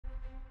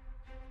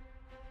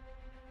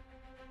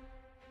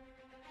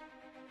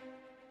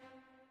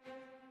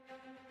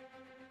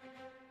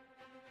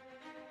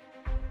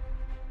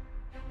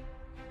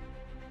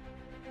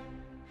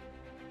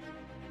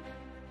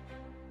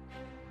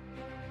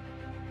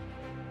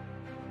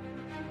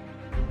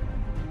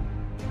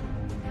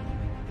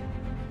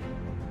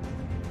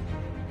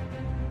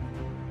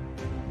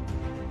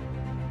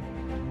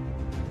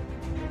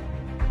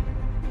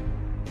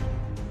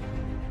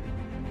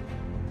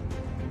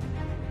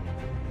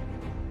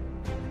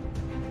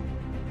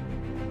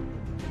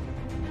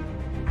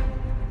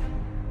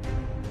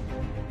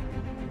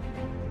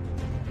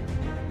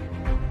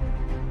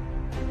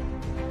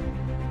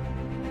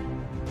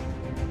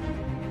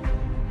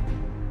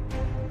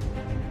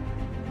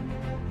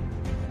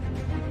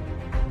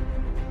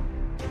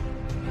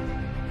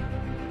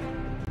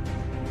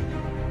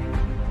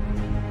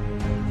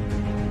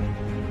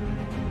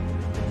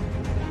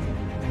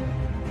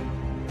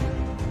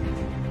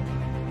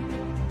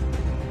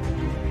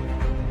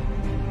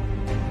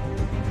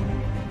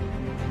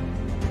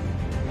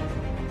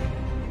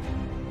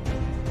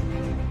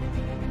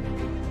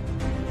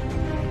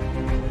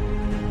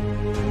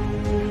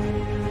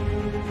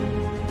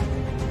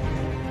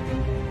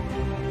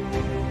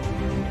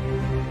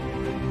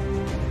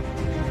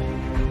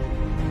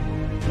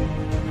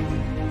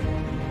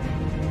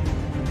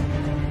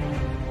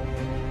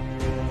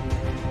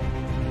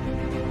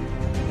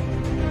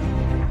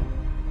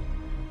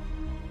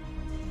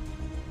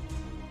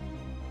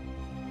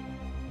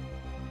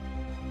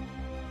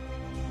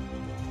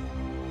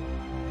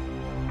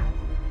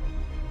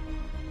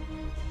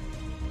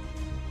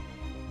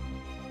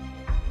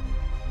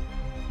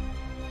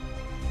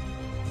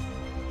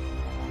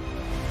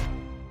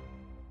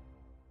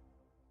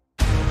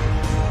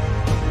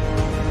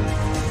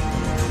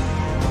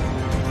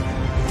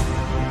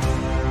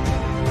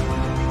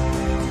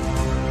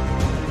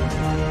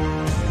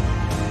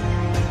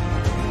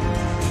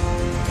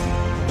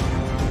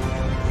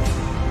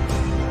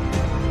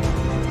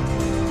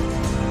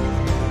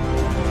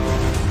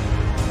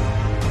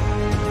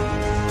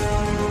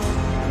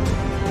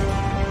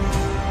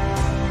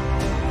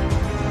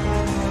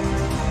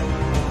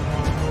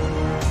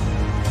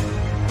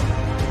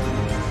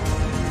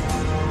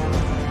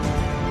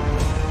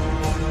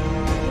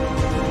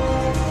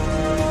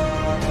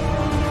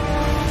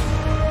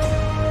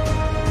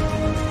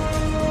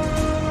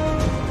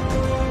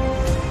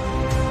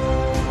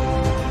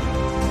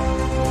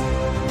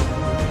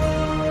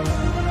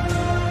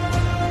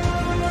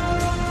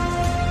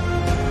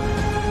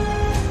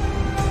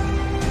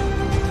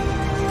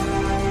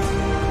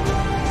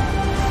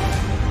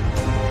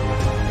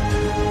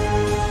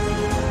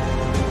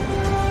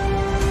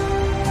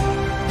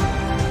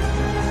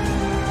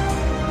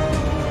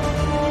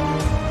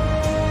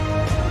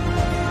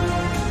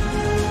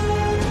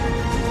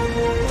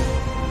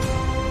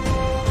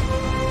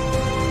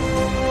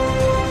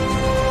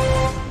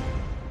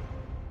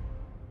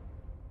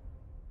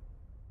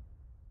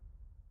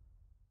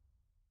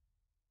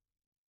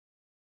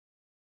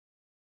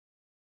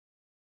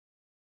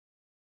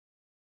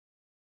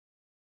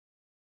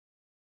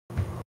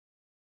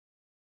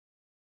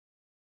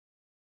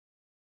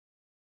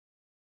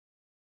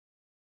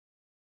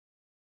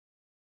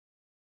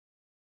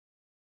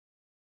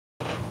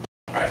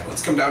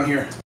let's come down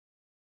here.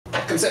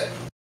 Come sit.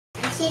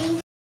 I'm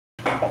sitting.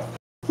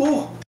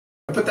 Ooh,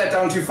 I put that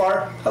down too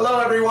far. Hello,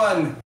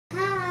 everyone.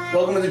 Hi.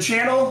 Welcome to the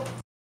channel.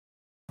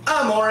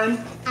 I'm Oren.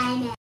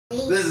 I'm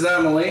Emily. This is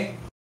Emily.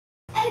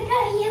 I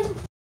know you.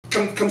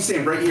 Come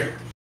stand right here.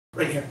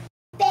 Right here.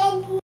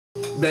 Benny.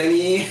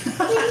 Benny.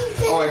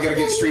 Oh, I gotta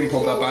get stream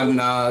pulled up on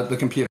the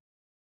computer.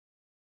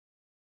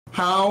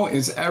 How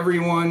is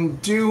everyone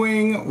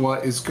doing?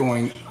 What is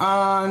going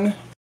on?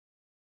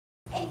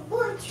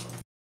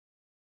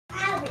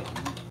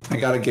 I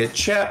gotta get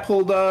chat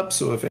pulled up,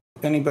 so if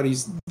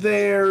anybody's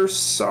there,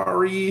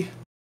 sorry.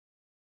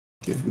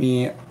 Give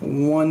me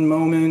one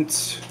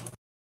moment.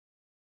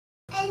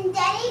 And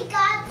Daddy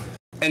got.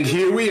 And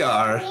here we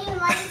are. Green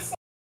lights.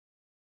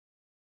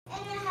 And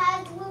it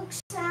had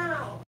Luke's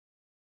sound.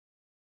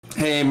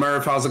 Hey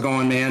Murph, how's it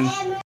going, man?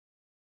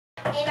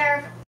 Hey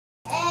Murph.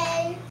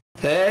 Hey.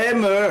 Hey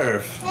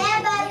Murph.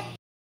 Hey buddy.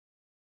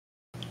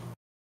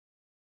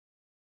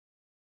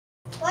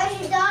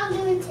 What's your dog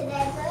doing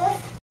today,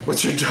 Murph?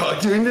 What's your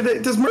dog doing today?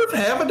 Does Murph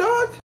have a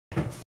dog?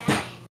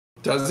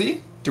 Does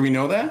he? Do we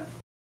know that?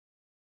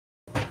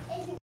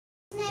 His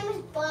name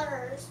is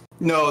Butters.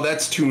 No,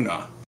 that's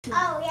Tuna.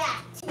 Oh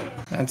yeah,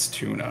 Tuna. That's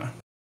Tuna.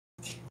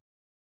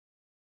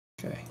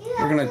 Okay,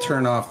 we're gonna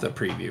turn off the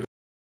preview.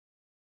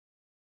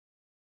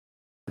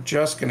 We're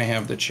just gonna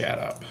have the chat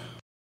up.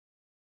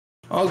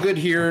 All good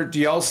here. Do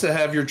y'all still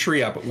have your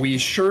tree up? We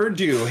sure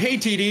do. Hey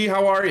TD,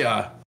 how are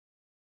ya?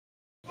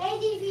 Hey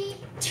DV.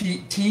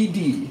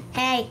 TD.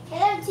 Hey.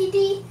 Hello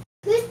TD.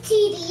 Who's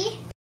TD?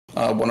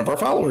 One of our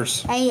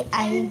followers. I'm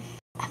gonna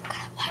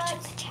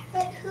watch the chat.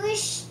 But who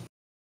is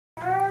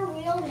her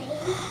real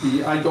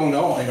name? I don't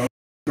know. I don't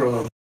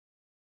know.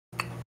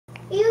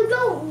 You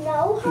don't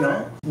know her?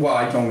 No. Well,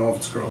 I don't know if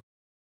it's girl.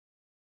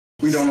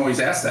 We don't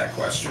always ask that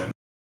question.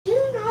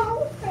 You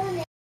know her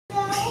name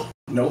though?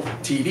 Nope.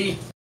 TD.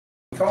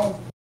 Call.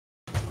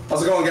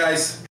 How's it going,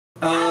 guys?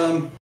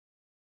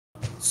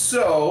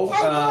 Still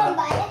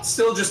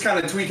just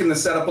kind of tweaking the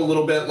setup a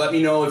little bit. Let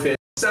me know if it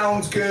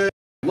sounds good,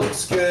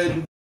 looks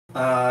good,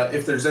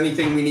 if there's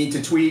anything we need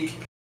to tweak.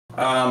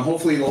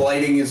 Hopefully the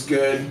lighting is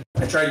good.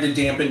 I tried to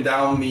dampen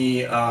down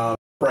the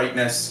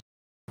brightness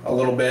a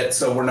little bit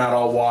so we're not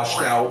all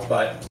washed out,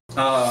 but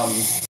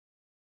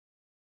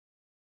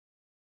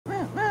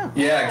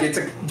yeah,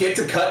 get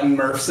to cutting,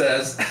 Murph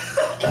says.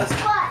 Guess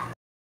what?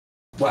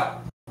 What?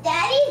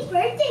 Daddy's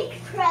birthday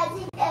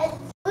present is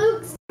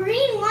Luke's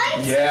green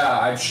lights. Yeah,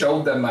 I've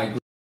showed them my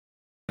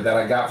that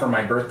I got for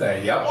my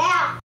birthday. Yep.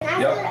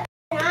 Yeah.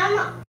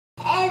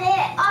 And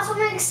it also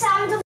makes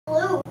sounds of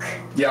Luke.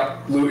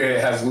 Yep. Luke.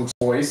 It has Luke's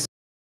voice.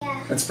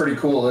 Yeah. That's pretty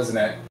cool, isn't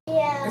it?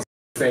 Yeah. It's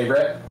your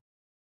favorite.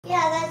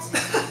 Yeah,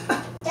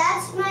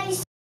 that's my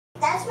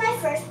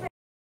first favorite.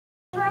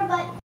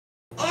 But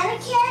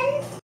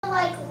Anakin,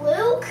 like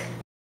Luke,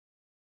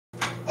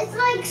 it's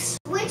like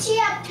switching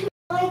up two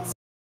lights.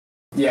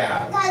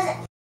 Yeah.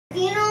 Because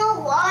you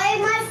know why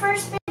my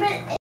first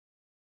favorite is?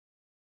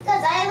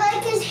 Because I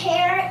like his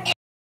hair and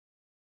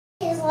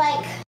his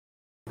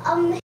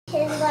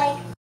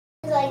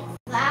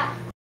that,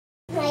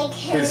 like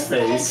his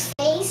face.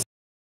 And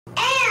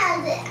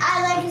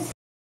I like his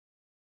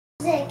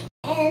music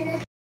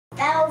in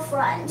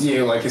Battlefront.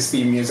 You like his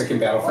theme music in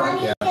Battlefront?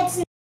 When he gets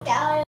knocked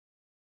out of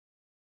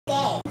the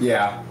game.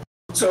 Yeah.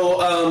 So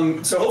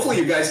hopefully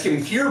you guys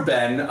can hear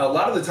Ben. A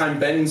lot of the time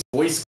Ben's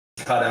voice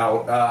cut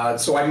out.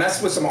 So I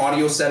messed with some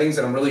audio settings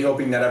and I'm really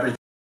hoping that everything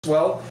is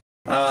well.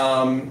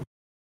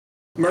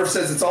 Murph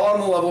says it's all on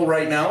the level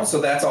right now,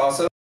 so that's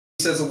awesome.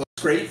 He says it looks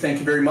great. Thank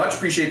you very much.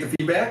 Appreciate the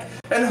feedback.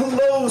 And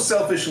hello,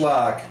 Selfish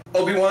Lock.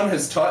 Obi-Wan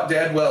has taught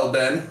Dad well,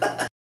 Ben.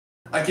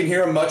 I can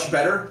hear him much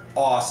better.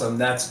 Awesome.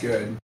 That's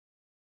good.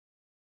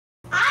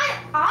 I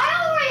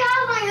already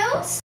have my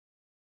own.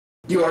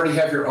 You already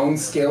have your own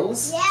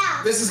skills?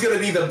 Yeah. This is going to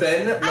be the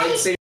Ben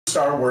Lightsaber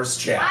Star Wars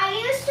chat. I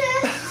used to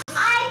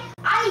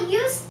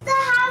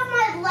have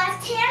my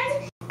left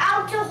hand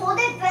out to hold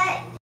it,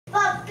 but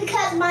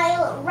because my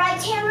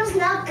right hand was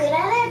not good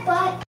at it,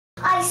 but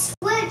I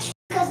switched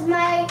because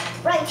my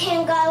right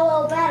hand got a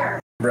little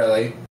better.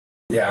 Really?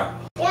 Yeah.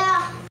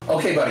 Yeah.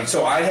 Okay, buddy.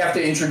 So I have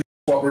to introduce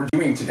what we're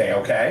doing today,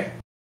 okay?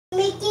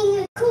 Making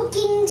a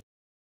cooking.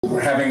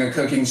 We're having a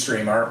cooking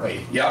stream, aren't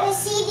we? Yep. You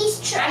see these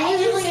trays? I'm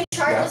usually in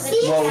charge of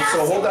it. Well,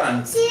 so hold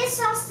on. See a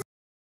sausage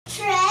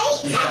tray?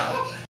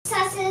 Yeah.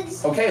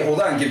 Sausage. Okay, hold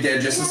on. Give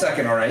Dad just a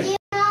second, all right? You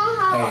know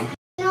how? Hey.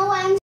 You know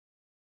why I'm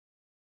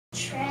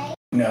tray?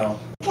 No.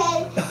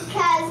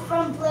 Because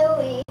from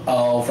Bluey.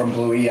 Oh, from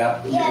Bluey,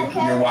 yep.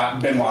 Yeah,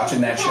 You've been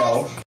watching that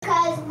show.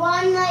 Because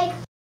one,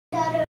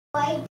 got a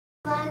white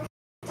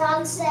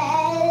dog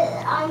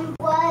said,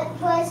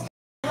 what was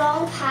the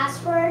wrong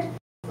password,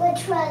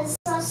 which was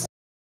sausage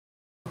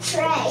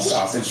tray.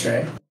 Sausage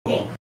tray.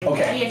 Cool.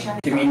 Okay,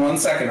 give me 1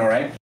 second, all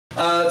right?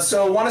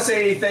 So want to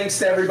say thanks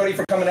to everybody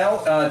for coming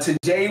out.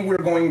 Today we're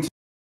going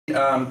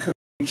to cook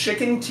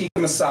chicken tikka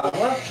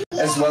masala,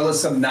 as well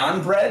as some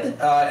naan bread.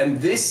 And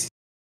this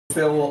will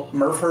fulfill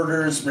Murph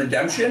Herder's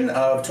redemption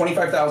of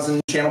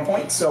 25,000 channel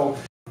points. So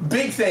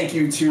big thank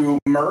you to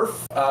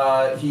Murph.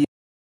 He's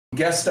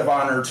guest of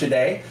honor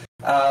today.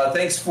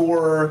 Thanks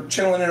for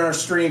chilling in our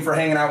stream, for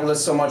hanging out with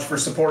us so much, for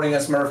supporting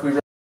us, Murph. We really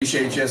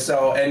appreciate you.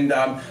 So, and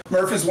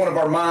Murph is one of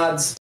our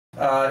mods.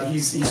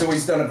 He's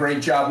always done a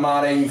great job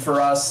modding for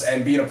us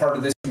and being a part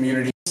of this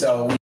community.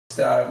 So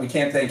we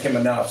can't thank him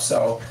enough.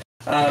 So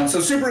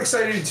super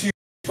excited to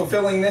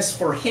fulfilling this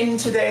for him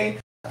today.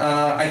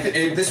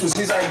 This was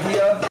his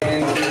idea,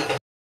 and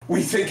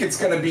we think it's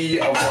going to be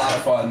a lot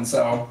of fun.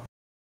 So.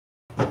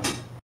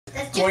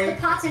 That's just the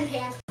pots and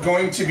pans.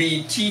 Going to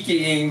be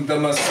tikkaing the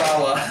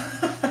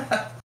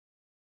masala.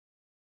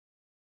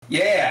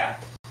 Yeah.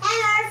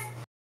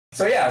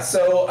 So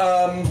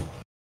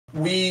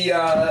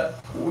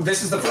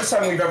this is the first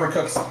time we've ever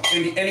cooked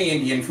any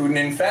Indian food, and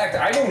in fact,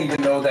 I don't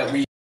even know that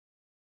we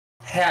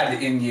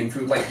had Indian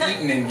food, like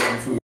eaten Indian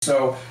food.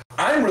 So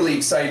I'm really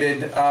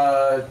excited.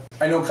 I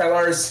know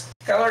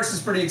Kailaris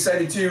is pretty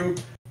excited too.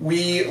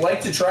 We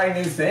like to try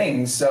new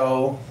things,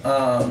 so.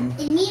 And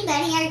me and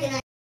Benny are gonna.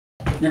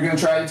 You're gonna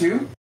try it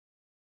too?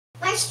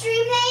 My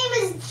stream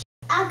name is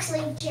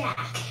actually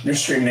Jack. Your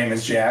stream name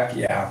is Jack,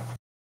 yeah.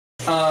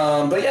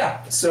 But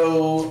yeah,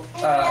 so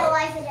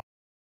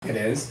it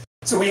is.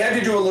 So we had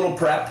to do a little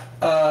prep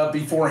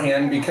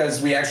beforehand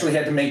because we actually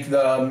had to make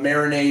the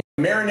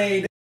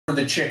marinade for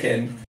the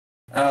chicken.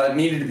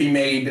 Needed to be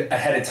made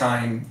ahead of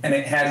time, and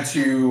it had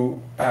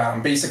to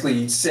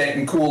basically sit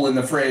and cool in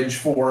the fridge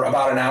for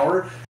about an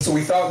hour. So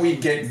we thought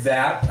we'd get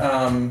that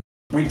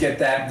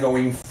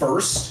going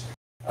first.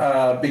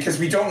 Because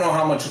we don't know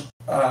how much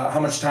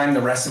time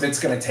the rest of it's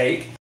going to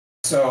take.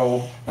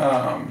 So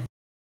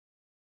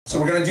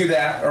we're going to do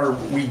that, or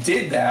we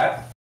did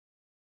that.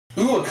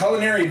 Ooh, a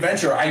culinary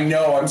adventure. I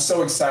know. I'm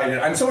so excited.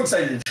 I'm so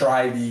excited to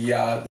try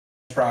the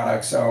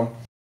product. So,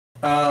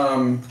 do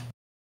you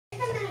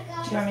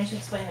want me to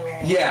explain the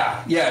marinade?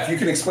 Yeah. If you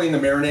can explain the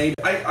marinade.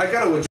 I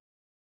got to.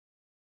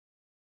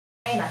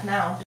 Enough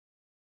now.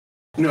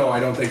 No, I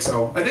don't think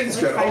so. I think it's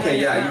good.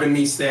 Okay, yeah. Even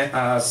me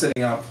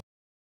sitting up.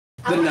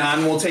 The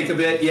naan will take a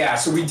bit. Yeah,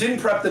 so we didn't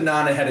prep the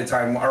naan ahead of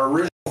time. Our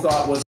original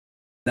thought was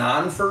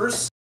naan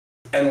first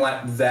and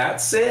let that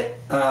sit.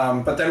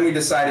 But then we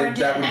decided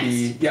that would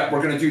be,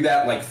 we're going to do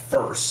that like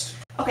first.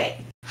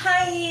 Okay.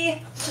 Hi.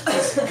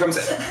 Come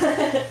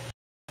sit.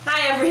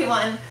 Hi,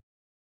 everyone.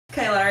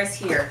 Kailaris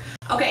here.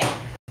 Okay.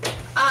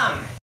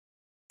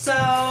 So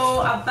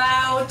probably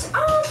about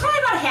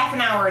half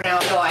an hour now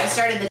ago, I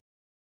started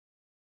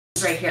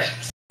the right here.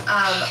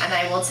 And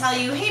I will tell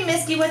you, hey,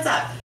 Misty, what's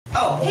up?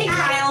 Oh, hey,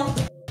 Kyle.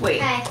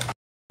 Wait. Hi.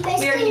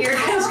 We're here.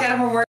 Kyle's got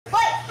homework.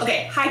 What?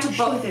 Okay, hi to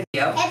both of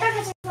you.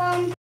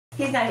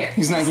 He's not here.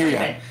 He's not here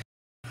yet.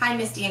 Hi,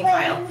 Misty and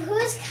Kyle.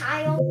 Who's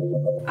Kyle?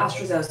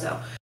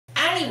 Astrozoso.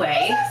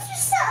 Anyway.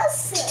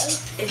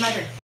 Astrozoso. It's my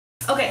turn.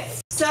 Okay,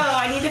 so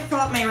I need to pull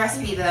up my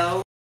recipe,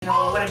 though. You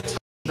know what I'm talking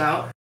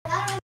about.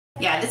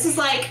 Yeah, this is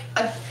like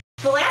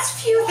the last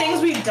few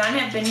things we've done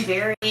have been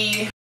very.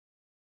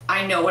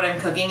 I know what I'm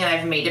cooking and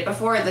I've made it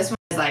before. This one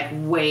is like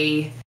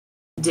way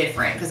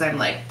different because I'm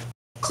like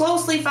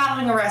closely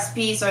following a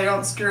recipe so I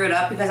don't screw it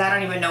up because I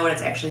don't even know what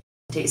it's actually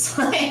tastes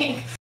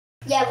like.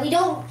 Yeah, we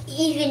don't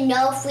even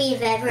know if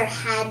we've ever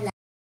had like.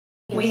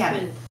 We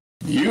haven't.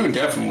 You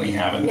definitely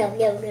haven't. No.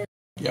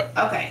 Yep.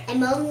 Okay.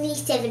 I'm only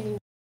 7.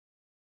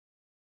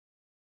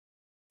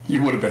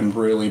 You would have been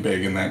really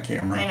big in that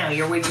camera. I know,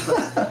 you're way too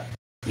close.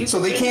 So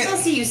they can't. Still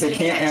see you they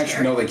can't actually.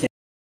 chair. No, they can't.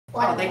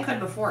 Oh, they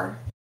could before.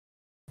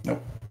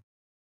 Nope.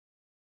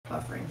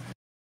 Buffering.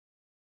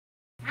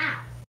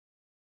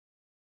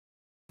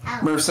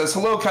 Murph says,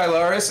 hello,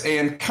 Kailaris,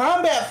 and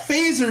Combat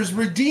Phasers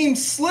redeemed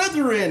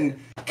Slytherin.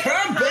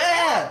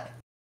 Combat!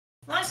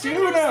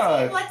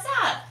 Tuna! What's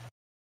up?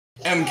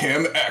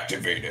 MCAM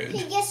activated.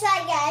 Hey, guess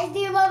what, guys? Do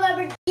you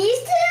remember these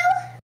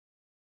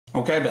two?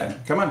 Okay, Ben,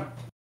 come on.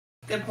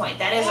 Good point.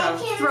 That is a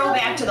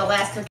throwback to the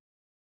last cookie.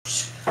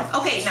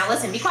 Okay, now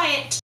listen, be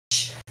quiet.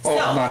 Oh,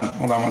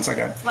 hold on 1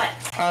 second. What?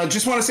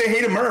 Just want to say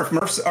hey to Murph.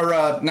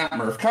 Not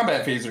Murph,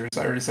 Combat Phasers.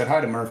 I already said hi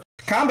to Murph.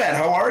 Combat,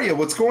 how are you?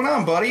 What's going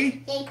on,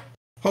 buddy? Hey.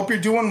 Hope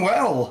you're doing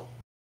well.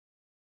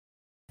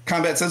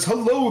 Combat says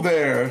hello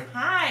there.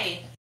 Hi.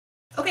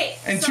 Okay.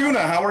 And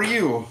Tuna, how are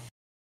you?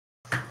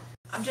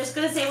 I'm just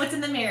gonna say what's in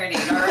the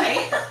marinade, all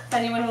right? If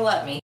anyone will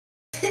let me.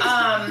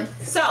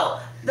 So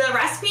the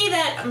recipe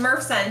that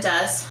Murph sent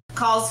us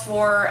calls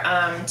for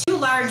 2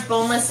 large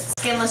boneless,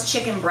 skinless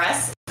chicken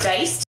breasts,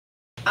 diced,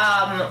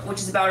 which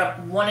is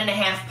about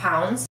 1.5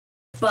 pounds.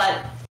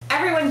 But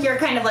everyone here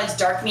kind of likes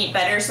dark meat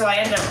better, so I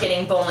ended up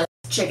getting boneless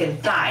chicken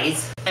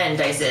thighs and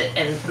dice it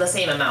in the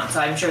same amount. So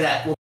I'm sure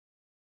that will.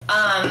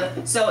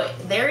 So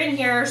they're in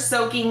here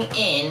soaking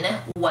in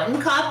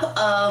 1 cup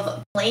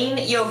of plain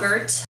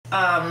yogurt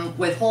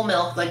with whole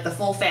milk, like the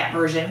full fat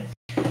version.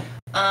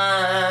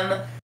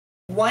 1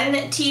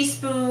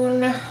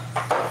 teaspoon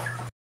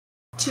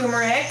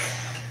turmeric.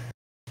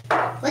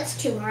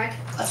 What's turmeric?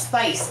 A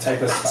spice.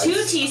 Type of spice.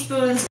 2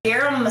 teaspoons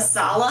garam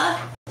masala.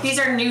 These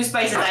are new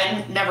spices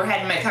I'd never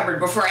had in my cupboard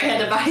before I had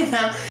to buy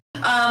them.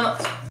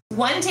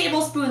 1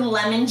 tablespoon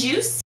lemon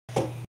juice.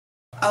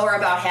 or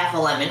about half a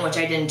lemon, which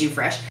I didn't do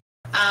fresh.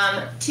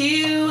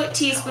 2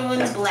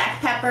 teaspoons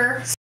black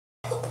pepper,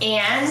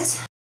 and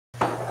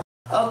a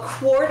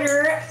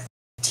 1/4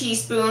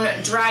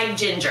 teaspoon dried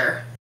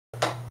ginger.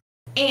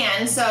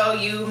 And so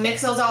you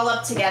mix those all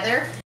up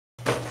together.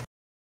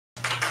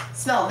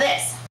 Smell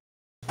this.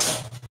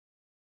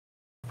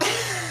 Did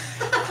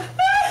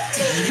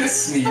you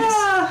just sneeze?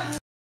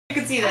 You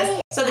can see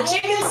this. So the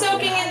chicken's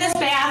soaking in this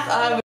bath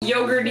of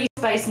yogurty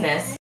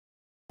spiciness.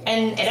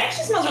 And it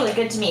actually smells really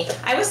good to me.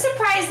 I was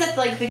surprised that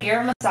like the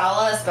garam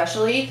masala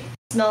especially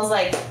smells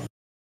like,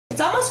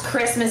 it's almost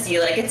Christmassy.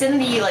 Like it's in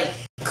the like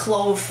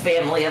clove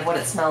family of what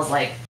it smells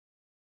like.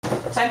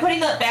 So I'm putting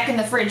that back in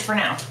the fridge for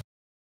now.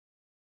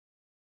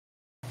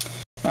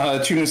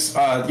 Tuna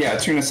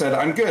said,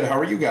 I'm good. How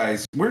are you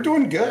guys? We're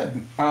doing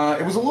good.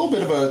 It was a little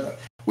bit of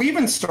we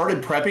even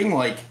started prepping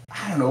like,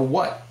 I don't know,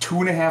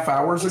 2.5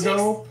 hours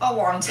ago? A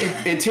long time.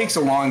 It takes a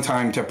long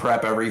time to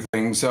prep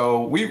everything.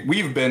 So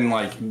we've been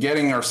like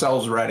getting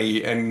ourselves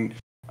ready and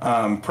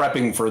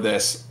prepping for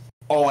this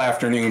all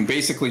afternoon,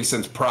 basically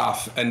since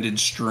Prof ended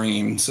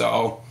stream.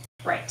 So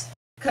right.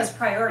 Because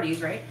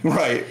priorities, right?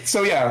 Right.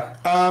 So yeah.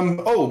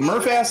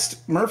 Murph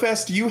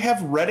asked, do you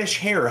have reddish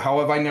hair? How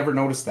have I never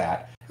noticed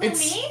that?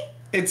 Me?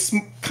 It's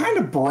kind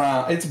of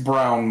brown. It's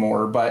brown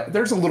more, but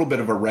there's a little bit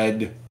of a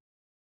red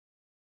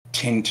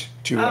tint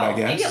to it, I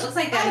guess. Maybe it looks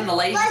like that in the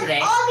lighting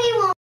today.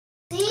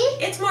 See?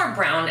 It's more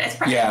brown. It's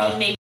probably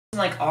maybe some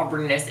like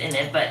auburnness in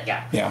it, but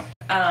yeah. Yeah.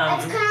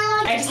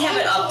 I just have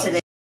it up today.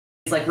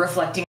 It's like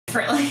reflecting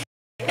differently.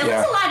 It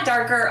looks a lot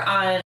darker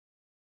on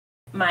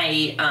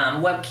my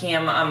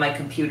webcam on my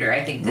computer.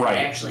 I think that it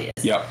actually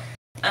is. Yep.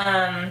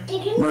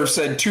 Murph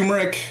said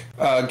turmeric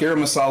garam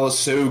masala is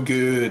so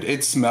good.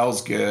 It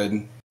smells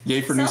good.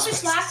 Yay for new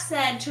Selfish Lock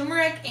said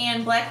turmeric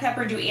and black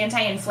pepper do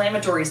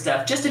anti-inflammatory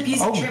stuff. Just a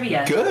piece of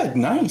trivia. Good,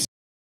 nice.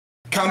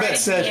 Combat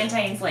said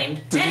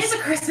anti-inflamed. That is a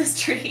Christmas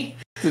tree.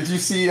 Did you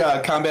see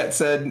Combat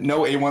said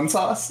no A1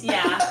 sauce?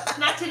 Yeah,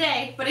 not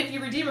today. But if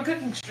you redeem a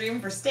cooking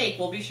stream for steak,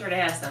 we'll be sure to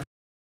have some.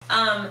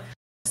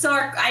 So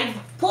I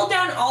pulled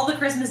down all the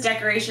Christmas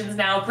decorations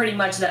now, pretty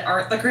much, that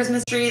aren't the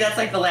Christmas tree. That's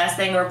like the last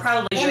thing. We're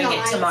probably doing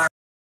it tomorrow.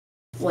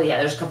 Well, yeah,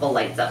 there's a couple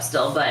lights up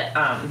still, but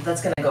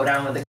that's going to go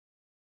down with the...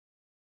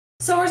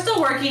 So we're still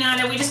working on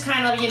it. We just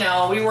kind of,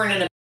 we weren't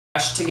in a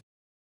rush to get...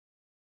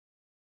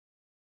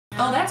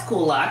 Oh, that's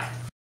cool, Locke.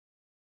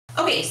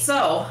 Okay,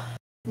 so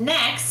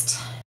next,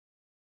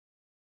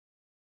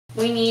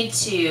 we need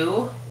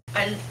to...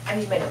 I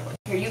need my notebook.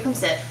 Here, you come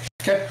sit.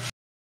 Okay.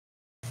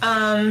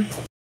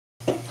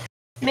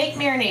 Make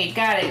marinade.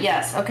 Got it.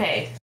 Yes.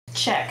 Okay.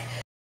 Check.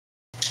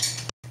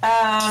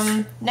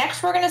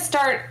 Next, we're going to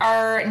start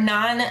our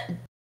naan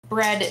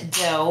bread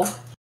dough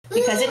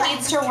because it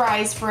needs to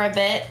rise for a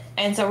bit.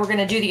 And so we're going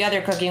to do the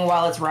other cooking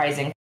while it's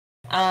rising.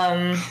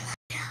 So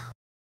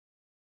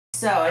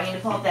I need to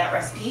pull up that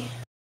recipe.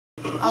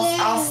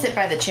 I'll sit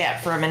by the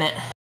chat for a minute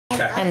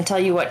and tell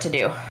you what to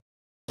do.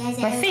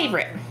 My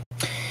favorite.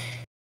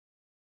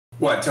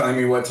 What, telling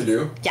me what to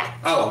do? Yeah.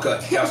 Oh,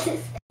 good. Yep.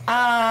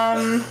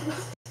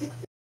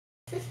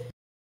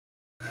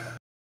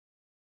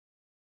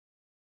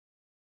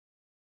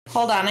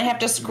 Hold on, I have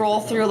to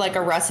scroll through like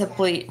a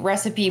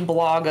recipe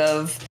blog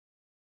of.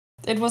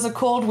 It was a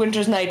cold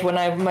winter's night when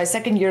my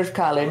second year of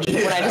college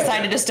when I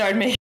decided to start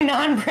making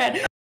naan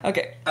bread.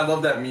 Okay. I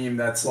love that meme.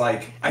 That's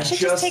like I should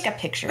just take a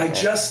picture. I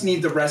just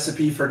need the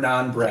recipe for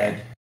naan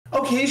bread.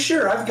 Okay,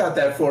 sure, I've got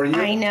that for you.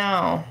 I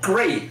know.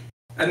 Great.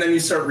 And then you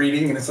start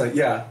reading, and it's like,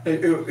 yeah,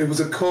 it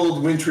was a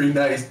cold wintry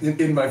night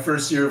in my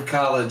first year of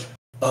college.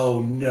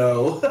 Oh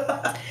no.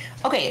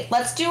 Okay,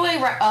 let's do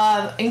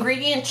a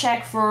ingredient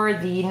check for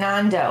the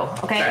naan dough.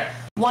 Okay,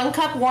 1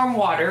 cup warm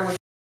water. Which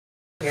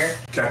here.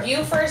 Okay.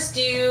 You first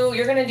do.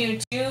 You're gonna do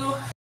 2.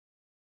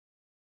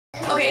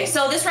 Okay,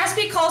 so this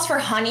recipe calls for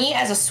honey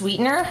as a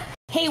sweetener.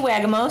 Hey,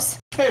 Wagamos.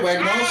 Hey,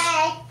 Wagamos.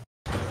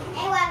 Hey,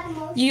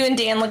 Wagamos. You and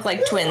Dan look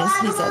like twins.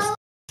 He says.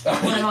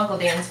 I'm Uncle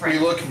Dan's friend.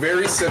 We look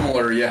very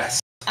similar. Yes.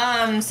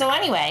 So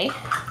anyway.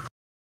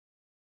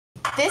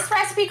 This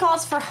recipe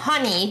calls for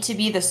honey to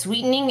be the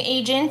sweetening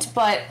agent,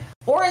 but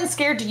Oren's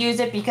scared to use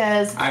it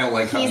because I don't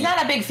like honey. He's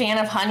not a big fan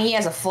of honey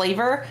as a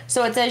flavor,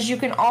 so it says you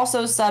can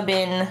also sub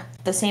in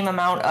the same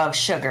amount of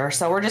sugar,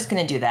 so we're just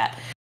going to do that.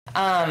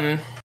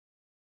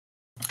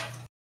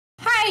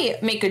 Hi,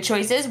 Make Good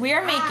Choices. We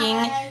are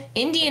making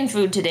Indian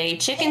food today,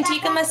 chicken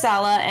tikka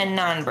masala and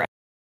naan bread.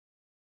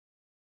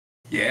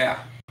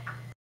 Yeah.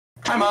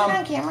 Hi, Mom.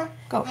 On camera.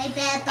 Go. Hey,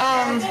 Peppa.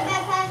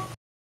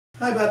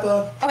 Hi,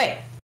 Peppa.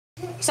 Okay.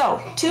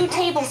 So, 2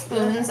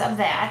 tablespoons of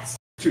that.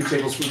 2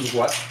 tablespoons of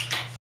what?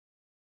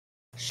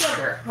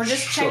 Sugar. We're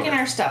just checking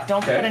our stuff.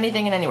 Don't put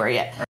anything in anywhere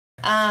yet.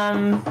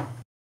 1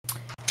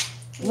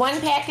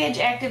 package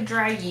active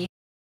dry yeast.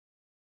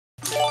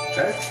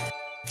 Okay.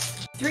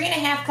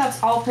 3.5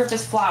 cups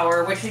all-purpose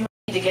flour, which we might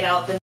need to get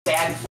out the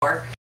bag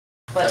for.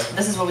 But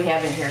this is what we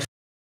have in here.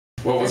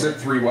 What was it?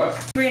 3 what?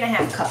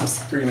 3.5 cups.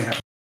 3.5.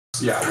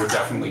 Yeah, we're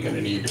definitely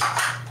gonna need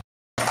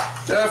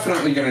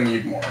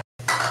more.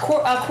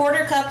 A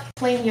 1/4 cup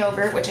plain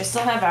yogurt, which I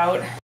still have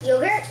out.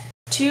 Yogurt?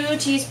 2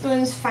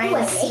 teaspoons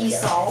fine sea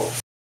salt.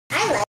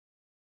 I like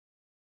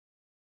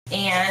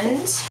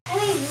And I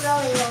like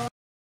really well.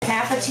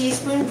 half a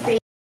teaspoon baking.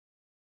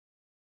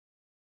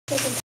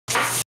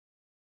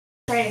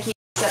 Trying to keep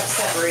stuff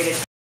separated.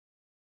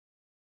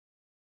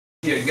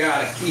 You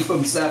gotta keep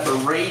them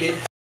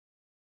separated.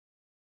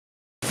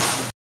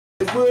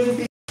 It wouldn't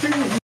be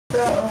true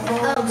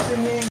without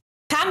me.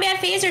 Combat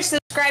Phaser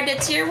subscribed to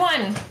Tier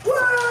 1.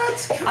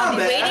 What? I'll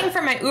be waiting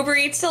for my Uber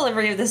Eats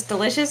delivery of this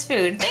delicious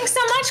food. Thanks so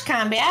much,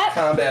 Combat.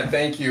 Combat,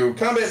 thank you.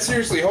 Combat,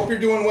 seriously, hope you're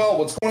doing well.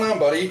 What's going on,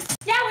 buddy?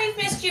 Yeah, we've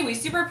missed you. We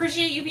super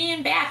appreciate you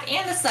being back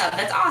and the sub.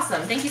 That's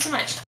awesome. Thank you so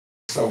much.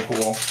 So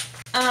cool.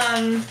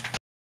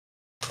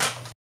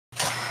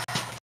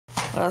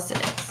 What else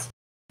it is?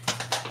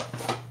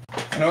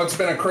 I know it's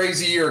been a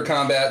crazy year,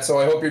 Combat, so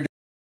I hope you're doing.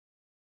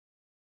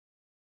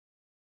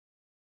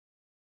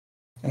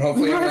 And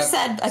hopefully Whoever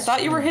said, I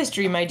thought you were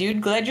history, my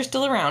dude. Glad you're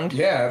still around.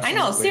 Yeah, absolutely. I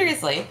know,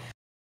 seriously.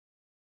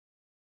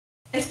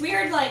 It's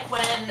weird, like,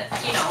 when,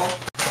 you know,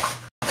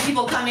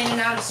 people come in and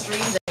out of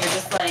streams and you're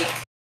just like,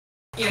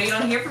 you know, you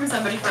don't hear from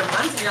somebody for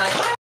months and you're like,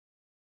 what?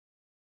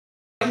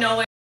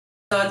 No,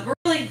 so we're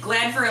really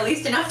glad for at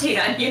least an update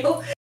on you.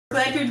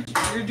 Glad you're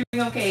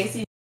doing okay.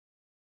 See?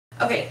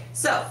 Okay,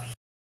 so.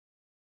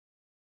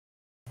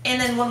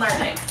 And then one large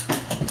egg.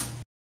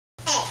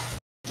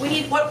 We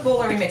need, what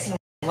bowl are we mixing?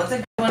 What's a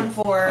good one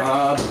for?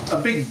 A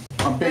big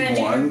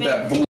one.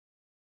 That blue.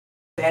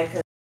 Bad,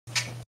 'cause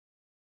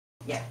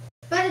yeah.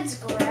 But it's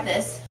Grab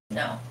this.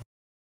 No.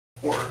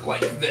 Or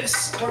like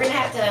this. We're gonna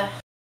have to.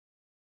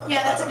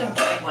 Yeah, that's a good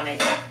big one. I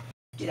think.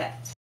 Do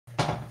that.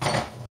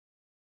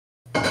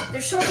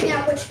 they're sorting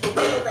out which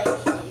people they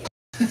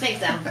need. Take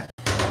them.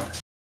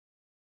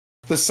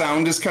 The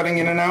sound is cutting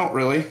in and out,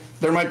 really?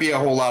 There might be a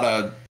whole lot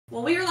of...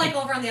 Well, we were like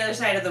over on the other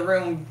side of the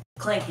room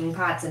clanking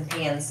pots and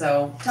pans,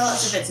 so tell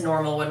us if it's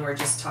normal when we're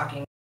just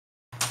talking.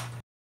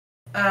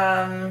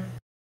 Yeah,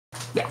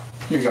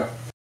 here you go.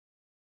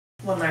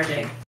 One large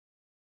egg.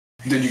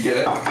 Did you get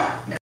it?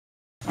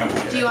 No.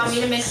 Do you want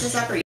me to mix this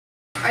up, or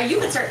you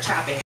can start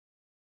chopping?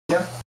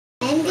 Yeah.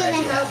 I'm gonna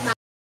help my...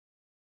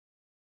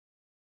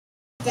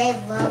 They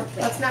love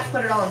it. Let's not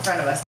put it all in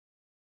front of us.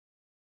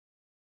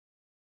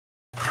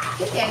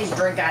 Get Daddy's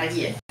drink out of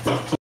here.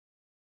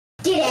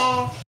 Get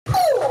out.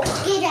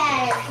 Get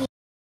out of here.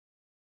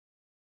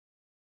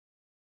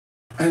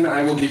 And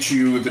I will get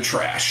you the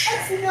trash.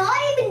 It's not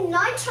even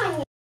nighttime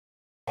yet,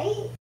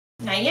 right?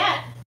 Not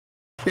yet.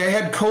 Yeah, I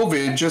had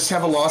COVID, just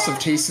have a loss of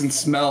taste and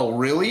smell.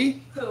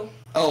 Really? Who?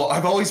 Oh,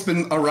 I've always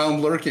been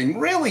around lurking.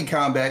 Really,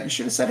 Combat? You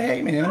should have said,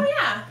 hey, man. Oh,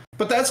 yeah.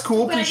 But that's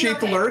cool. Glad Appreciate you're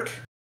the okay. lurk.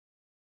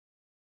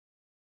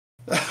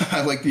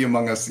 I like the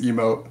Among Us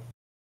emote.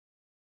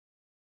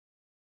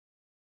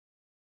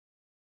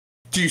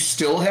 Do you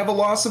still have a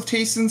loss of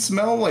taste and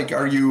smell? Like,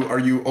 are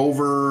you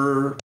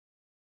over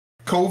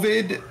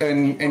COVID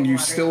and you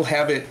still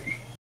have it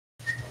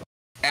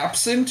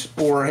absent,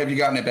 or have you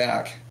gotten it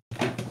back?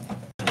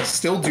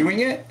 Still doing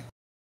it?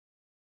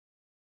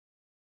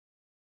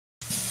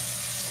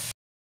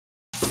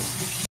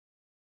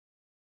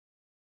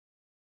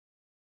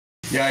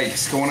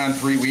 Yikes, going on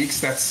 3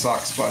 weeks? That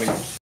sucks, buddy.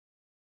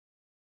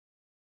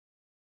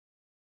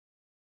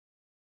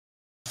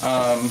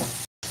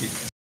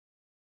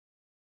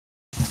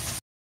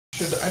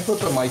 Should I put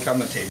the mic on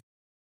the table?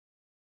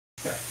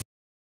 Yeah.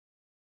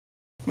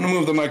 I'm gonna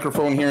move the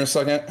microphone here a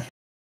second.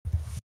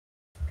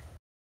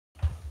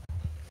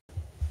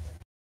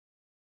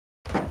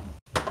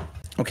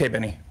 Okay,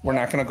 Benny, we're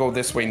not gonna go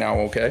this way now,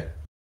 okay?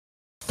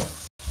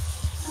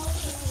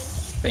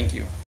 Thank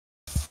you.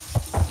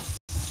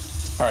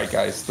 All right,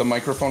 guys, the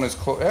microphone is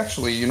close.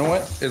 Actually, you know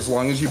what? As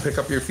long as you pick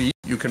up your feet,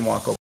 you can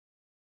walk over.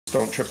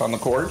 Don't trip on the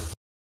cord.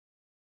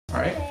 All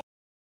right.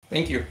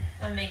 Thank you.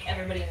 I'll make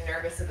everybody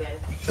nervous again.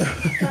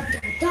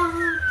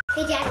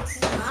 Hey, Dad,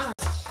 it's Mama.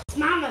 It's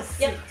Mama's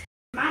seat. Yep.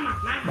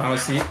 Mama.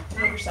 Mama's seat.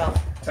 Move yourself.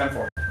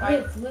 10-4.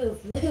 Move.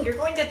 You're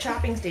going to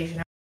chopping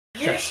station.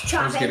 You're I was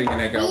chopping. getting an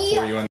egg out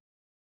for you.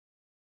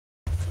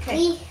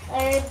 We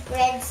are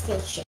bread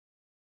station.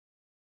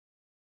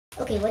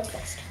 Okay, what's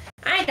next?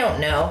 I don't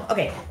know.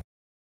 Okay.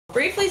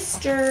 Briefly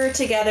stir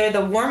together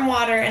the warm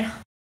water and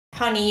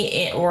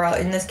honey, or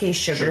in this case,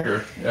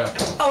 sugar. Yeah.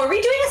 Oh, are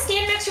we doing a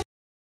stand mixer?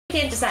 I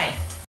can't decide.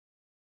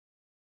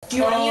 Do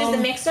you want to use the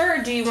mixer,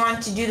 or do you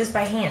want to do this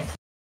by hand?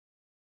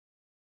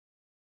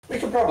 We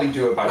could probably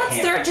do it by Let's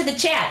hand. throw it to the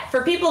chat.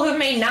 For people who've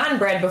made naan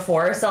bread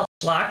before,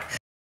 Self-Lock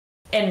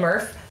and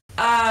Murph.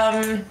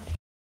 By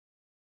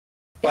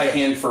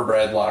hand for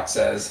bread, Locke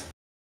says.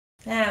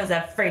 I was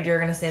afraid you were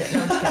going to say that.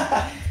 No, I'm just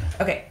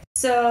kidding. Okay,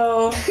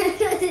 so...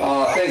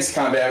 Thanks,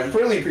 Combat. I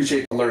really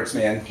appreciate the alerts,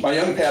 man. My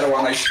young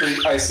Padawan,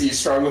 I see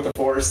strong with the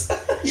Force.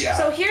 Yeah.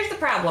 So here's the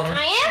problem.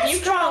 I am you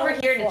come over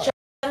here to check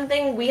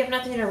something, we have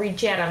nothing to read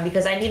chat on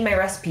because I need my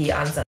recipe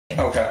on something.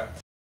 Okay.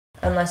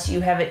 Unless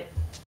you have it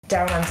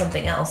down on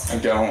something else. I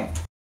don't.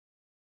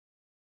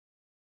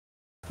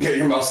 Get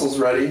your muscles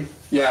ready.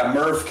 Yeah,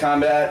 Murph,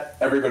 Combat,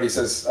 everybody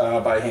says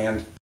by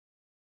hand.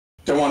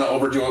 Don't want to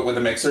overdo it with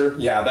a mixer.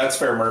 Yeah, that's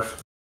fair,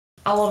 Murph.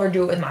 I'll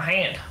overdo it with my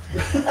hand.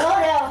 Oh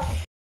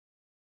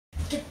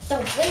no. The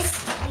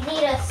whisk, you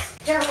need a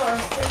stirrer.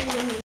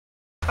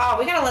 Oh,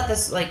 we gotta let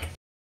this, like,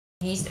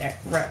 yeast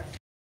rep.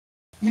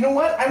 You know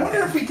what? I wonder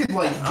if we could,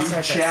 like, I'll do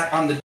start chat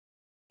on the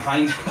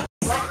behind.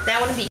 That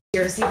wouldn't be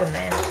easier to see than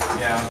that.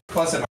 Yeah.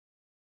 Plus it.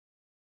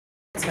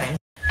 It's fine.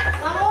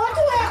 Mama,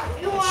 what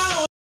do you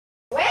want?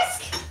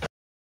 Whisk?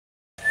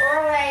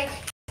 Or like...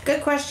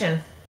 Good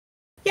question.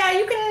 Yeah,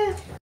 you can...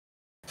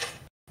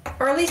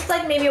 Or at least,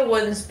 like, maybe a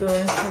wooden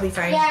spoon will be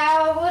fine.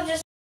 Yeah, we'll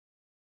just...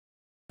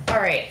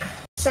 Alright.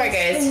 Sorry,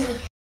 guys.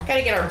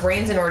 Gotta get our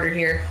brains in order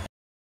here.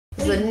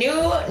 This is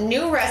a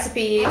new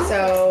recipe,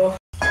 so...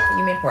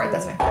 You may pour it,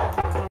 that's fine.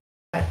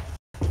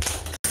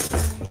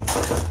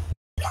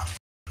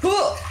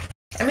 Whew.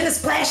 I'm in the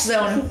splash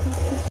zone.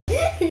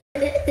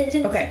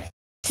 Okay.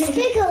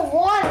 Speaking of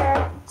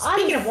water,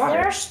 Speaking of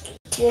water, thirsty.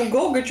 Well,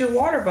 go get your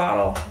water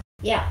bottle.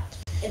 Yeah,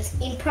 it's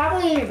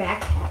probably in your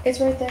backpack. It's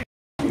right there.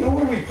 You know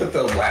where we put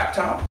the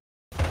laptop?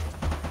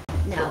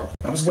 No.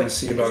 I was going to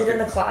see about Is it in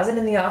the closet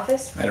in the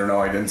office? I don't know.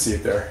 I didn't see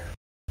it there.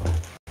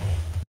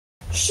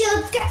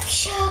 Sugar.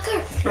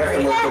 Yeah,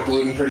 I work with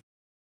gluten pretty.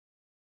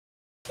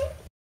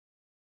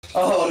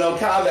 Oh, no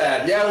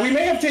combat. Yeah, we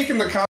may have taken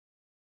the combat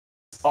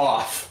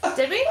off.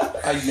 Did we?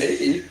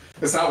 Maybe.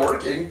 It's not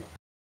working.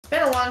 It's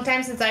been a long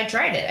time since I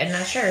tried it. I'm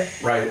not sure.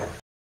 Right.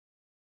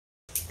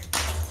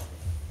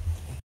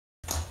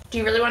 Do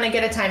you really want to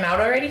get a timeout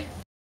already?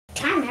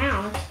 Time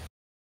out.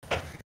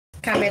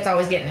 Combat's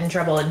always getting in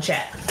trouble in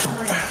chat.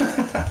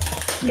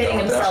 Getting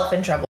himself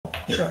in trouble.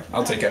 Sure.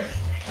 I'll take it.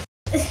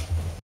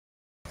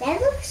 That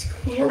looks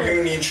cool. Are we going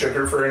to need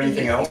sugar for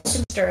anything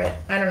else? Stir it.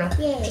 I don't know.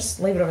 Yeah. Just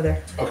leave it over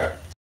there. Okay.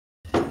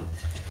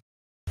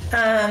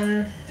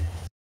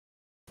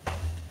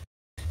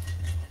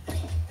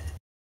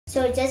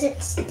 So it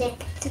doesn't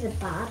stick to the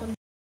bottom.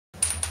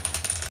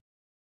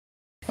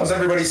 How's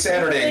everybody's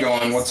Saturday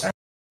going? What's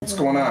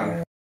going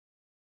on?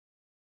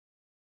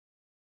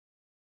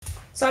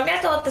 So I'm gonna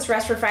have to let this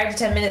rest for 5 to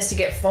 10 minutes to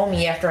get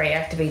foamy after I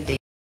activate the.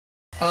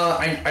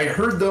 I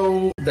heard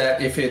though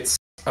that if it's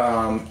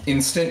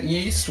instant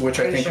yeast, which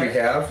I think we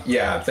have,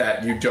 yeah,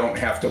 that you don't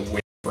have to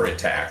wait for it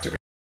to activate.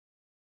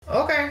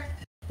 Okay.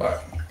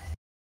 But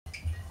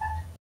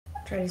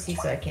Try to see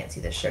so I can't see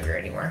the sugar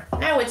anymore.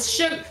 Now it's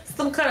sugar,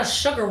 some kind of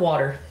sugar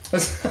water.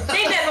 Name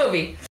that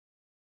movie.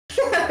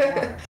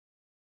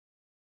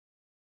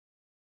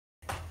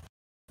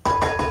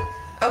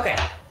 Okay.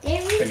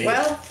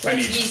 Well,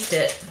 let's yeast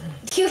it.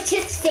 You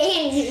just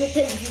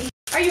saying.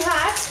 Are you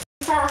hot?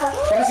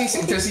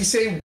 Does he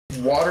say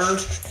water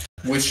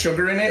with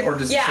sugar in it, or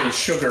does he say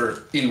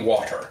sugar in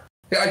water?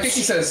 Yeah, I think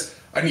he says,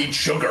 I need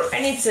sugar. I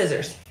need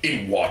scissors.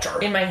 In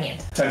water. In my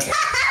hand. 10.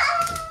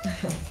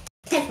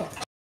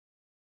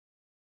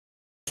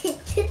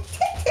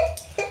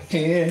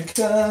 Here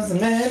comes the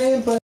man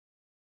in black.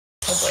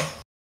 Oh boy.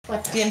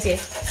 What the?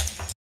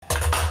 DMC.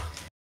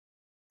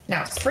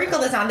 Now,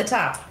 sprinkle this on the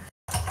top.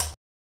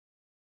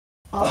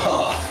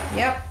 Oh.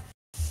 Yep.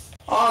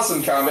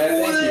 Awesome comment,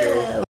 thank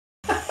you.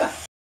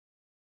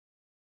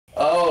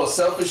 Oh,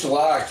 selfish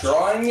Flock.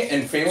 Drawing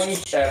and failing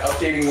at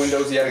updating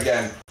Windows yet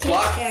again.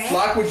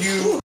 Flock, would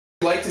you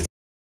like to...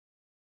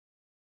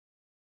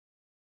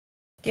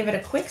 Give it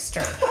a quick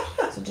stir.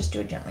 So just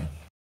do it gently.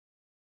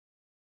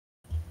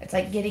 It's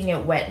like getting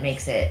it wet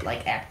makes it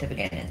like active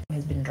again. It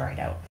has been dried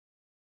out.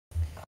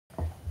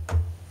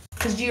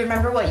 Because do you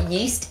remember what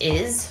yeast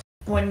is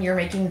when you're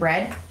making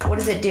bread? What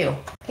does it do?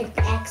 It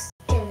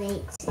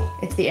activates it.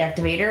 It's the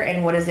activator,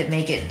 and what does it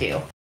make it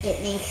do? It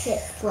makes it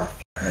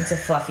fluffy. Makes it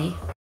fluffy.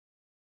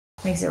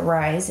 Makes it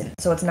rise, and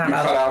so it's not You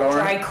cut out, a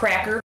dry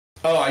cracker.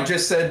 Oh, I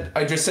just said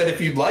if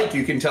you'd like,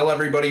 you can tell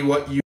everybody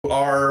what you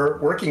are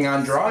working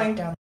on drawing.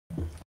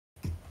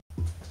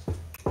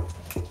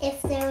 If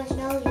there was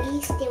no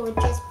yeast, it would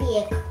just be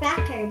a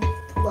cracker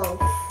loaf.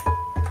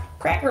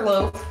 Cracker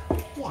loaf?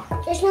 Yeah.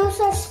 There's no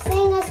such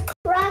thing as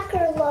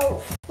cracker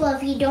loaf. Well,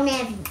 if you don't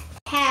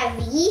have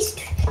yeast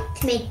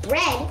to make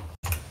bread.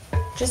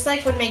 Just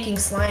like when making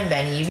slime,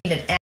 Benny, you need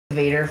an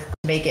activator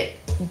to make it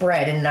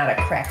bread and not a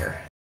cracker.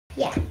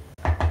 Yeah.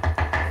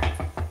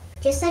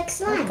 Just like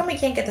slime. How come we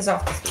can't get this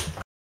off the speed?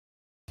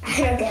 I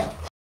don't know.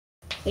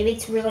 Maybe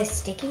it's really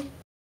sticky.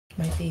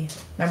 Might be.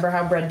 Remember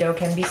how bread dough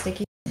can be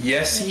sticky?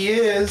 Yes, he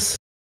is.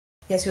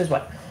 Guess who's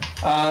what?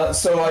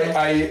 So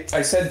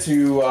I said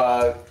to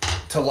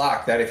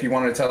Locke that if he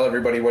wanted to tell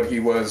everybody what he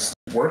was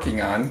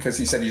working on, because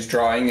he said he's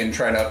drawing and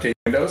trying to update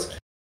Windows,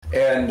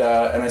 and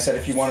I said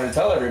if you wanted to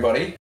tell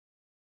everybody,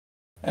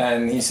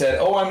 and he said,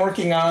 "Oh, I'm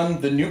working on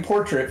the new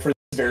portrait for this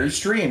very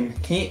stream."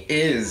 He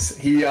is.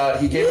 He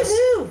gave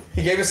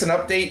us an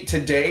update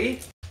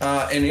today,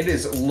 and it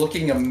is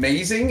looking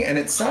amazing, and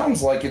it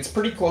sounds like it's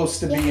pretty close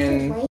to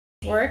being.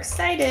 We're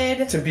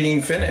excited. To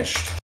being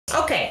finished.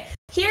 Okay,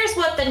 here's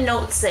what the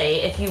notes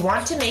say if you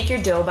want to make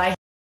your dough by hand.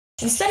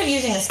 Instead of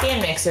using a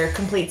stand mixer,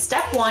 complete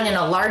step 1 in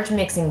a large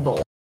mixing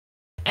bowl.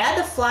 Add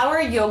the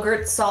flour,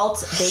 yogurt,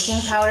 salt,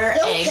 baking powder,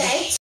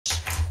 egg,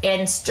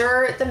 and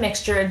stir the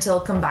mixture until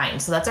combined.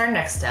 So that's our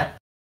next step.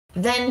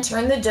 Then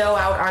turn the dough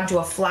out onto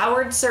a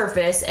floured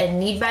surface and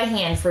knead by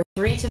hand for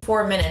 3 to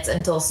 4 minutes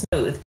until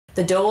smooth.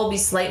 The dough will be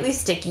slightly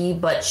sticky,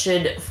 but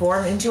should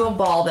form into a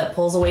ball that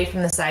pulls away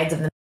from the sides of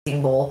the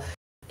mixing bowl.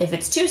 If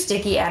it's too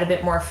sticky, add a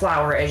bit more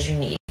flour as you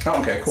need.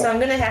 Okay, cool. So I'm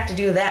going to have to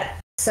do that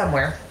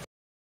somewhere.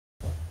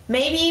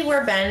 Maybe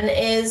where Ben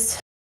is,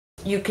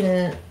 you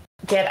can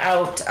get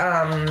out,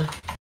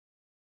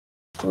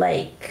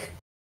 like,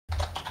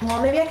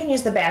 well, maybe I can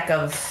use the back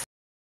of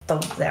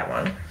that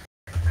one.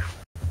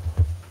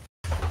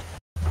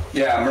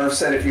 Yeah, Murph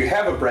said if you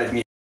have a bread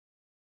kneader,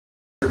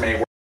 it may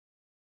work.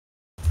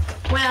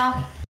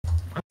 Well,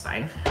 that's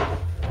fine.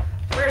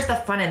 Where's the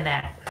fun in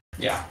that?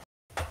 Yeah.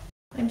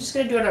 I'm just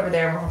going to do it over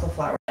there and melt the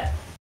flour. Do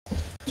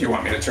you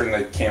want me to turn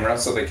the camera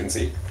so they can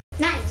see?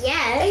 Not yet.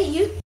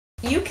 Hey,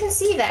 you can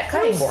see that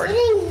cutting board.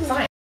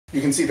 Fine. You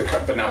can see the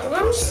cut, but not the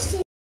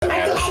person.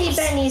 I can see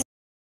Benny's.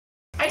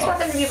 I just want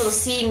them to be able to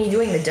see me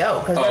doing the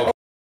dough.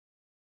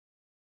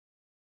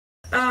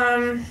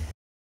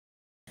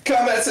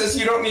 Combat says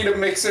you don't need a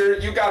mixer.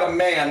 You got a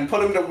man.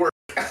 Put him to work.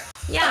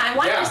 Yeah, I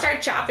wanted to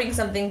start chopping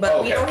something,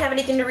 but we don't have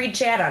anything to read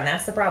chat on.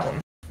 That's the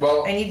problem.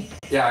 Well, I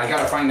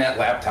gotta find that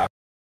laptop.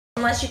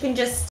 Unless you can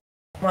just,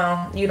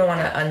 well, you don't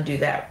want to undo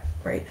that,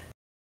 right?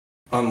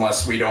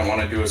 Unless we don't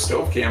want to do a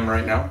stove cam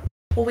right now.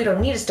 Well, we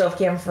don't need a stove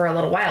cam for a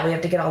little while. We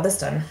have to get all this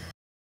done.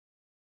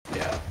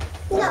 Yeah.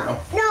 No,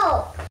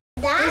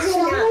 that's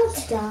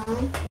not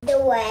done the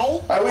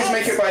way. I always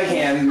make it by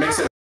hand, mix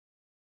it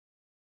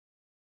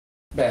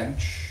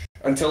bench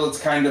until it's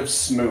kind of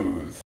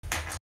smooth.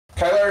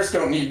 Kylaris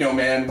don't need no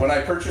man. When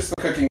I purchased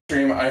the cooking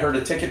stream, I heard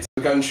a ticket to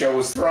the gun show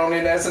was thrown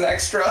in as an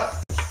extra.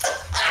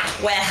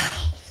 Well.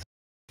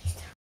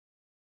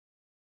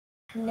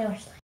 No.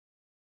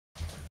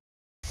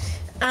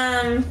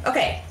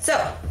 Okay,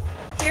 so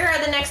here are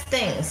the next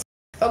things.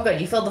 Oh, good,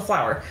 you filled the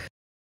flour.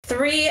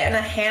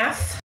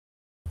 3.5.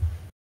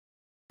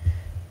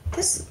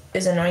 This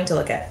is annoying to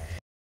look at.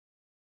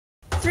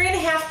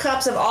 3.5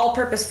 cups of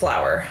all-purpose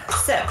flour.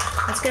 So,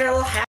 let's get our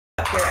little half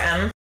cup here,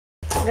 Em.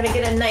 I'm gonna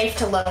get a knife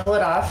to level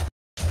it off.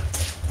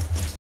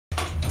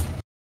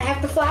 I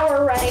have the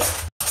flour ready.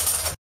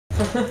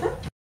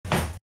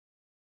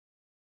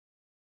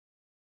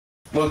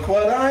 Look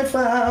what I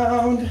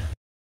found.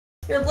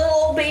 Your little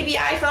old baby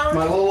iPhone?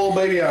 My little old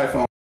baby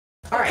iPhone.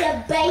 All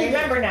right.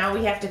 Remember now,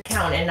 we have to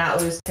count and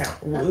not lose count.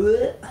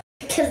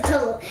 Because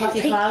the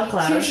Puffy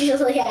cloud.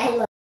 Usually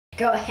I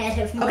go ahead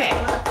of me. Okay,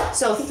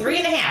 so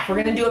 3.5.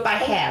 We're gonna do it by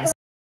halves.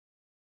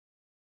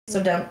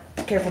 So don't,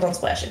 careful, don't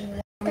splash it.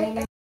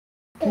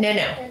 No.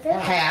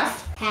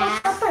 Half.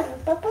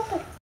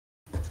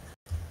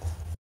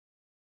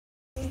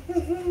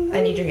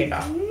 I need your hand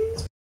off.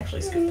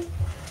 Actually, scoop.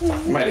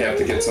 Might have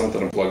to get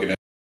something to plug it in.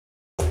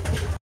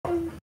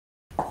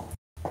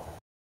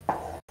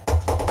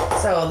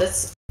 So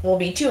this will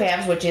be 2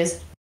 halves, which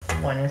is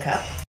 1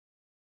 cup.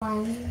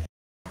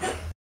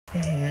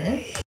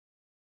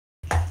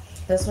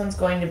 This one's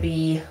going to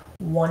be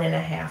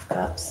 1.5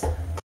 cups.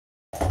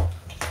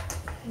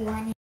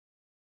 1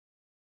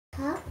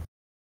 cup.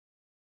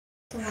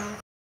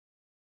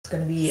 It's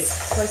going to be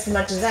twice as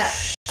much as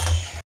that.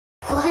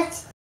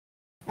 What?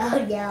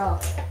 Oh no.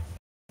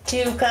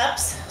 2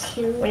 cups.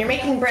 2. When you're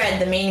making bread,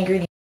 the main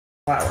ingredient is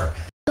flour.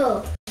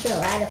 Oh, no,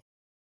 I don't.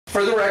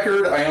 For the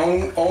record, I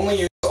only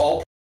use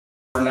all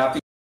flour, not the.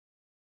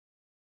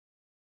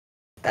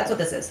 That's what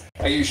this is.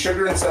 I use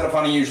sugar instead of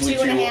honey usually 2.5.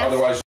 too.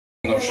 Otherwise,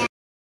 no sugar.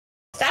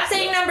 Stop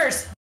saying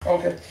numbers.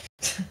 Okay.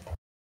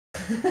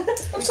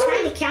 I'm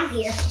trying to count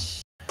here.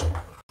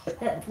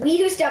 We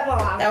used up a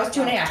lot. That was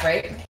 2.5,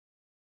 right?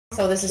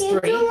 So this is 3.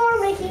 Do more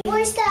Mickey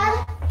Mouse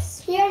stuff.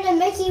 You're the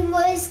Mickey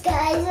Mouse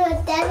guys.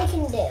 What that we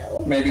can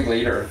do. Maybe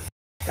later.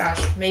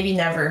 Gosh, maybe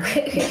never.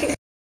 She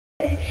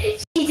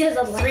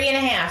doesn't like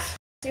 3.5.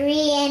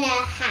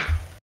 3.5.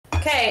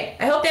 Okay,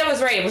 I hope that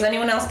was right. Was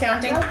anyone else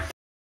counting?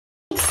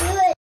 Do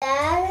it,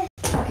 Dad.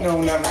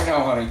 No, not right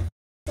now, honey.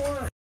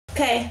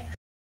 Okay.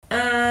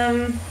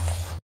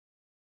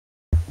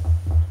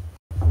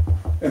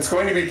 It's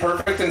going to be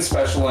perfect and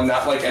special and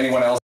not like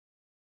anyone else.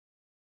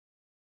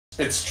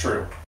 It's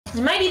true.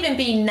 It might even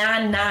be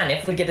Naan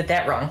if we get it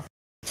that wrong.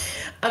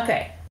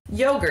 Okay.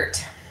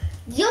 Yogurt.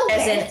 Yogurt.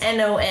 As in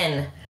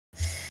N-O-N.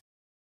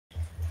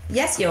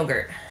 Yes,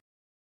 yogurt.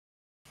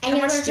 How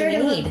much do we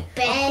need?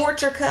 A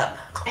quarter cup.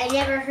 I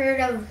never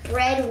heard of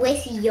bread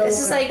with yogurt.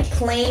 This is like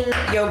plain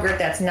yogurt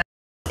that's not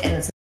and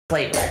it's not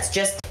flavored.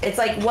 It's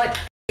like what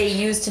they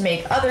use to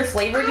make other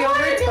flavored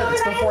yogurt, but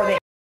it's before they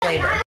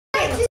flavor.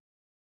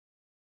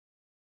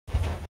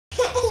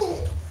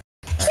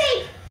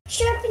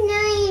 Sharp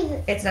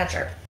knife. It's not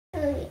sharp.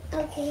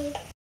 Okay.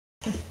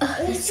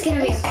 It's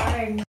gonna be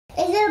hard. Is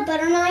it a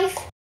butter knife?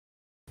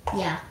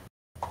 Yeah.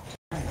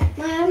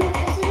 Mom,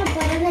 is it a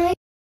butter knife?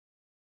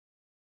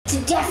 It's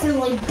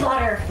definitely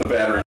butter. The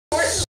battery.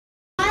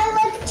 I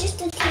like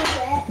just a teeny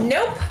bit.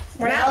 Nope.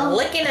 We're not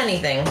licking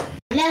anything.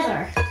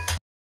 Never.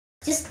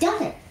 Just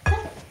dump it.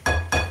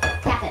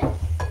 Tap it.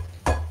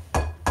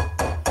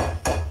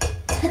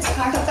 That's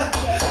hard.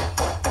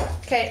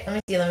 Okay, let me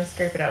see. Let me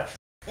scrape it out.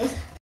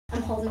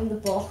 I'm holding the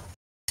bowl.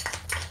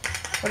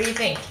 What do you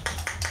think?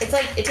 It's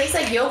like, it tastes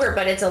like yogurt,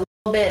 but it's a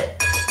little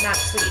bit not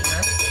sweet,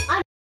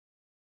 huh?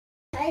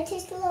 Can I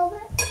taste a little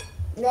bit?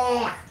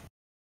 Yeah.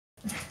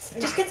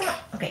 Just get some.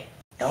 Okay,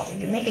 don't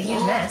make a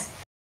huge mess.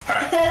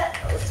 Alright.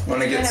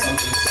 Want to get something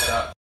set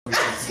up. It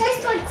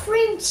tastes like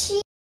cream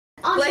cheese.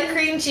 Like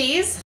cream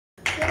cheese?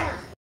 Yeah.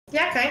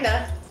 Yeah,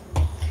 kinda.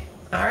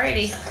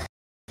 Alrighty.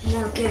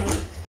 Okay.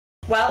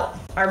 Well,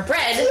 our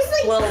bread It tastes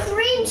like will.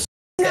 cream cheese,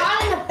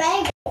 not in a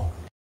bagel.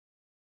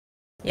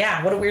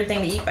 Yeah, what a weird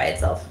thing to eat by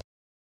itself.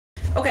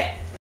 Okay,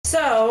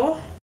 so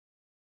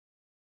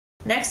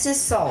next is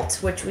salt,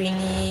 which we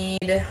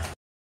need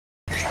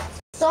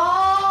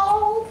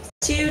Salt.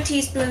 2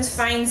 teaspoons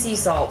fine sea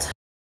salt.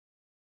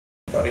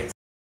 Buddy.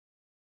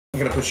 I'm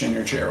going to put you in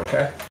your chair,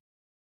 okay?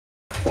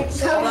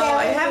 Although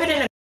I have it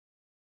in a.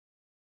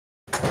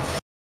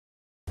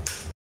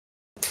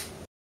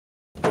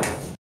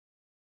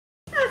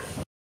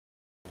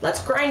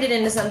 Let's grind it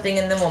into something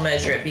and then we'll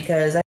measure it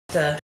because I have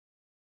to.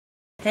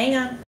 Hang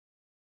on.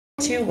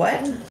 2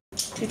 what?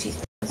 2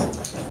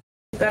 teaspoons.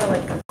 You gotta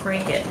like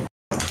crank it.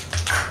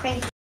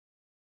 Crank.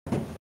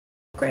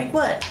 Crank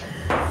what?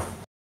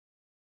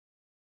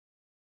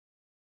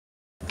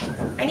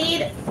 I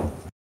need.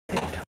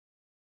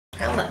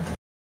 Hold on.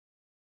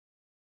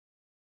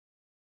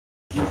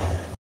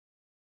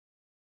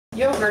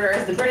 Yogurt, or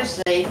as the British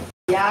say,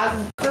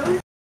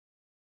 yogurt?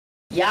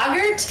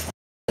 Yogurt? Is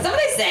that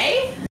what they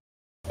say?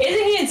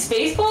 Isn't he in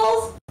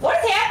Spaceballs?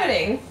 What is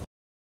happening?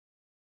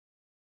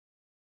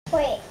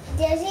 Wait,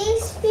 does he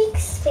speak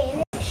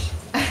Spanish?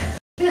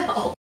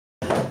 No.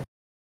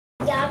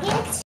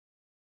 Yogurt?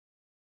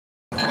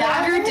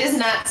 Yogurt is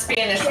not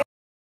Spanish.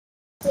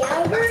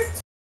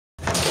 Yogurt?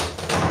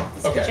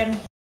 Okay.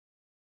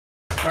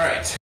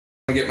 Alright.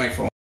 I'm going to get my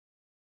phone.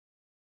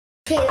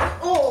 Okay.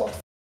 Oh.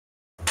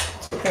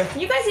 Can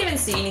you guys even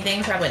see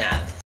anything? Probably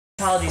not.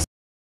 Apologies.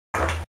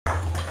 I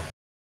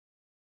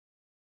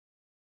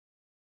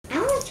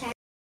want to try.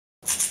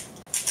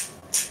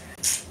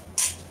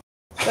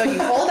 So you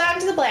hold on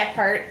to the black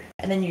part,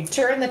 and then you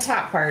turn the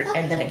top part,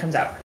 and then it comes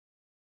out.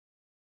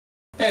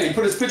 And he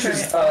put his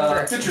pitcher's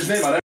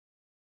name on it.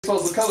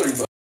 Spaceballs the coloring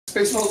book.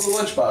 Spaceballs the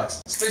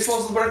lunchbox.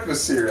 Spaceballs the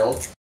breakfast cereal.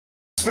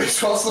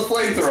 Spaceballs the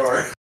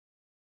flamethrower.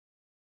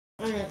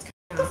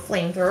 The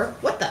flamethrower.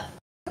 What the?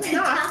 The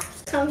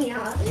top's coming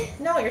off.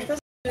 No, you're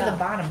supposed to do the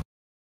bottom.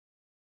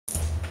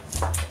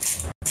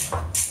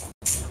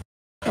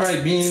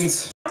 Alright,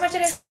 beans. How much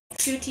it is?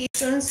 2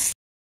 teaspoons?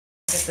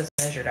 Get this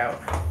measured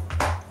out.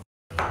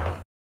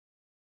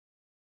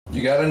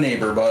 You got a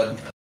neighbor, bud.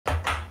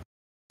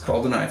 It's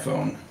called an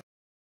iPhone.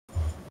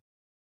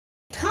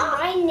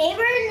 My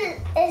neighbor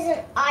is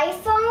an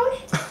iPhone.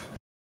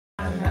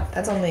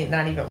 That's only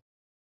not even.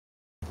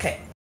 Okay.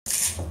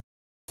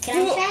 Can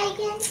I try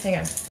again? Hang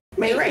on.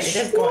 But you're right, it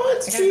is going.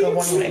 I gotta go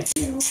one way.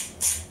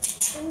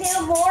 There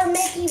are more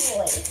Mickey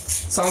Boys.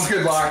 Sounds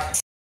good, Locke.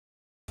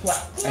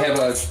 What? I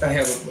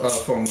have a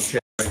phone with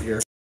chat right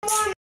here.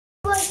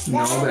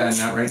 No, Ben,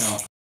 not right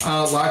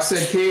now. Locke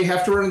said, "Kay,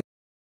 have to run.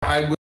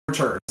 I will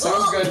return."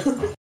 Sounds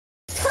good.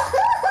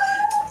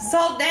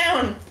 Salt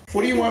down.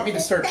 What do you want me to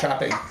start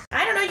chopping?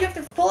 I don't know. You have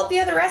to pull up the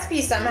other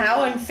recipes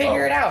somehow and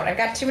figure it out. I've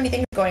got too many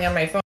things going on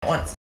my phone at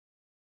once.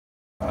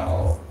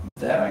 Oh,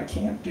 that I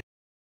can't do.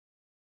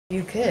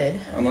 You could.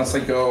 Unless I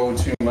go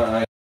to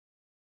my...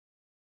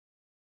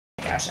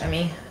 Gosh,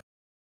 Emmy.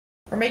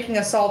 We're making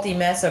a salty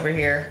mess over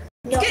here.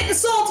 No. It's getting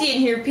salty in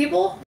here,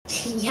 people.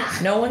 Yeah.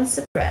 No one's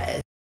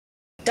surprised.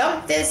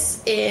 Dump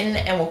this in,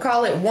 and we'll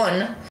call it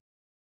 1.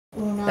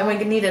 No. Then we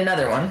can need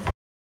another one.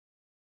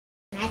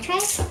 Can I try?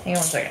 Hang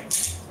on 1 second.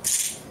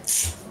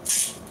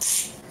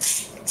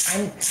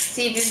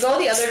 See, if you go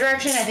the other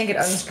direction, I think it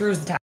unscrews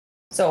the top.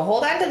 So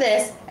hold on to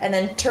this, and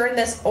then turn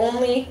this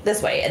only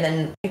this way, and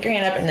then pick your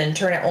hand up, and then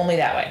turn it only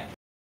that way.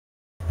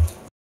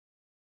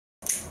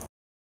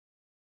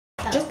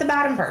 Just the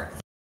bottom part.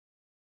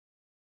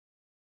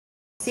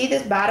 See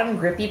this bottom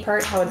grippy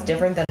part, how it's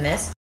different than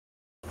this?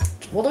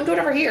 Well, don't do it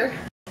over here.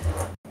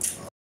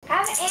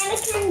 Have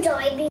Anakin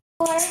died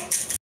before?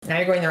 Now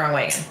you're going the wrong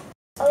way again.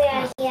 Oh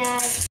yeah, yeah.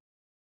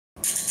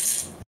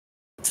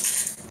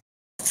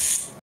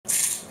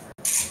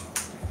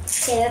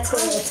 Okay, that's good.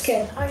 That's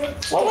good.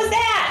 What was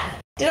that?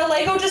 Did a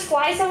Lego just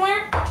fly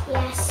somewhere?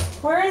 Yes.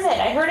 Where is it?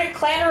 I heard it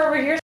clatter over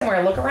here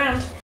somewhere. Look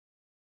around.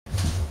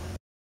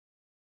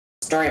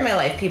 Story of my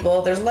life,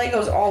 people. There's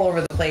Legos all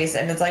over the place,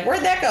 and it's like,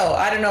 where'd that go?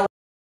 I don't know.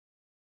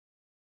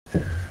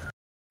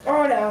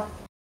 Oh no.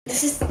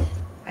 This is.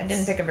 I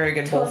didn't pick a very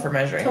good bowl for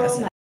measuring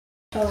this.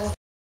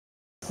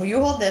 Will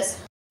you hold this?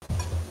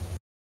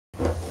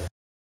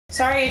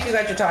 Sorry if you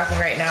guys are talking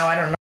right now. I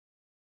don't know.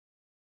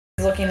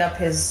 He's looking up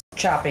his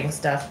chopping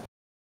stuff.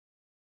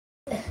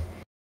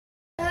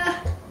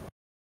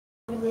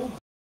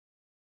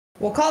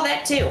 We'll call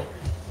that 2.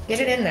 Get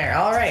it in there.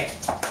 All right.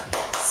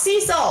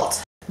 Sea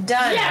salt.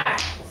 Done. Yeah.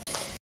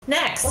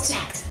 Next. What's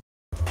next?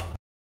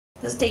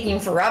 This is taking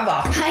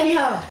forever. I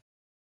know.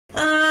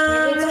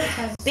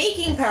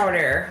 Baking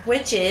powder,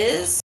 which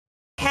is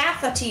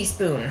 1/2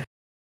 teaspoon.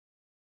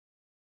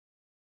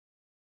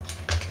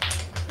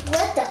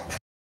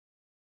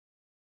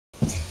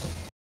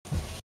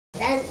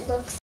 That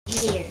looks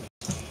weird.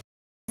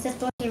 Is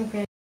this looking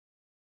pretty?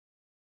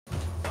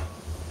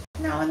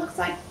 No, it looks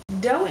like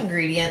dough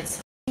ingredients.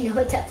 No,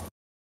 it doesn't.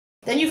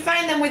 Then you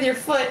find them with your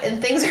foot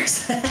and things are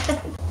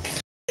set.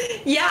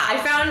 Yeah, I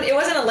found, it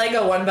wasn't a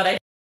Lego one, but I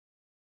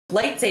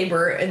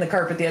lightsaber in the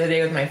carpet the other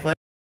day with my foot.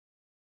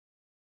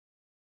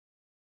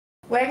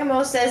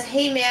 Wagamo says,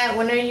 hey Matt,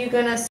 when are you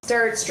gonna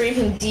start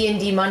streaming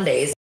D&D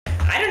Mondays?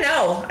 I don't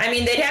know. I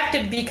mean, they'd have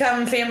to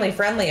become family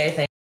friendly, I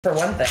think, for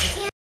one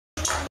thing.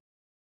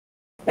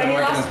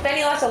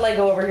 Benny lost a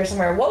Lego over here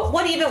somewhere.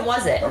 What even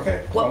was it?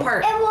 Okay. What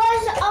part? It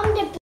was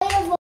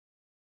the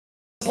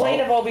Blade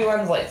of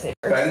Obi-Wan's lightsaber.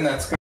 Ben,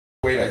 that's good.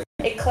 Wait,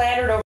 It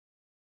clattered over.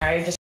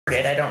 I just heard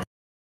it. I don't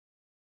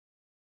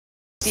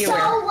so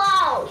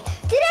loud.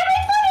 Did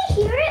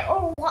everybody hear it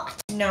or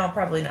what? No,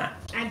 probably not.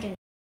 I didn't.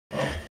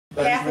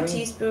 Half a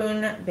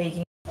teaspoon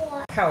baking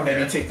powder.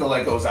 Maybe take the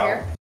Legos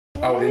out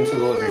into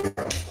the living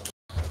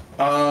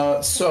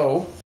room.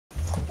 So.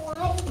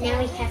 Now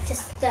we have to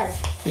start.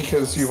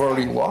 Because you've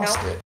already lost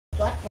it.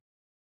 What?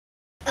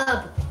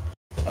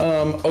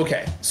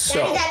 Okay,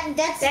 so.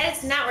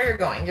 That's not where you're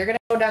going. You're gonna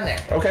go down there.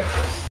 Okay.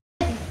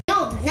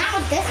 No, not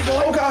with this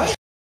boy. Oh gosh.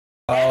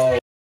 That's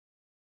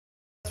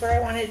where I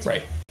wanted it to.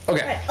 Right.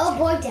 Okay. Oh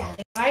boy,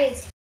 Dad. Why?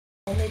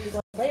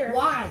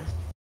 Why?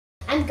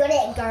 I'm good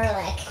at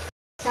garlic.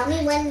 Tell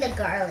me when the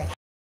garlic.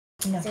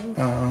 No.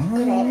 I'm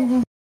good at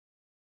it.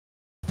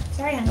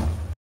 Sorry, honey.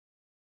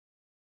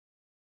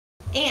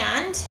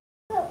 And.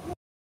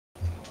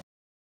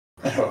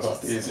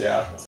 These,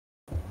 yeah.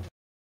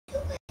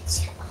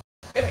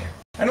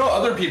 I know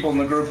other people in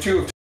the group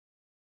too.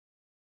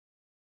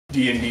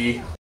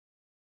 D&D.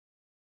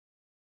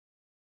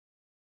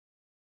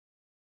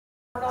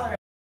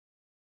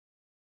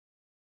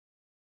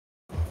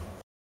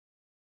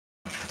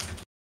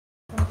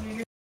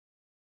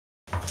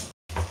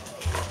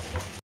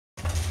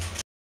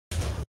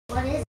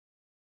 What is it?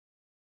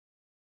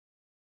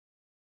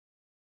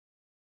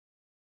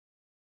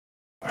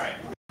 All right.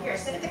 Here,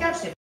 sit at the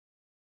couch table.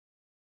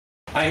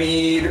 I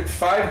need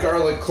 5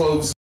 garlic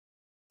cloves,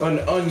 an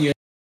onion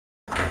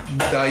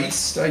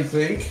diced, I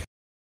think.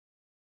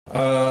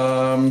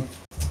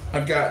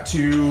 I've got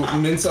to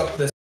mince up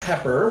this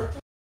pepper.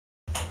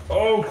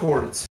 Oh,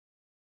 cords.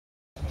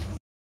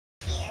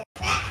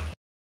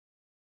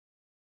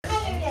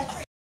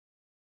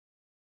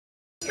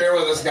 Bear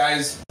with us,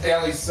 guys.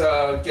 Allie's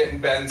getting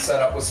Ben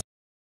set up with.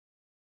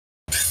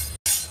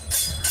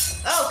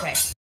 Okay.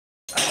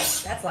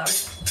 That's loud.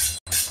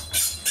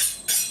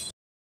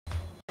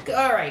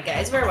 All right,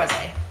 guys. Where was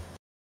I?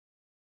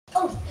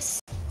 Oh.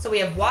 So we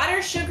have water,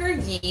 sugar,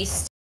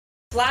 yeast,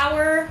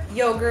 flour,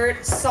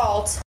 yogurt,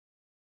 salt,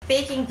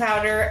 baking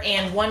powder,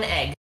 and 1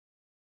 egg.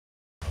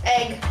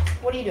 Egg.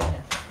 What are you doing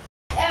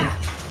now?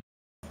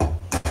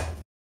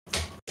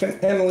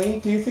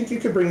 Emily, do you think you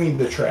could bring me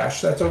the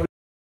trash that's over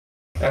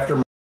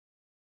after?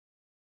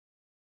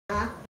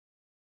 Huh?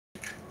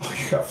 Oh,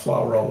 you got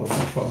flour all over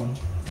the phone.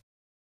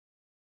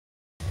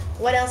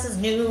 What else is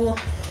new?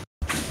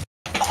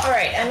 All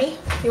right, Emmy,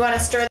 you want to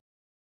stir?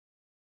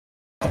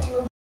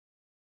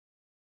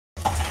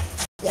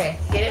 Okay,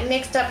 get it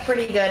mixed up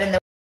pretty good, and then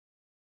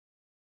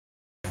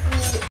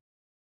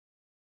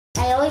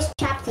I always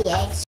chop the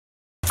eggs.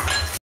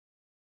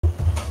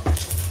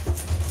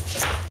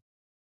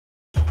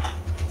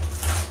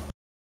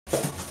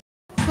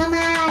 Come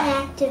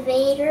on,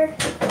 activator.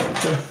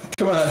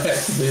 Come on,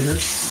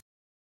 activator.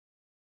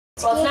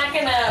 well, it's not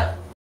gonna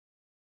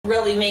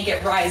really make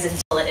it rise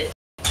until it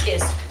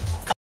is.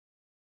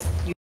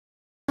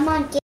 Come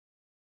on, get.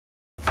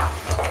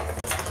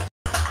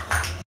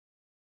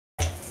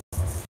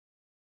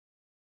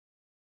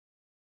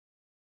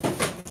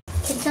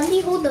 Can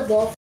somebody hold the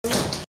bowl?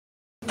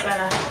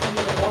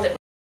 Hold it.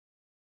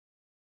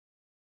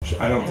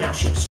 I don't think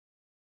she's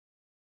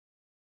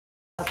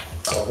a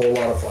whole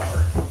lot of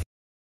flour.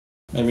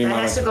 Maybe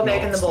Mama has to go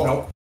back in the bowl.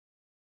 Nope.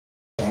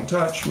 Don't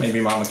touch. Maybe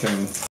Mama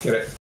can get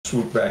it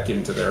swoop back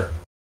into there.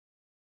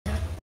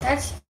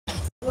 That's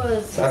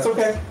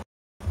okay.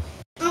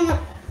 Not.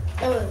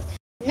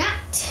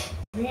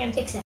 We're gonna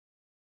fix it.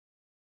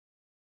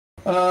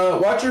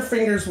 Watch your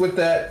fingers with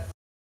that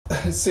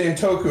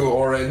Santoku,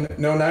 Orin.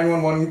 No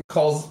 911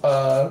 calls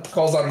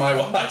on my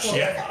watch.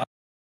 Yeah.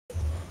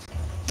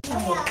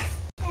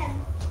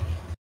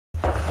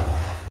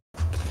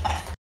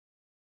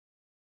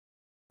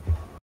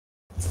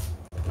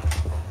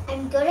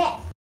 I'm good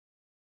at.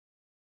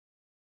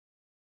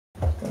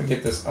 Gotta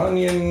get this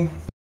onion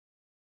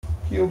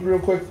peeled real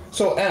quick.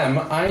 So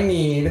I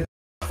need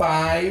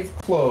 5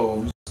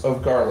 cloves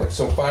of garlic.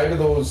 So 5 of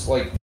those,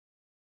 like,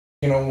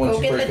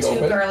 once you break it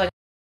open. Garlic.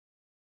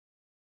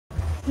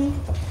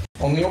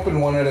 Only open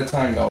one at a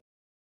time, though.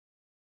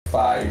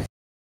 5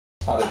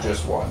 out of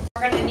just one.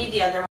 We're gonna need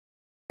the other one.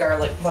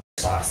 Garlic butter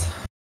sauce.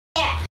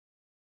 Yeah.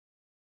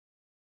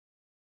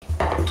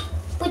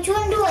 Which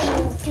one do I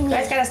use? You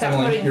guys gotta stop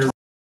Emily, putting. your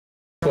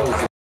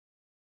clothes.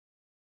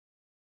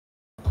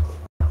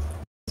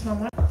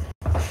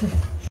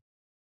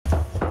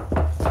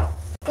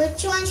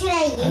 Which one should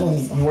I use?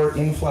 Emily, you are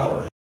in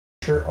flour.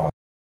 Shirt off.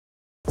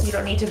 You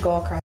don't need to go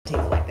across the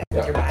table like that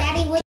with your body.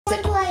 Daddy, which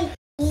one's like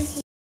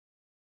easy?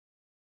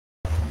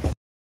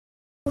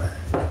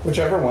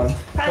 Whichever one.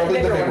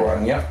 Probably the big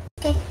one. Yep.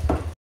 Okay.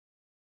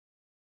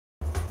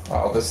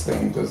 Oh, this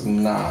thing does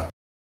not.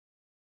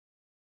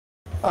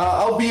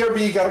 I'll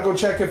BRB. Gotta go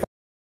check if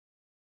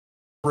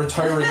I'm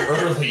retiring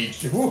early.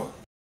 Whew.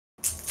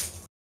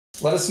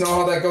 Let us know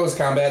how that goes,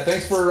 Combat.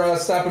 Thanks for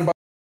stopping by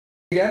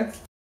again.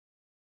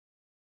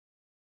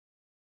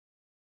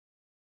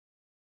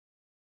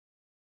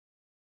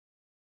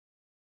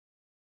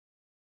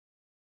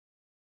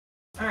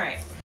 All right.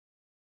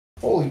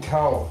 Holy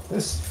cow.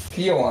 This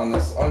peel on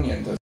this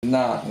onion does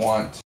not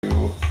want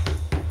to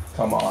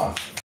come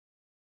off.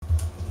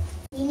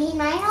 You need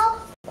my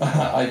help?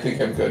 I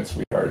think I'm good,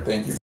 sweetheart.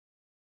 Thank you.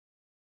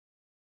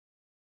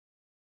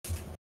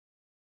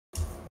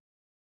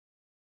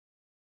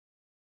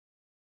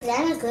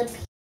 I'm a good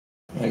pea.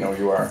 I know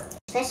you are.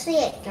 Especially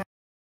at dark.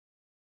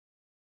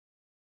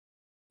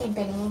 And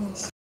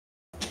bananas.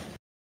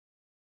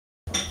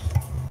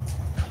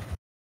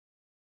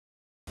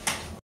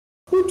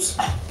 Oops.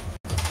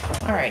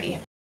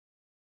 Alrighty.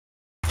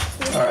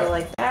 All right.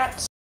 Like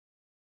that.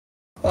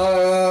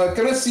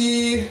 Gonna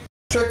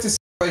check to see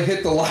if I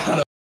hit the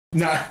lotto.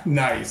 Not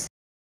nice.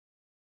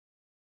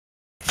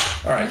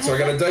 All right, so I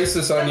gotta dice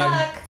this onion.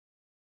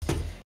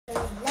 Good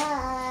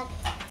luck.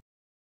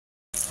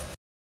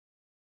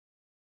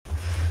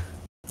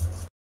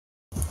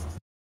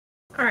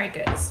 All right,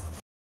 guys.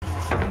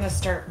 I'm gonna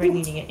start by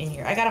kneading it in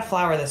here. I gotta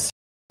flour this,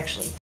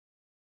 actually.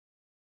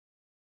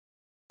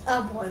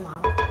 Oh boy,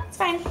 Mom. It's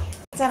fine.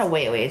 It's not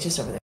away. It's just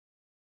over there.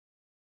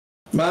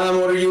 Mom,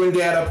 what are you and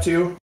Dad up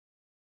to?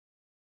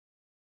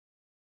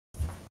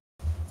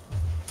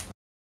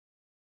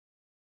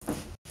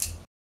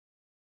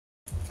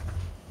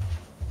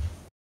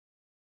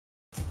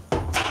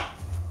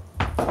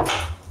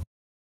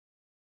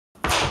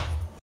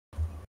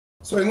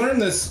 So I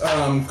learned this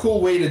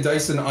cool way to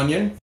dice an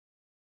onion.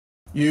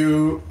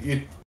 You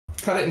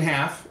cut it in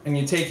half, and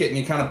you take it and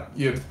you kind of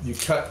you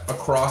cut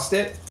across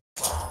it,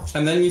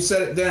 and then you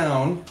set it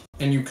down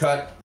and you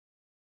cut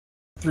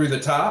through the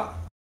top,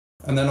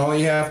 and then all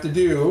you have to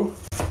do.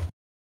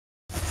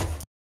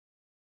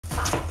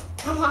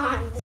 Come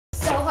on,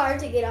 it's so hard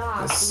to get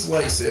off. Is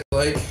slice it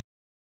like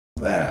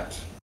that.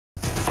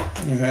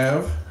 You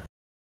have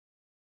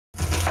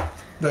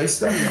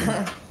diced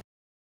onion.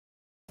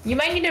 You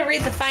might need to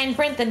read the fine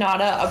print, the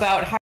Nada,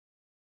 about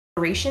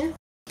hydration.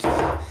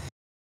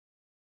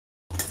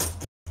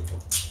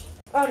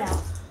 Oh no.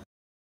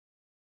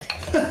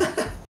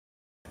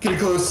 Getting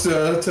close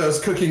to us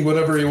cooking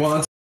whatever he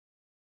wants.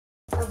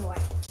 Oh boy.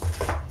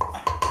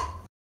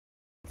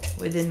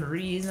 Within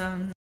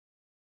reason.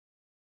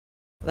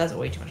 That's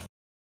way too much.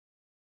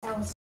 That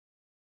was.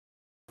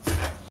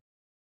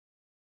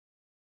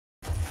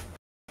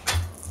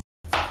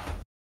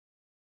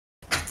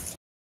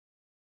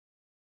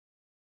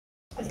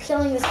 I'm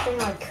peeling this thing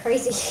like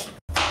crazy.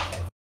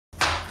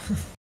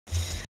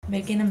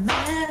 Making a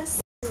mess.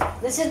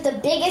 This is the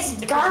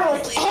biggest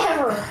garlic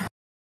ever.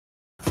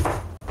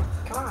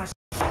 Gosh.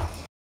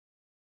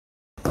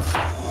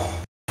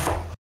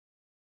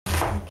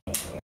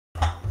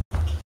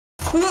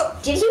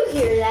 Did you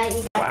hear that?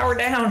 You Flour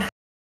down.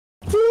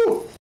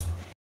 Woo!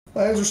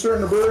 My eyes are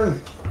starting to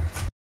burn.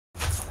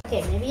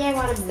 Okay, maybe I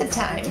want to The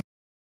time.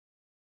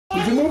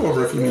 You can move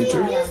over if you need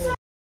to.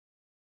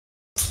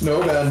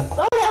 No, Ben.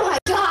 Oh my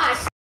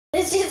gosh!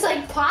 This just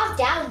like popped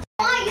out.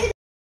 I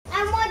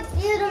want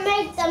you to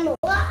make them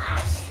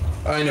last.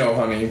 I know,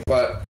 honey,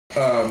 but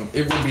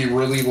it would be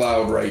really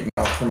loud right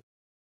now.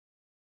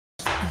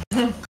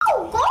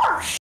 Oh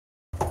gosh!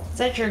 Is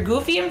that your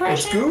Goofy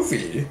impression? It's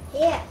Goofy.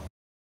 Yeah.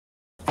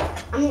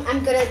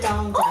 I'm good at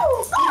Donald Duck.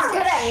 Oh, he's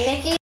good at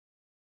Mickey.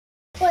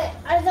 Wait,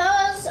 are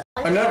those?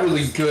 I'm not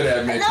really good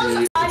at Mickey.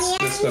 those It's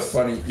just a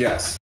funny.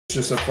 Yes, it's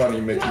just a funny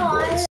Mickey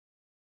voice.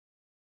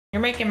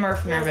 You're making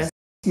Murph nervous.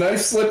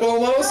 Knife slip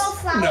almost?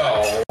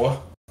 No.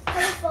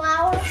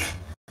 Flour.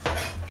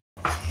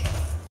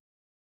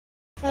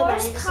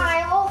 Where's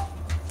Kyle?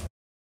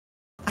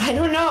 I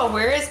don't know.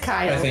 Where is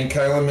Kyle? I think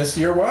Kyle and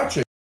Misty are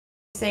watching.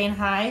 Saying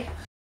hi.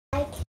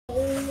 Hi,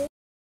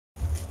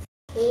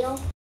 Kyle.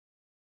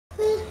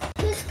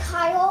 Who's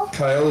Kyle?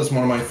 Kyle is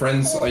one of my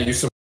friends. I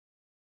used to.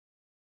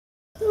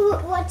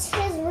 What's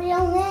his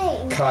real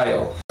name?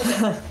 Kyle.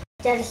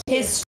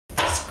 His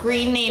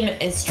stream name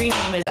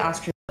is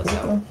Austria.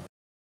 So.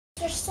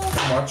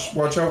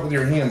 Watch out with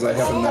your hands. I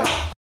have a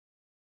knife.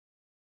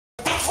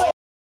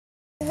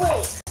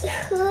 Wait,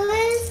 who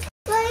is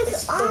like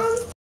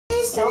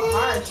is so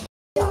hard.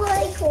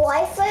 Like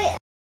Wi-Fi?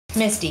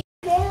 Misty.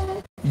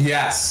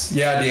 Yes.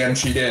 Yeah, Dan,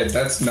 she did.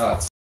 That's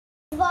nuts.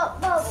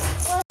 But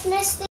what's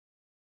Misty?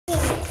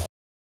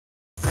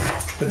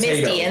 Potato.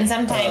 Misty, and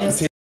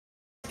sometimes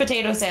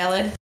potato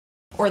salad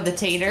or the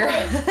tater.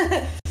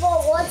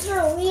 Well, what's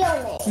her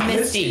real name?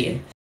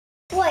 Misty.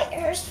 Wait,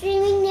 her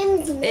streaming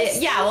name is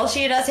Misty? Yeah, well,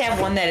 she does have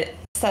one that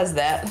says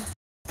that.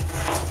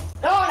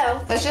 Oh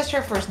no. That's just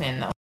her first name,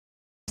 though.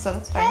 So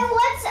that's Hey, fine.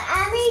 what's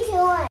Emmy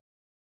doing?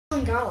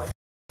 Oh, golly.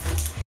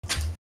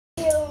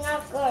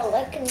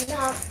 garlic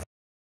enough.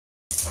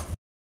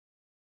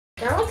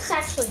 Garlic's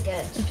actually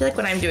good. I feel like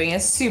what I'm doing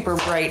is super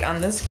bright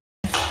on this.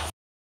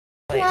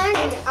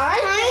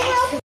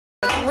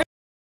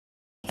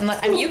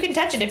 I mean, you can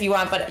touch it if you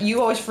want, but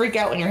you always freak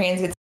out when your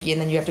hands get sticky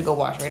and then you have to go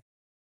wash it.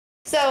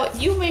 So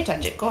you may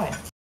touch it. Go ahead.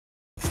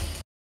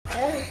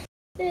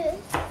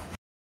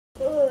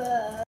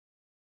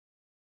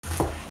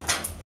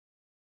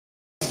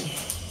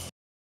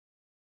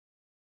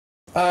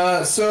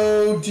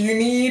 So do you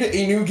need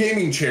a new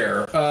gaming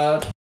chair?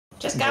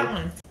 Just got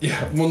one.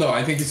 Yeah, well, no,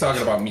 I think he's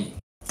talking about me.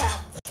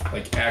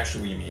 Like,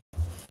 actually me.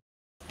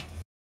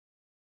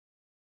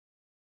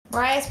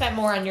 Mariah spent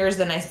more on yours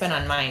than I spent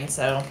on mine,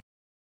 so.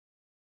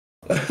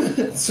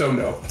 So,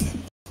 no.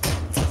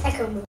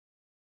 Echo move.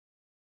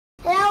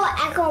 Hello,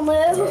 Echo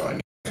move. Oh, I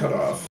need to cut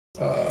off.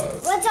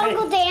 What's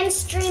Uncle Dan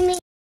streaming?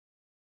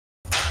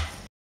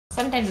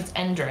 Sometimes it's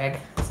end drag,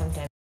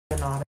 sometimes it's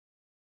not.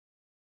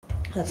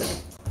 That's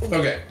it.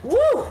 Okay.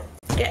 Woo!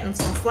 Getting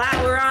some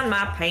flour on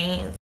my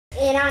pants.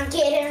 And I'm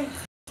getting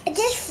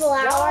just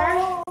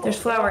flour. There's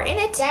flour in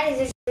it. That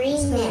is a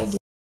greenness.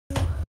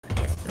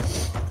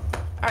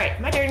 All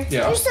right, my turn.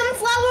 Yeah. There's some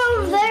flour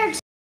over there.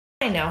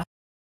 I know.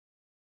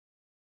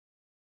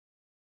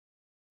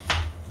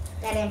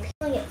 That I'm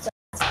peeling it so.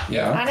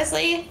 Yeah.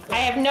 Honestly, I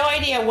have no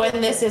idea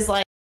when this is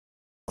like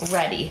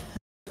ready.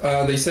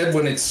 They said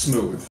when it's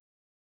smooth.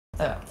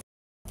 Oh.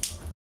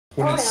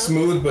 When it's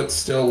smooth, but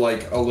still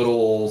like a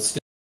little stiff.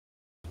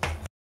 I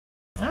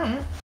don't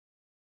know.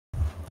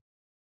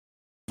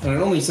 And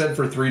it only said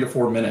for 3 to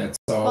 4 minutes,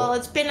 so. Well,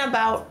 it's been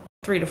about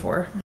 3 to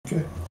 4.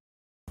 Okay.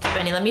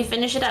 Benny, let me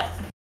finish it up.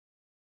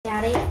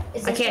 Daddy,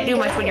 I can't do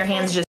much when your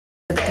hands just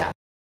at the top.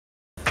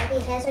 Daddy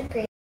has a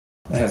green.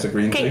 It has a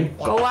green Okay, thing?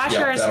 go wash Yeah,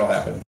 yours. that'll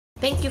happen.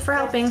 Thank you for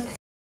helping.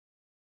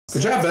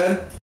 Good job,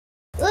 Ben.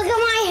 Look at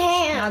my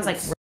Now hands.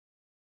 it's like,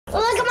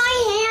 Look at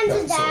my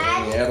hands, So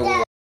Dad. we add a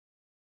little-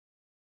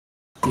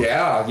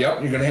 Yeah,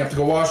 yep, you're gonna have to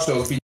go wash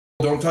those.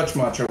 Don't touch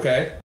much,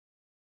 okay?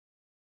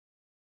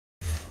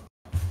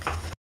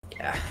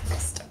 yeah,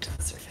 it's stuck to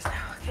the surface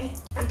now. Okay.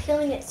 I'm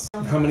peeling it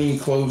so. How many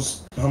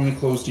clothes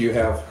do you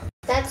have?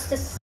 That's the.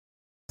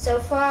 So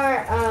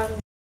far,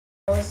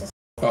 was this.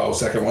 Oh,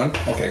 second one?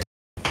 Okay.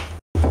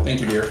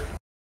 Thank you, dear.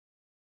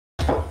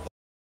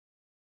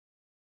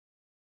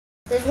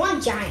 There's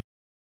one giant.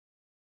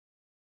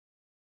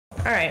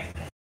 All right.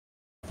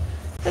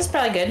 That's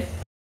probably good.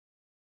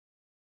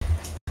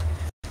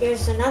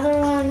 Here's another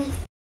one.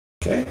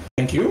 Okay,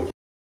 thank you.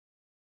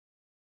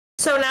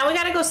 So now we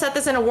gotta go set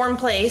this in a warm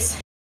place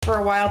for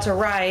a while to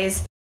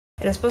rise.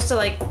 And it's supposed to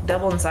like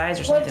double in size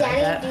or Would something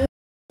like that. Daddy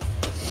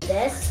do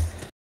this?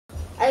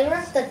 I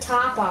ripped the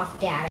top off,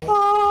 Daddy.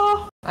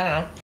 Oh, I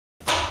don't know.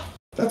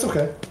 That's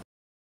okay.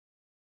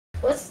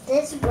 What's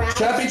this brown?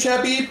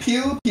 Chappy,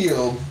 peel.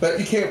 Bet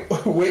you can't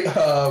wait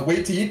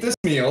to eat this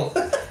meal.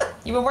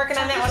 You been working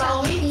on that one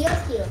all week?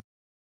 Peel.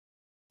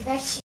 I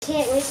bet she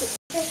can't wait to eat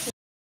this.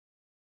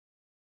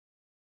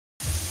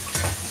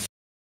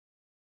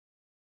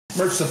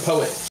 Merch the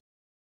poet.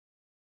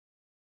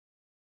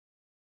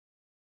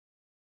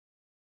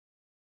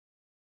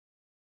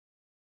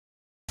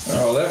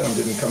 Oh, that one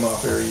didn't come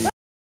off very easy.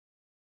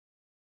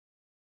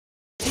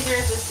 Easier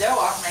as this dough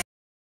off my.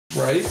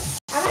 Right?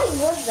 How many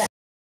was that?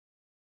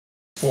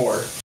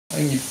 4.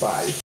 I need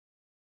 5.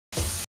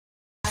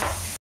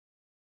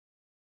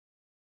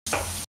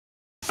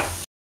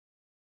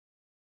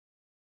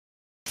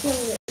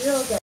 Feeling it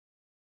real good.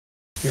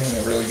 Feeling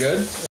it really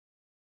good?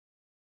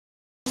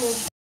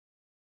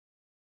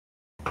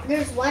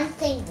 There's one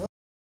thing.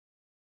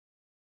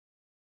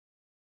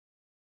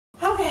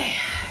 Okay.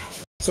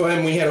 So,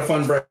 Em, we had a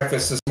fun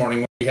breakfast this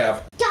morning. What do we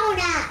have?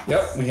 Donut.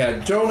 Yep, we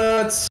had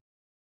donuts.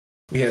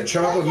 We had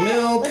chocolate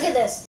milk. Look at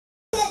this.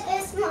 Look at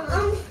this,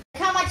 Mom. Look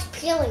how much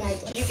peeling I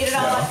did. Did you get it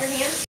all off your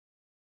hands?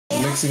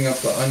 Mixing up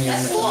the onion.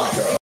 That's cool. Are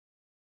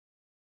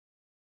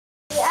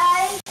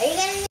you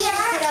gonna need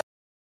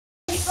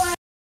to put up?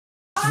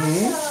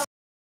 Mhm.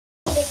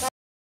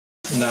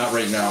 Not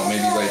right now,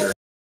 maybe later.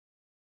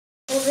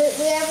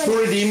 Who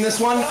redeemed this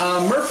one?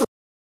 Murph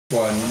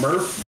one.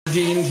 Murph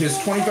redeemed his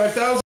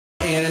 $25,000,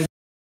 and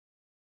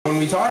when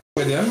we talked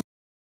with him,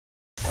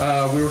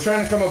 we were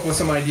trying to come up with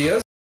some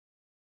ideas,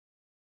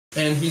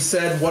 and he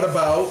said, "What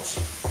about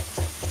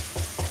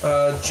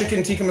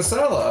chicken tikka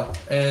masala?"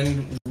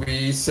 And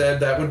we said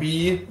that would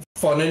be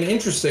fun and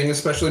interesting,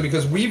 especially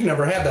because we've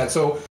never had that.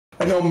 So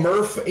I know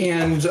Murph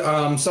and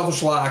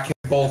Selfish Lock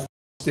have both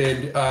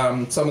posted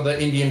some of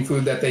the Indian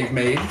food that they've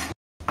made,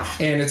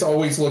 and it's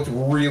always looked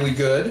really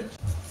good.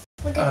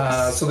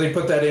 So they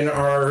put that in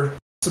our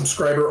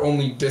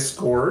subscriber-only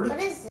Discord. What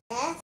is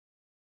that?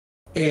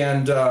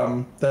 And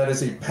that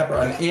is a pepper,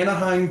 an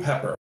Anaheim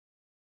pepper.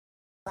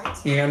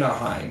 What?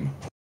 Anaheim,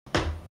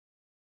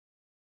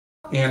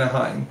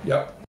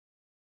 yep.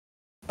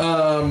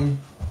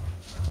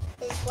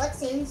 It's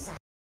what's inside.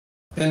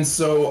 And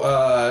so,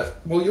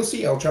 well, you'll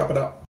see, I'll chop it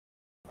up.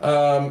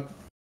 And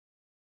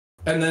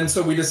then,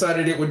 so we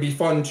decided it would be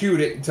fun,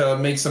 too, to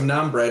make some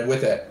naan bread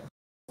with it.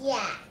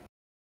 Yeah.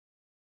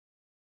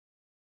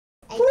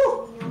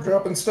 Woo!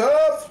 dropping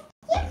stuff.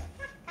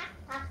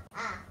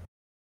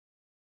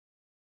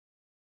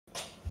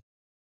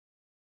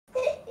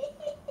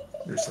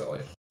 You're silly.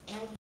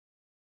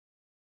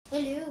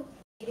 Hello.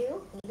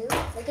 Hello. Hello.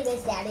 Look at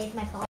this, Daddy. It's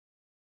my phone.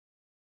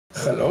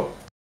 Hello.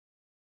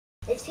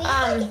 It feels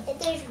like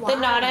there's water.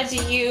 Benata,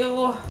 do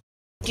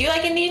you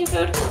like Indian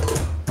food?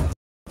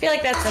 I feel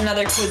like that's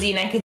another cuisine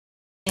I could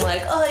be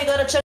like, oh, you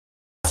gotta check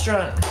the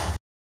restaurant.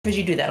 Because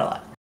you do that a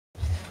lot.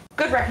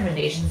 Good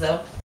recommendations,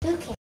 though.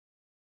 Okay.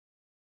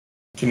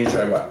 Can you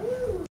try what?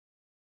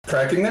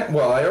 Cracking that?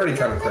 Well, I already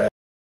kind of cracked.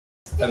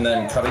 And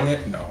then cutting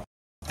it? No.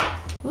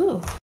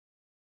 Ooh.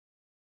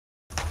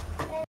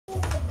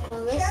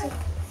 Well, this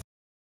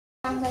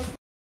sounds like...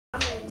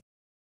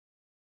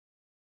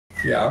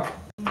 Yeah.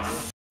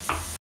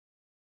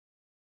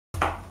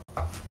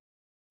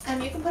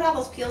 You can put all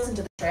those peels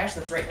into the trash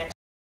that's right next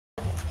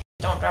to you.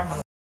 Don't drop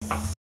them.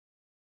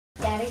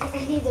 Daddy,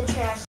 I need the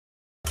trash.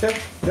 Okay.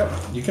 Yep.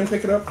 You can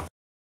pick it up.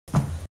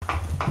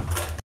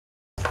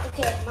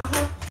 Okay,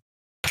 Mama.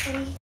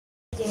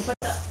 Put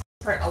the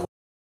part away.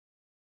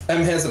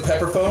 M has a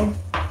pepper phone.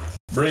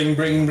 Bring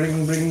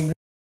the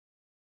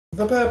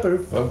pepper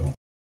phone.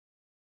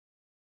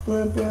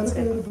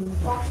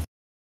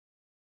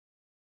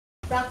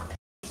 Rock, paper,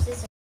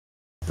 scissors.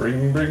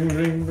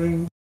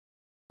 Bring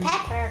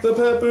Pepper. the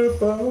pepper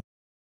phone.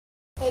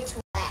 It's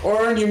wet.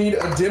 Or you need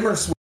a dimmer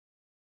switch.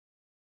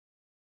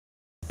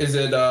 Is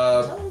it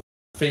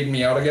fading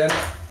me out again?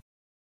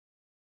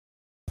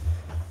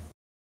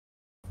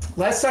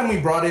 Last time we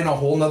brought in a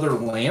whole nother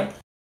lamp,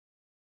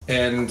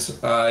 and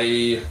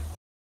I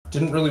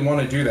didn't really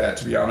want to do that,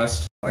 to be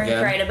honest.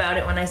 We're right about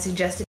it when I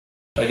suggested.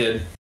 I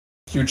did.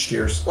 Huge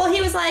tears. Well,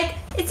 he was like,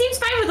 it seems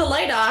fine with the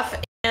light off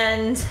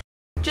and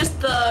just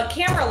the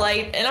camera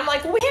light. And I'm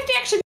like, well, we have to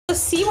actually be able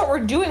to see what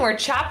we're doing. We're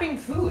chopping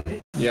food.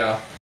 Yeah.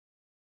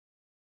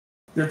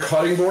 Your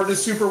cutting board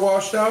is super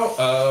washed out?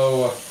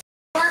 Oh.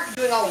 We're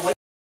doing all the light.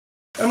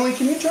 Emily,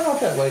 can you turn off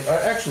that light?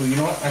 Actually, you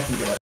know what? I can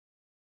do it.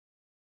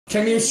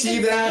 Can you see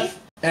that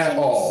at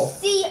all?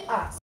 See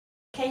us.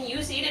 Can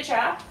you see to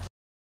chop?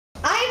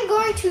 I'm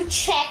going to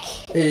check.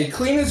 A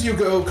clean as you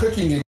go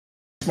cooking.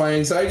 My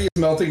anxiety is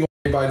melting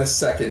away by the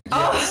second.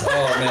 Yes.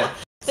 Oh man.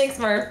 Thanks,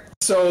 Murph.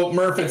 So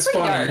Murph, it's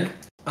funny.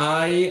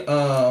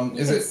 Dark.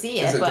 Is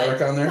it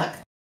dark on there? Look.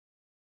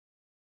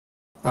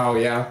 Oh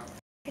yeah.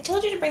 I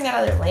told you to bring that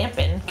other lamp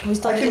in. Can we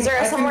still? Is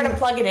there somewhere to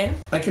plug it in?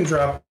 I can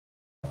drop.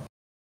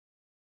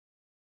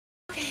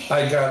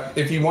 I got.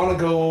 If you want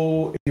to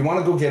go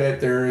get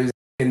it, there is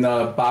in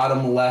the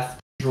bottom left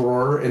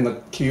drawer in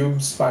the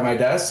cubes by my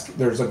desk.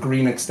 There's a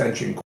green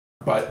extension cord,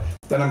 but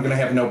then I'm gonna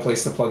have no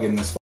place to plug in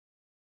this phone.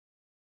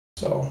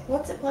 So.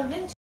 What's it plugged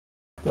into?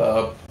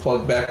 The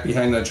plug back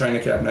behind the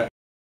china cabinet.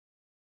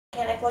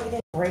 Can I plug it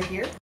in right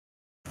here?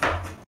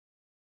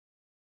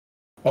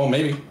 Oh,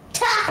 maybe.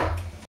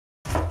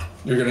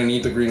 You're gonna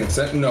need the green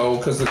extension. No,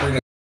 because the green.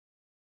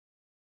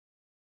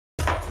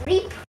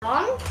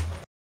 Three-prong?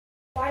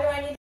 Why do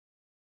I need?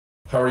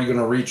 How are you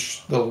gonna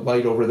reach the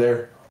light over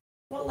there?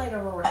 What light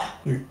over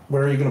there?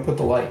 Where are you gonna put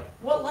the light?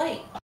 What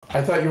light?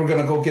 I thought you were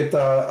gonna go get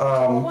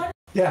the one?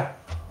 Yeah.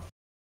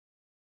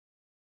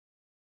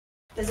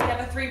 Does it have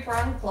a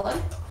three-prong plug?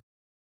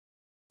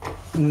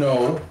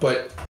 No,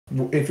 but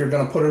if you're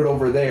gonna put it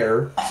over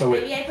there, so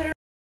Maybe I put it.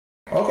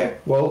 Okay,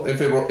 well,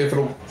 if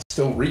it'll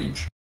still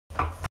reach.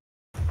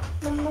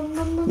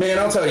 Man,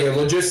 I'll tell you,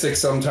 logistics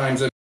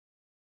sometimes of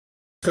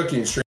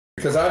cooking stream,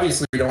 because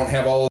obviously we don't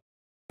have all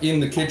in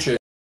the kitchen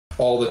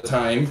all the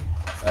time.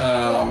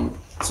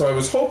 So I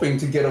was hoping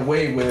to get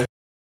away with.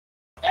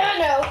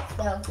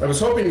 No. I was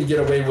hoping to get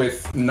away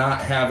with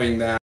not having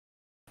that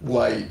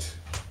light.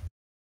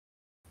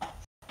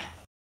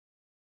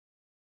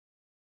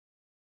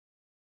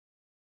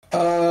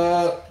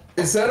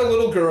 Is that a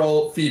little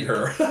girl? Feed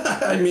her.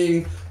 I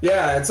mean,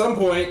 yeah, at some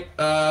point,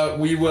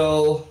 we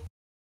will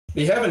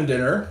be having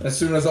dinner as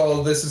soon as all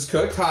of this is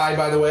cooked. Hi,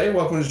 by the way,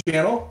 welcome to the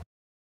channel.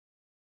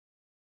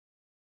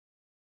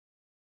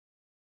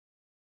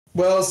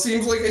 Well, it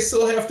seems like I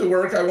still have to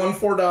work. I won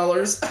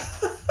 $4.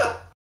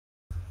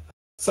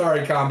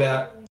 Sorry,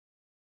 Combat.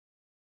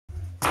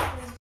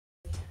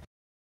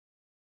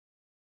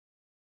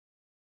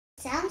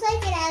 Sounds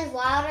like it has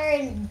water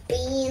and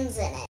beans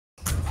in it.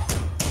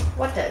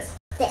 What does?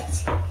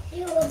 This.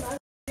 You love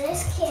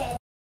this kid.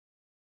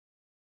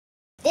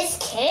 This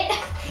kid?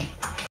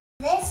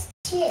 This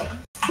kid.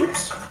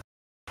 Oops.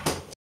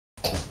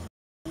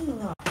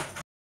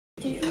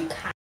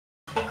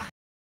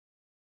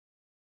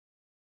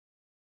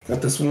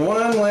 Got this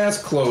one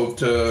last clove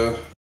to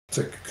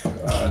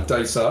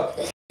dice up,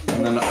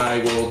 and then I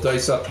will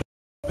dice up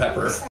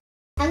pepper.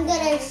 I'm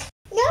gonna.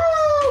 No,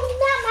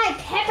 not my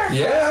pepper.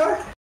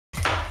 Yeah.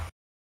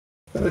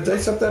 Gotta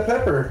dice up that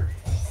pepper.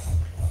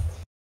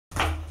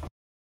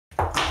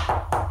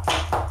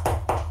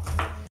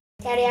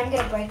 Daddy, I'm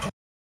gonna break it.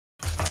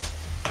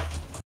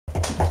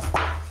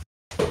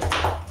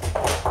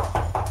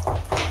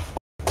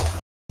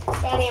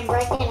 Daddy, I'm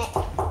breaking it.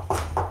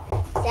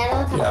 Daddy,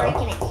 look, I'm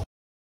breaking it.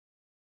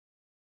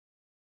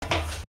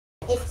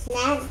 It's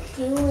not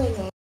doing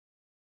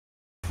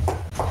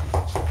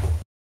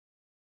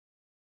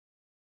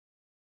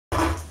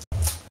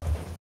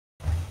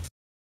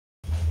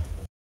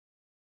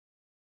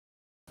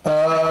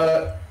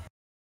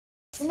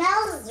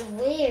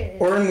smells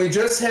weird. Oren, we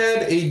just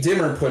had a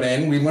dimmer put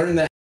in. We learned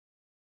that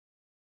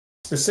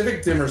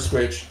specific dimmer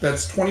switch,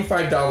 that's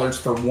 $25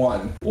 for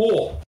one.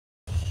 Oh.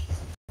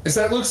 Is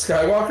that Luke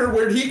Skywalker?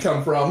 Where'd he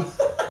come from?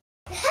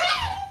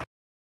 That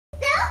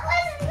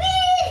was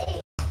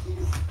me!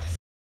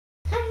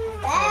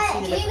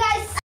 Can you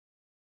guys...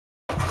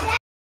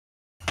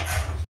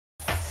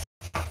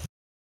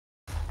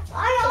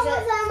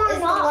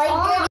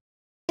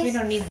 We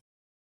don't need...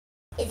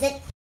 Is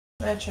it...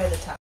 I'm going to try the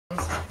top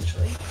ones,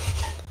 actually.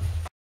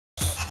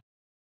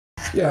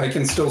 Yeah, I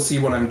can still see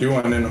what I'm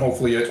doing, and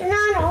hopefully it...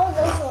 Not all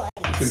those ones.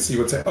 You can see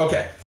what's...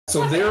 Okay,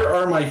 so there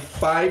are my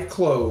 5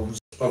 cloves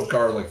of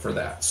garlic for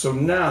that. So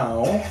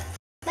now...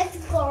 That's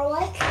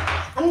garlic.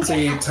 It's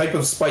a type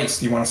of spice.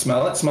 Do you want to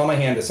smell it? Smell my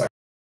hand a second.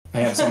 I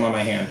have some on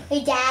my hand.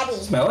 Hey, Daddy.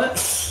 Smell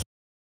it?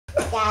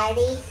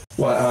 Daddy.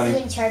 What, honey?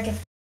 Who's in charge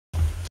of...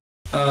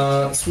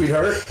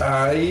 Sweetheart,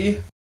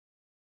 I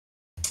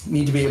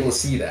need to be able to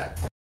see that.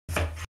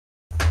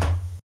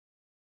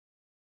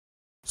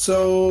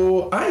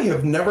 So, I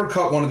have never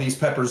cut one of these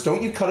peppers.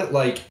 Don't you cut it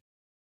like...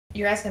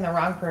 You're asking the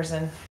wrong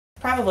person.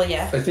 Probably,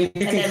 yeah. I think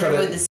you can cut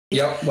it...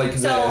 Yep, like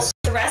this. So,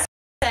 the rest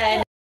said,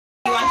 if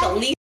you want the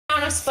least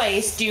amount of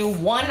spice, do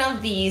one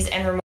of these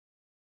and remove...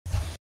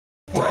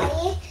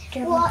 Right.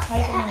 Well,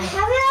 have you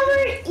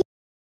ever eaten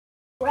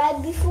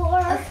bread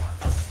before?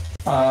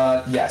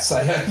 Yes,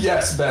 I have.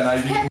 Yes, Ben,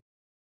 I've eaten.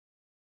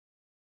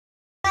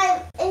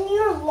 In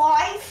your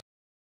life?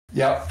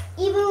 Yep.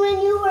 Even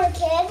when you were a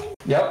kid?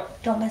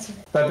 Yep. Don't mess with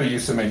it. Peppa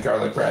used to make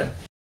garlic bread.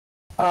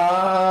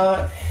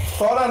 Thought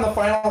on the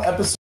final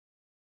episode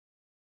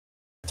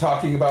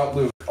talking about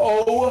Luke.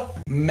 Oh,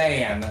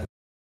 man.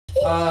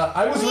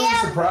 I was really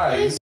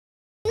surprised.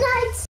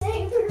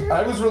 Lightsaber.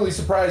 I was really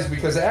surprised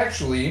because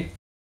actually,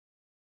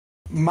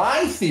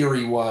 my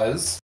theory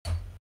was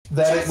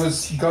that it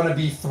was going to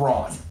be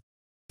Thrawn.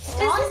 Does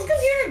this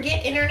computer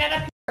get internet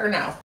up here or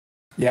no?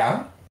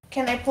 Yeah?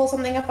 Can I pull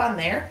something up on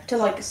there to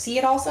like see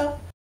it also?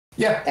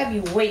 Yeah.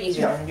 That'd be way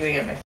easier than doing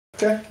it.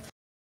 Okay.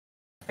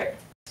 Okay.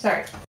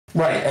 Sorry.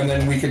 Right, and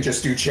then we could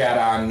just do chat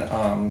on...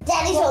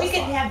 Daddy's we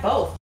could have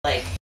both.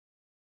 Like,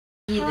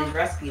 eat the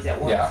recipes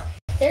at once. Yeah.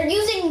 They're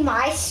using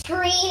my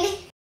screen.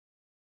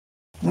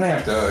 I'm going to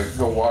have to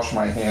go wash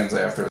my hands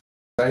after.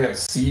 I have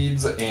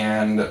seeds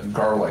and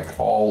garlic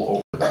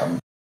all over them.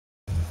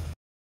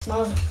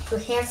 Your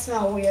hands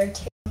smell weird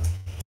too.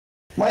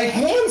 My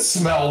hands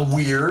smell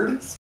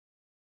weird.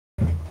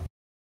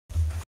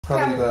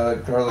 Probably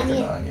the garlic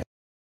and onion.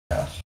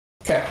 Yeah.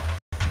 Okay.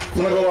 I'm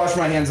gonna go wash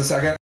my hands a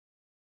second.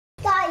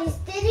 Guys,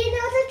 did you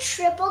know the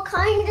triple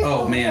kind is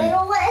Oh, the man.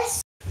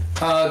 littlest?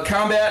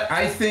 Combat,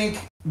 I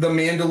think The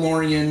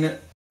Mandalorian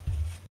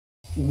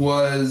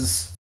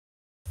was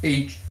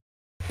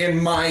in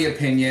my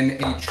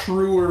opinion, a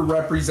truer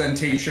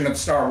representation of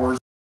Star Wars.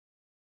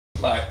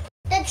 Like,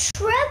 The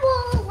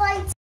triple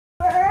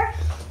lightsaber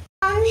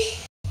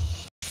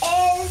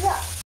is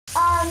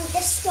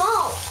the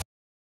small.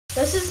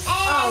 This is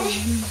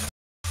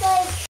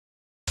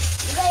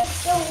like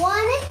the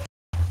one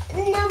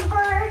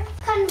number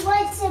kind of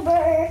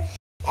lightsaber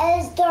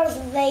is Darth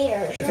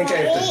Vader's. I think I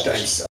have to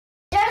dice it.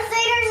 Darth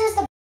Vader's is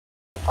the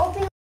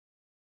open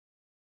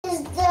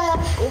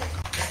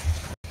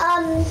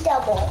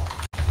double.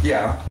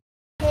 Yeah.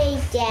 Hey,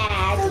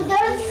 Dad. So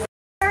Darth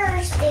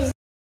Vader's is.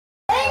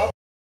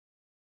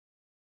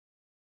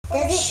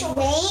 Does it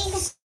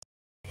swing?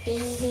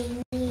 Ding,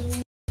 ding,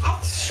 ding.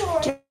 That's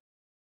short.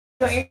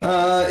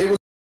 It was.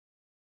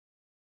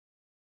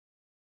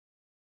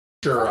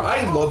 Sure,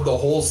 I love the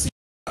whole season.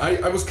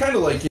 I was kind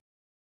of like,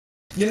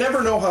 you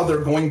never know how they're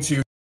gonna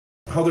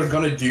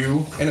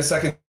do in a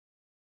second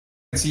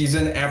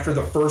season after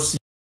the first season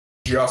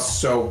just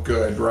so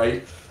good,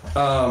 right?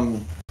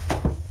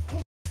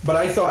 But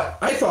I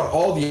thought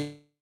all the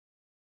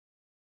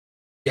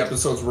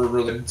episodes were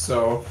really good.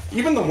 So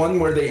even the one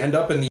where they end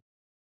up in the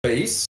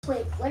base.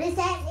 Wait, what is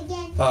that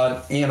again?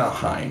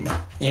 Anaheim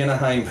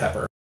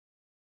pepper.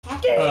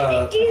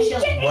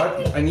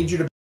 What? I need you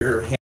to put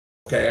your hand.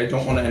 Okay, I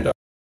don't want to end up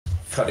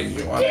cutting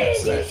you on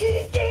accident.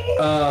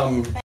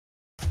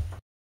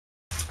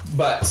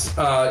 But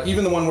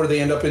even the one where they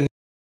end up in,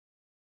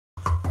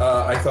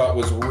 I thought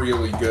was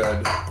really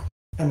good.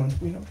 Emily,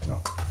 we don't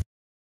know.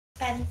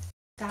 Ben,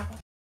 stop.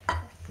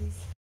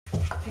 Please.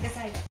 Pick a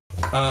side.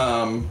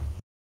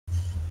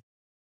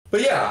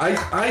 But yeah,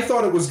 I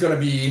thought it was gonna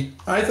be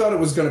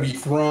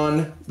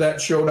Thrawn that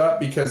showed up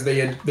because they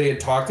had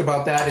talked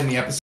about that in the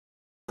episode.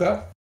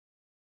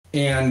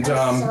 And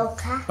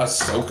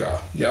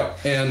Ahsoka.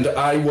 Yep. And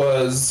I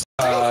was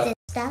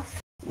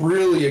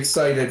really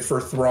excited for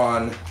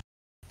Thrawn.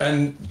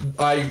 And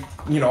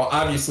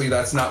obviously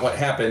that's not what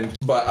happened,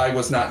 but I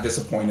was not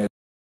disappointed.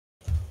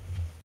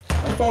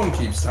 My phone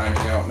keeps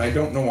timing out, and I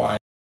don't know why.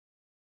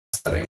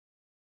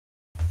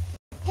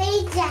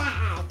 Hey,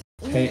 Dad.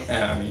 Hey,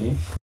 Abby.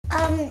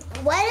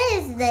 What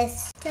is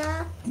this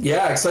stuff?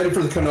 Yeah, excited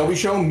for the Kenobi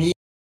show? Me,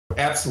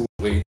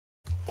 absolutely.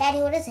 Daddy,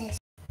 what is this?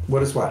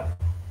 What is what?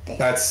 This.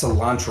 That's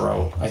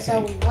cilantro, I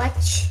think. So what?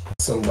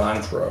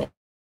 Cilantro.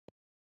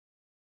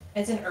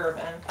 It's an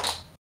urban.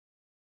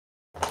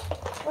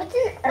 What's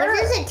an herb? What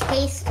does it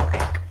taste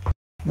like?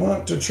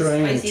 Want to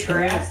try Spicy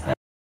grass.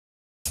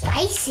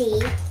 Spicy.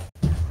 A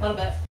little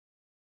bit.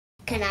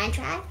 Can I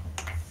try?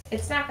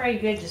 It's not very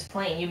good just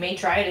plain. You may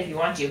try it if you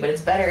want to, but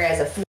it's better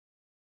as a food.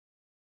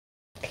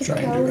 Pick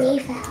a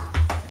leaf out.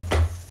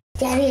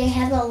 Daddy, I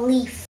have a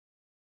leaf.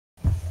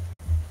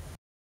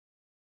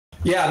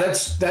 Yeah,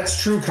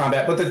 that's true,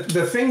 Combat. But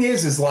the thing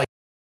is like,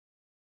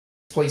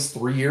 placed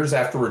 3 years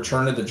after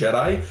Return of the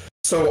Jedi.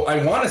 So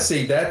I want to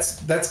say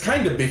that's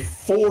kind of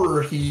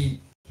before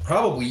he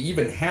probably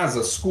even has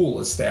a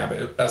school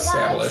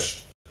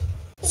established.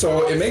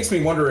 So it makes me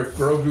wonder if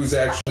Grogu's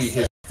actually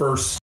his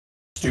first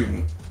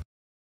student.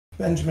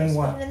 Benjamin,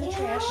 what? In the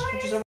trash.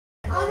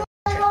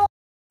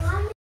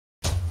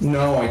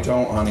 No, I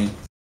don't, honey.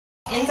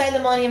 Inside the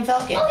Millennium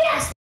Falcon. Oh,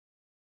 yes.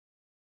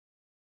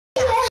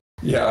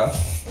 Yeah.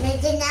 And I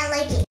did not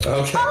like it.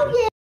 Okay. Oh,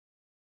 yeah.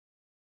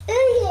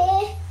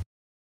 Oh,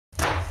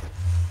 yeah.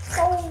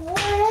 Oh,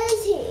 where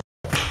is he?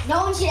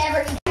 No one should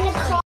ever eat in the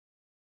car.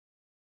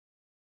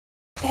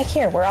 Back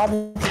here, where all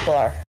the people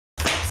are.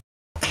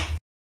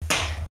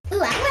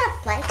 Ooh, I'm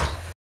gonna play.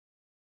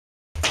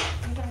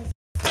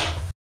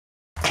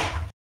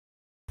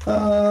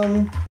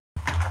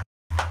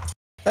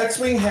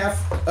 X-Wing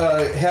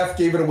half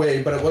gave it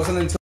away, but it wasn't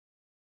until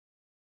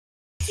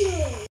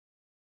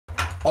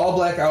all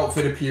black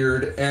outfit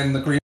appeared and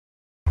the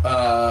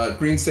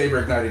green saber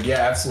ignited. Yeah,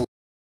 absolutely.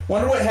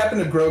 Wonder what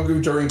happened to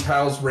Grogu during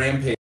Kyle's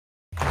rampage.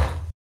 Who's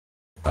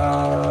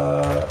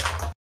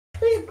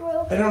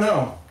Grogu? I don't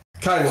know.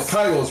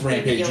 Kylo's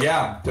rampage.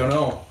 Yeah, don't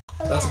know.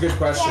 That's a good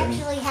question. We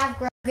actually have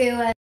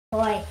Grogu as a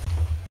boy.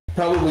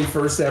 Probably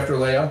first after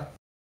Leia.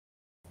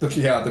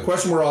 The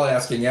question we're all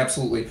asking,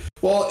 absolutely.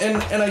 Well,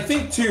 and I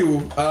think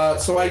too,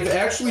 so I've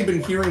actually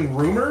been hearing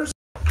rumors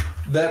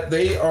that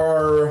they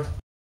are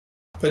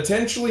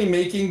potentially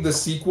making the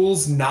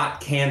sequels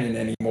not canon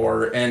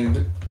anymore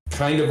and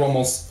kind of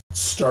almost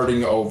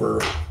starting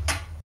over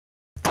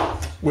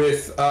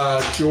with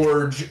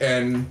George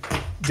and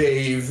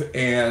Dave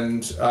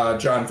and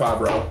Jon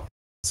Favreau.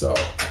 So,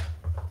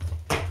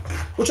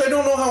 which I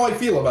don't know how I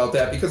feel about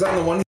that, because on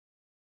the one hand,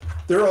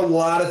 there are a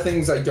lot of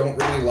things I don't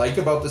really like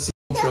about the sequel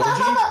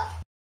trilogy.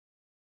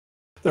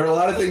 There are a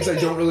lot of things I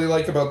don't really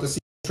like about the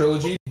sequel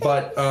trilogy,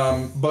 but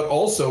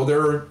also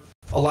there are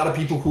a lot of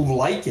people who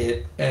like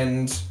it,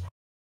 and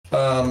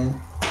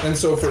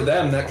so for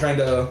them that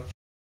kind of,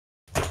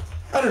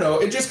 I don't know,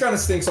 it just kind of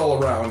stinks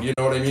all around. You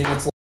know what I mean?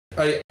 It's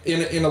like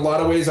in a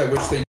lot of ways I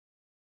wish they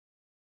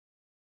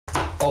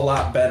a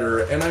lot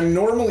better, and I'm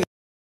normally,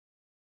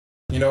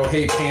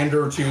 hey,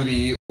 pander to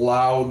the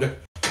loud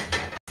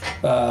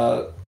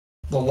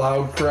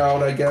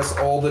crowd, I guess,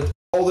 all the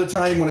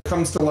time when it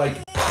comes to like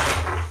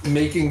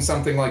making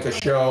something like a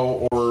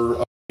show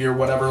or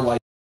whatever.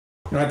 Like,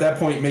 at that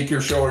point, make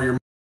your show or your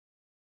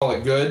call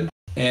it good,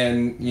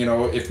 and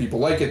if people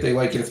like it, they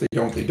like it. If they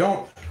don't, they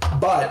don't.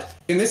 But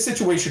in this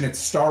situation, it's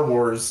Star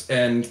Wars,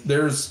 and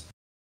there's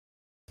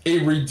a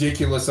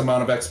ridiculous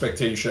amount of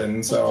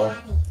expectation. So,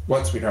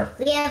 what, sweetheart?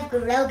 We have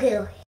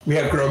Grogu. We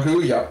have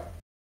Grogu. Yep.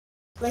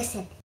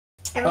 Listen,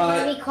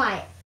 everybody be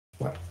quiet.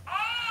 What?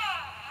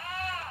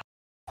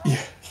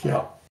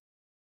 Yeah.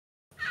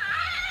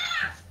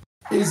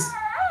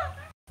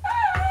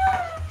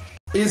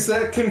 Is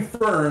that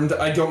confirmed?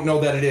 I don't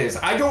know that it is.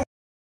 I don't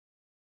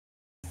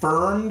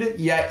confirmed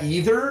yet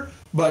either,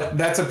 but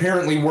that's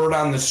apparently word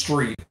on the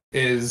street.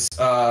 Is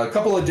a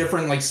couple of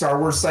different like Star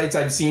Wars sites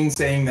I've seen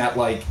saying that,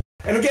 like,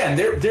 and again,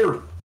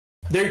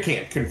 they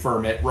can't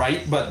confirm it,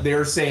 right? But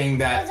they're saying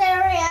that they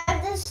already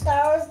have the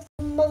Star Wars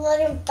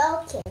Millennium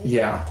Falcon.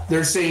 Yeah,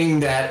 they're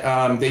saying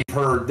that they've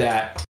heard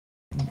that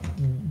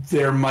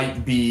there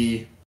might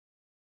be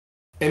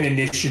an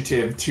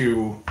initiative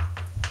to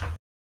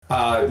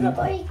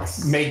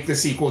make the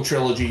sequel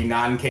trilogy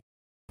non-canon,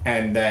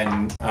 and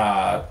then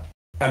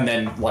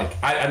like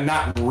I'm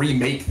not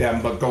remake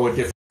them, but go a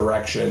different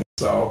direction.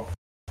 So,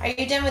 are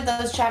you done with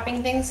those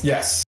chopping things?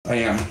 Yes, I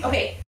am.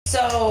 Okay,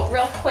 so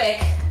real quick.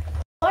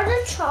 What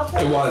are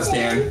chopping? It was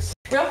Dan.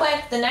 Real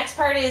quick, the next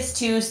part is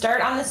to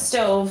start on the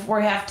stove.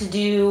 We have to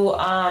do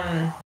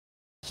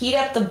heat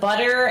up the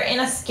butter in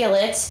a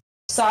skillet,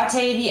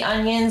 saute the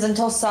onions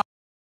until soft,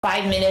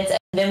 5 minutes, and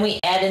then we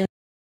add in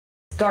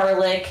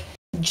garlic,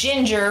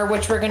 ginger,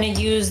 which we're going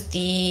to use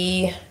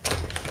the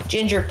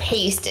ginger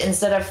paste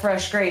instead of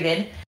fresh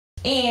grated,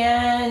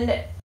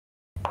 and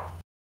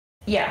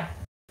yeah,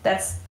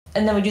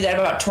 and then we do that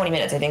about 20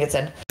 minutes, I think it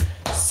said.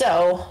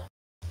 So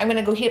I'm going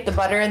to go heat up the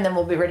butter, and then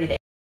we'll be ready to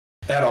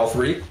add all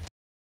three.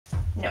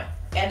 No,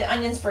 add the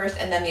onions first,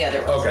 and then the other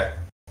ones. Okay,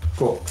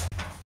 cool.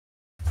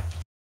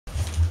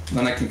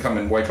 Then I can come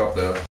and wipe up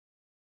the.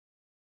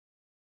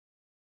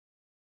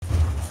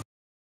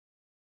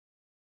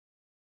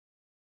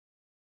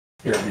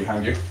 Here,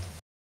 behind you.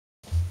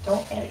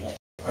 Don't add it yet.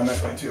 I'm not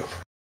going to.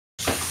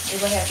 You're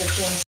going to have to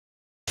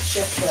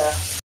shift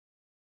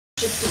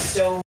the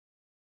stove.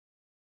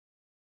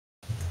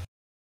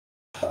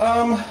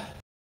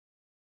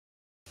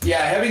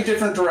 Yeah, having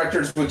different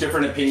directors with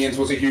different opinions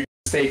was a huge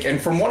mistake.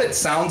 And from what it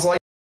sounds like,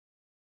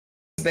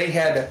 they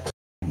had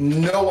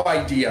no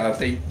idea.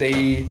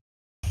 They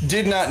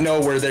did not know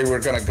where they were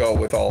going to go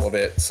with all of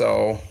it.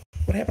 So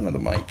what happened to the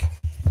mic?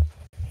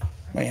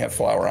 Might have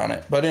flour on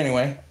it. But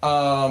anyway,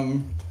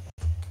 and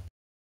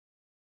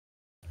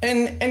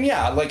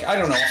yeah, like, I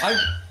don't know.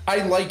 I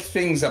like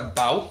things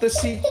about the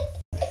sequel.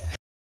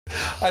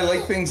 I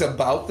like things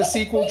about the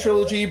sequel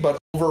trilogy, but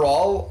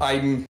overall,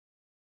 I'm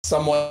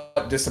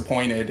somewhat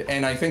disappointed.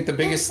 And I think the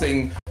biggest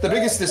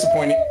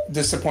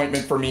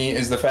disappointment for me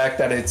is the fact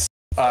that it's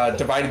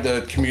divided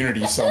the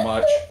community so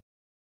much.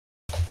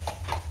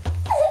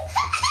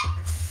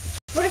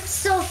 But it's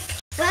so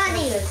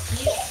funny.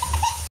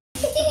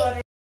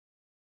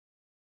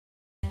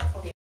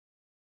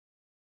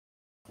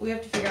 We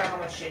have to figure out how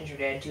much ginger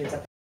to add to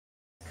it.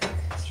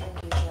 It's usually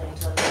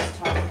until it's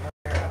talking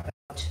about.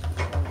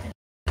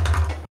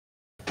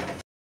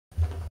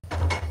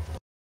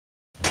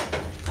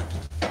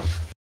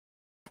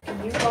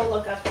 Can you go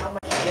look up how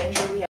much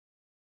ginger we have?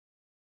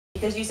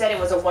 Because you said it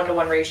was a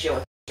 1-to-1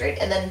 ratio, right?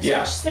 And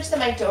then switch the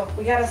mic to.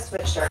 We gotta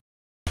switch our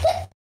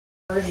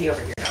energy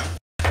over here now.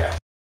 Yeah.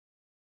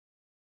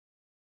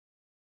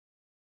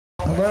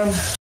 Hold on.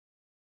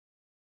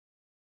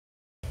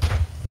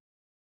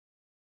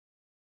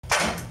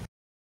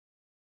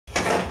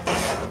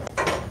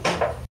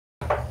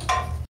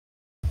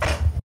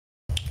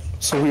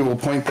 So we will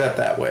point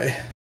that way.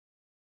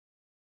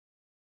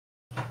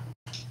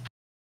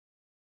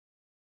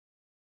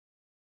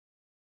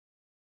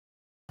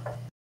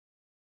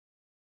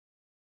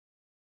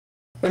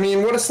 I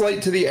mean, what a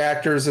slight to the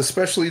actors,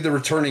 especially the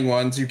returning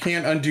ones. You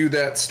can't undo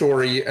that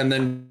story and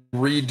then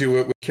redo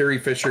it with Carrie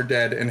Fisher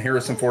dead and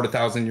Harrison Ford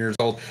 1,000 years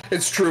old.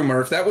 It's true,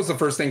 Murph. That was the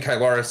first thing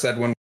Kylara said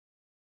when...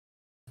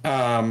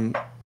 And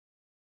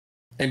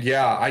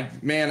yeah,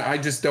 I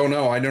just don't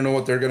know. I don't know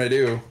what they're going to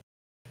do.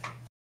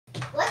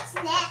 What's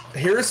next?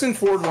 Harrison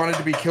Ford wanted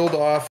to be killed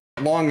off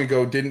long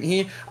ago, didn't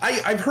he?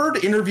 I've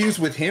heard interviews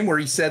with him where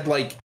he said,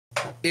 like,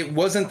 it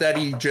wasn't that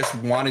he just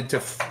wanted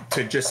to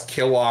just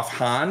kill off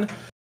Han.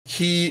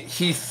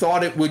 He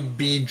thought it would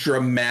be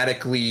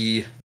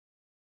dramatically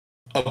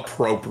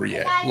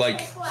appropriate.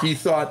 Like, he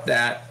thought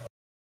that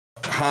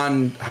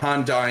Han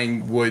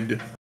dying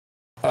would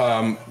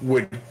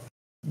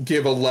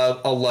give a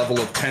level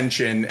of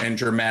tension and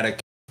dramatic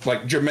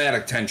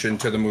tension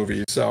to the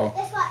movie. So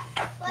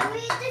When we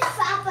hit the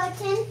stop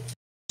button,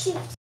 shoot.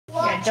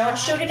 Yeah, don't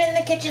shoot it in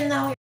the kitchen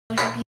though.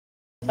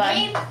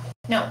 Bud.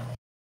 No,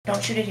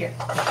 don't shoot it here.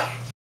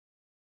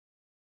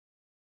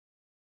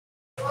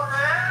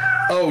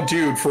 Oh,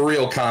 dude, for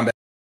real, combat.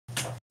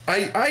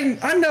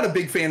 I'm not a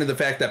big fan of the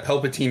fact that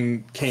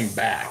Palpatine came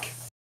back.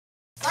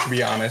 To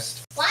be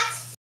honest. What?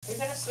 You're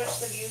gonna switch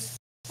the views.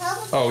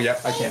 Oh yeah,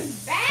 I can.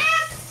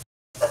 Back?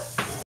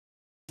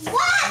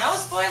 What? No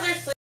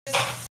spoilers, please.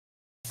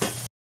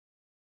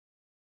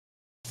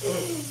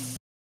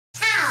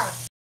 How?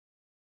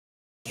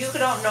 You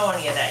don't know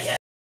any of that yet.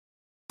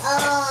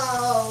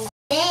 Oh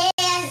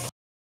man!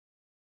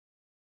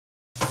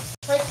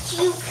 What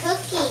you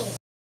cooking?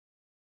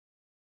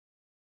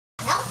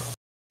 No.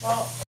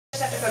 Well, you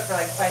just have to cook for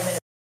like 5 minutes.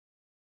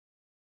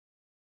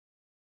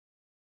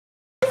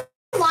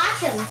 Watch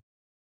him.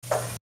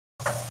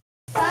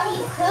 While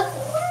you cook,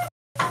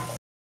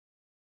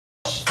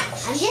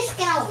 I'm just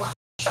gonna watch.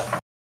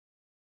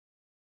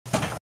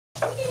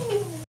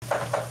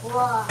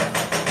 Whoa,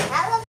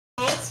 that looks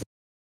nice.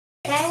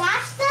 Can I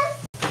watch them?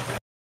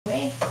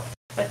 Wait,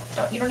 but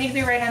you don't need to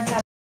be right on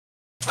top.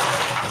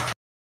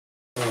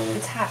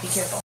 It's hot. Be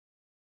careful.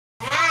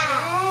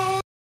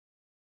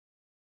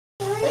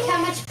 Look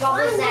how much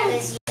bubbles that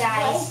is, you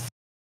guys.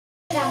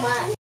 Look how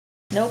much.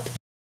 Nope.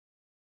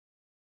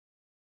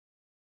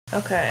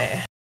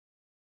 Okay.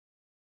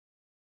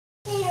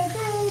 How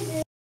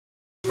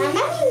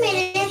many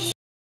minutes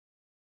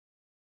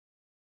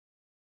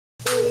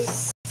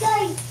is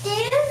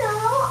dinner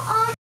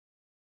on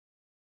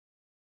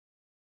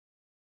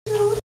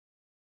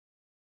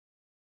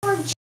I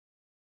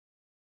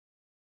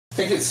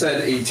think it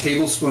said a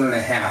tablespoon and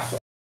a half.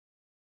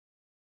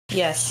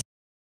 Yes.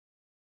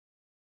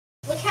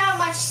 Look how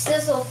much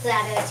sizzle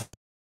that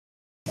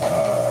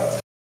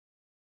is.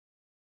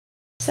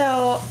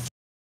 So.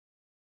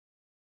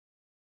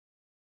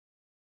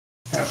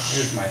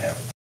 Here's my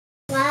half.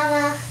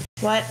 Mama,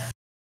 What?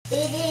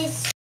 it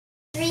is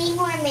 3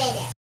 more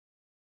minutes.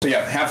 So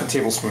yeah, half a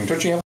tablespoon.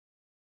 Don't you have?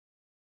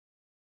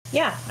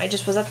 Yeah, I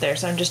just was up there,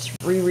 so I'm just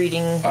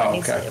rereading. Oh,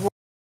 okay.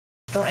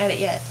 Don't add it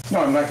yet.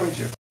 No, I'm not going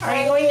to. Are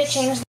you going to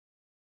change?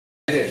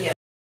 I did. Yeah.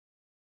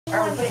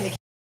 Are we putting the?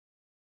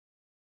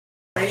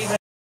 Are you going?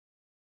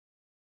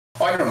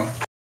 Oh, I don't know.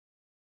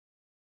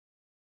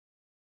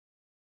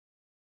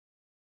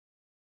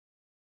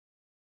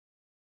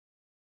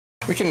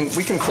 We can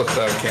flip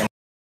the camera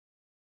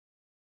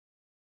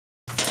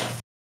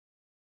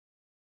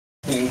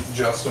in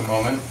just a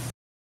moment.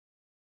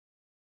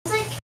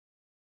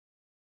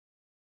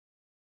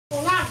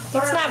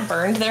 It's not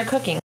burned. They're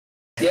cooking.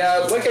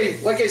 Yeah,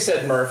 like I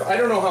said, Murph, I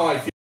don't know how I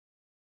feel.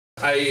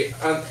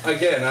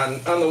 Again,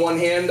 on the one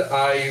hand,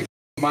 I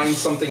Mine's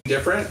something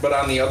different, but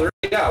on the other,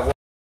 yeah.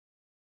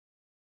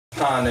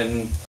 Han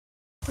and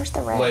where's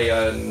the red?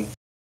 Leia and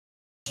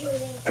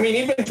I mean,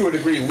 even to a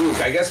degree,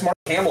 Luke. I guess Mark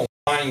Hamill's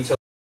fine to.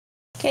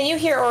 Can you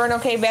hear Oren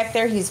okay back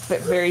there? He's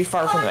very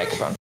far from the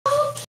microphone.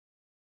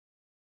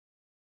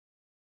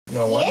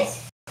 No one?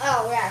 Yes?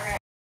 Oh, right.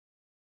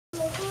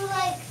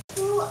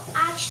 Who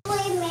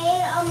actually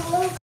made a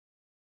movie?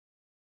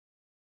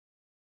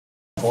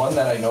 One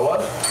that I know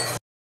of?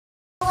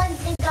 Like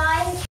the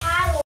guy in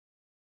Cattle.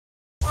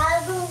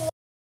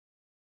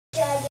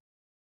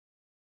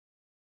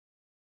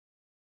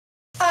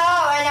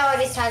 Oh, I know what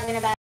he's talking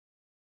about.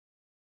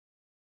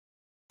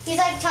 He's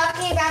like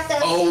talking about the.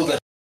 Oh, the.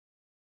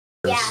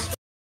 Yeah.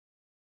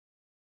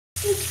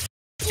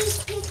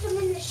 Just picked him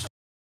in the shop.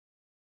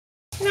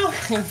 No,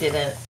 I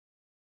didn't.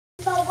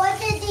 But what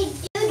did they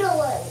do to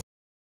him?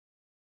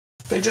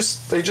 They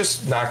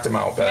just knocked him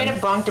out, Might Ben.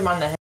 have bonked him on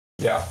the head.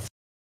 Yeah.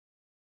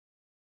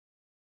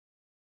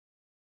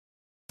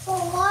 So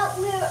what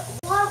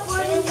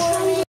were they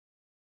trying?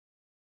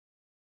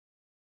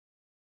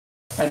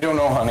 I don't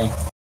know, honey.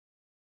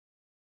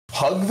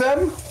 Hug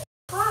them?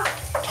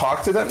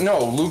 Talk to them?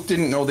 No, Luke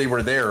didn't know they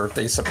were there.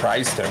 They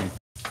surprised him.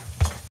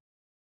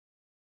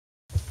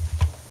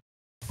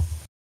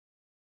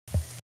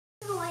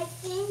 No, I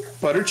think.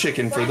 Butter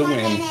chicken for the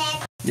win.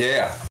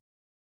 Yeah.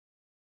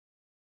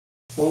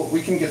 Well,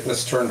 we can get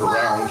this turned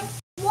around.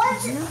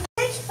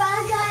 Which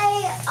bad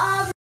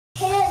guy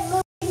hit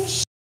Luke in the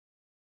sh-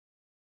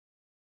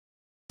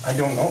 I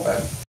don't know,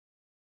 Ben.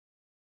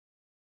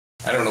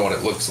 I don't know what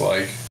it looks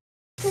like.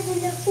 in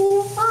the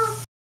pool?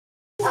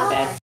 Not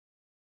bad.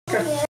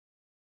 Okay.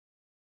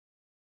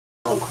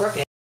 Oh,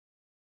 crooked.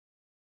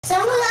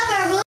 Some of them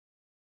are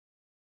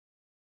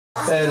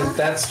blue. Then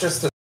that's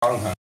just a song,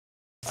 huh?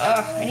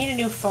 I need a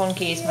new phone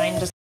case. Mine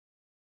just.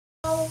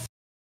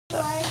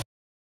 Like,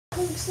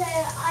 who said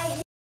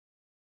I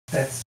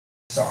That's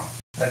a song.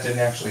 That didn't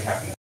actually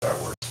happen in Star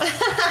Wars.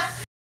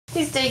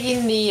 He's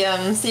taking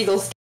the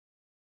seagulls.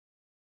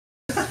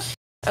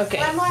 Okay.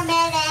 One more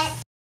minute.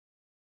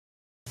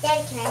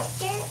 Daddy, can I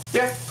stir it?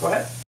 Yeah, go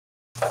ahead.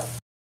 Just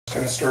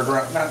gonna stir it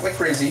around, not like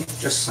crazy,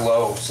 just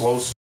slow.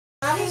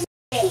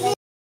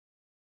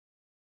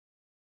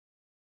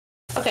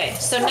 Okay,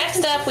 so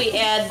next up we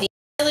add the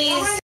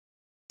chilies,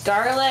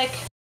 garlic,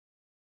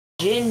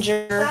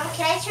 ginger. Mom,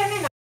 can I turn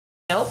it on?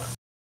 Nope.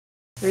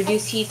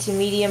 Reduce heat to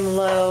medium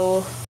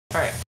low.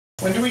 All right.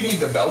 When do we need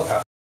the bell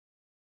pepper?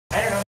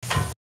 I don't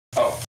know.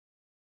 Oh,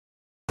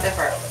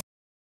 Pepper.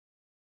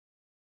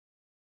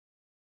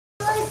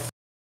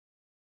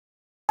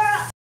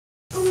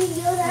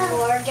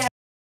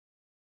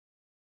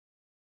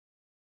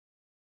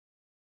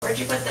 Where'd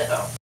you put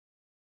the?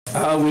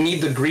 Oh. we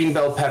need the green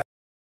bell pepper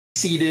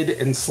seeded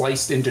and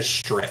sliced into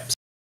strips.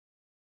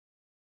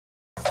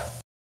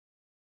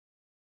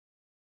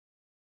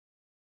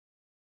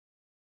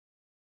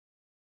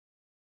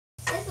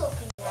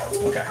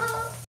 Okay.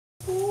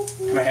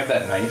 Can I have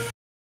that knife?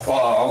 Well,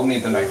 I'll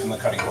need the knife and the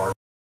cutting board.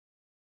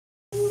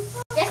 Just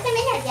a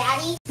minute,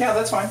 Daddy. Yeah,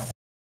 that's fine.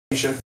 You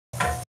should.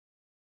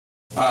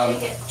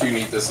 Do you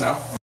need this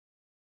now?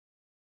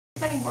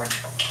 Cutting board.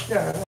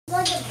 Yeah.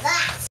 Look at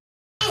that.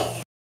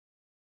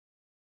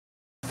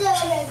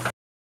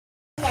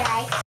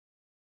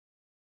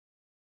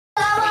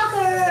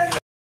 Skywalker.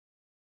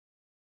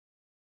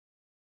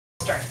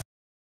 Start.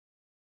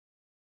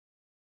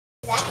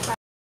 That's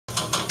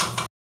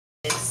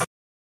It's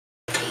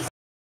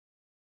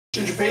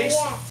Ginger paste?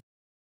 yeah.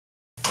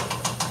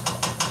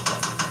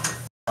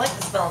 I like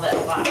the smell of it a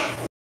lot.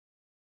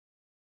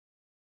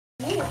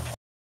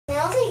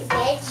 Smells like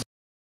veggie.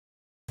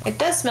 It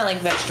does smell like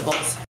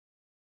vegetables.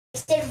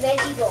 It's the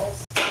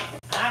vegetables.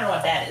 I don't know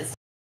what that is.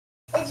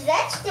 It's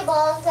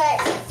vegetables,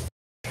 but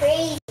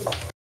crazy.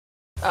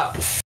 Oh.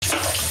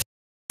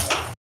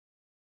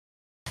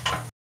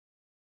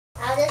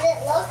 How does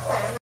it look,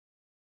 Mom?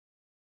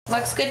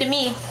 Looks good to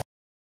me.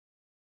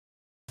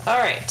 All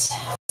right.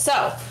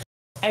 So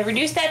I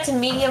reduced that to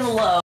medium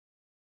low.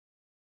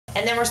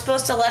 And then we're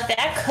supposed to let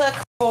that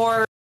cook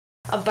for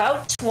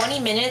about 20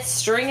 minutes,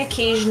 stirring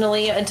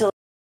occasionally until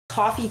it's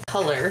coffee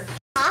color.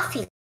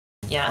 Coffee.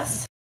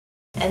 Yes.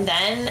 And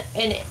then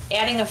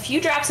adding a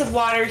few drops of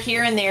water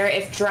here and there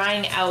if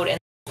drying out and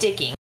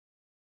sticking.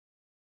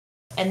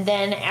 And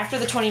then after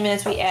the 20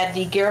 minutes, we add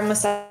the garam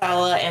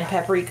masala and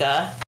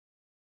paprika.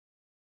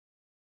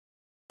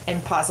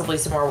 And possibly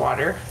some more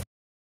water.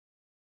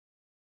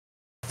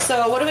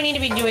 So what do we need to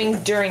be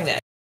doing during this?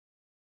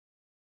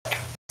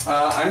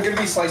 I'm going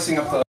to be slicing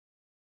up the...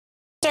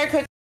 Start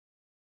cooking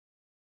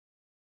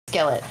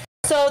skillet.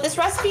 So this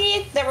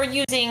recipe that we're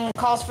using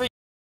calls for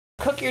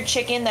cook your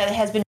chicken that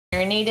has been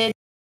marinated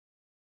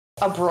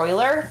a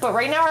broiler, but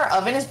right now our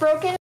oven is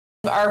broken.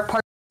 Our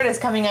part is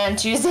coming on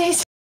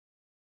Tuesdays.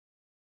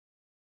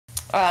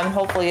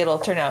 Hopefully it'll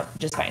turn out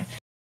just fine.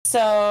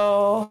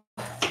 So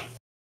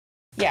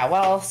yeah,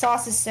 while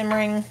sauce is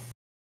simmering.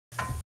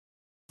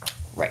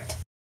 Right.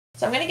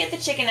 So I'm going to get the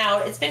chicken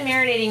out. It's been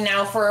marinating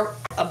now for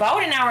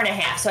about an hour and a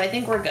half, so I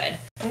think we're good.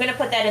 I'm going to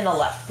put that in the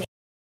left pan.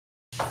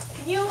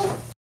 Can you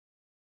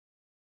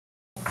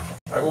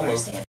I will move.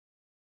 Understand.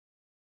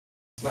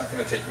 It's not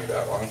going to take me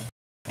that long.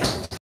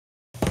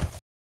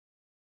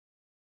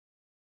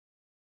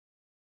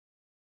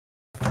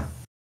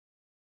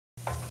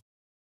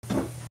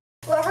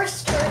 Whoever's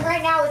stirring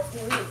right now is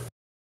me.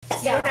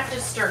 You don't have to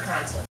stir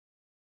constantly.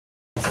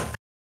 I'm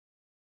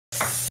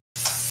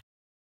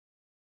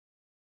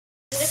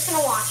just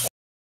gonna watch it.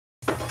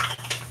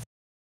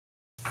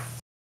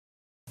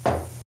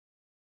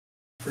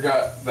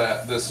 Forgot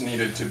that this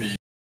needed to be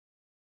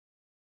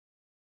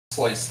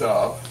sliced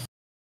up.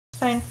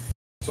 Fine.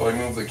 So I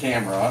moved the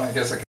camera. I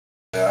guess I can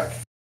go back.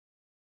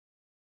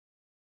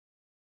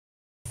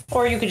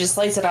 Or you could just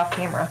slice it off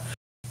camera.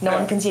 No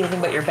one can see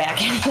anything but your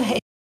back anyway.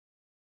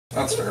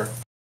 That's fair.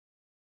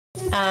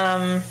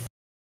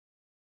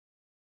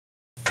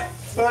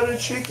 Butter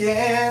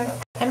chicken.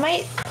 I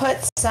might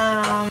put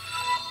some.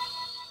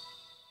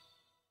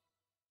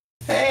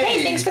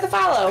 Hey, thanks for the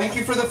follow. Thank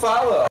you for the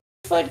follow.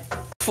 Food.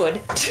 Why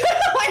did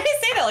I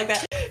say that like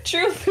that?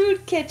 True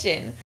Food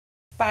Kitchen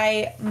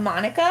by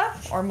Monica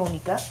or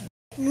Monica.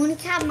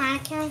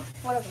 Monica,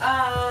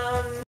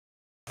 whatever.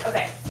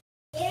 Okay.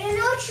 You didn't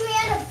know she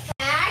had a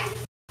bag?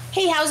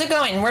 Hey, how's it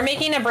going? We're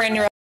making a brand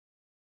new.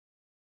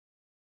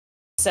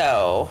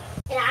 So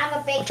And I'm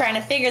a big. we're trying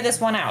to figure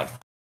this one out.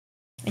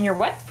 And you're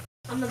what?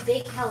 I'm a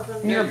big help.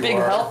 You're a big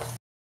help.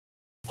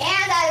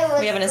 And I was.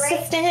 We have an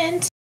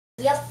assistant.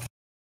 Yep.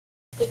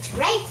 It's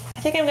great. I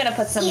think I'm gonna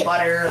put some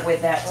butter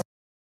with that.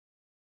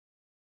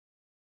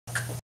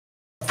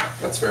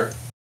 That's fair.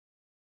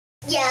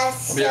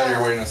 Yes. I'll be out of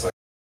your way in a second.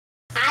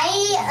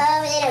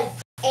 I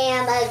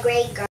am a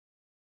great girl.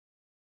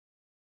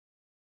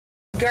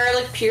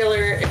 Garlic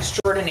peeler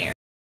extraordinaire.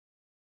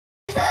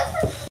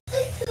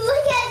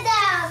 Look at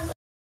them.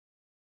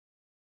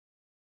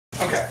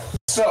 Okay,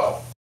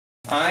 so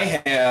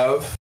I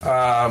have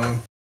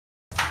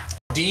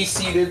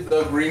de-seeded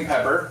the green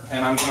pepper,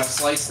 and I'm going to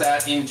slice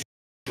that into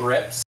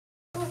strips.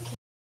 No.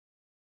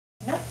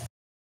 What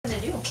does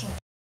it do?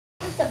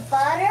 With the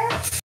butter.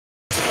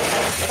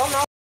 I don't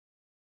know.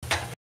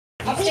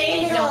 You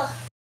stay. No.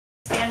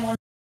 Stand one.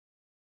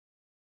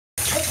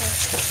 Okay.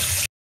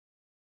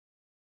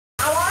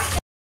 I watched.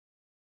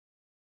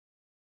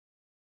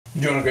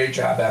 You're doing a great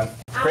job, Em.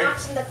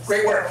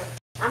 Great work.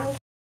 I'm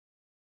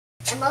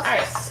also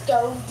Alright.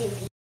 stove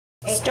duty.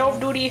 Stove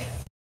duty.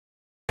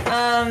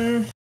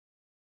 The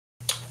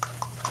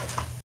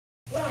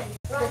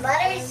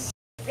butter's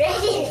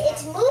ready.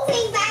 It's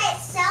moving by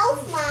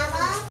itself,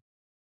 Mama.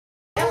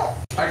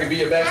 I can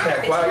be a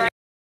backpack. Wow.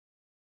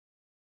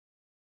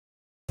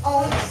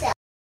 Own self.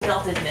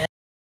 Melted in it.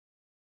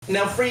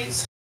 Now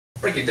freeze.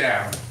 Break it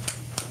down.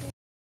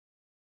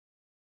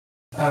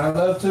 I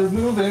love to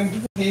move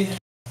and boogie.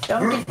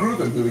 Don't.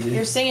 Groove and boogie.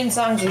 You're singing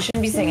songs you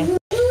shouldn't be singing.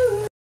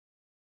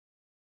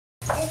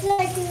 It's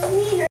like a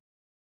meter.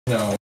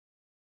 No.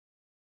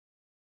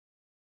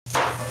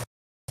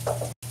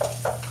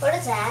 What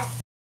is that?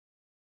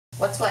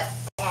 What's what?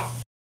 That.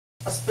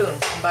 A spoon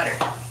and butter.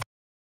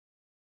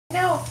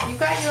 No, you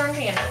got your own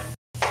hand.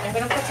 I'm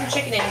gonna put some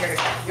chicken in here.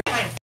 You're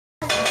fine.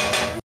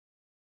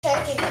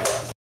 Turkey.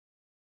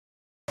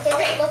 Does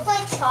it look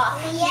like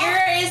chocolate yet?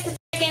 Here is the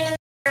chicken and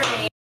the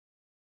marinade.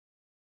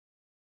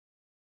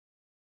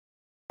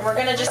 We're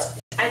gonna just.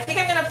 I think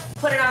I'm gonna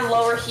put it on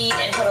lower heat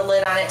and put a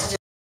lid on it to just.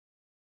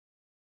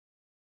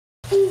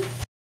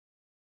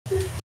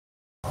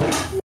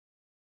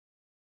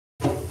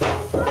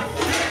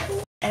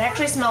 It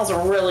actually smells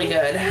really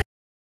good.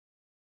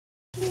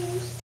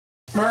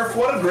 Murph,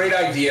 what a great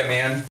idea,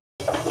 man.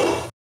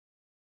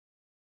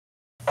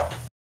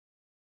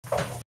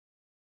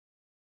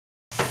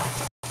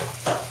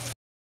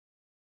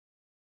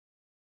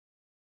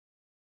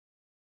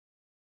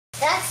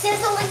 That's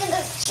sizzling in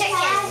the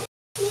chicken.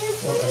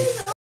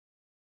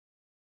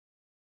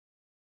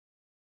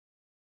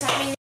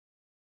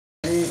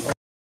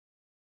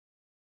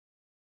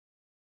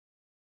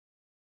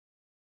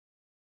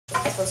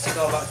 It's supposed to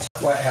go about.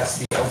 What has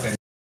to be open?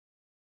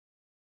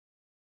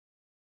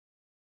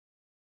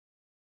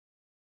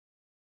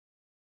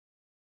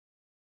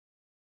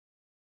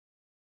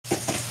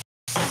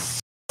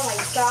 Oh my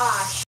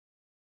gosh.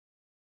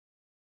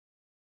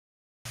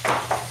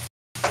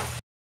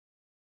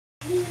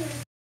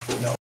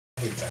 No.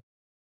 I hate that.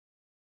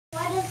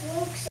 Why does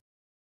Luke say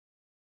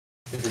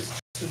It is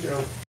just a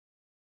joke.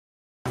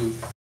 Ooh.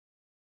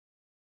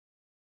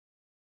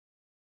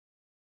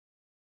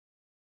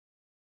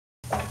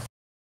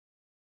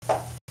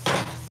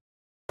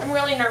 I'm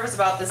really nervous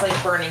about this,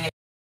 like burning.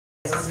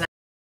 This is not.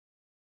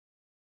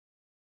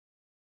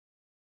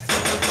 We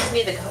just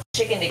need the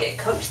chicken to get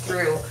cooked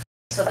through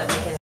so that we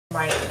can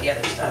combine it with the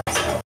other stuff.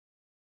 So.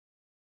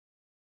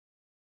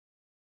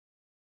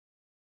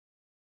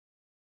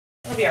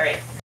 It'll be all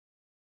right.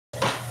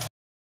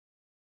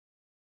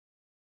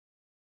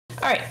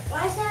 All right.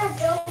 why is that a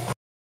joke?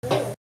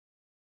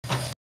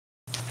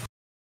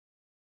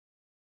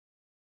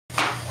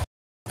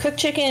 Cook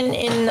chicken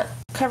in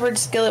covered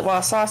skillet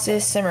while sauce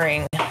is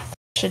simmering.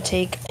 Should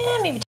take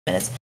maybe 2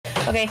 minutes.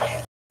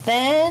 Okay,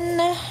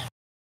 then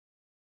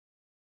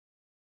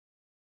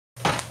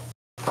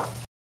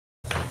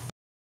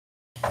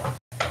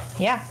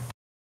Yeah.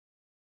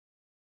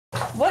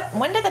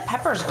 When did the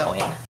peppers go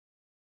in? I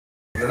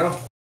don't know.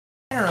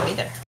 I don't know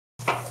either.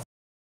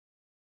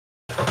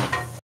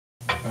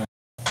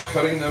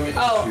 Cutting them into...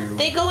 Oh,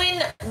 they go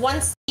in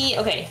once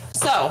okay,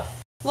 so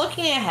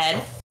looking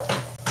ahead,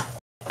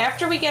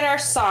 after we get our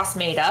sauce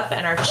made up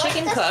and our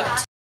chicken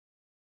cooked,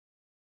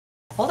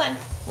 hold on.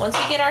 Once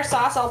we get our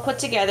sauce all put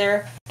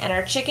together and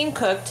our chicken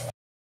cooked,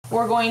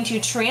 we're going to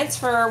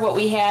transfer what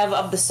we have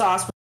of the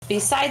sauce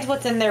besides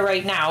what's in there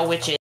right now,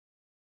 which is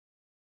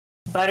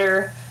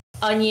butter,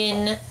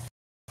 onion,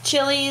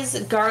 chilies,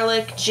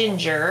 garlic,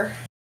 ginger.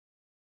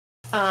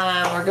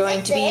 We're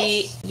going to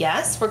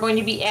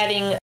be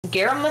adding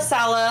garam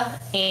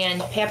masala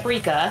and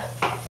paprika,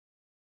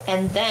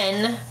 and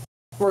then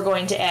we're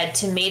going to add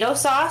tomato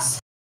sauce,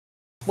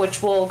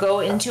 which will go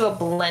into a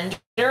blender,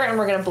 and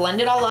we're going to blend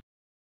it all up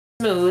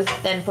smooth,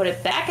 then put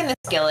it back in the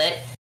skillet.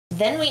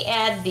 Then we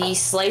add the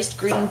sliced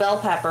green bell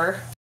pepper.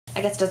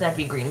 I guess it doesn't have to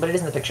be green, but it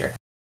is in the picture.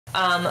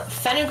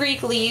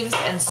 Fenugreek leaves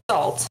and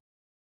salt.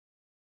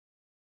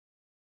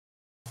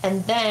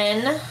 And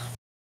then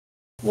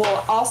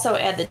we'll also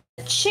add the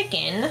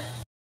chicken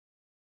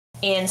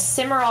and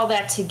simmer all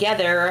that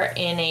together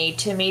in a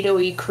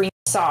tomatoey cream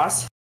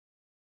sauce.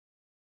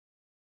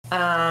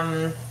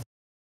 And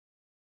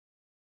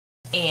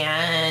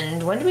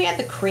when do we add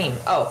the cream?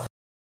 Oh,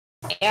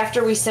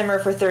 after we simmer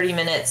for 30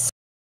 minutes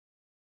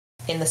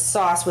in the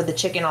sauce with the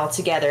chicken all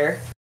together.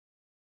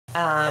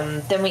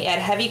 Then we add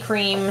heavy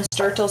cream,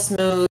 stir till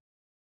smooth.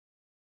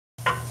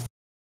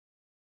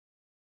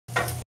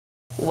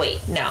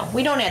 Wait, no,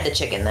 we don't add the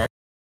chicken then.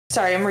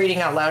 Sorry, I'm reading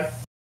out loud.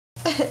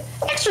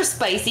 Extra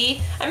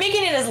spicy. I'm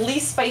making it as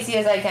least spicy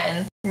as I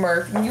can,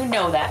 Murph. You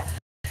know that.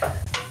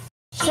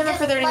 Simmer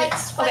for 30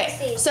 minutes.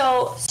 Okay,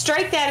 so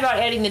strike that about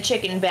adding the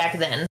chicken back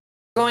then.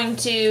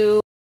 You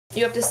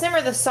have to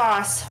simmer the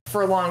sauce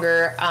for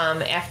longer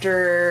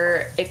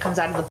after it comes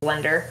out of the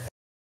blender.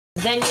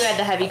 Then you add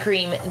the heavy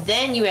cream.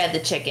 Then you add the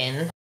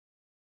chicken.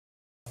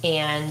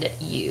 And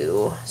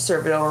you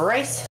serve it over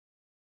rice.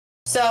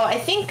 So I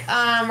think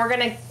we're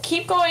going to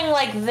keep going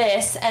like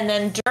this. And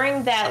then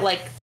during that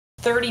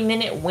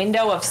 30-minute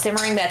window of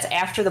simmering that's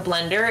after the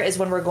blender is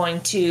when we're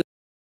going to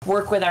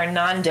work with our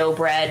naan dough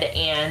bread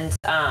and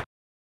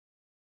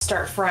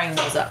start frying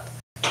those up.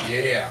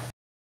 Yeah.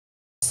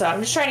 So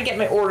I'm just trying to get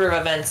my order of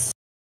events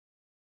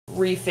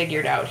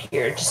refigured out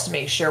here just to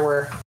make sure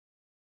we're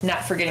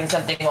not forgetting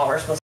something while we're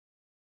supposed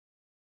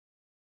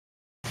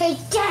to. Hey,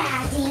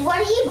 Daddy, what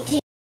are you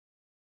doing?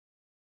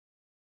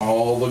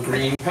 All the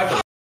green pepper.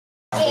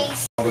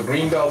 All the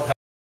green bell pepper.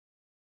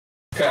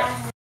 Okay.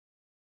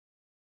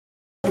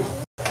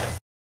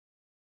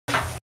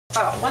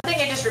 Oh, one thing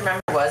I just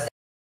remembered was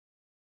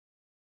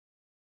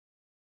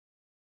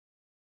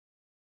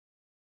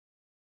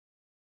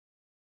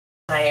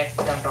I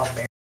dumped all the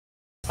berries.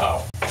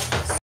 Oh.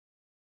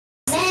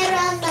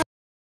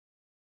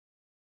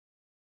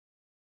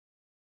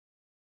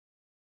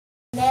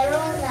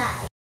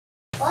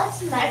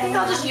 I think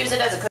I'll just use it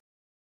as a cook.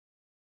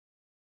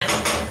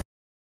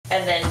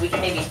 And then we can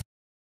maybe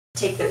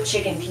take the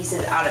chicken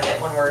pieces out of it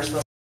when we're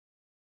supposed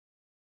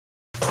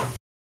to.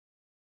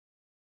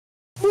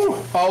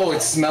 Oh,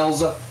 it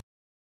smells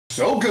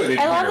so good in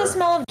here. I love the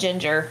smell of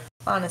ginger,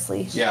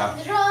 honestly. Yeah.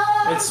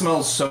 It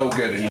smells so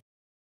good in here.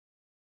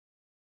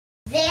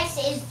 This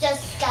is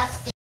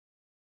disgusting.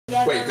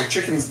 Wait, the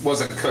chicken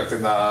wasn't cooked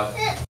in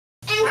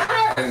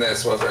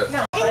this, was it?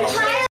 No.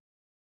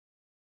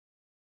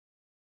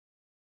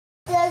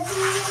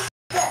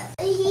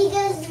 He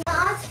does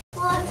not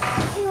want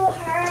to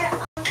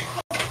hurt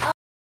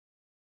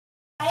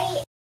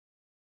right?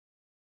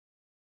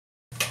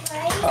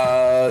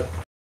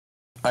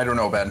 I don't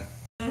know, Ben.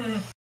 Mm-hmm.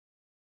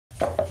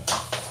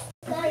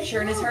 I'm pretty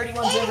sure in his heart he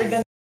wants every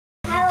gun.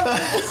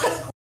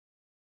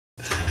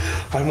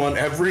 I want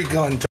every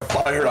gun to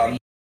fire on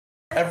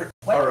I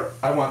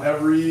want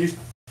every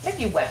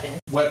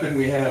weapon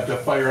we have to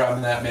fire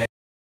on that man.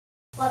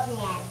 What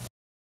man?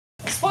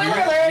 Spoiler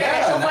alert!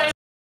 Yeah,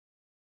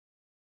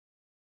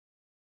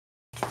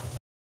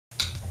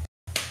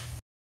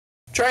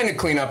 trying to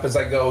clean up as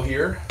I go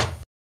here.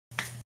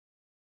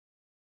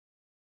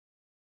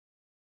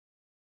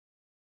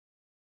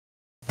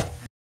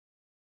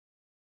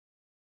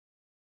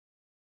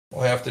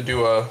 We'll have to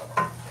do a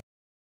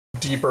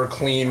deeper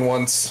clean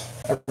once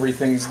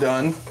everything's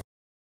done.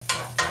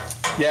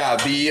 Yeah,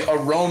 the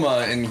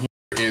aroma in here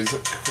is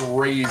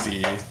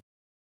crazy.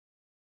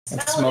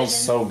 It smells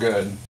so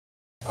good.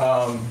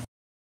 What?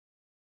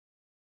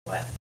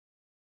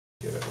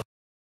 Get it.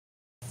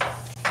 I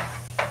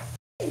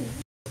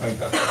think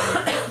that's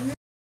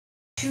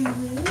good.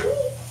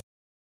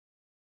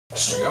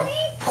 There we go.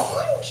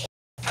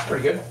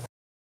 Pretty good.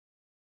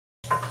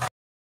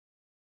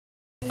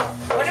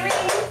 What do we do?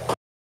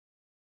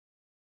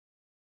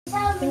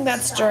 I think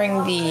that's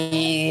during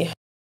the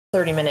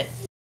 30-minute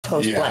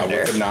toast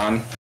blender. With the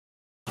naan.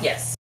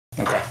 Yes.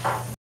 Okay.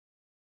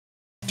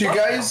 Do you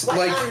guys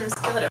like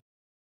skillet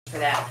for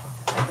that?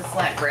 Like the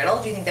flat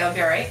griddle? Do you think that would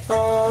be alright?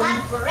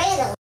 Flat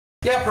griddle.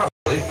 Yeah,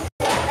 probably.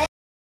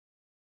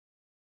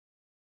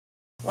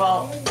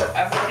 Well,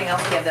 everything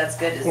else we have that's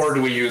good is Or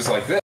do we use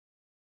like this?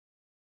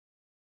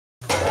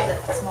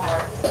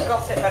 smaller. It'll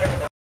fit better with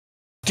them.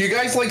 Do you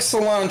guys like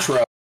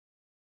cilantro?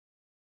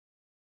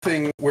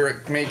 Thing where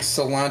it makes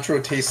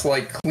cilantro taste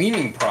like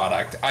cleaning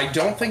product. I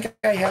don't think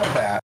I have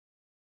that.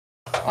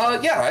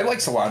 Yeah, I like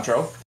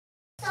cilantro.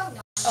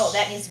 Oh,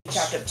 that needs to be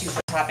chopped up too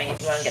for topping if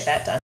you want to get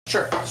that done.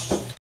 Sure.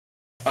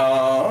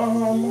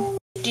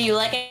 Do you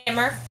like it,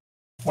 Murph?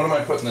 When am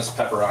I putting this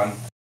pepper on?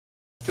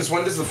 Because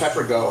when does the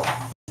pepper go?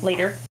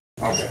 Later.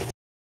 Okay.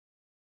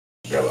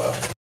 Grab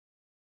a...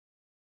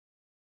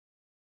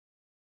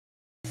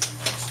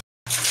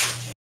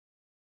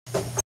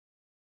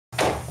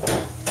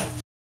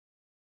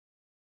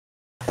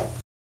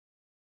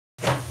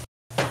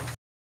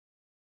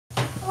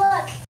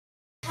 Look,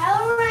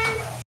 Helen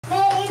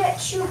made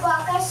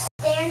Chewbacca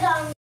stand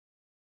on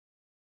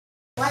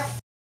what?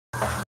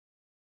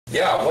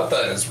 Yeah, what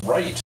the is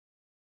right?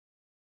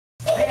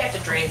 I have to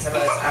drain some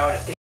of this out.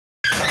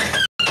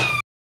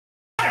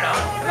 I don't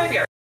know. It might be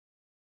alright.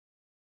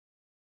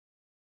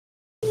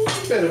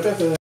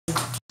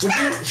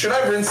 Should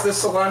I rinse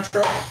this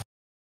cilantro?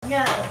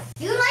 No.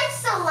 You like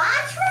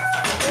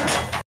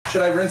cilantro?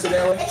 Should I rinse it,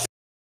 Allie? It's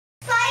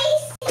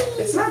spicy.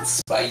 It's not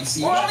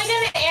spicy. We're only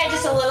going to add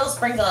just a little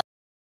sprinkle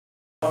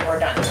when we're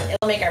done.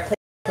 It'll make our plate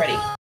pretty.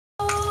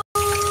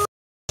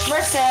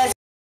 Murph says,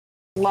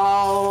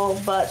 lol,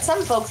 but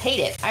some folks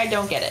hate it. I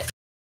don't get it.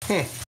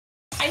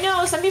 I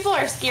know, some people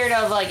are scared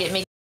of, like, it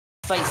makes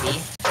it spicy.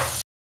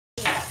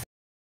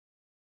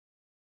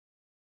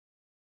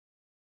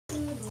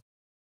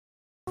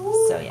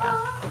 So,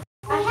 yeah.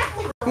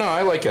 No,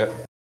 I like it.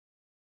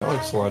 I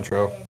like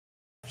cilantro.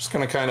 Just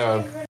gonna kind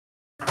of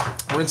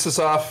rinse this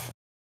off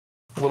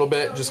a little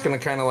bit. Just gonna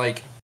kind of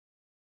like,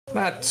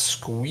 not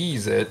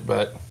squeeze it,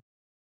 but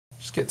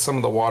just get some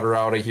of the water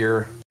out of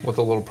here with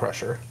a little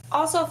pressure.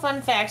 Also,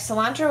 fun fact,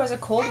 cilantro is a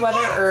cold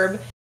weather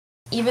herb,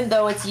 even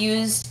though it's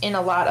used in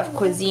a lot of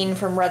cuisine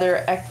from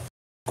rather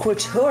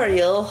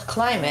equatorial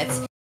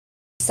climates.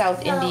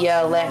 South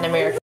India, Latin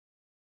America,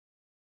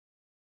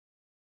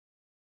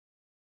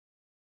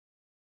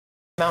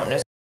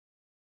 mountainous.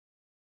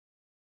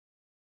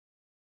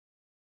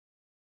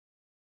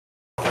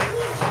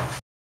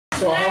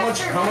 So how much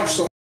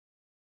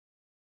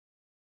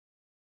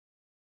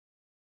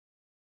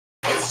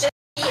It's just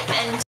meat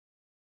and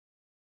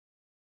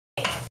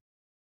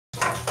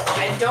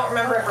I don't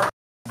remember if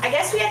I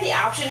guess we had the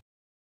option.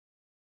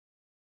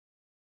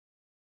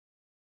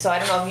 So I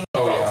don't know if you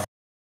Oh yeah.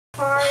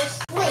 parsley.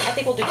 I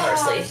think we'll do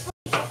parsley.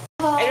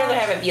 I'd rather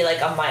have it be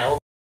like a mild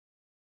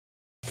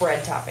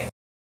bread topping.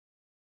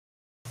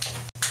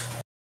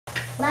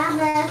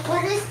 Mama,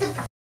 what is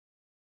the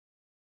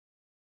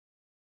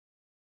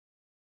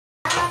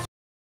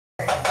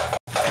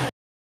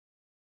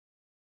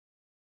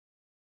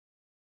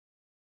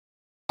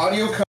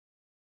Audio comes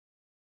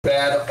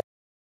bad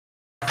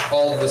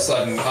all of a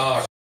sudden.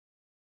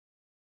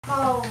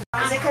 Oh,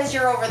 Is it because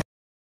you're over there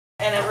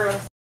and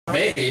everyone's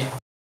Maybe.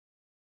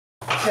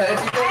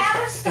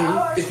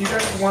 Yeah, if you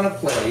guys want to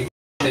play,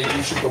 maybe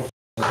you should go.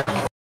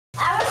 I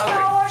have a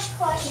Star Wars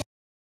question.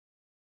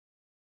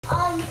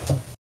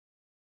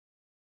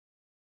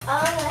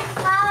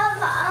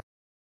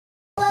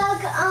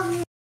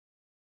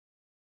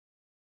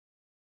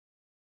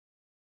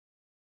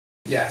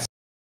 Yes.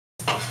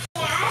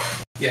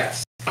 Dad,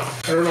 Yes.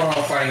 I don't know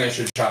how fine I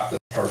should chop this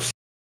first.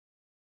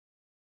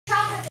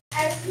 chocolate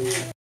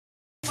as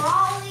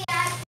Molly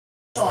as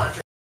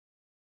cilantro.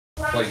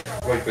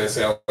 Like this,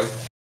 Allie.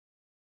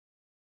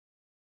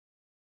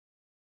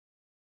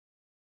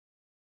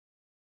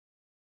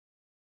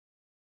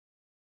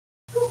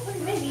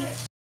 Maybe.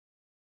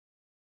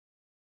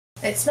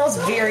 It smells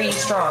very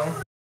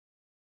strong.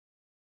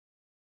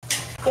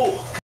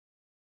 Oh,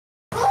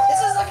 This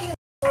is looking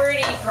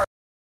pretty perfect.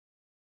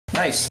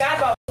 nice. Got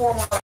about 4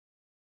 more.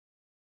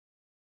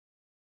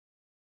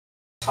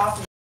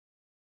 Toffee.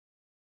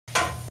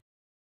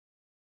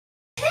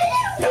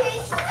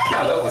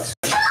 Yeah, that looks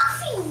good.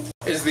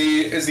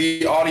 Is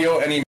the audio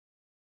any?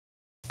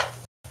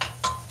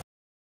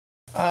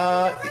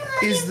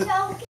 Is the?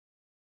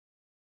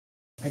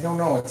 I don't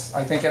know.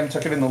 I think I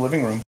took it in the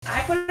living room.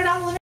 I put it on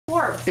the living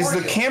floor. Is for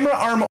the you. camera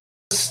arm on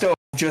the stove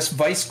just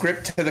vice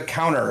grip to the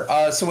counter?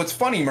 So it's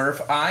funny,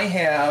 Murph. I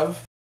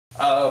have,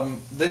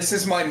 this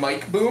is my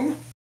mic boom.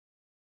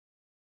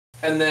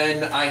 And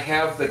then I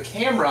have the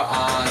camera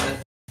on.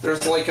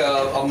 There's like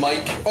a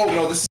mic. Oh,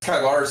 no, this is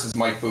Kylaris'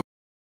 mic boom.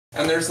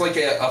 And there's like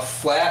a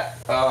flat,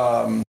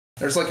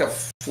 there's like a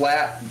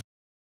flat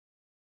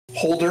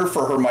holder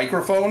for her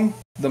microphone.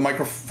 The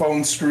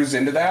microphone screws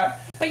into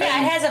that. But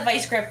yeah, it has a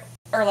vice grip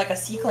or like a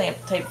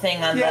C-clamp type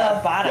thing on the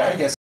bottom. Yeah, I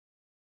guess.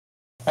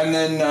 And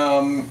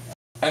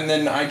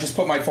then I just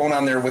put my phone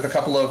on there with a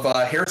couple of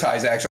hair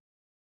ties, actually.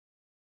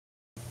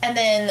 And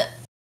then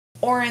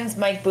Oren's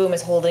mic boom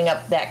is holding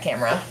up that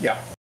camera, Yeah.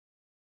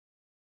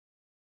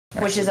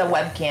 which is a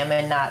webcam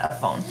and not a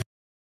phone.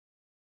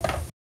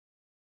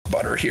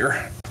 Butter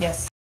here.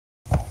 Yes,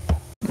 I'm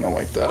gonna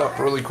wipe that up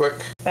really quick.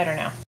 better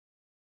now.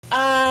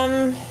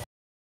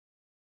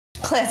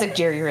 Classic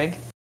jerry rig.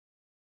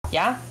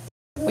 Yeah?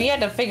 We had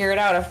to figure it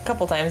out a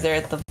couple times there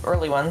at the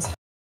early ones.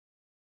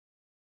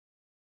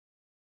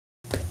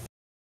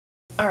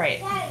 All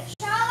right.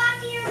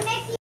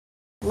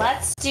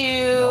 Let's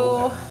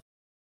do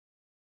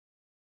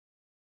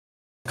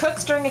cook,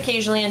 stirring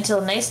occasionally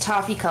until nice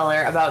toffee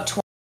color, about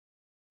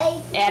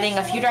 20, adding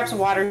a few drops of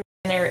water in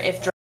there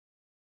if dry.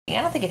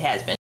 I don't think it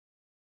has been.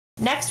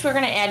 Next, we're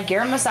going to add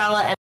garam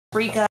masala and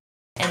paprika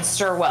and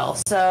stir well.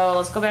 So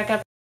let's go back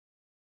up.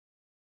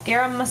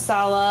 Garam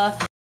masala,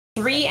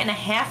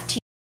 3.5 teaspoons,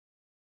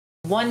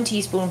 1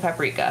 teaspoon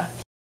paprika.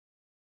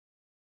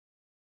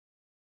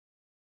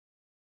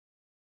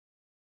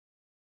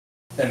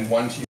 And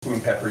 1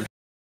 teaspoon paprika.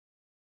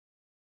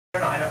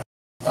 I don't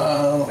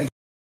know.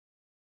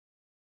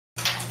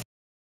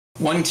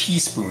 1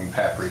 teaspoon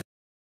paprika.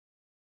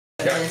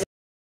 Yeah.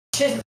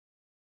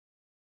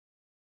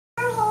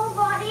 Her whole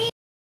body,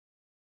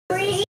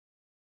 free,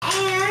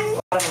 and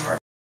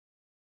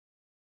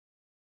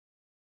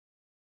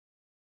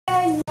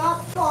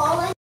not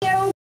falling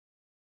here.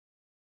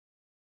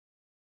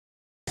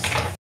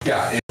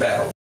 Yeah, in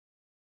battle.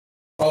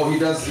 Oh, he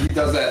does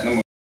that in the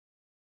movie.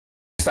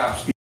 Stop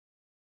speaking.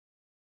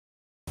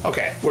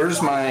 Okay,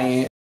 where's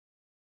my...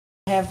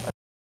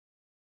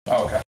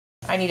 Oh, okay.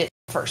 I need it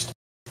first.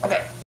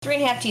 Okay,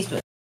 3.5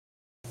 teaspoons.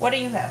 What do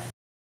you have?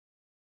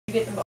 You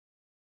get them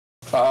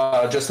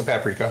both. Just the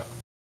paprika.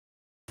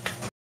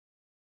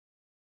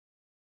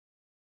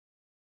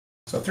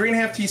 So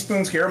 3.5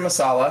 teaspoons garam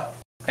masala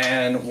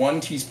and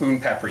 1 teaspoon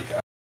paprika.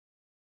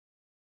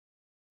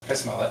 I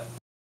smell it.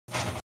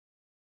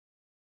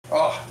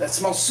 Oh, that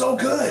smells so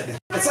good.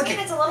 It's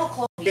a little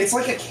close. It's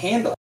like a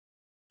candle.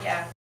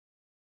 Yeah.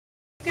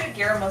 Good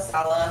garam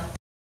masala.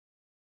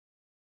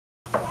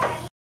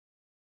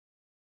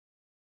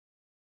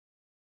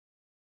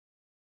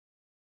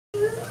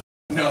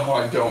 No,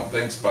 I don't.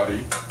 Thanks,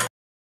 buddy.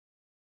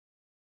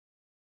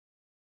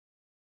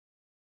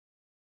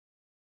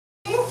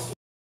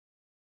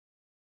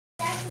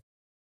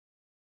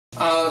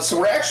 So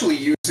we're actually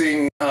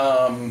using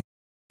the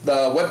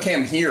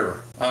webcam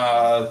here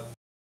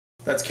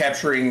that's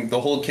capturing the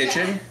whole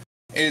kitchen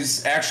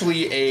is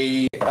actually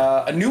a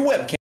new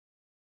webcam.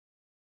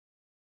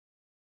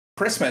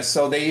 Christmas,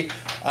 so they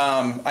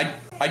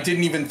I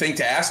didn't even think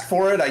to ask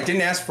for it. I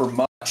didn't ask for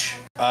much.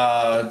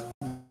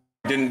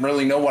 Didn't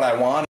really know what I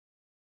wanted,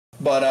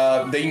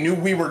 but they knew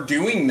we were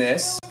doing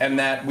this and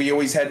that we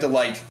always had to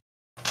like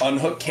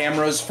unhook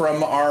cameras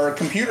from our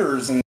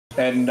computers and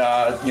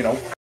you know,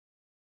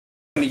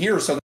 here.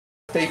 So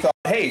they thought,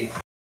 hey,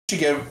 we should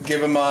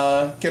get them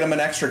an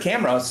extra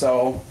camera.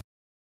 So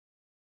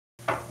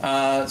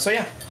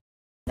yeah.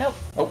 Nope.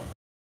 Oh.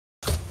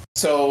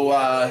 So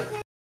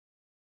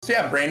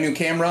yeah, brand new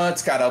camera.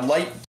 It's got a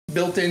light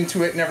built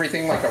into it and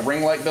everything, like a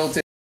ring light built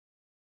in.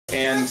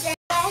 And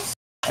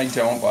I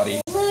don't,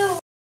 buddy.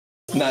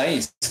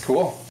 Nice,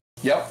 cool.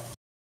 Yep.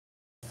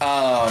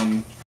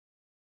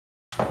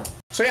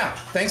 So yeah,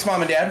 thanks,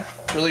 Mom and Dad.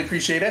 Really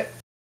appreciate it.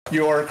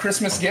 Your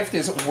Christmas gift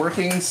is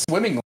working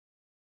swimmingly.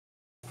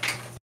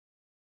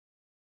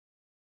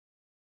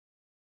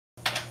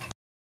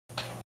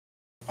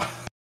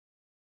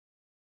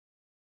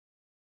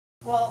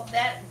 Well,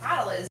 that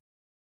bottle is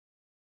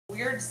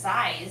weird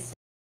size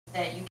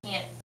that you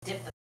can't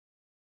dip the.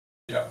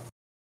 Yeah.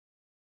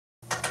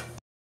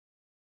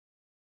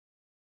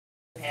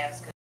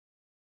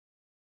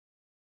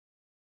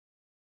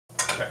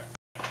 Okay.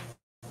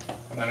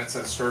 And then it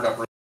says stirred up.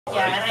 Yeah,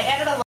 right? And I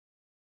added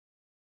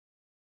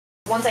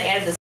once I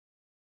added this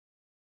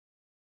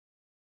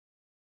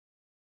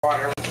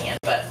water, we can,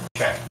 but.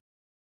 Okay.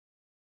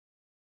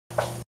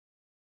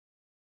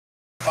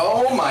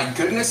 Oh my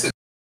goodness.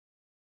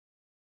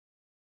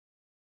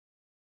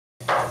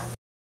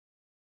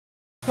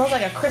 Smells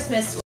like a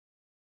Christmas.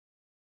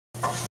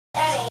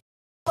 Daddy,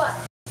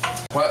 what?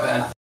 What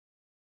then?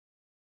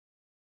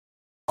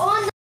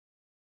 On the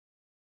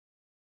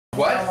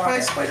What? By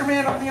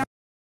Spider-Man on the arm?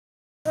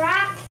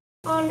 strap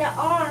on the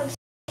arms.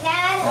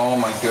 Dad. Oh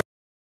my goodness.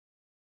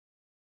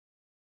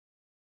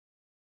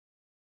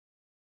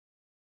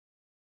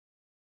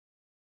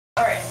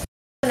 All right.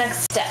 The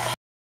next step.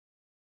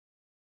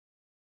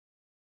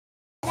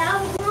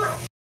 Now we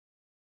want.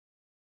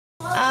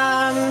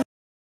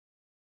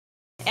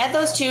 Add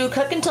those two.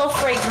 Cook until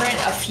fragrant.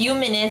 A few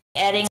minutes.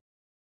 Adding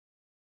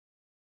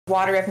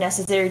water if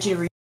necessary to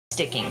reduce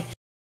sticking.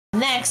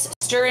 Next,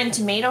 stir in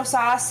tomato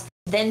sauce.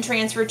 Then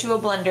transfer to a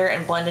blender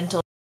and blend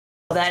until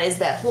that is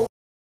that whole.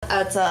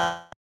 It's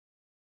a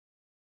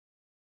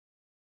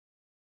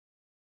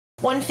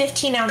 1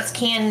 15-ounce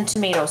can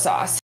tomato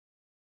sauce.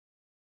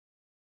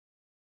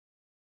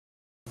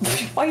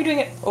 Why are you doing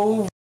it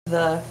over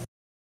the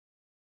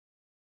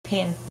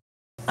pan?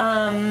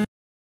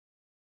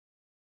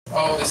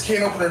 Oh, this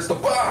can opener's the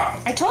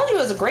bomb. I told you it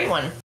was a great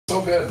one.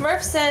 So good.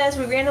 Murph says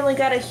we randomly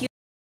got a huge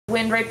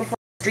wind right before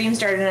the stream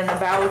started and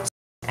about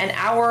an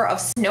hour of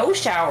snow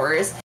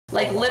showers.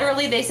 Like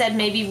literally they said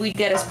maybe we'd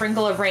get a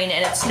sprinkle of rain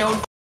and it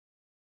snowed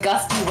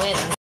gusty winds.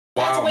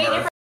 Wow, That's way Murph.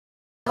 different.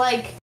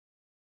 Like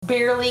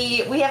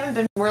we haven't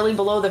been really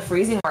below the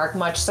freezing mark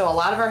much, so a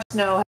lot of our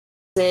snow has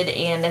melted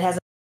and it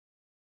hasn't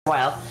been a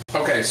while.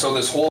 Okay, so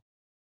this whole...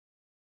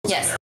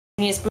 Yes.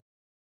 You need a spoon.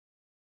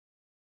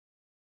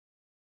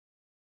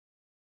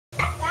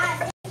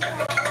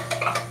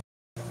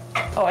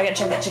 Oh, I gotta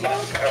check that chicken.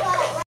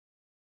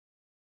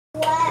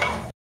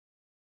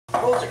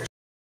 What?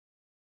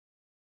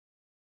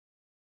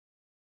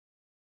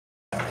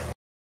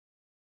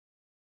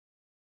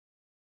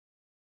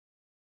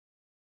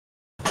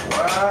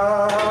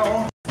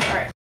 Wow.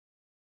 Alright.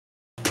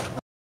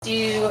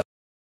 Do...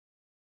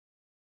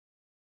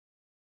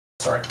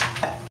 Sorry.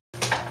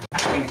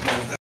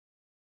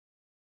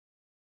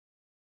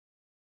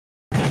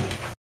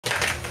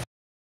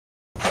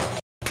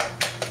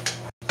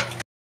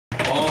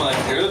 Oh my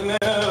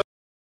goodness.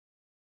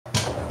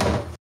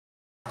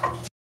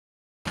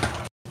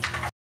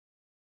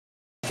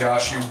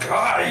 Gosh, you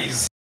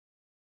guys.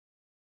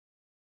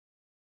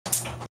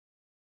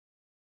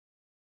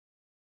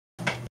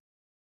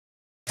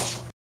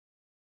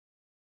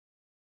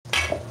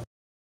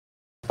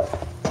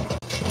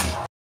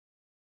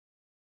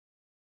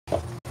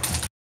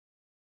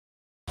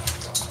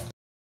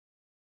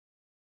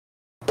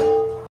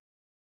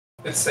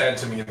 It's sad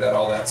to me that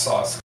all that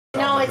sauce.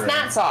 No, it's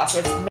not sauce.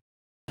 It's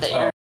that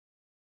you're.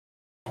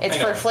 It's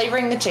for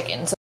flavoring the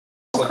chicken. So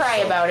don't cry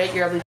about it.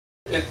 You're able to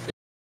It's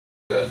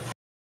good.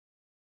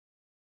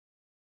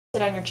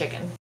 sit on your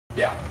chicken.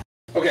 Yeah.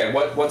 Okay.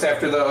 What's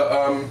after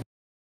the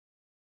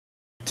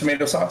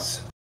tomato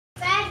sauce?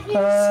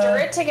 Stir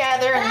it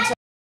together until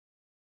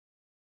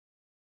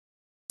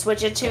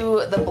switch it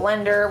to the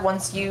blender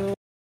once you.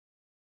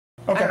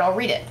 Okay. I don't know.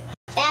 Read it.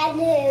 Bad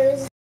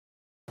news.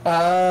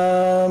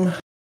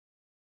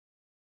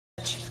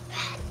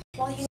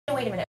 Well, you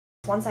wait a minute.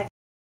 1 second.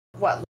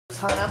 What? Luke's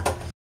hung up.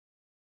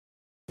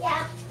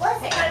 Yeah.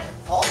 What's it?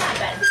 Hold on,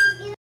 Ben.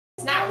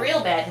 It's not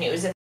real bad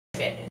news. It's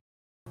bad news.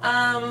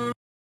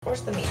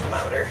 Where's the meat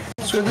thermometer?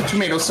 So the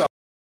tomato sauce.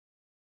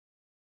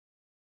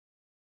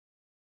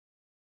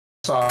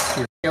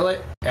 You fill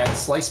it, add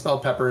sliced bell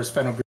peppers,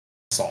 fenugreek,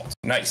 salt.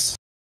 Nice.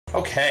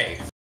 Okay.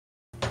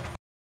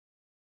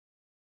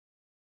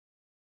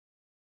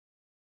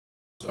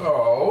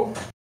 So,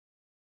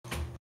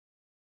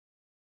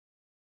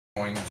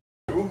 going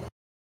to.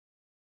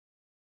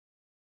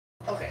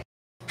 Okay.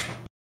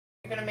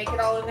 You're gonna make it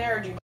all in there, or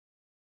do you?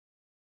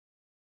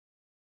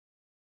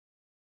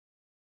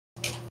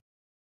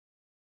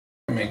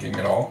 I'm making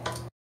it all.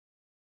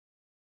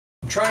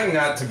 I'm trying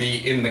not to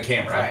be in the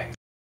camera. All right.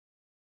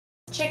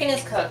 Chicken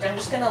is cooked. I'm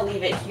just gonna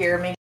leave it here,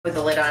 maybe with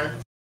the lid on.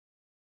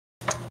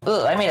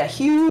 Ugh, I made a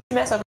huge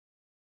mess of.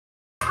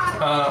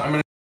 I'm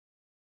gonna.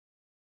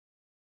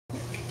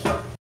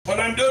 When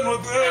I'm done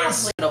with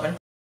this. Leave it open.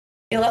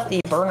 You left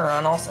the burner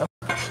on also.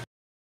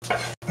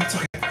 That's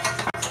okay.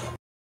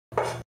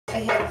 I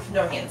have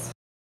no hands.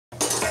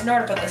 I know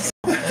where to put this.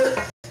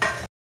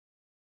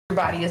 Your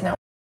body is now.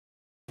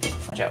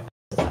 Watch out.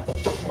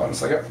 Hold on a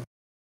second.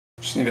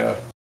 Just need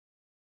a.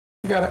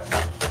 You got it.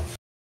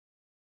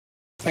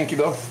 Thank you,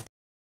 though.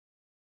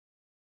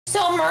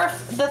 So,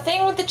 Murph, the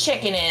thing with the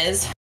chicken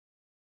is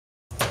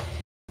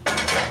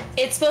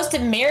it's supposed to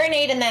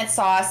marinate in that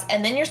sauce,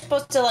 and then you're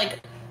supposed to, like,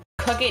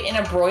 cook it in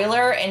a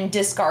broiler and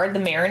discard the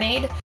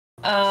marinade.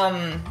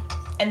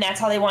 And that's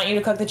how they want you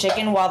to cook the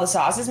chicken while the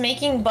sauce is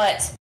making.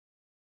 But,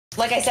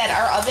 like I said,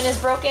 our oven is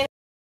broken,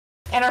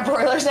 and our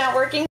broiler's not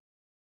working.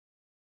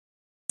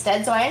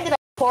 Instead, so I ended up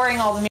pouring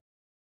all the marinade.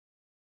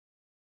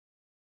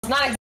 It's not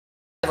exactly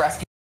the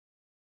recipe.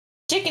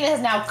 Chicken is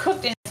now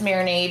cooked in its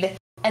marinade,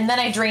 and then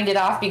I drained it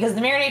off because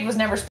the marinade was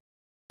never supposed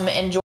to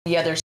enjoy the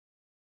other.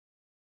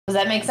 Does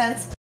that make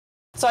sense?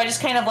 So I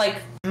just kind of like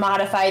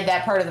modified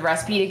that part of the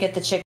recipe to get the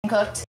chicken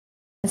cooked,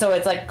 and so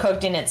it's like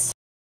cooked in its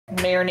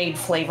marinade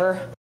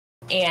flavor.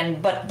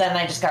 But then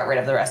I just got rid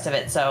of the rest of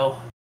it.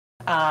 So,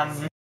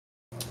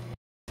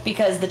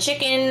 because the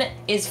chicken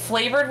is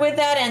flavored with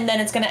that, and then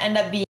it's going to end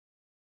up being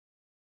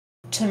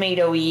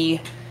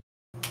tomatoey.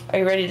 Are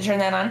you ready to turn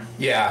that on?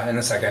 Yeah, in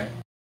a second.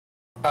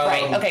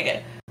 Right. Okay.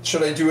 Good.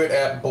 Should I do it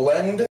at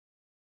blend,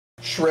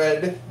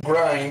 shred,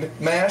 grind,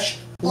 mash,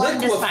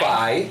 Blend is liquefy?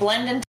 fine.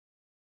 Blend and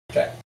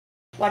Okay.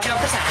 watch out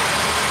for sound.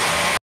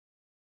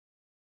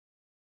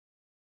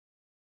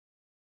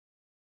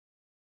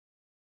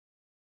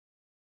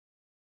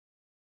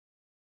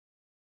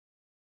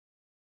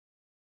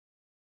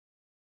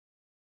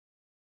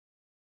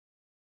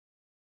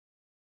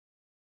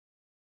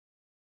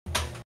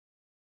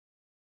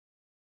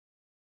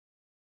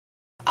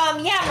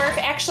 Yeah, Murph,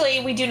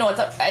 actually, we do know what's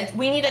up.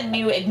 We need a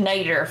new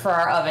igniter for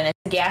our oven. It's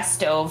a gas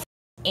stove,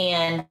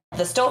 and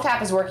the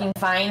stovetop is working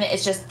fine.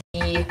 It's just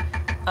the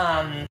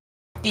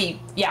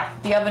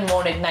oven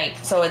won't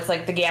ignite. So it's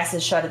like the gas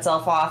has shut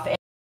itself off, and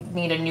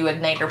we need a new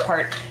igniter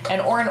part.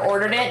 And Oren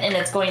ordered it, and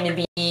it's going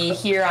to be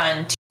here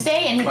on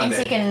Tuesday, and he thinks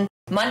he can,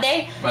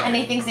 Monday, and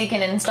he thinks he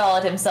can install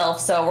it himself.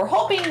 So we're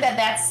hoping that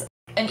that's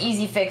an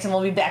easy fix, and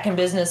we'll be back in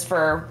business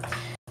for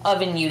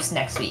oven use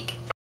next week.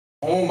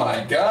 Oh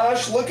my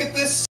gosh, look at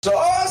this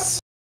sauce!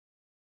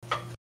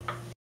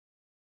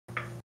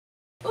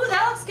 Ooh,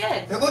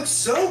 It looks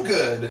so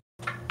good.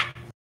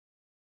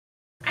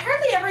 I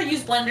hardly ever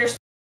use blenders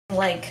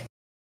like,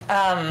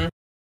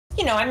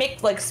 you know, I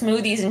make like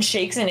smoothies and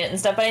shakes in it and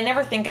stuff, but I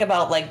never think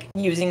about like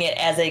using it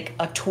as a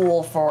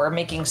tool for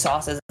making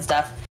sauces and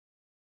stuff.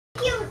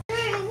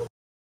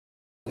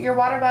 Your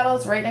water bottle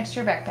is right next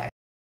to your backpack.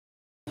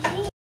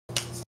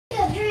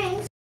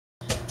 Drinks.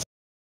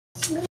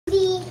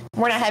 Smoothie.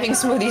 We're not having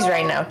smoothies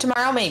right now.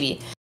 Tomorrow, maybe.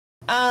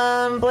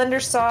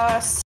 Blender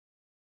sauce.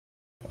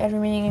 Add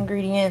remaining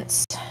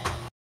ingredients.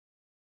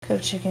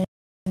 Cooked chicken.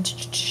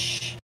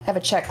 Have a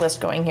checklist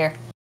going here.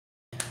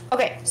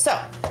 Okay, so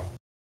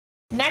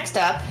next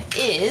up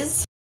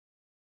is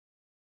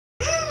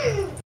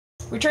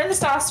return the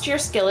sauce to your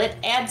skillet.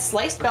 Add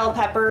sliced bell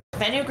pepper,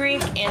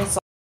 fenugreek, and salt.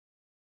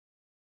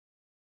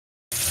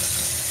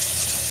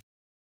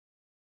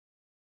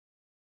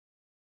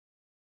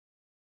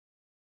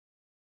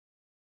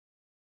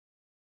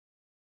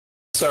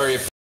 Sorry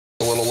if it's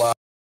a little loud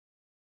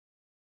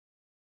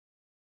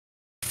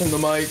in the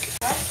mic.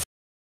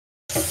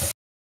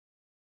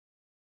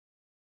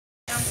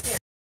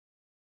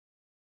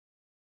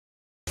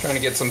 Trying to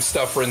get some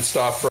stuff rinsed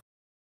off.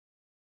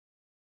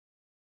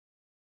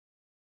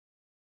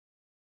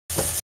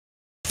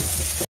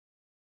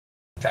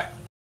 Okay.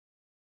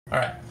 All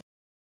right.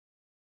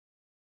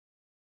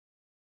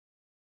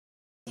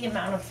 The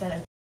amount of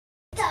fenugreek.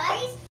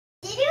 Guys,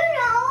 did you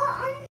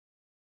know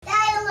that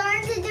I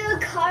learned to do a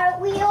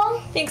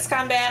cartwheel? Thanks,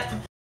 Combat.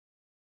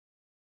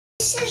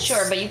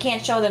 Sure, but you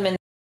can't show them in.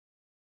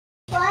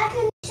 Well, I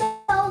can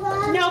show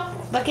them.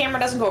 Nope, the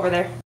camera doesn't go over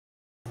there.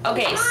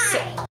 Okay,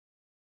 so,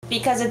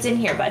 because it's in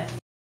here, bud.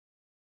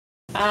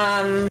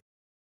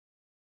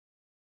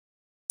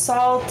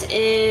 Salt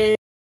is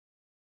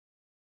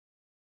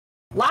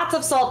lots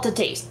of salt to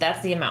taste.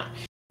 That's the amount.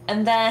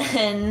 And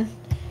then,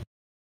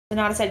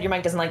 Sonata said your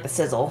mic doesn't like the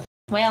sizzle.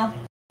 Well,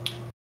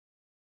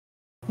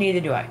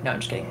 neither do I. No,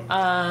 I'm just kidding.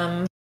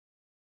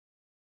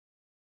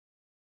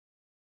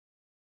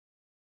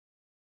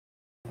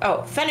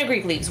 Oh,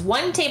 fenugreek leaves,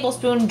 1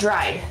 tablespoon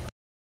dried.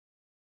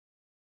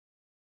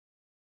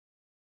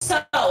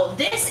 So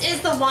this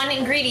is the one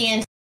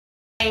ingredient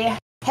I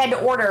had to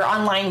order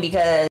online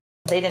because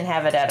they didn't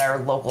have it at our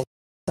local.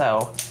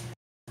 So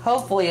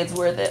hopefully it's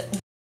worth it.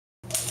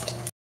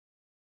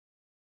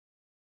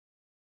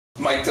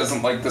 Mike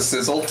doesn't like the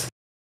sizzle.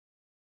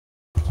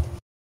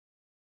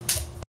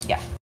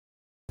 Yeah.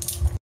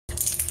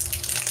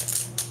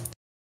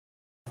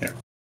 Here.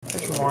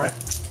 There's more.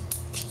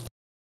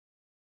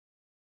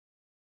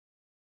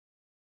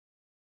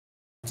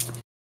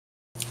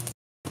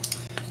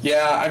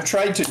 Yeah, I've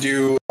tried to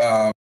do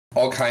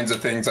all kinds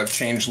of things. I've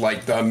changed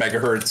like the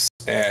megahertz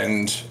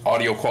and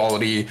audio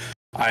quality.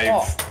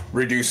 I've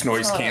reduced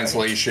noise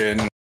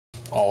cancellation,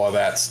 all of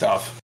that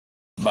stuff.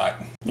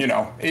 But you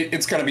know,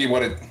 it's gonna be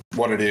what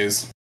it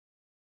is.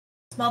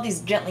 Smell these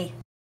gently.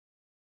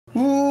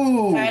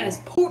 Ooh, That is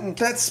potent.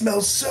 that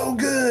smells so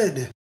good.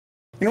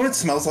 You know what it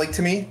smells like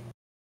to me?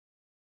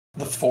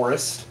 The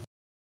forest.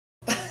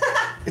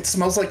 It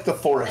smells like the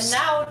forest.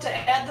 And now to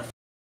add the.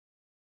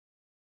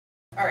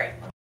 All right.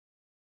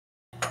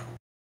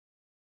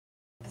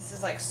 This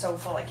is like so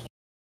full. I can't.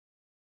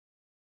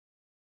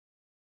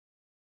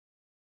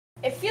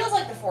 It feels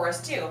like the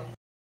forest too.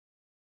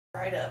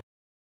 Right up.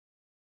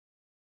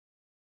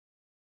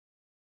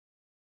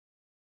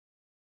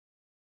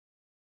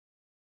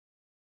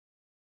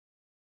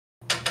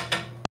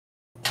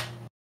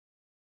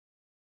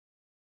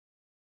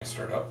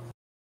 Start up.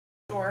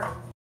 Sure.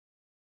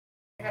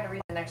 I gotta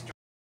read the next.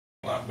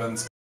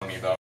 Ben's telling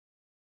me though.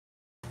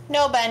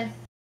 No, Ben.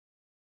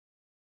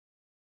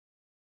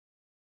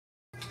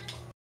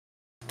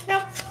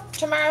 No,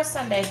 tomorrow's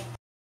Sunday.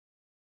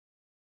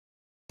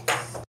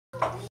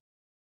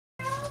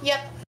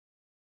 Yep.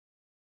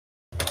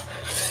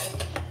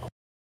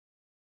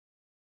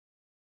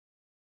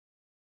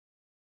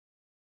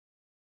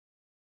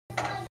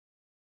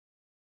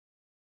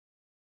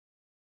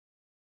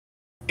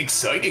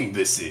 Exciting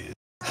this is.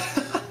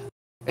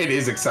 It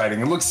is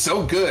exciting. It looks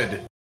so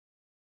good.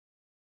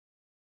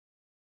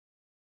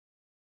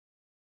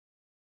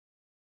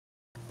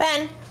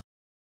 Ben.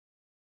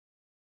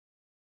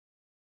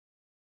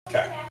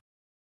 Okay.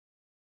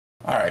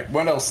 All right.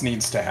 What else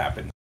needs to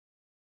happen?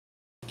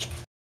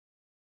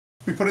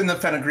 We put in the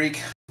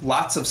fenugreek.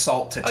 Lots of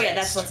salt to taste. Oh yeah,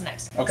 that's what's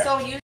next. Okay. So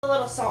use a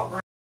little salt.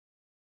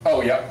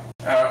 Oh yeah.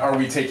 Are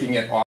we taking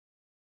it off?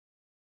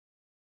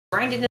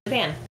 Grind it in the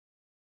pan.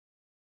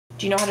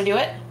 Do you know how to do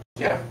it?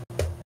 Yeah.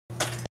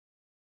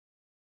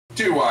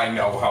 Do I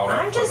know how to?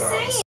 I'm just put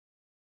on? saying.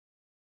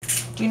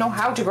 Do you know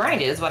how to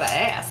grind it? Is what I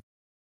asked.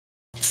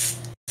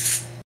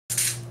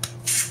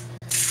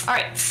 All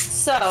right.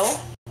 So.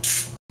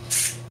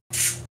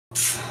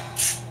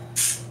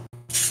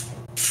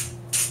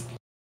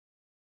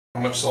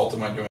 How much salt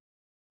am I doing?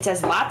 It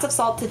says lots of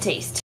salt to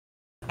taste.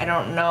 I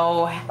don't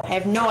know. I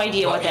have no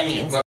idea what that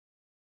means.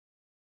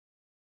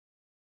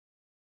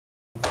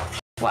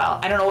 Well,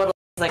 I don't know what it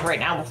looks like right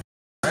now.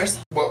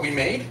 What we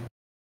made?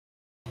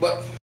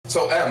 Look.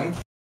 So M.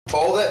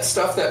 all that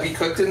stuff that we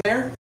cooked in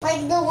there.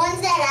 Like the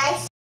ones that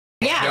I...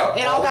 Yeah, Yep,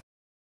 it all got...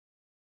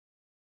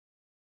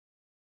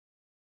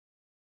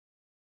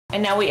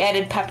 And now we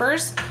added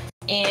peppers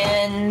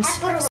and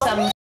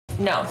some...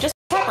 No, just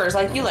peppers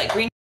like you like.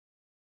 Green...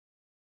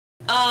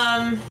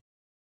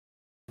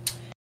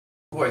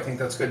 Oh, I think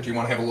that's good. Do you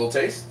want to have a little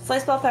taste?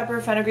 Sliced bell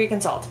pepper, fenugreek,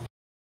 and salt.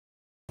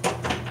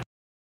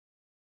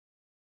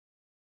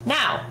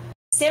 Now,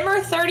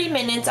 simmer 30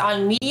 minutes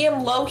on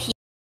medium-low heat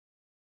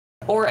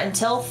or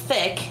until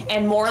thick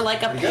and more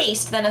like a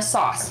paste than a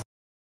sauce.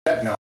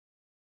 No.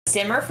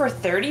 Simmer for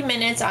 30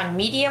 minutes on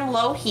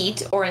medium-low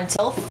heat or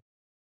until thick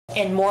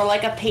and more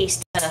like a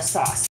paste than a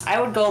sauce.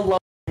 I would go low,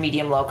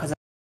 medium-low because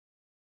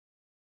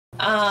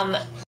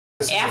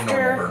This is a normal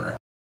after burner.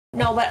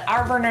 no, but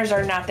our burners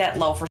are not that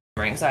low for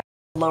simmering, so I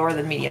lower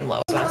than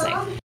medium-low. Is what I'm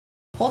saying.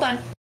 Hold on.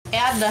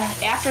 Add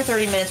the after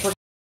 30 minutes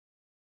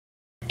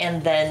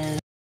and then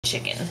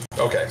chicken.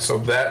 Okay, so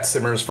that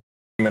simmers for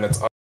 30 minutes.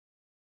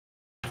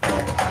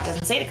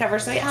 Doesn't say to cover,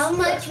 so yes. How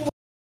much more?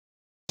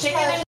 Chicken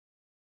and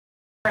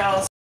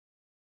else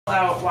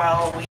out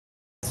while we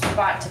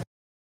spot to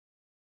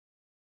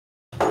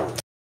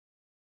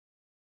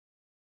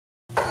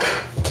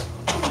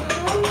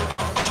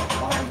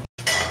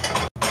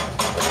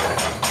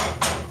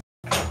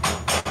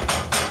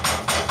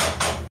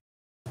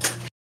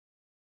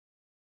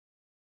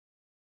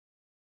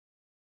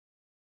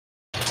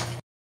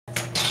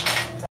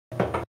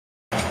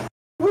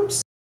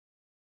Whoops.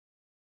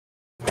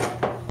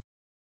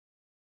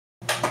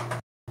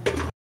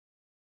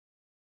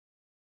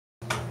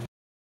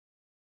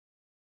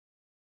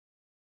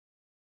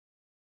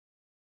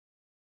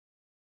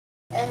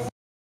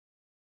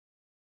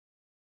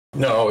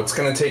 No, it's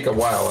going to take a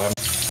while.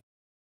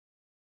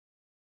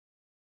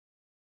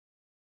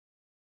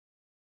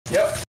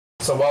 Yep.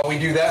 So while we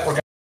do that, we're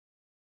going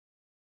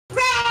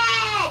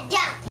Red!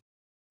 Yeah.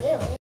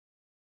 Ew.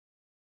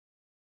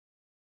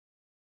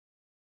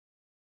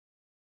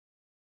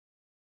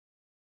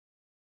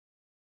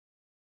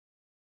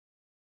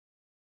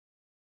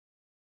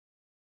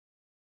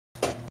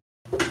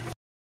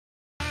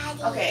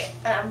 okay.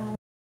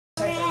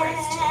 Sorry for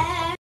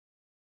rice.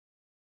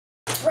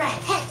 Red.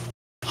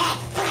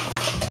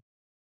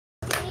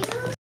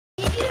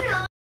 Did you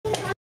know?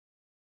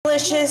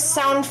 Delicious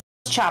sound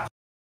chop.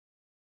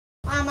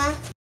 Mama,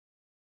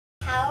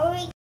 how are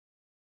we?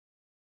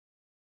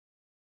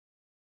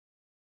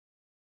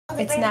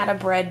 It's not a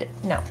bread.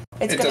 No,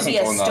 it's It going to be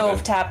a doesn't go in the oven.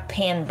 stovetop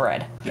pan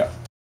bread. Yep.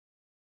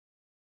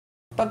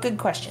 But good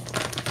question.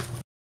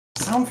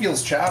 Sound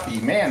feels choppy.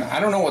 Man, I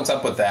don't know what's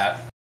up with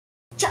that.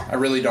 I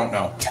really don't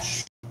know.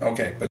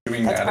 Okay, but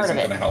doing That's that part isn't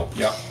of it. going to help.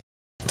 Yep.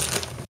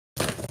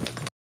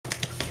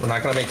 We're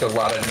not going to make a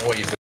lot of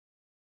noise.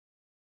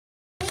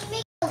 We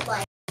make a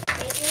light.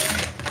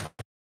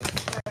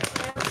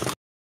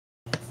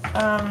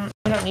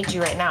 We don't need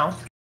you right now.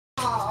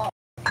 Oh.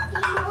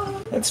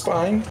 It's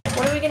fine.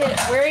 What are we gonna?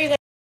 Where are you gonna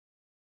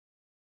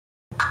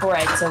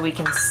bread so we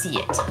can see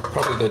it?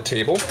 Probably the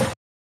table.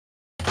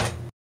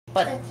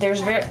 But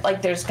there's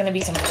there's gonna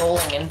be some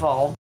rolling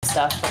involved and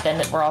stuff. But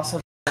then we're also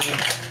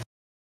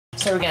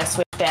so we're gonna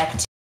switch back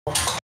to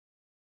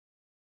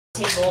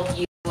table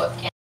view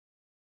and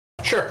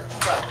Sure.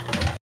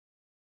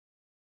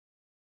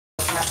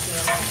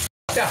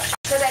 Yeah.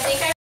 because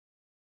I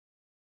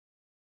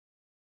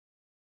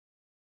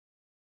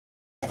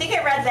think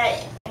I read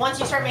that once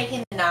you start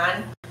making the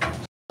naan,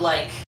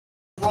 like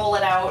roll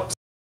it out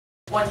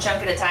one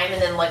chunk at a time,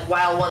 and then like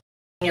while one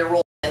you're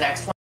rolling the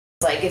next one.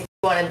 It's like if you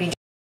want to be, you're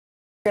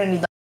gonna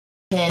need the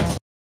pin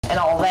and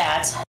all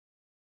that.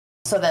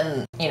 So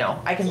then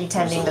I can be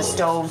tending the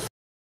stove.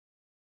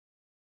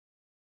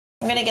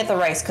 I'm gonna get the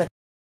rice cooked.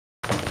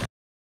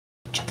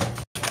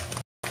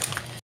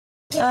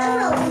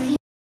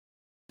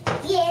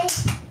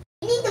 Yes.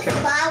 We need the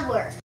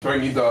flour. Do I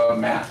need the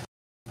mat?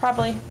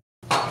 Probably.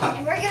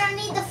 And we're gonna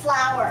need the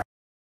flour.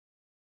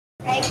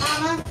 Right,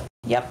 Mama?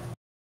 Yep.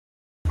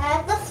 I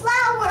have the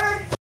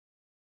flour.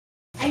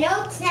 I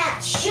know it's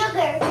not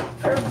sugar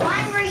for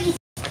one reason.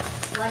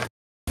 Like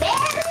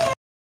very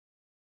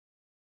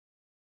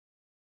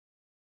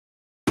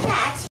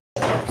that's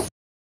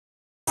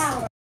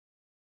flour.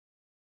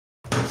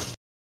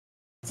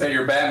 Is that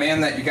your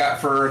Batman that you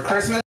got for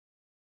Christmas?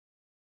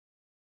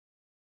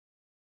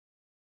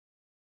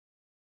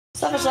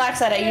 Selfish Lack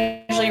said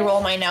I usually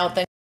roll mine out,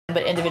 then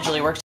but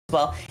individually works as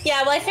well.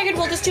 Yeah, well I figured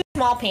we'll just do a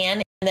small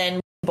pan and then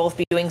both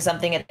be doing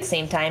something at the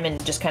same time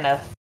and just kind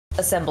of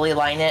assembly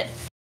line it.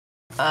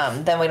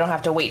 Then we don't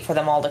have to wait for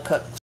them all to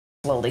cook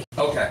slowly.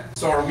 Okay.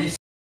 So are we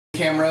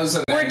cameras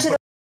and We're then to the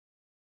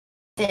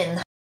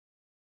thin.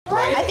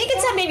 right? I think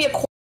it said maybe a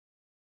quarter.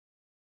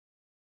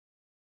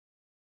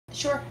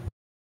 Sure.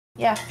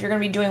 Yeah, if you're gonna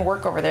be doing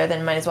work over there,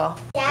 then might as well.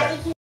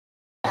 Daddy, can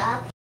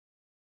stop.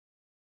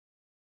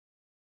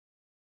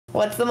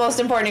 What's the most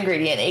important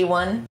ingredient?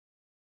 A1?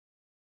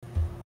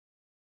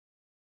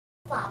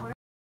 Flour.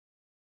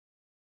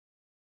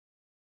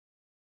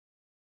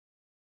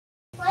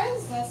 What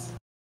is this?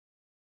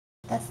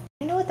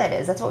 You know what that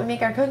is. That's what we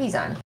make our cookies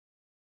on.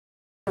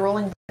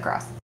 Rolling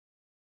across.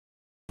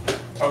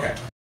 Okay.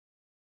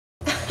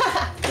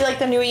 You like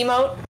the new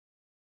emote?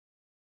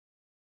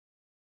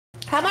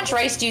 How much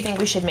rice do you think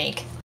we should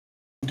make?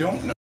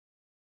 Don't know.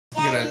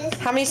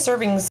 How many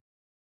servings?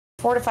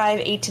 4 to 5,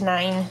 8 to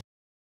 9.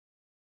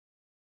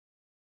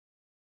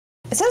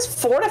 It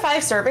says 4 to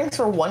 5 servings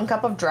for 1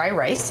 cup of dry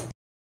rice.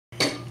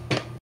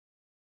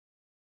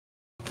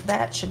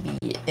 That should be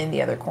in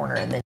the other corner,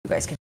 and then you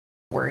guys can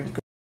where you could,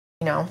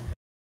 you know.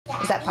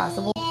 Is that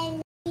possible?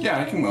 Yeah,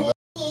 I can move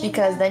it.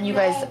 Because then you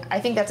guys, I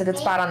think that's a good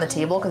spot on the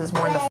table because it's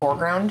more in the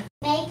foreground.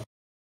 Make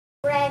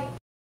bread.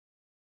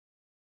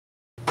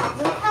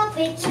 Look how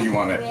big. So you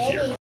want it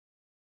here?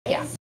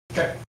 Yeah.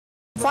 Okay.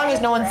 As long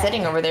as no one's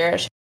sitting over there.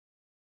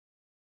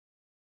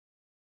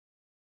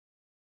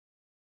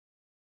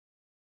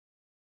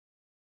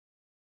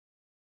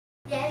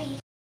 Daddy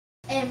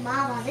and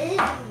Mama, this is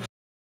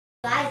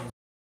guys.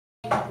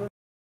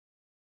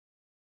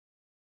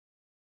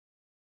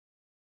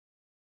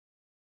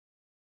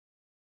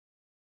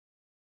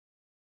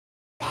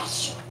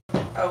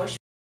 Oh,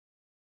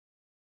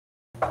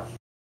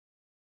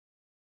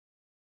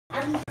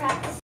 I'm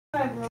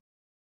practicing.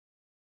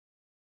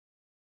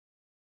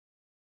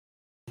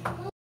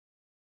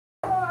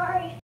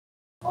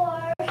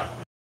 Or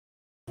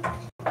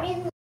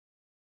in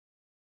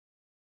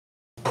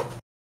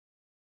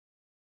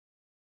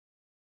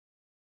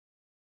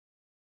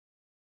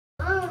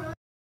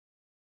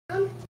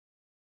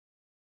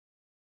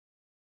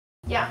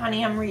yeah,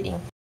 honey, I'm reading.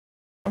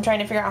 I'm trying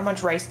to figure out how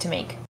much rice to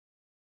make.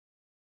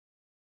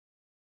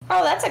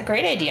 Oh, that's a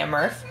great idea,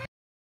 Murph.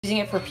 Using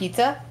it for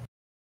pizza.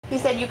 He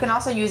said you can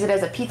also use it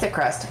as a pizza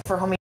crust for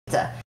homemade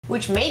pizza,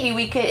 which maybe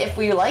we could, if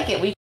we like it,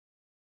 we could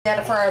do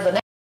that for the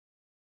next.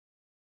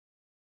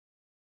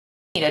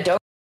 Need a dough.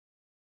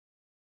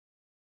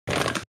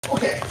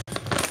 Okay.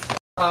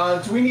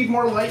 Do we need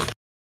more light?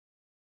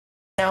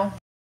 No.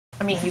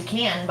 I mean, you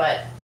can,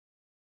 but...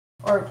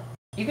 Or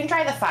you can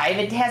try the 5.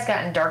 It has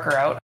gotten darker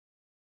out.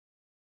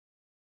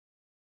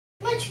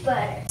 much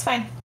better. It's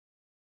fine.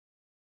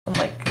 I'm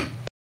like...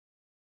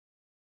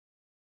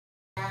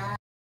 I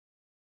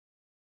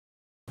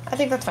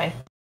think that's fine.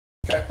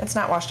 Okay. It's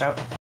not washed out.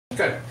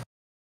 Good.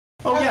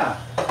 Oh, yeah.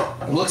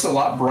 It looks a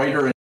lot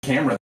brighter in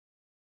camera.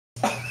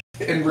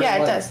 In real Yeah, it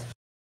life. does.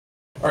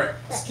 All right.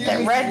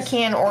 That red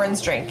can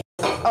orange drink.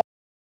 Oh.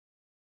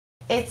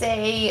 It's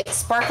a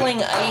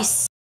sparkling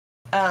ice,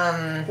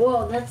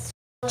 Whoa, that's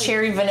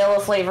cherry vanilla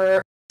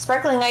flavor.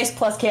 Sparkling ice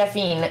plus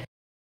caffeine.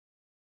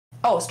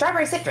 Oh,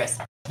 strawberry citrus.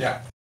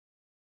 Yeah.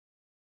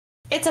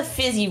 It's a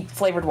fizzy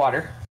flavored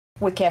water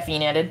with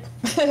caffeine added.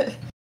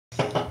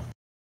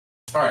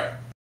 All right.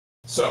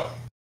 So.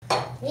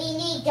 we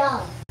need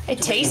dough. It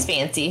tastes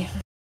fancy.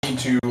 Need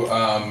to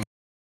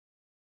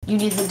You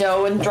need the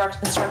dough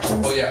instructions?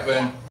 Oh yeah,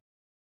 then.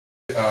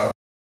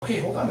 Okay,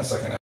 hold on a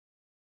second.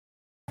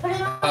 Put it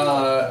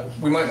on.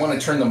 We might want to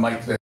turn the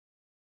mic there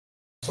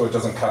so it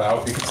doesn't cut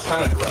out because it's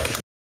kind of dry.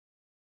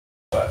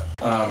 But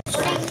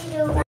so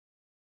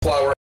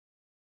flour.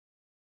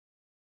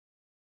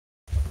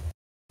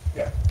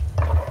 Yeah.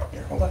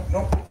 Here, hold on.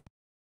 Nope.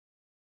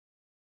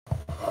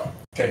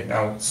 Okay,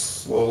 now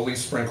slowly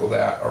sprinkle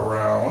that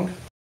around.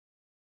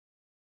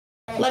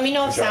 Let me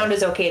know if sound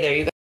is okay there,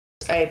 you guys.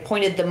 I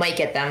pointed the mic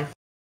at them.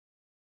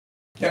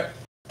 Yep.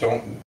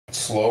 Don't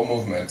slow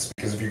movements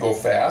because if you go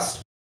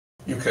fast,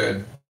 you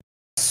could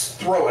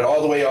throw it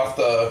all the way off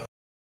the.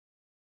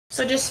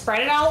 So just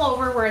spread it all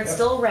over where it's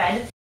still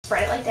red.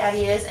 Spread it like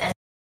Daddy is, and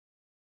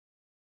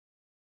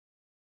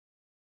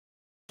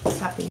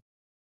happy.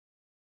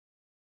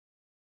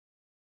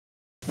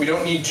 We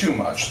don't need too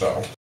much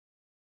though.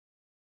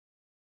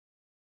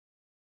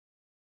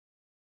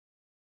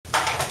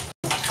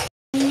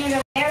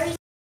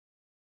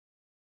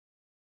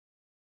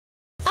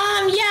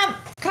 Yeah,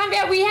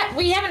 Combat, we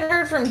haven't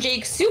heard from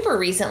Jake super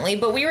recently,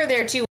 but we were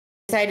there too. We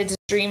decided to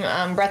stream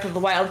Breath of the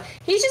Wild.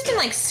 He's just been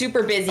like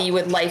super busy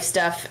with life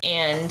stuff,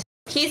 and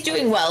he's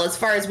doing well as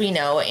far as we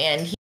know,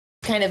 and he's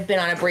kind of been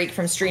on a break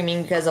from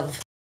streaming because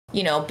of,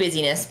 you know,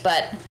 busyness,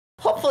 but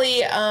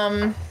hopefully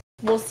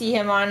we'll see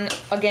him on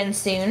again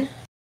soon.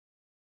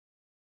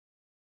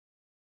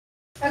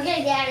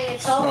 Okay, Daddy,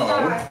 it's all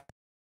hard.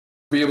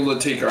 Be able to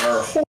take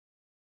our.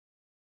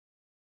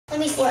 Let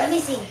me see. Let me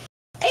see.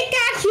 It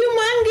got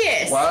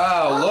humongous.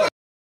 Wow! Look.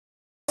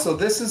 So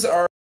this is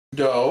our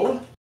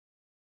dough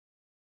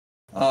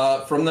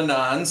from the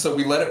naan. So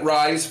we let it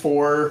rise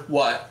for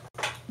what?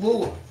 A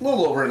little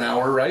over an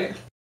hour, right?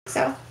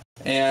 So.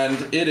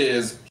 And it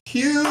is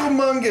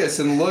humongous.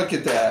 And look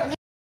at that.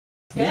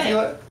 Can you feel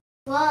it?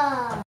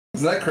 Wow.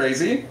 Isn't that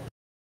crazy?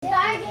 Did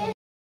I get?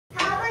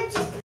 How about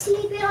just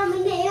sleep it on the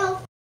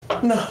nail?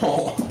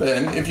 No,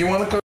 Ben. If you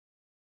want to cook.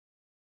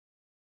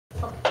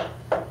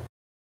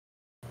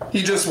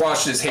 He just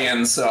washed his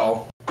hands,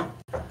 so. I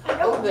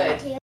don't good.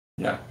 want to.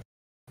 Yeah.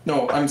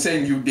 No, I'm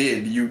saying you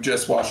did. You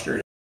just washed your.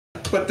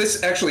 But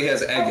this actually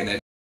has egg in it.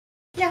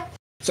 Yeah.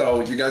 So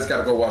you guys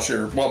gotta go wash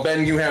your. Well,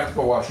 Ben, you have to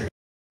go wash your.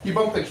 You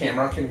bumped the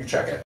camera. Can you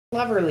check it?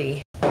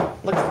 Cleverly.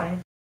 Looks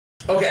fine.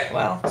 Okay.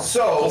 Well.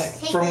 So,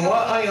 from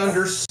what I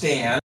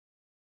understand,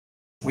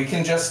 we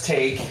can just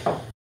take...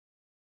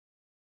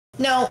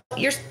 No,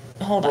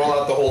 hold on. Roll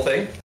out the whole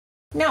thing?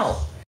 No,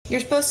 you're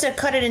supposed to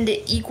cut it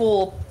into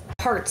equal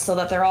parts so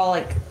that they're all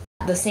like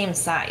the same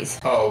size.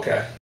 Oh,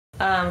 okay.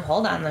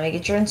 Hold on, let me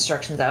get your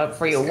instructions out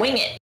before you wing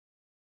it.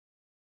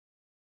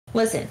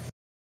 Listen.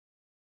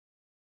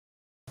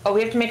 Oh,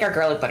 we have to make our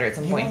garlic butter at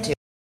some point too.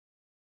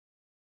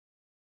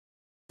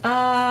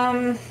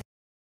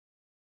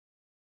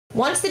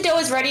 Once the dough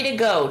is ready to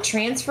go,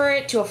 transfer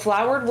it to a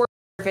floured work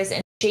surface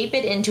and shape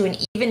it into an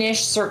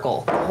even-ish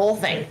circle, the whole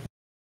thing.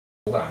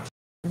 Hold on.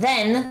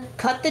 Then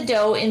cut the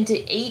dough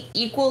into 8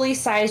 equally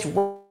sized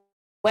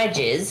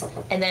wedges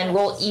and then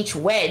roll each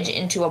wedge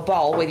into a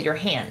ball with your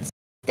hands.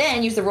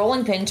 Then use the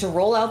rolling pin to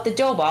roll out the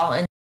dough ball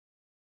and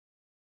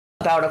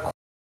about a quarter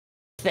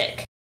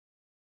thick.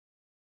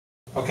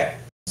 Okay,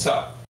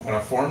 so I'm going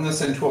to form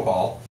this into a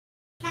ball.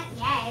 Not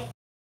yet.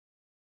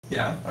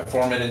 Yeah, I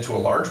form it into a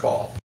large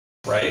ball,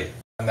 right?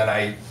 And then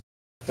I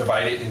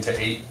divide it into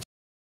 8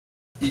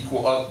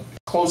 equal,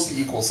 close to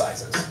equal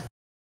sizes,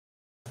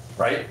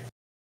 right?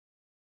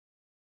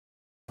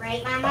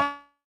 Right, Mama?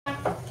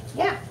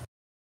 Yeah.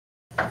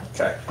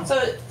 Okay.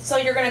 So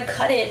you're gonna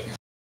cut it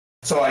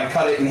So I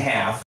cut it in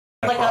half.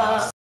 like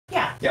across.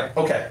 yeah. Yeah.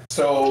 Okay.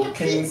 So Like a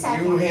can pizza.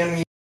 you hand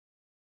me?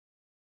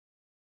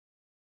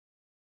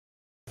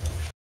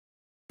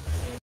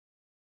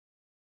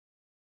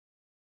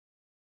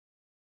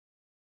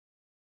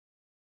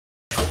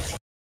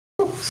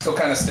 Still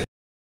kind of sticky.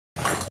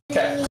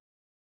 Okay.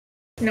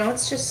 No,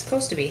 it's just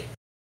supposed to be.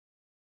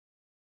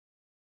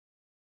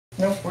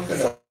 No, we're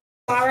good.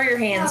 Flour your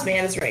hands,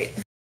 man. That's right.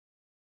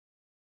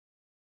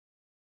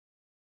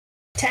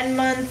 10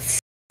 months.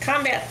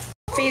 Combat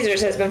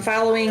Phasers has been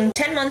following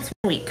 10 months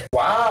 1 week.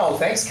 Wow.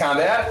 Thanks,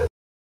 Combat.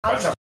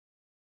 Watch out.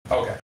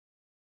 Okay.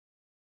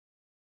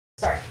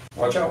 Sorry.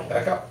 Watch out.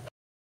 Back up.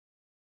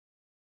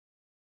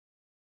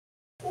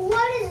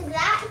 What is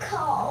that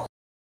called?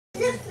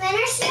 Is it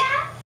finished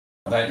yet?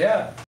 Not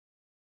yet.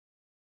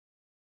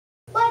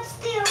 What's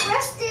the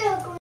rest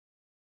of the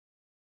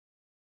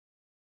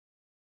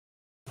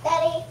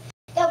Daddy,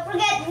 don't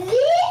forget these.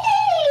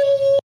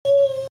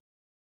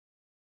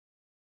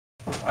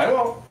 I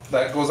won't.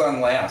 That goes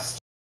on last.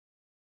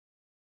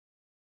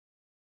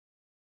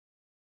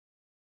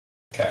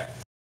 Okay.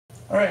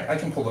 All right. I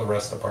can pull the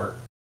rest apart.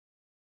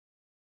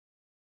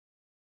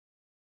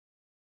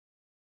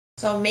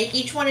 So make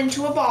each one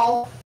into a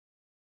ball,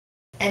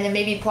 and then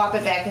maybe plop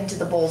it back into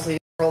the bowl so you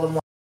roll them.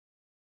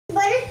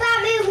 What does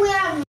that mean? We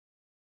are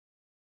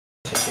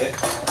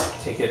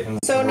Take it, and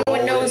So no one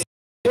roll knows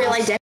it. real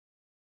identity.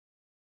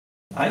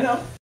 I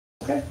know.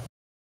 Okay.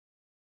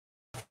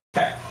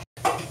 Okay.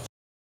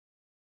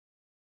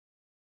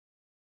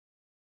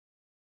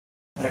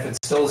 And if it's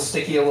still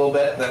sticky a little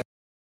bit, then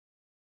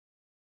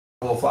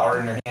a little flour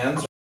in your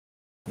hands.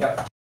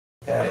 Yep.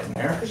 Add it in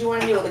there. Because you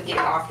want to be able to get it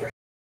off your.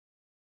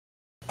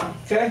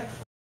 Okay.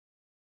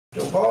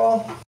 Dough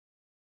ball.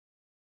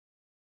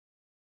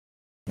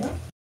 Yep.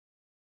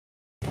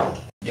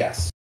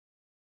 Yes.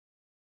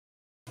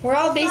 We're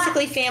all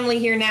basically family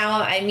here now.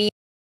 I mean,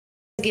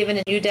 given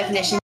a new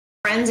definition,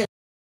 friends and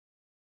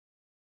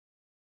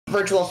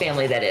virtual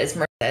family. That is,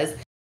 Mert says.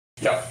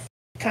 Yep.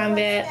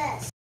 Combat.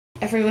 What's this?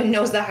 Everyone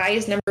knows the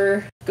highest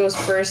number goes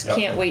first. Yep.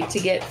 Can't wait to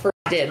get first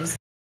dibs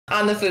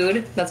on the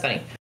food. That's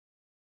funny.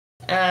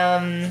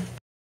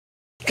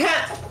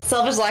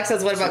 Selfish Lock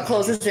says, what about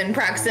closest in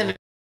proximity?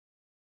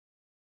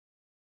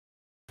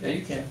 Yeah,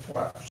 you can.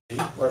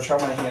 Watch how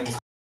my hands.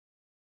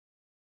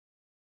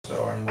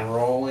 So I'm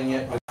rolling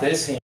it with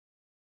this hand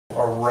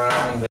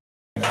around the.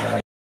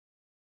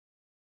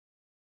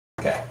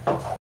 Okay.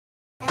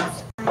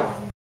 That's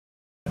I'm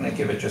gonna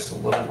give it just a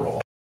little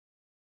roll.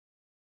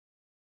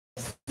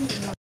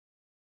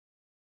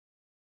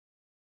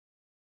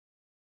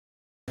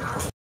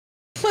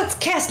 Let's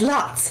cast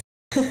lots.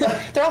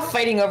 They're all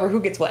fighting over who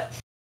gets what.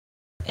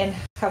 And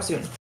how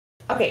soon.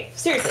 Okay,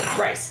 seriously,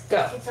 rice,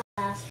 go. it's a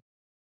I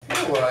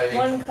feel like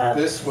 1 cup.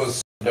 this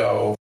was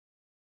dough.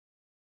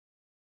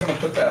 I'm gonna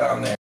put that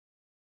on there.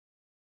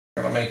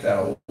 I'm gonna make that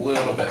a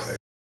little bit bigger.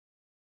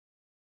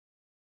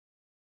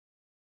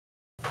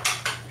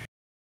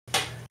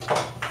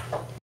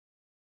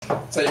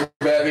 Is that your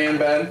Batman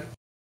bed?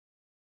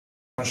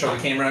 Want to show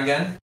the camera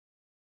again?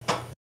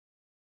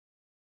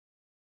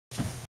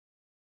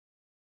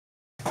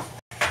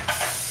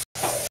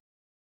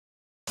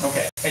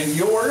 Okay, and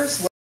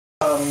yours,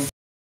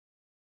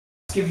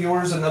 give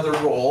yours another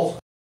roll,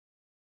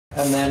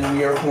 and then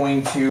we are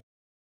going to.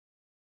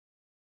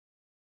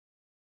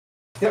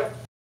 Yep.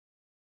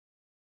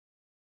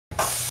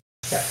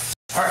 Okay.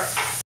 All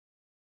right.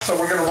 So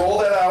we're gonna roll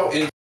that out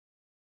in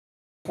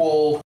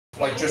equal,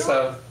 like just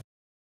a.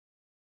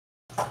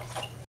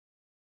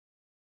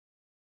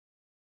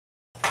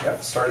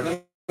 Yep. Start in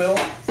the middle.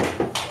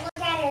 look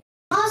at it.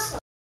 Awesome.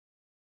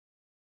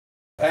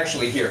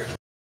 Actually, here.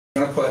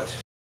 I'm gonna put.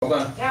 Hold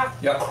on. Yeah.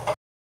 Yep.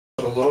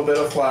 Put a little bit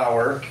of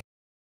flour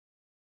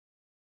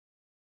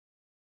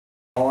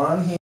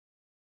on here.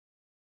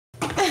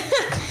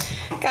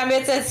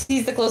 Combat says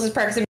he's the closest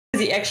proximity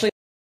because he actually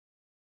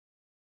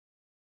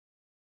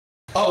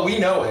Oh, we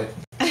know it.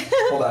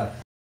 Hold on.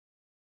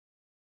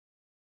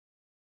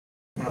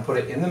 I'm gonna put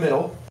it in the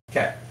middle.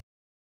 Okay.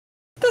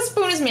 The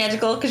spoon is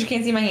magical because you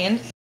can't see my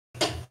hand.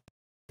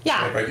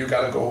 Yeah. Okay, but you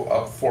gotta go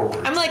up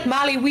forward. I'm like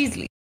Molly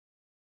Weasley.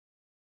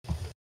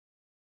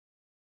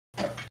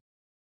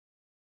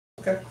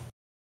 Okay.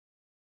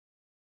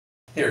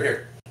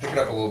 Here. Pick it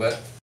up a little bit.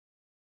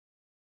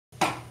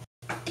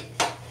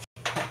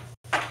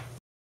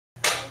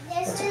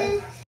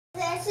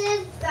 This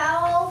is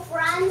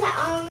girlfriend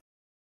on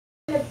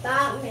the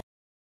bottom.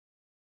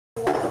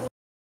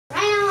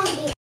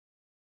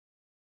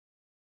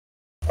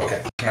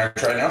 Okay, can I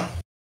try now?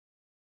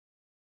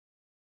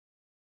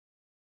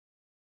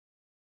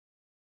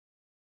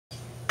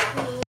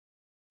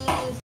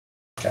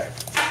 Okay.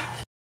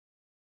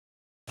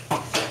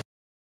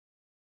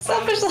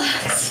 Selfish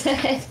Lot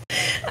said,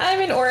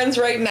 I'm in orange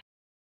right now.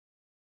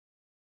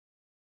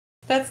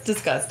 That's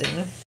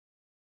disgusting.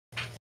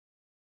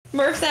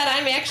 Murph said,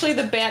 I'm actually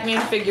the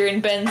Batman figure in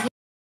Ben's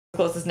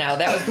closest now.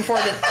 That was before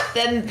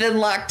then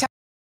locked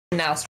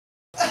now.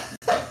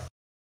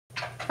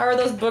 How are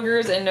those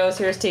boogers and nose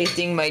hairs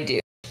tasting, my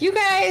dude? You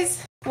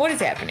guys, what is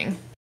happening?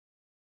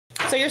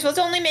 So you're supposed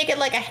to only make it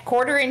like a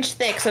 1/4 inch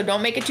thick, so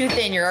don't make it too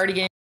thin. You're already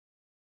getting...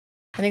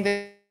 I think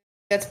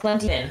that's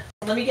plenty thin.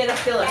 Let me get a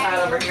skillet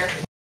hot over here.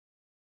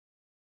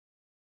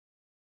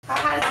 How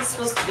hot is this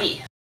supposed to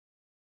be?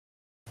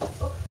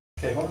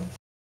 Okay, hold on.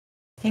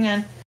 Hang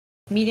on.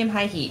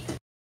 Medium-high heat.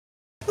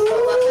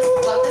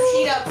 Let this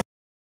heat up.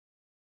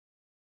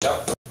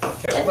 Yep.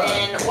 Okay, And hold on.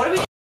 then, what do we...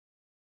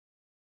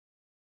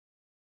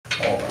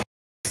 Hold on.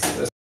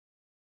 This.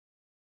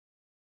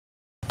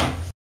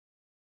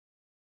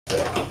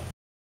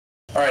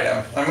 All right,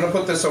 I'm going to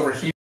put this over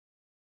here.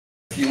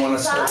 If you want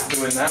to start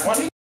doing that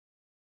one.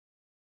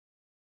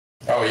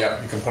 Oh, yeah,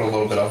 you can put a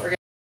little bit of.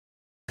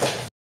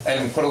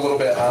 And put a little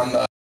bit on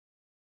the...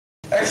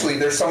 Actually,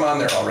 there's some on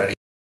there already.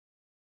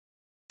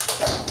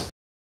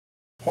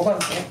 Hold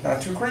on,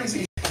 not too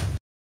crazy.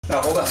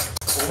 Now, hold on.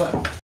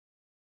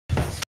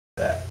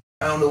 That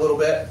down a little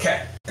bit.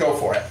 Okay, go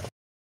for it.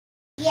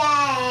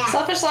 Yeah.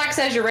 Selfish Lock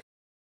says you're ready.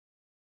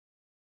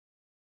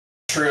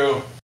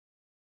 True.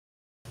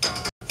 A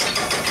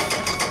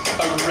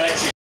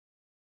wretched.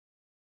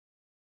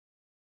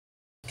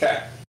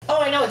 Okay.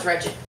 Oh, I know it's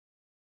wretched.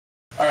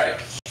 All right.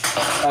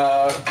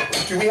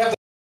 Do we have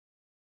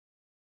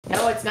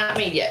No, it's not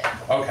made yet.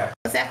 Okay.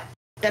 What's that?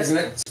 Isn't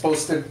it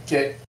supposed to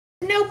get...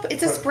 Nope,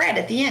 it's a spread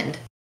at the end.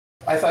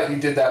 I thought you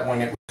did that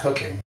when it was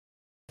cooking.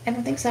 I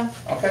don't think so.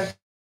 Okay.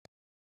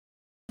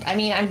 I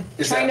mean, I'm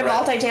Is trying to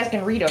that right? multitask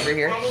and read over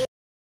here.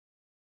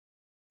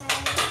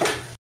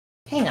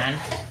 Hang on.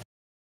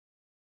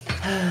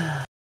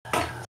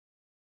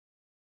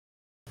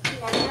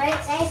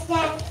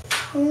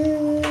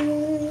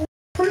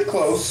 Pretty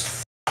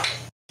close.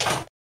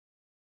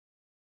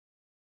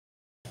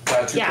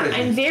 Not too Yeah, crazy.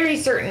 I'm very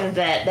certain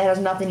that has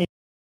nothing to do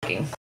with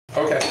cooking.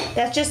 Okay.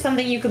 That's just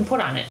something you can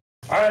put on it.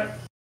 All right.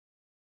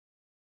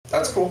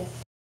 That's cool.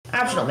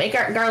 Optional. Make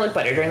garlic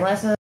butter during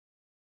lesson.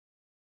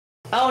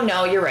 Oh,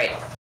 no, you're right.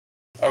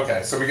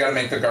 Okay, so we got to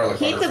make the garlic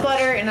Heat butter the first.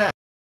 butter in a...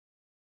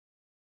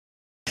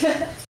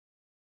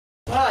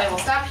 Well, I will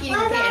stop heating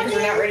the pan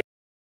because we're not ready.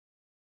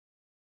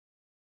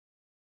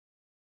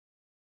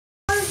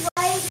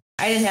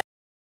 I didn't have...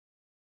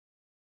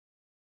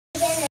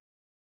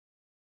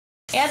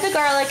 Add the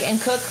garlic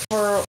and cook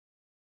for...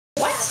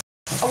 What?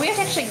 Oh, we have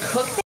to actually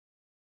cook this?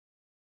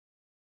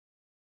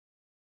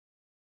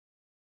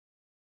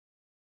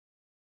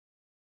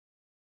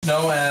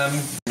 No, I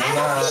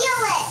not. feel it.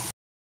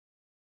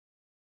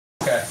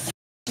 Okay.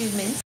 Excuse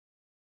me.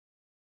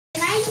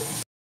 Can I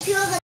feel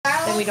the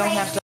garlic? Then we don't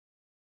have to...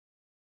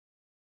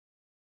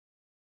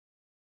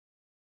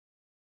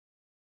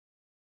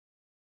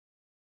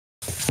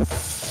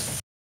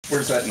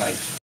 Where's that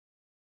knife?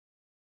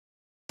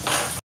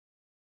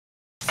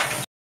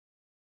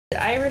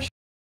 The Irish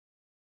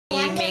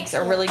makes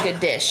a really good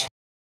dish.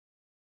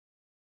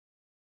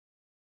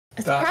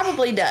 It's Dutch.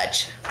 probably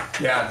Dutch.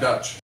 Yeah,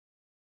 Dutch.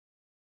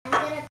 I'm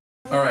gonna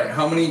All right,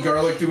 how many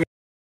garlic do we...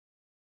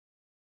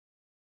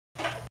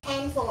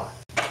 10 4.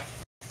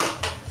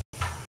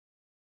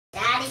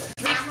 Daddy,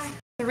 Mama.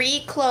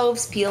 3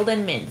 cloves peeled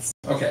and minced.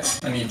 Okay,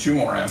 I need 2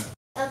 more, Em.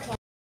 Okay.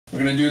 We're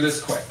going to do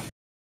this quick.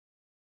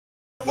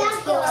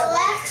 That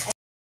garlic.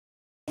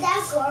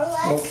 That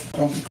garlic.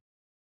 Oh.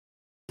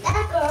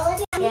 That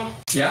garlic. Yeah.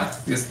 Yeah,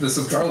 this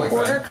is garlic then.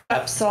 1/4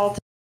 cup salt.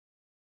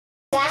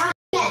 That's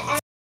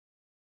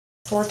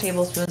 4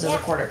 tablespoons of a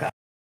 1/4 cup.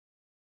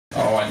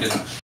 Oh, I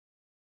didn't.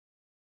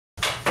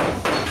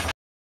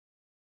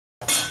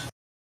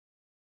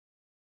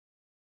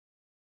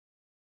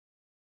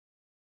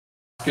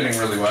 Getting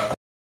really wet.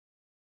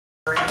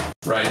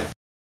 Right.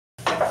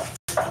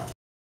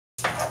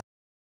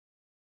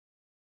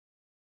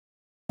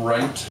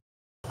 Right.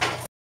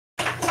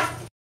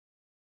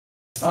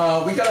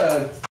 We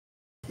gotta...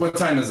 What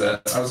time is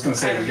it? I was gonna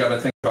say we gotta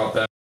think about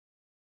that.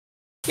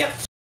 Yep.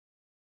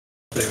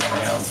 They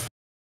only have...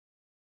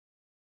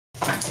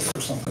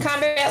 or something.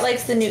 Combat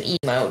likes the new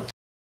emote.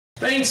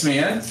 Thanks,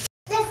 man.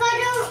 the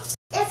photo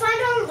If I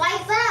don't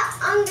like that,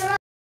 I'm gonna.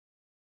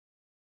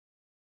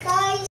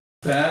 Guys.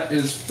 That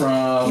is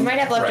from. You might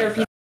have leftover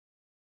pizza.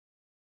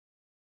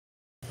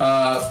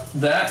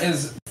 That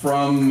is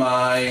from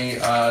my.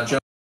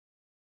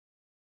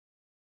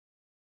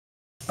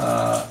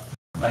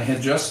 I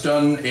had just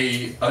done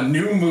a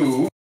new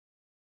move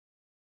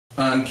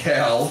on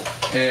Cal,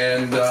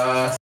 and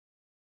I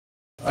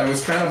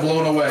was kind of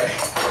blown away.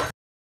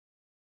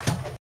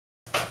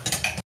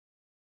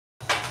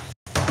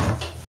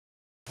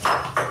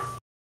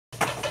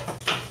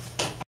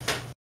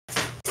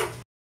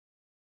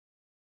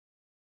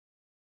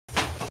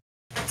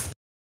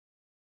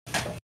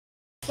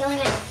 Feeling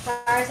it as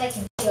far as I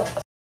can feel.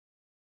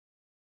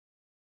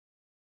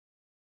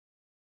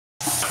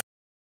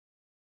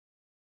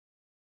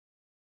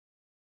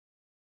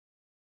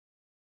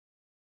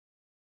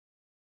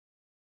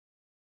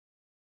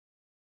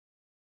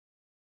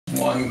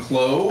 One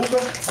clove.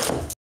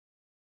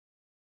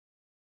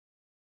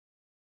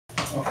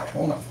 Okay,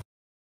 hold on.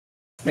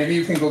 Maybe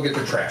you can go get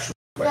the trash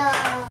real quick.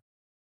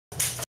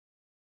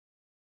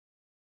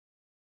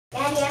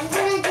 Daddy, I'm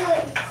gonna do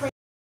it quick.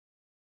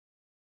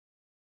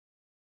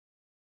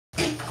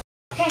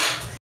 Okay.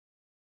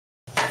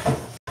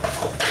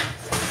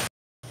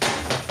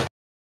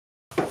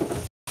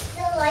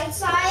 The light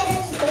side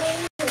is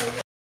green.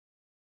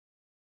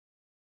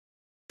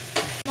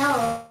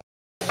 No.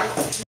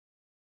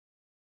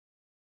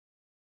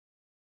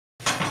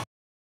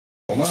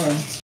 Hold on.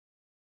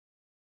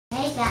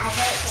 Hey, Dad.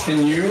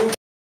 Can you?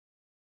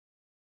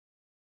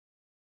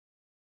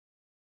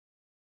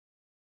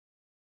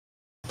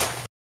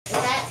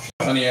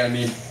 Honey, I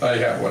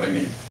have what I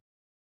need.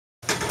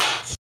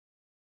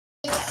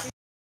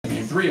 I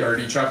need 3. I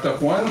already chopped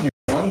up 1. Here's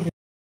 1.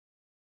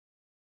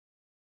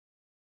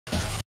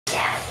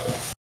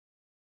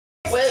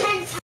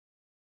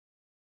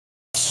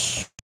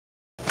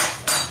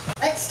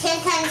 It's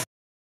 10 times.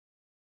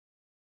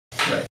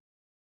 Right.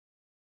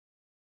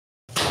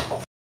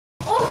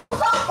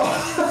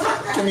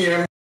 Come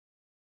here.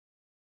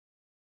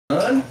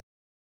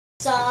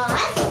 Son.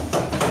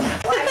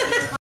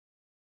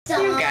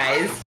 You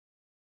guys.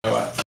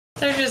 What?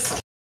 They're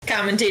just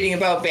commentating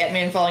about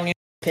Batman falling into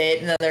the pit,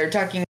 and then they're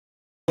talking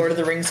Lord of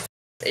the Rings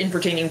in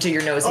pertaining to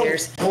your nose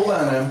hairs. Hold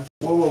on, Em.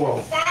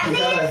 Whoa. You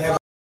gotta have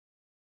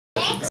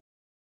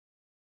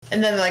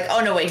And then they're like,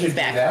 oh no, wait, he's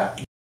back.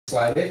 that.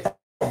 Slide it.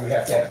 You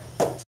have to have.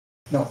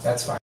 No,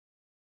 that's fine.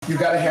 You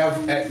gotta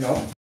have.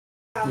 No.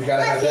 You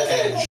gotta have that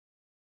edge.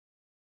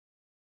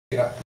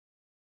 Yeah.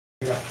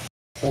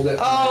 Hold it.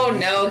 Oh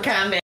no,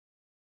 comment.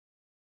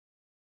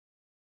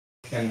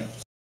 And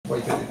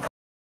wipe it in.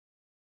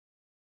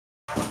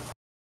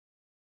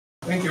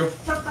 Thank you.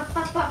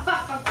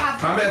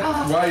 Comment.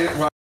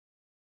 Why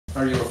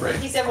are you afraid?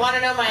 He said, want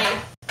to know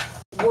my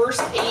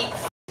worst 8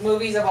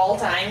 movies of all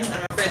time?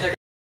 I'm afraid they're.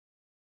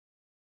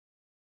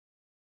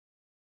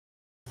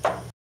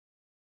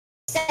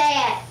 Say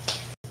it.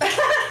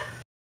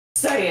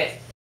 Say it.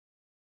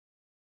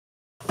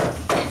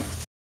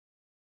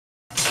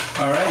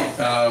 All right.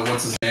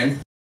 What's his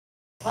name?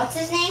 What's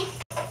his name?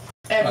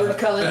 Edward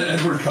Cullen.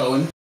 Edward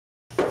Cullen.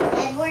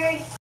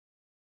 Edward.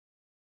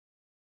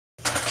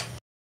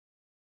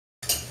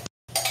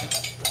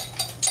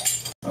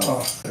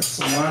 Oh, there's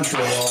cilantro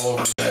all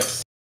over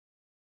this.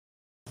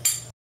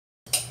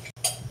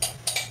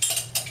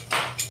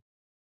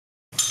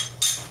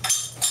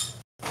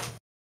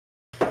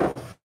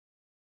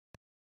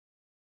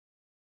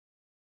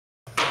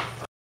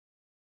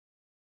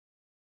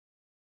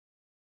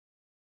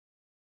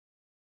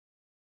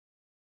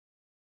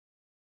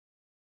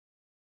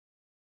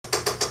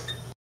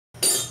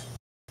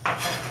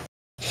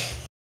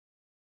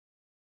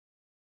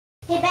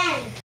 Hey,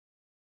 Ben.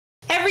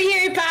 Every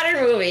Harry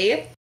Potter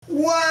movie.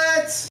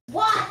 What?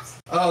 What?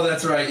 Oh,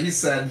 that's right. He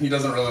said he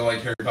doesn't really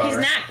like Harry Potter. He's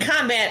not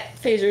combat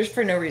phasers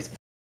for no reason.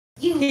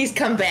 He's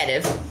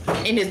combative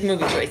in his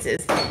movie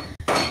choices.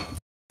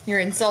 You're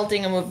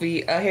insulting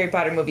a Harry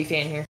Potter movie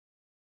fan here.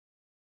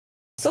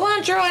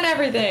 Cilantro on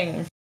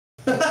everything.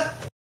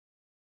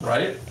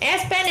 Right?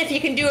 Ask Ben if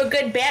you can do a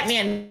good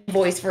Batman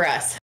voice for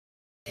us.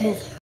 Do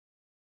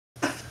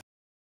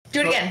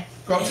it again.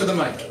 Go up to the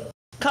mic.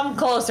 Come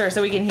closer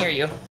so we can hear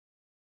you.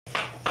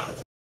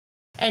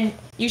 And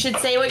you should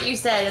say what you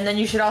said, and then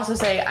you should also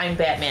say, I'm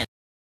Batman.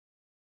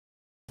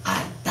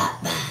 I'm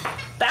Batman.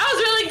 That was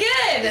really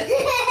good!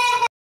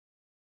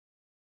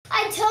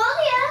 I told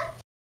you.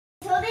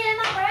 I told you I'm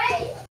not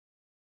right.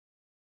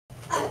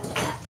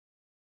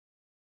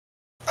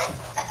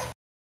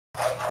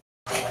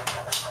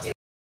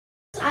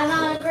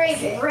 I'm a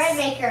great bread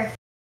maker.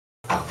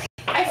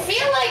 I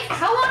feel like,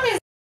 how long is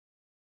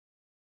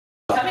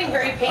becoming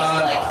very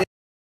pasty-like?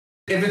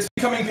 If it's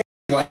becoming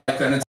pasty-like,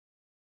 then it's...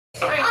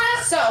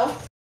 Alright, so,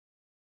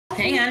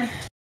 hang on.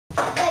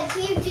 Like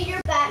you do your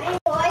Batman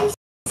voice.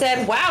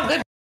 Said, wow,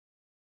 good.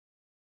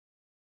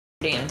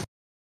 Dan.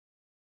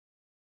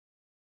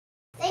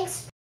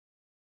 Thanks.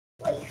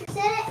 Wait, who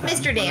said it?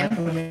 Mr.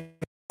 Dan.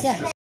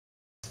 Yeah.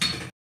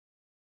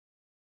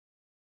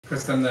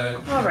 Because then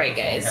All right,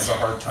 have guys. a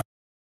hard time.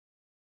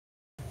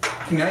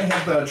 can I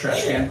have the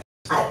trash can?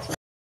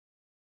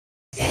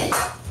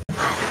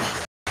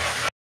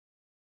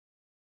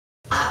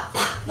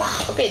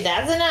 Okay,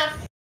 that's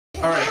enough.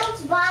 All right.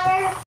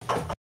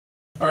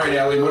 All right,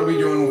 Allie, what are we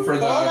doing for the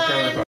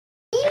garlic butter?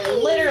 I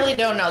literally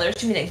don't know. There's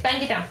too many things. Ben,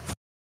 get down.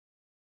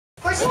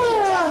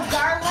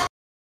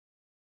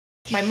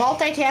 My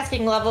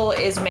multitasking level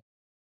is...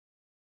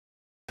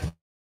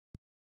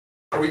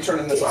 Are we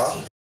turning this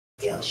off?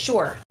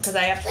 Sure, because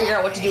I have to figure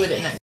out what to do with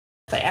it next.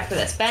 But after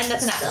this, Ben,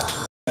 that's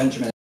enough.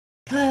 Benjamin.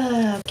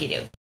 Okay,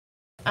 dude.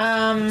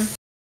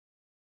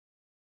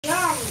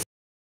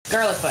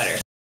 Garlic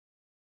butter.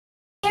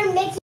 A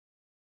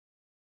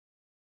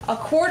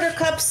 1/4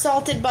 cup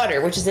salted butter,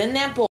 which is in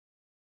that bowl.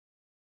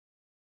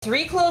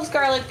 3 cloves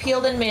garlic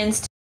peeled and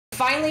minced.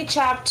 Finely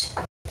chopped.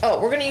 Oh,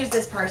 we're going to use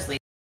this parsley.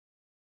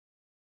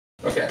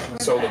 Okay,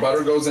 so the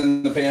butter goes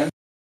in the pan?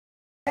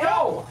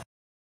 No!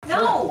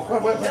 No!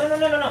 What?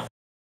 No.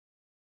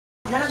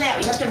 None of that.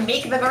 We have to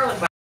make the garlic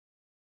butter.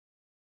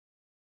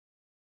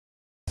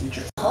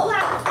 Hold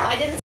on. I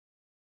didn't.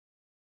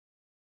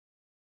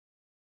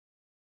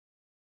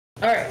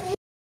 Alright.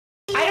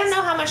 I don't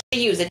know how much to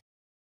use it.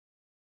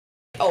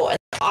 Oh, and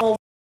all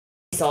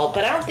salt,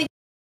 but I don't think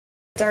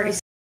it's already.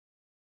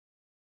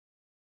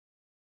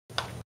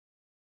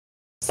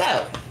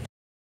 So,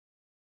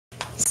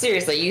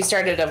 seriously, you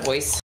started a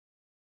voice.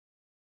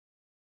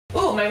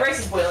 Ooh, my rice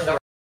is boiling over.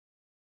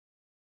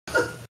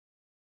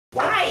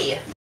 Why?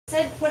 I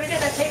said put it in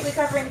a tightly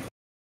covering.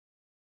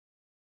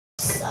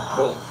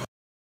 Cool.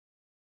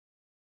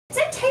 It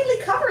said tightly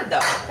covered though.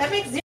 That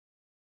makes zero.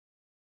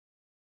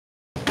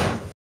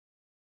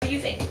 What do you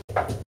think?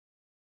 I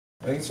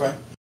think it's fine.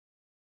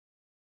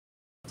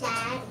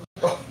 Dad.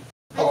 Oh,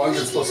 how long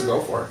is it supposed to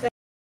go for?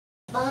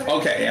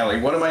 Okay,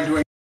 Allie, what am I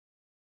doing?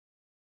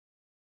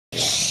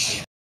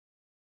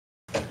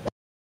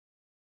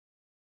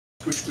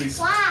 Push, please.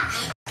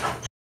 Wow.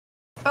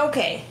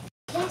 Okay.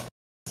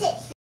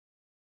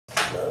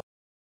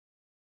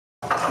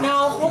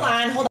 No, hold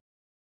on. Can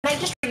I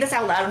just read this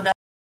out loud?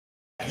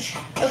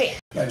 Okay,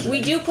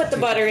 we do put the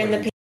butter in the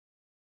pan.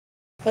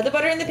 Put the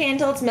butter in the pan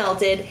until it's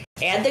melted.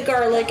 Add the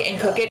garlic and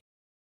cook it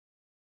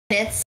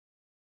minutes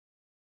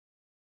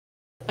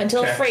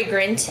until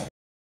fragrant.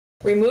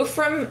 Remove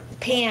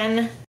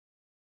pan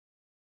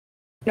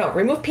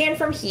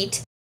from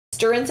heat.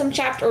 Stir in some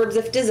chopped herbs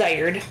if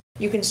desired.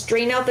 You can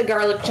strain out the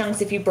garlic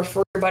chunks if you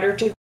prefer butter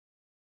to.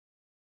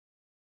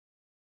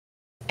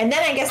 And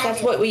then I guess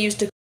that's what we used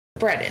to cook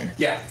bread in.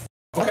 Yeah.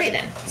 Okay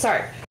then.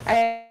 Sorry. I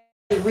had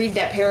to read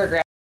that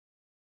paragraph.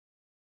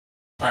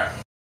 All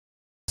right.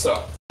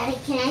 So,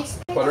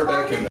 put her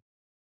back in there.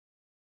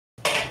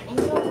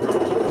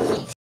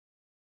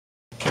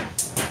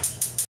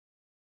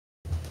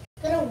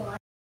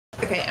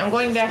 Okay, I'm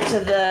going back to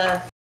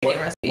the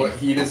recipe. What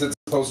heat is it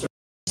supposed to?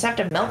 Just have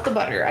to melt the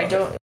butter. I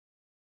don't.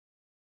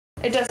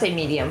 It does say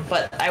medium,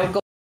 but I would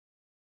go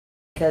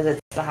because it's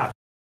the hot.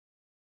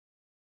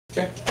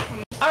 Okay.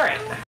 All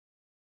right.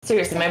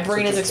 Seriously, my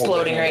brain is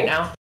exploding right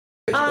now.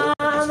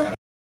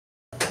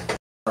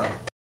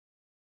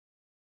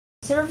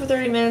 Serve for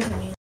 30 minutes.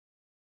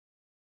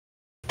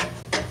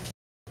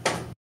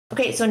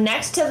 Okay, so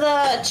next to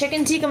the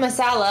chicken tikka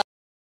masala,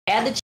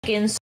 add the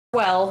chicken, stir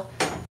well,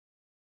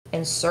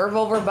 and serve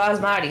over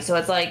basmati. So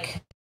it's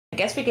like, I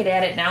guess we could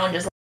add it now and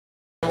just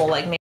we'll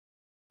like make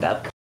it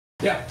up.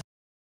 Yeah.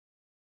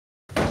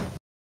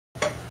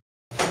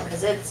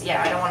 Because it's,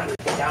 I don't want to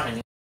cook it down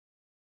anymore.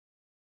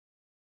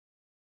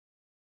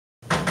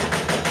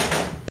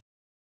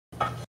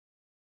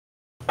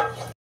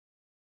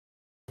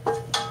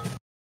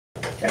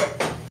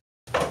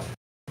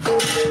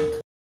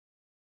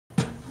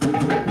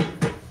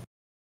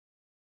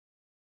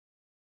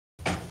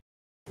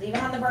 Leave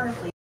it on the burner,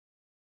 please.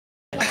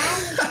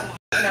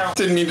 No.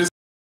 Didn't you just?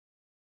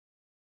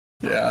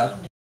 Yeah.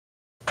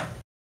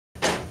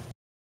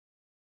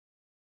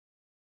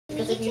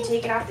 Because if you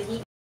take it off the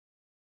heat,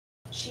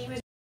 she was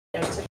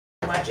too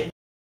much and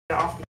it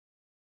off the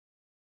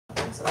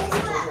heat. So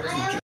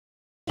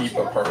Keep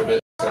a part of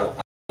it. So.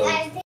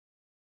 I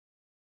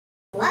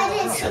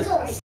didn't see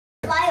those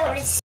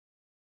flowers.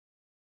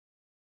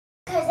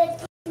 Because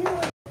if you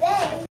were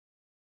there,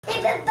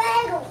 they've been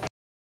bagel.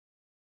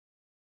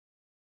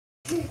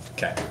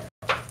 Okay.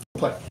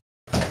 Play.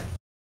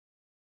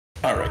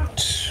 All right.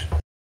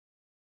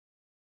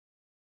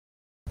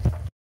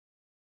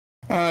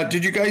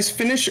 Did you guys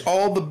finish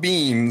all the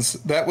beans?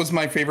 That was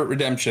my favorite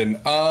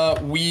redemption.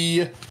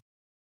 We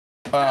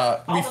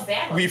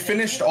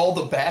finished all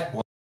the bad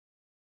ones.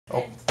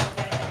 Oh.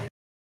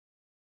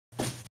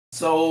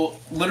 So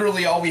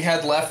literally all we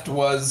had left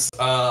was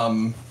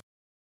the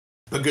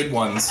good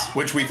ones,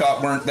 which we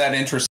thought weren't that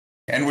interesting,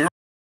 and we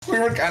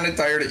were kind of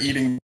tired of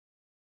eating.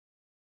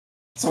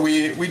 So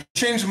we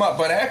changed them up,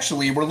 but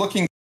actually we're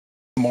looking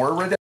for more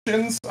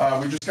redemptions.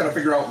 We just got to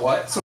figure out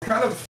what. So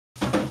kind of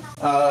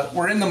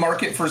we're in the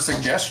market for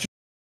suggestions.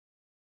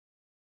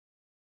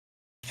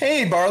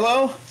 Hey,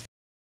 Barlow.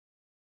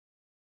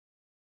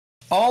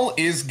 All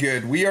is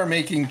good. We are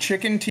making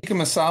chicken tikka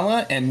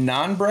masala and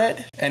naan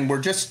bread, and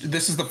this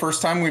is the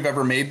first time we've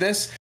ever made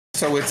this,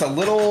 so it's a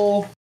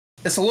little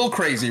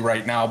crazy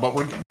right now, but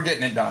we're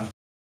getting it done.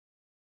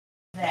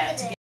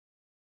 Okay.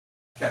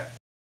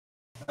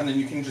 And then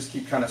you can just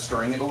keep kind of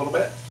stirring it a little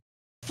bit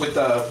with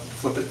the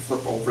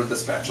flip over the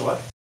spatula.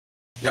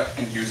 Yep,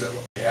 and use it.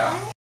 Yeah.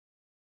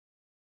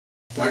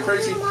 Not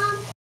crazy.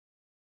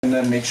 And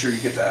then make sure you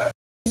get that.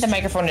 The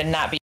microphone did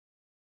not be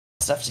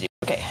stuff to do.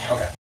 Okay.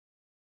 Okay.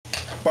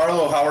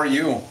 Barlow, how are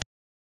you?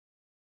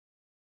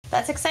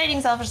 That's exciting,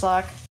 Selfish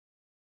Lock.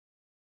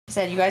 I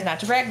said you guys not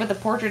to brag, but the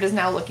portrait is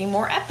now looking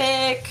more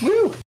epic.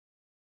 Woo!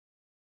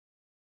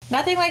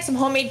 Nothing like some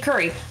homemade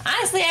curry.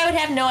 Honestly, I would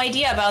have no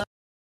idea about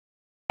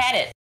had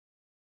it.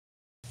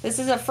 This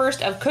is a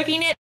first of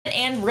cooking it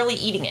and really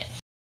eating it.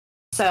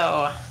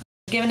 So,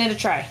 giving it a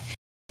try.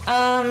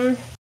 When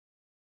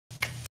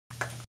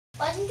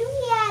do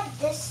we add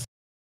this?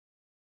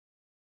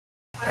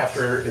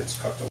 After it's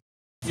cooked.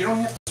 You don't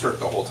have to stir it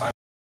the whole time.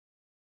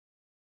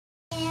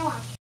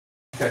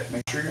 Okay,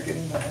 make sure you're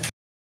getting that.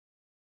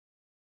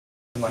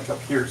 And like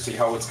up here, see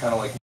how it's kind of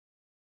like.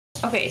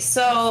 Okay,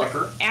 so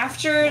thicker?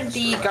 After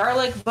the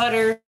garlic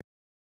butter.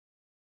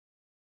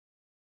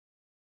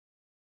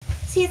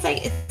 See, it's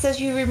like it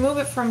says you remove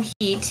it from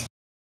heat.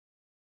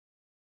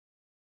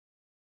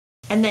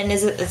 And then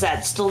is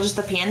that still just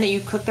the pan that you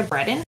cook the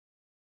bread in?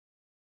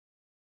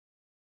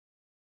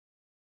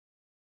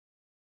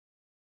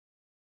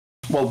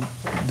 Well,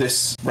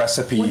 this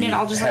recipe Wouldn't it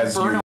all just has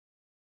like burn you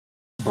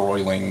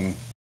broiling.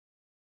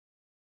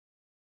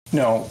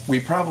 No, we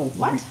probably.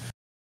 What?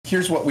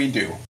 Here's what we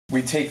do.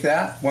 We take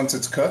that once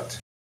it's cooked.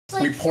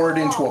 We pour it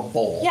into a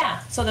bowl. Yeah,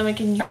 so then we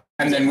can.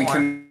 And then we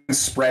can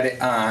spread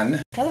it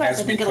on. Otherwise, I as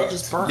we think it'll cook.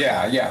 just burn.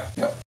 Yeah.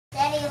 Yep.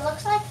 Daddy, it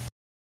looks like.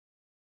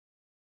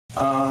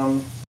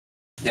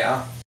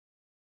 Yeah.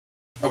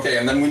 Okay,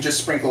 and then we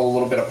just sprinkle a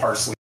little bit of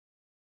parsley.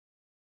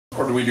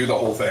 Or do we do the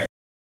whole thing?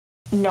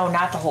 No,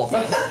 not the whole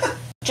thing.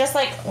 Just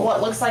like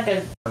what looks like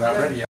a. We're not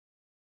ready yet.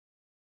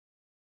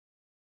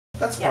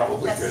 That's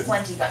probably that's good.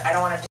 Plenty, but I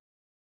don't want to.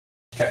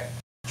 Okay,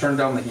 turn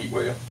down the heat,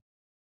 will you?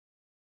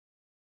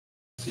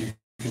 So you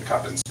can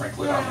cut and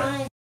sprinkle it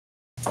on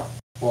there.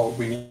 Well,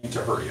 we need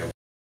to hurry up.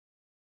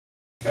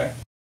 Okay.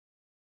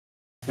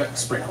 Yep,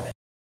 sprinkle.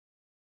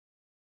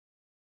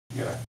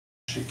 You gotta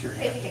shake your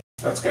hand.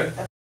 That's good.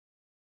 All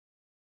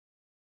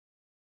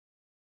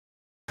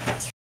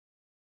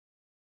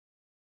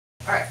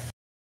right.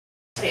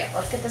 So yeah,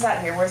 let's get this out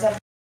of here. Where's that?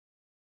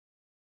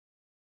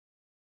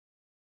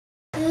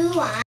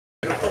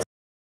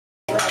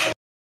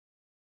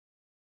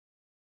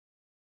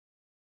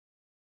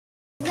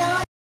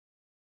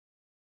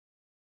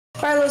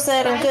 Carlos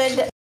said, I'm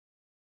good.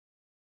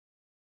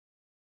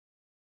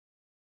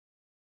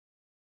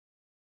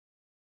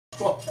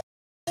 Cool.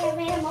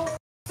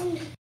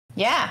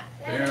 Yeah.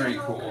 Very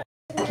cool.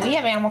 We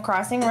have Animal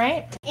Crossing,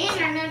 right?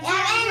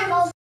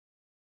 Animals.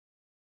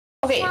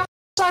 Okay.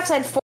 Fox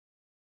had 4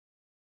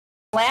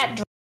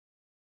 flat.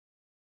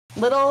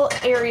 Little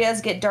areas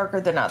get darker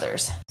than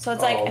others. So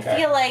it's like, okay. I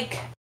feel like.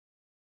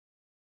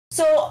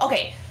 So,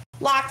 okay.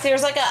 Locke,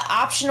 there's like an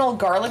optional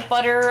garlic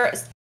butter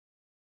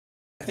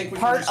I think we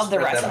can part just of the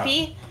spread that on.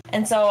 recipe.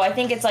 And so I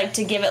think it's like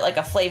to give it like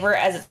a flavor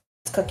as it's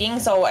cooking.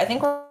 So I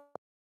think we'll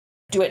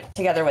do it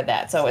together with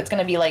that. So it's going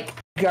to be like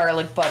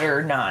garlic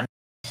butter naan.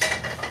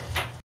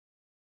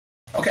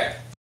 Okay.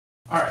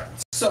 All right.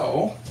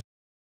 So.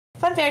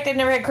 Fun fact, I've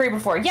never had curry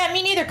before. Yeah,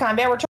 me neither,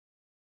 Combat. We're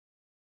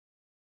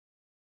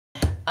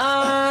We're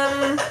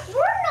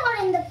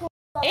not in the pool.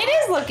 it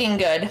is looking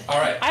good. All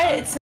right.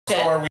 It's good,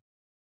 So are we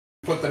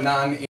put the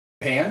naan in the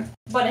pan?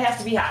 but it has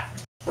to be hot.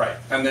 Right.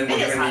 And then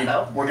It is hot,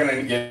 though.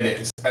 it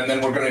is. And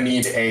then we're gonna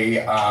need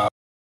a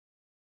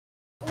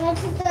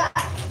What's that?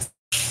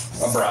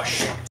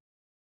 brush.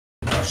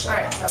 Brush All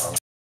that right, on. so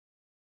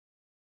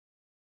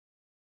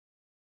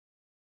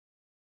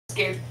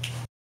scared.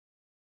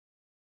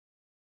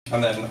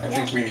 And then I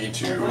think we need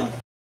to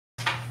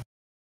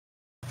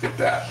get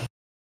that.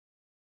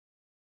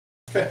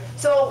 Okay.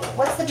 So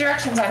what's the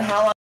directions on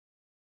how long?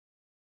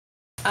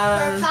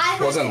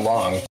 It wasn't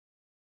long.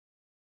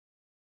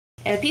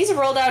 Add a piece of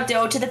rolled out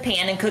dough to the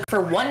pan and cook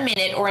for 1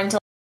 minute or until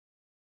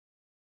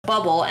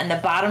bubble and the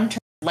bottom turns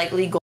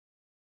lightly golden.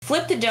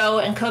 Flip the dough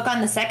and cook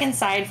on the second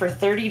side for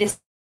 30 to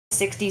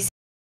 60 seconds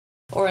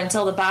or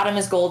until the bottom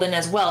is golden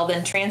as well.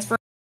 Then transfer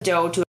the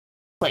dough to a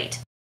plate.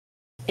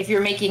 If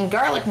you're making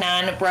garlic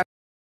naan, brush.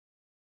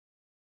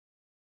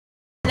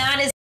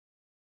 Naan is.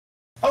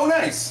 Oh,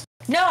 nice.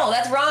 No,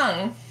 that's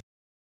wrong.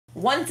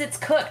 Once it's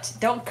cooked,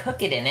 don't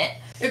cook it in it.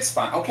 It's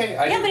fine. Okay.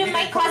 Yeah, but it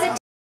might cause it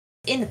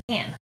in the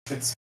pan.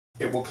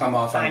 It will come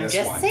off on I'm this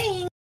just one.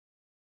 saying.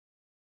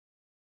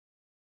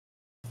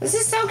 This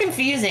is so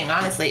confusing,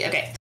 honestly.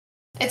 Okay.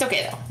 It's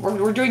okay, though.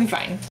 We're doing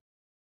fine.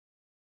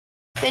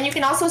 Then you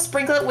can also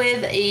sprinkle it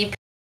with a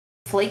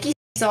flaky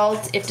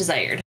salt if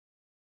desired.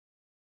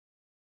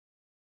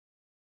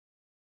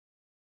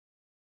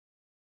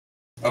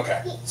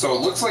 Okay. So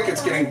it looks like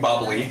it's getting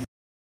bubbly.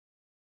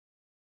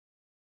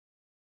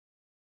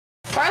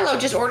 Carlos Barlow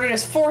just ordered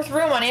his 4th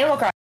room on Animal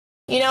Crossing.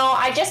 You know,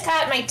 I just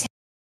got my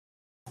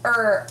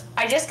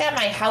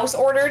house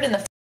ordered in the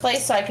first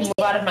place so I can move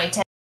out of my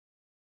tent.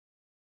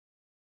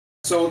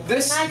 So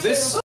this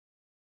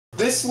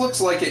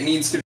looks like it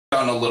needs to be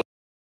done a little,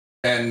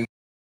 and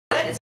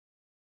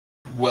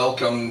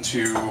welcome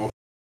to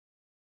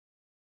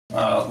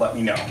let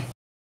me know.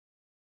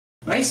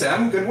 Nice,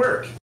 Em. Good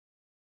work.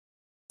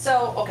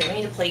 So, okay, we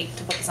need a plate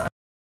to put this on.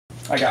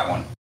 I got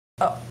one.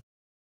 Oh.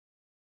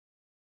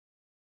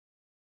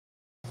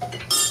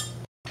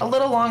 A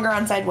little longer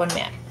on side 1,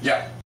 Matt.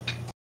 Yeah.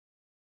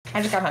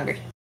 I just got hungry.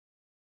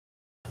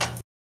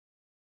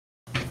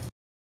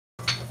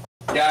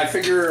 Yeah, I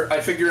figure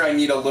I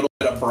need a little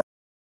bit of brown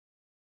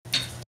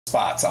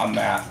spots on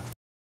that.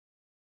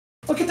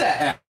 Look at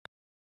that, Em.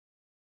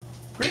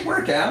 Great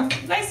work, Em.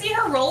 Did I see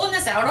her rolling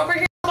this out over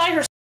here by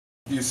herself?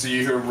 You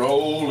see her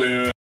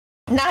rolling.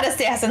 Not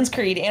Assassin's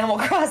Creed, Animal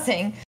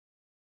Crossing.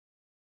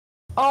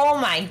 Oh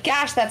my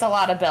gosh, that's a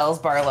lot of bells,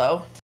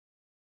 Barlow.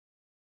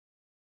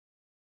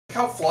 Look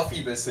how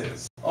fluffy this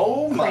is.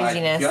 Oh my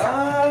Craziness.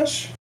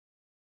 gosh.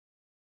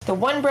 The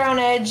one brown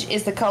edge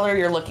is the color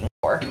you're looking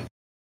for.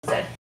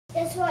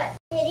 Guess what?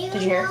 Did you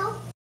hear?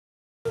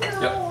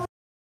 Yep.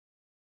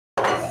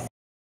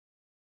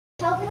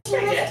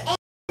 Palpatine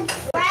and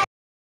Brad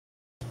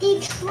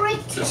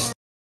Detroit. Just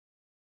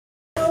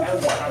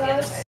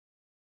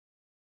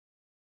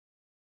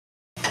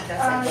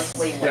That's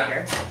way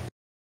later.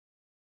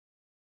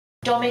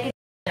 Don't make it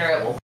or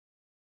it will.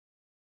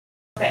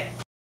 Okay.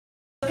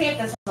 Okay, if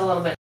this is a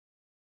little bit.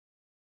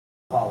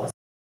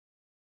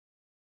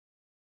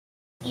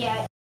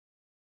 Yeah.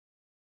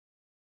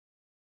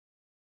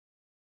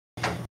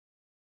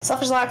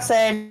 Selfish Lock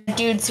said,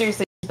 dude,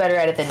 seriously, he's better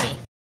at it than me.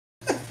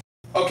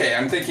 okay,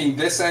 I'm thinking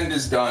this end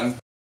is done.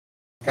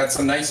 Got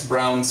some nice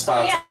brown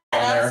spots on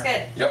there. That's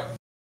good. Yep.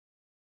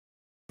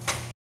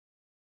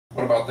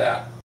 What about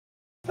that?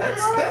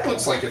 That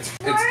looks like it's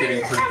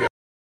getting pretty good.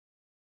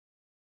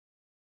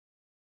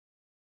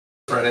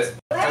 Spread it.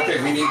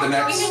 Okay, we need the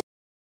next.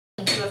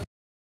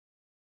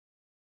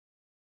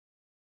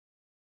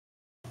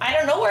 I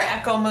don't know where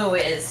Echo Moo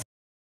is.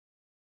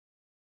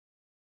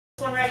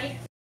 This one ready?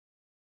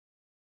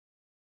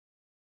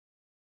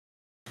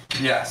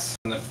 Yes.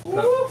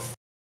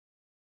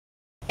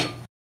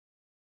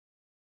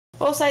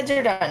 Both sides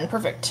are done.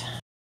 Perfect.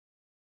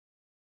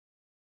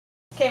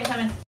 Okay, I'm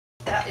coming.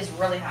 That is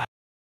really hot.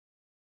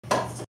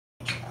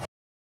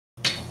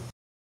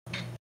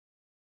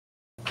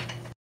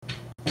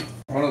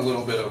 I want a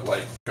little bit of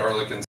like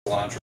garlic and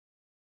cilantro.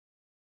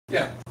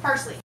 Yeah.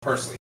 Parsley.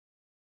 Parsley.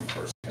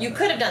 You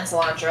could have done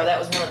cilantro. That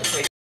was one of the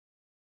choices.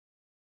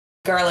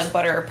 Garlic,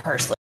 butter, or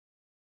parsley.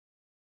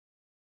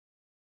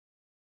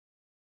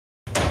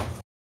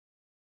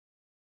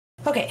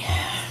 Okay.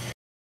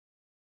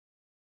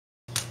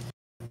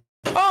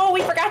 Oh,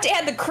 we forgot to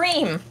add the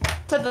cream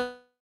to the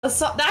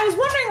sauce. I was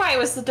wondering why it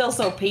was still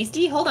so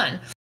pasty. Hold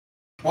on.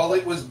 While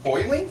it was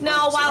boiling?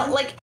 No,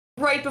 like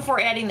right before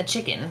adding the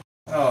chicken.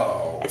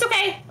 Oh. It's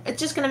okay.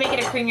 It's just gonna make it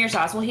a creamier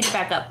sauce. We'll heat it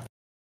back up.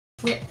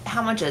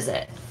 How much is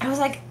it? I was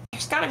like,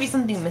 there's gotta be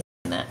something missing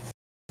in that.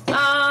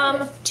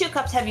 2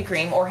 cups heavy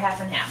cream or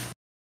half and half.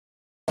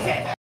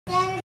 Okay.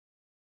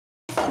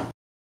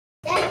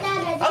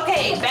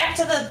 Okay, back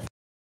to the.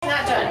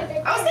 Not done.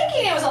 I was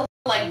thinking it was a little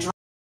like dry.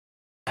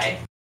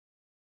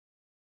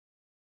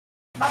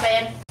 My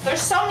bad.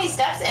 There's so many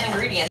steps and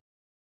ingredients,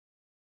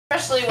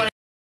 especially when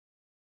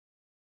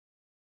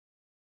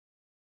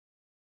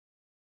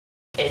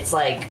it's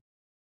like,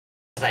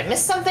 did I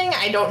miss something?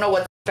 I don't know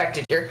what's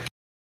expected here.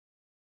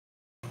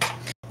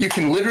 You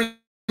can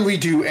literally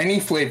do any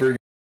flavor your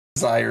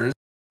desires.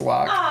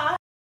 Lock.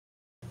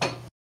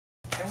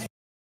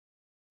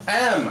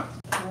 M,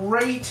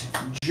 great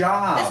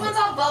job. This one's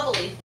all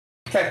bubbly.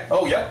 Okay.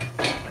 Oh, yeah.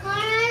 Can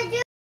I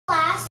do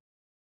glass?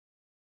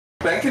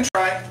 Ben can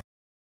try.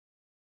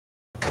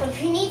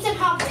 If you need some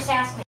help, just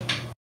ask me.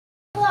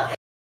 Look.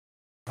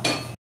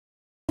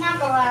 Not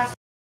the last.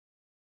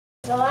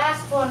 The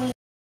last one.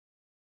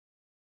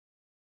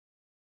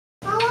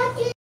 I want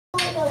you to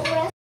do the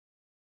rest.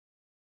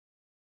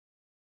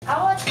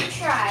 I'll let you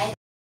try.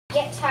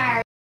 Get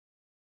tired.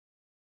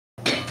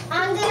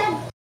 I'm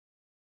gonna.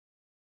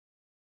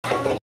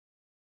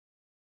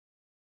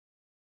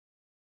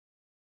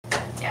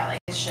 Yeah,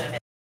 like it should have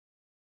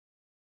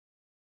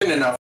Been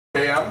enough.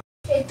 Okay,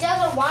 It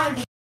doesn't want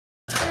to be.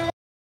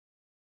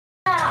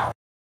 Ow.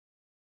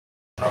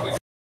 probably.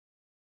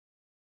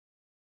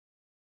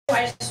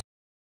 I just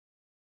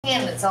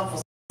hand itself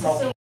was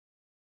smoky.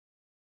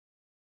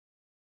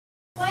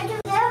 Why do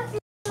that?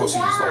 Supposed to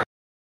use the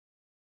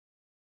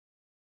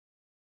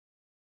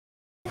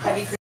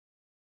Heavy cream.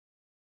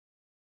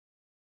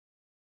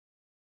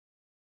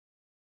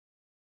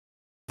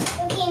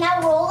 Okay,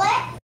 now roll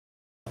it.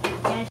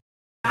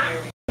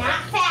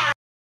 Not fast.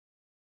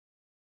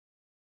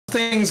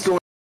 things going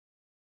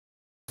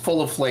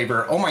full of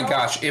flavor. Oh my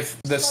gosh, if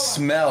the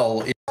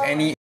smell is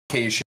any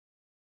indication.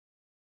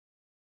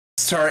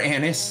 Star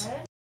anise.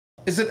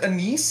 Is it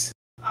anise?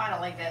 I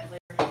don't like that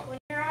flavor. When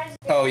your eyes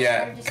Oh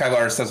yeah,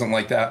 Kylaris doesn't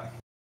like that.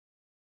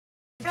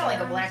 I don't like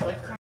a black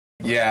licorice.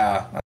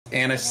 Yeah,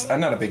 anise. I'm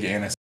not a big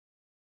anise.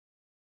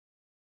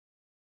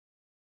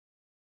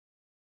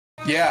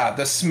 Yeah,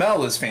 the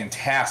smell is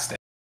fantastic.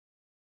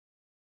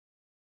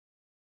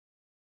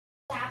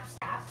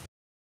 Stop.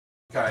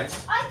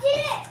 Guys, I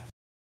did it!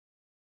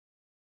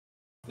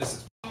 this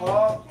is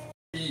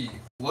puppy.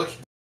 Look,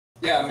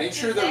 yeah. Make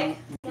sure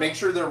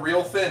they're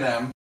real thin,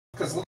 Em.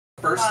 Because look,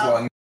 at the first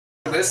one,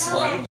 this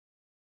one.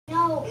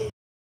 No.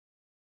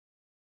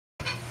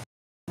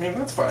 I mean,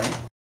 that's fine.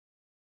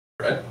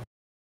 Red.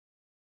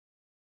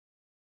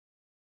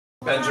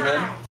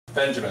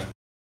 Benjamin.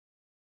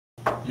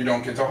 You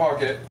don't get to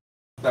hog it.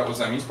 That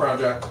was Emmy's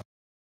project.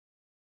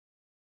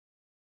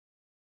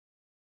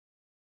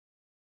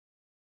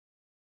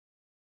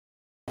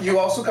 You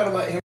also gotta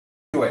let him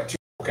do it too,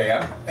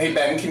 okay? Hey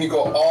Ben, can you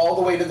go all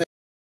the way to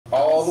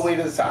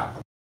the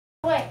top?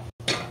 Wait.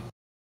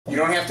 You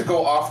don't have to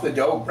go off the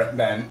dough,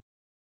 Ben.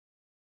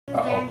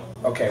 Uh-oh.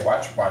 Okay,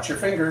 watch your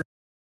finger.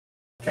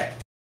 Okay.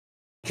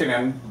 Can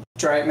I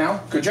try it now?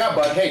 Good job,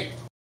 bud. Hey,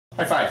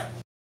 high five.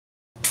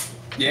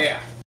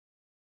 Yeah.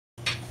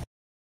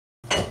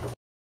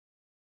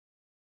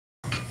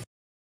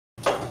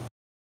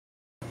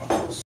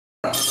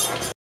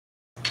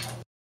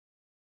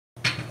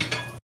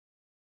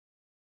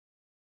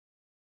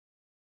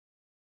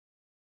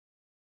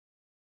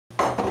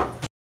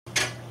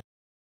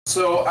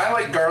 So I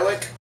like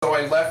garlic, so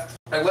I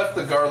left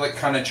the garlic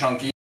kind of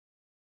chunky.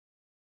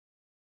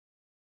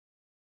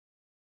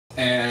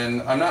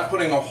 And I'm not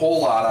putting a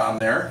whole lot on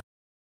there,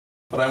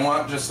 but I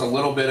want just a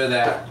little bit of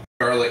that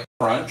garlic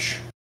crunch.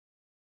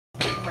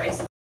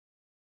 Rice.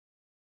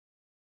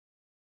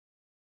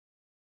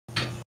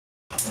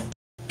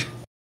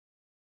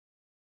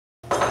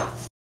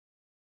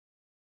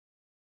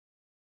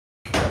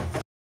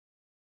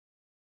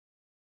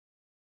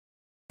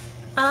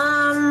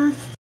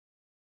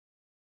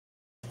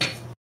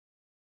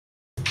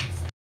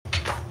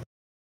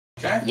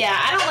 Okay. Yeah,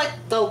 I don't like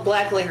the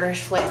black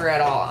licorice flavor at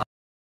all.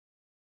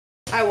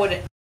 I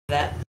wouldn't do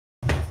that.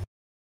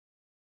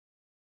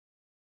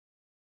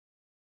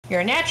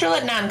 You're a natural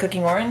at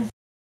non-cooking, Warren.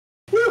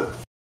 Woo!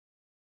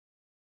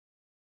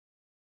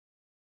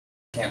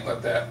 Can't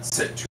let that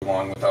sit too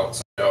long without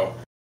some dough.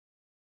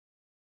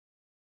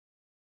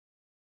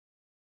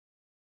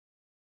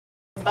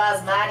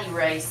 Basmati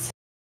rice.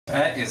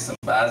 That is some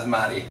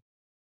basmati.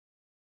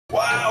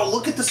 Wow,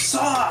 look at the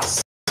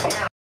sauce!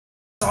 Yeah.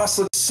 Sauce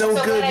looks so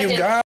good, you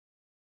guys.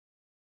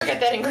 Get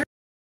that ingredient.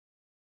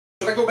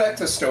 Should I go back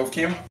to stove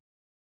cam?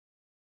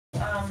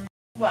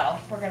 Well,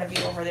 we're gonna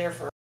be over there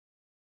for.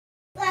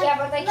 Yeah,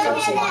 but they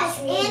can't see us.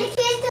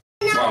 Anakin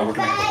Wow, we're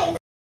gonna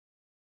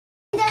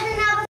doesn't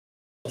have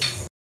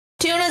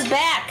Tuna's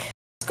back.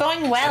 It's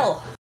going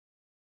well.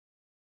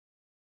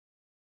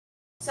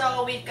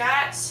 So we've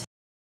got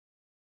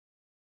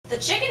the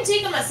chicken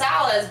tikka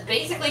masala is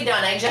basically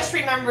done. I just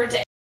remembered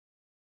to,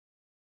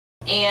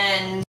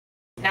 and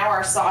now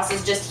our sauce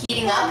is just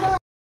heating up.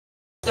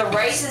 The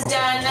rice is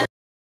done.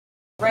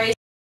 Rice,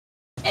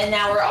 and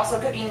now we're also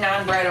cooking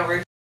naan bread over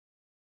here.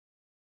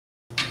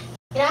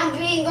 And I'm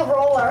being the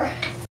roller.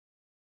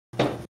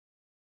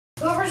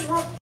 Whoever's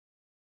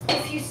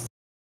if you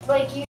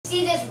you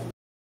see this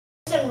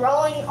person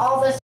rolling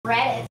all this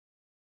bread.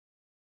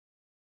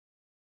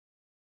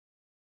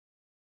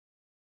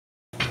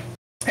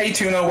 Hey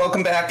Tuna,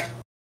 welcome back.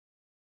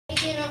 Hey,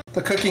 Tuna.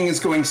 The cooking is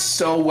going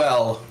so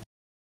well.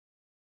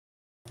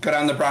 Good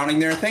on the browning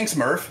there. Thanks,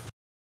 Murph.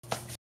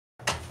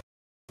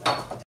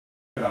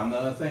 Good on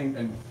the thing.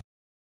 And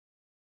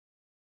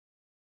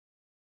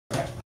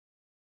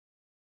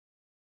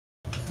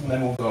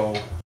then we'll go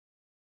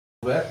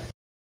a little bit.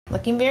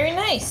 Looking very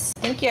nice.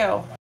 Thank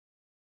you.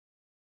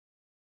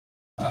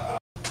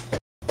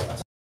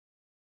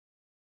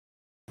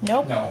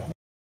 Nope. No.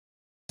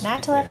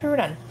 Not till after we're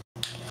done.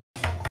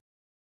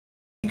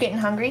 You getting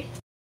hungry?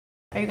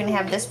 Are you gonna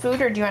have this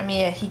food, or do you want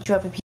me to heat you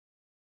up a piece?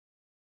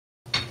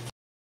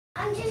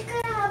 I'm just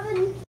gonna have a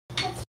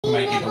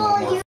Might need a little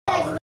more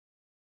flour.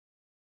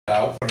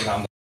 I'll put it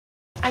on the.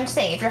 I'm just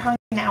saying, if you're hungry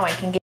now, I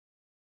can get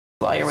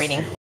while you're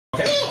waiting.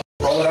 Okay.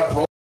 Roll it up.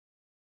 Roll.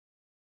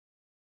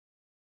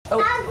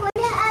 Oh. I'm going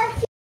to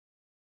have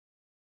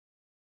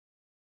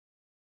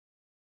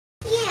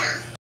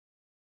yeah.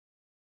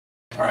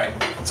 All right.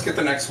 Let's get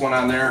the next one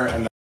on there,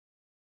 and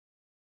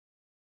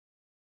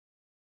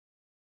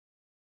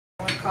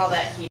I want to call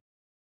that heat.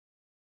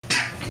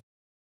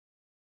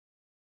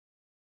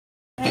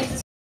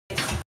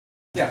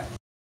 yeah.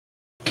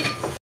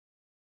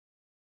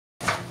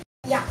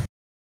 Yeah.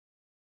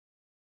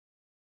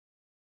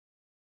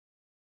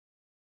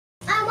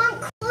 I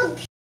want cold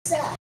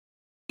pizza.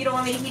 You don't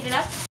want me to heat it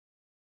up?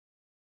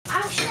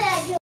 Actually,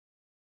 I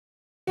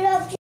do.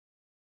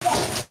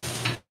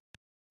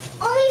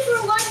 Only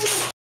for 1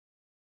 minute.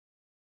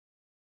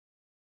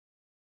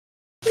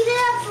 Heat it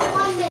up for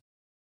 1 minute.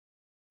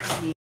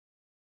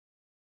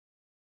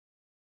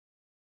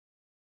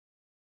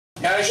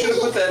 Yeah, I should have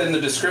put that in the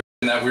description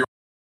that we were.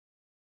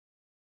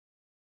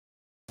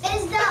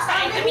 Is the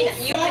Fine. I mean,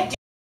 you could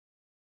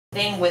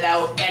thing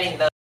without getting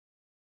the.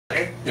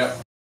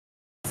 Yep.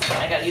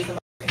 I gotta use the.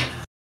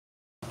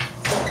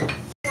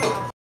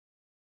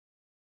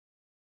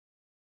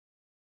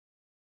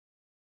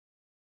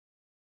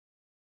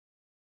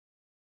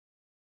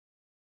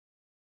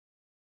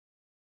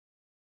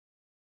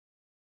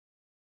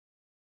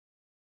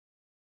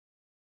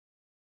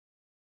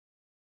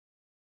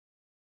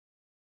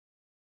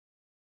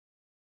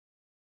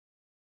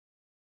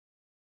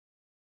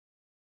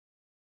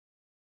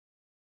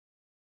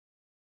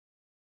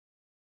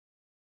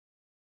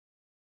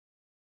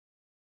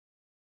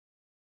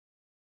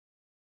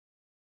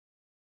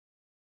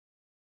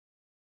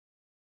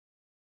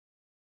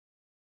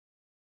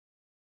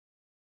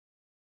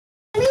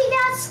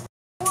 That's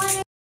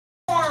one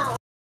down.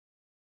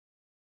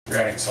 You're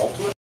adding salt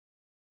to it?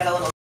 Got a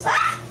little.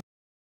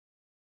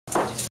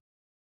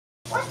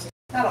 What?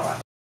 Not a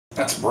lot.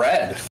 That's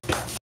bread.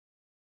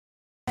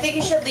 I think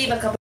you should leave a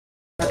couple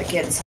for the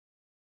kids.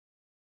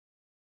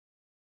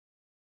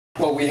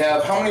 Well, we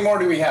have, how many more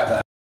do we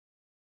have?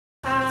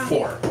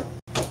 4.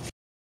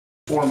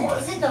 4 more.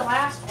 Is it the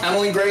last one?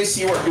 Emily Grace,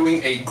 you are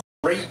doing a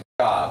great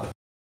job.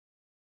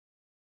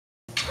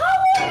 How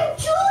are you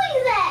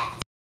doing that?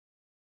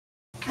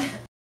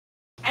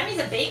 Emmy's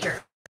a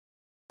baker.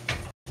 Is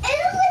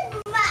it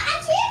like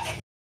magic?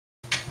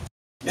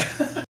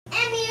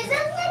 Emmy, is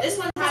it like This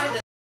one's having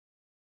the.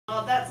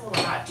 Oh, that's a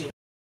little hot too.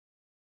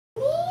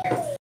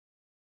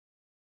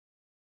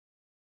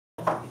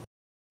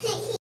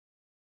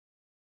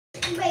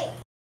 Wait,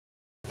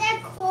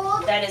 they're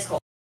cold? That is cold.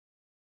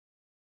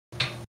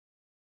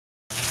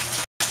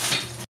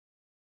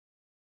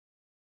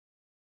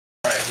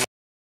 Alright.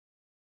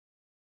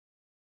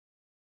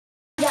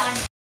 Done.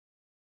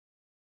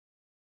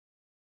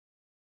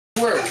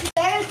 Work.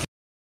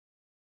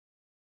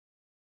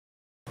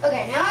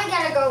 Okay, now I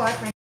gotta go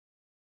wash my.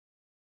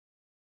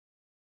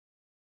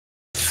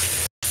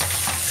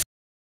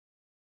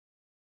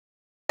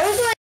 I was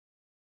like,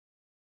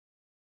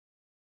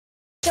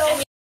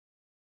 so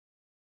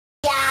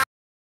yeah.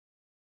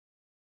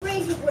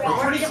 Crazy bread. We're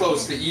pretty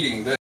close to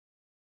eating this.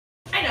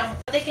 I know.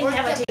 They can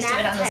have a taste of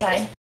it on the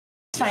side.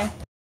 It's fine.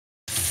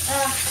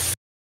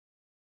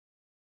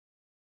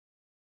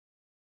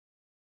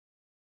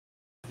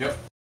 Yep.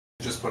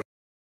 Just put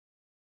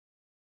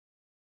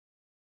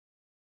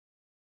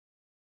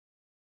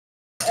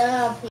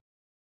Ugh.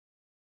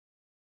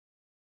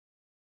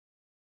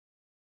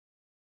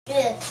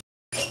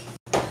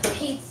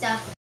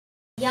 Pizza.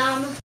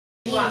 Yum.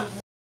 How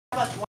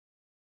about one?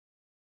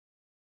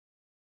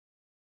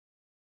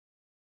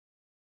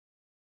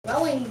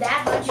 Rolling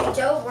that much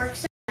dough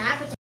works an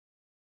appetite.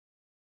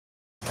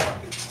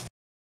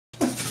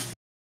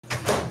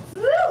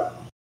 Woo!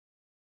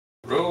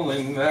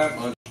 rolling that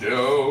much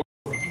dough.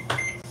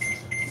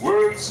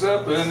 Works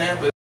up an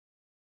appetite.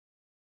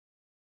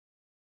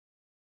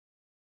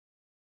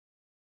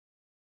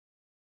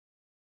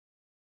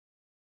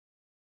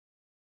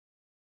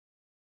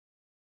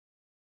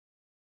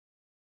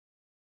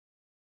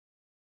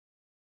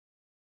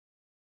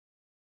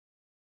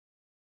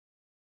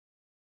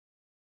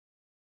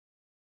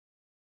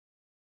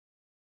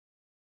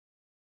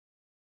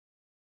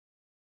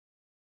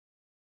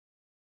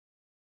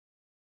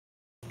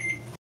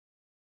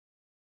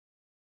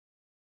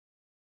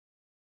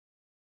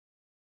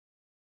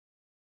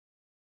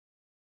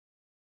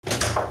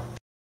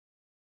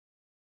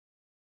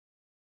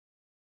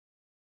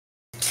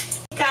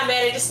 God,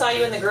 man, I just saw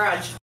you in the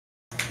garage.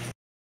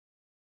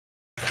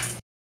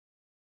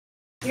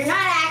 You're not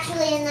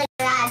actually in the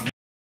garage.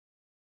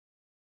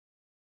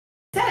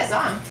 That is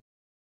on.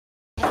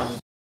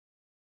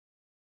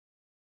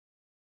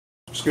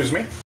 Excuse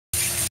me?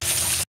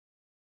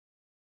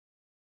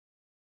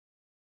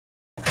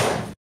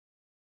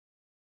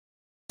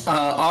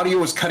 Audio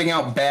was cutting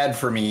out bad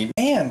for me.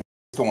 Man,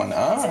 what's going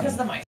on? Is it because of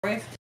the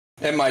microwave?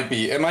 It might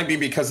be. It might be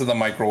because of the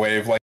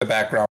microwave, like the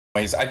background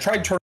noise. I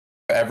tried turning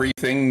off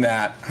everything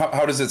that.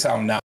 How does it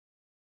sound now?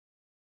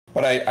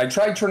 But I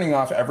tried turning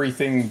off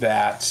everything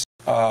that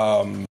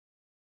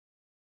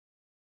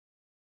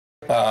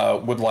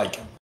would like,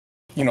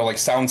 you know, like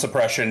sound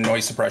suppression,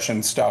 noise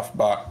suppression stuff.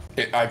 But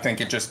I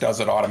think it just does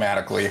it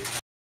automatically.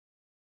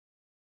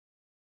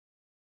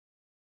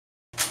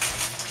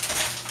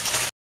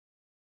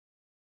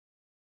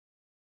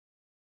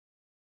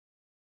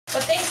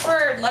 But thanks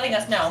for letting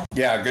us know.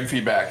 Yeah, good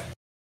feedback.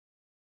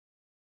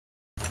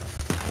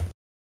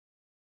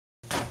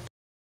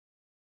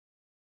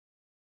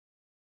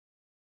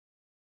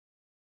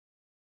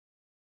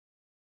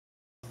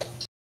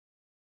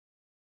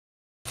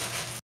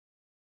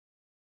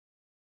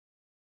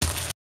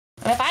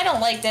 And if I don't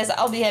like this,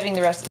 I'll be having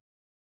the rest of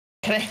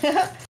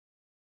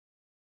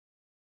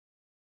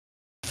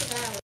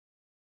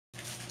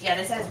Yeah,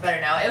 this sounds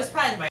better now. It was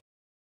probably my.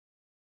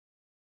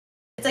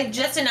 It's like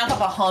just enough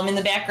of a hum in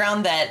the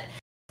background that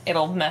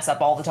it'll mess up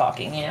all the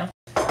talking, you know?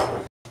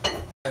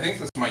 I think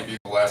this might be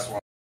the last one.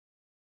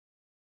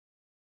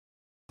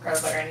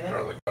 Garlic butter, anything?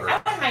 Garlic I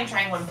butter. wouldn't mind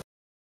trying one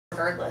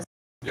regardless.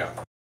 Yeah.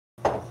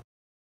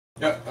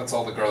 Yep, that's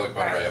all the garlic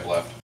butter I have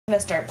left. I'm gonna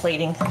start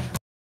plating.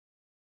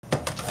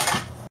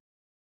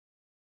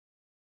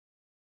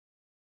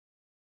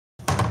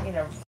 You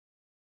know.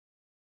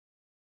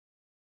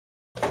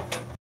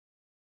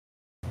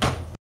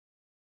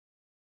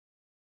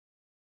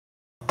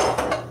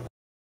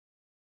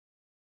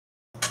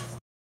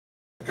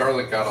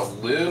 Garlic got a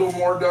little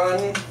more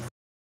done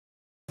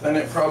than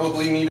it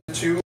probably needed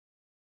to.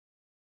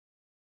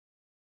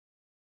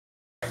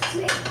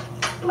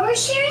 We're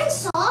sharing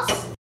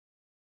sauce.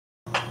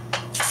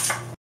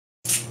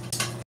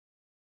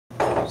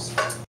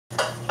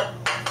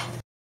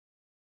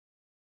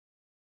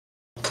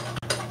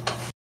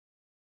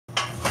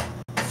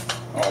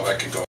 Oh, that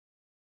could go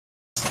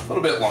a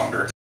little bit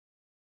longer.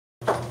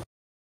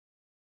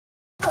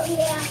 Oh,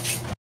 yeah.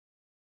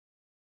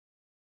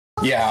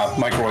 Yeah,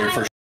 microwave for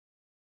sure.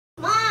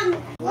 Mom,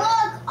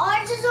 look,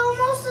 ours is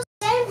almost the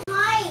same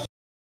height.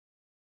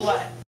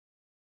 What?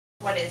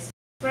 What is?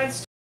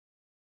 Bread's.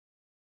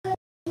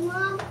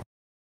 Mom,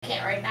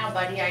 Can't right now,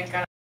 buddy. I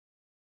got.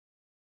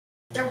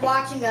 they're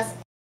watching us.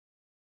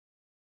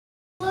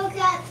 Look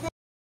at this.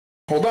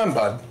 Hold on,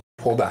 bud.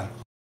 Hold on.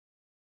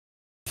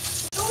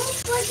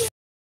 Almost like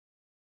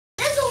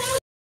it's almost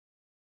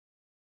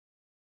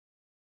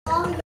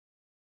longer.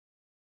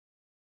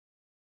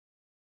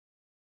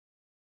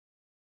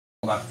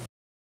 Hold on.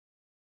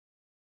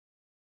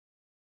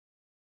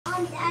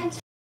 Dad.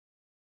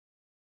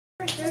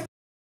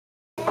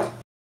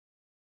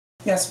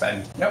 Yes,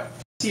 Ben. Yep.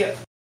 See it.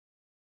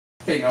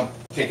 Okay, now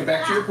take it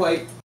back to your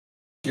plate.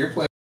 To your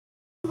plate.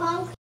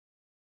 Mom,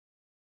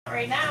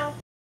 Right now.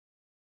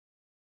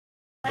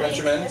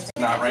 Benjamin,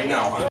 not right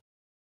now, huh?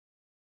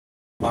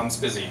 Mom's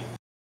busy.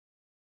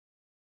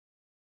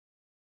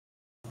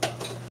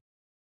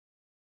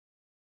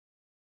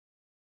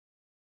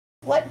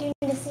 What do you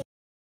need to see?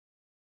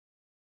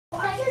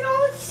 why is it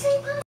all at the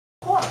same height?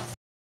 What?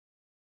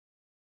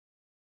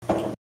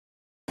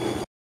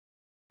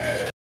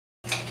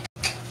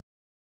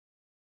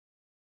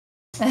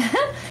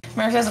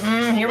 Mary says,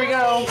 here we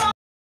go.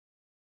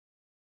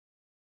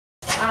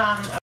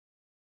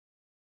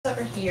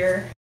 Over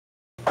here.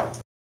 I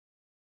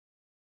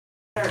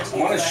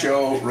want to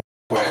show real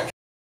quick.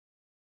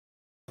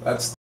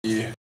 That's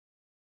the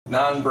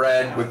naan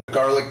bread with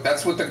garlic.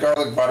 That's with the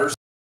garlic butter.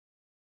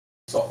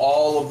 So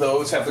all of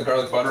those have the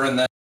garlic butter, and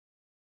then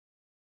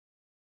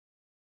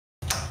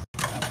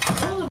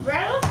Oh, the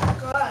bread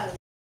looks good.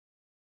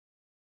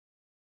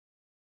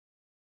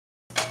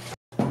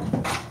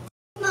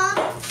 Mom,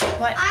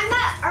 What? I'm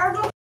at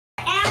herbal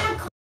and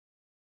a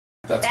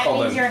that's That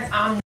called means you're an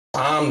an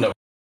omnivore.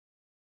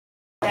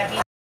 That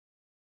means.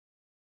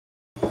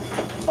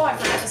 Oh, I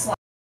forgot to slide.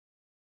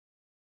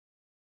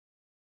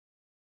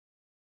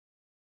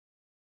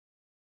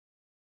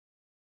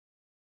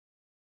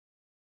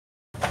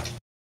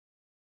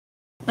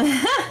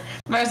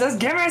 Mary says,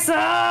 give me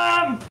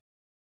some!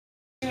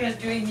 She was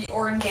doing the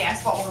orange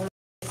gas all over.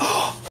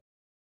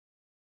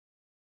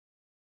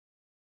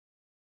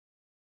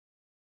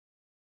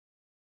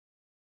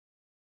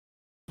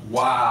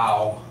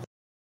 Wow.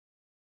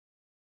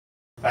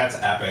 That's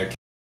epic.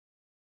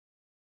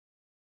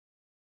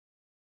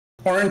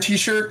 Orange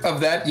t-shirt of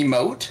that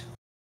emote?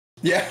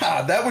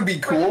 Yeah, that would be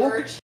cool.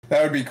 Merch.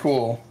 That would be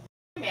cool.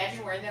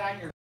 Imagine wearing that on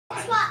your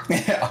body. What?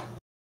 Yeah,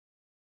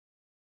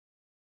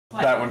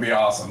 What? that would be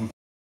awesome.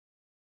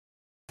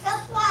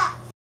 Guess what?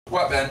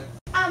 What, Ben?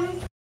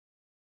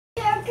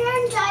 Character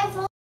and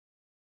Joyful.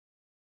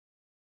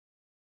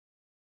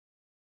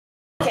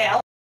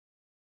 Cal.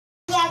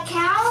 Yeah,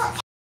 Cal.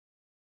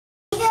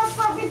 And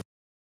for the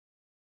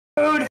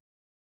Food. and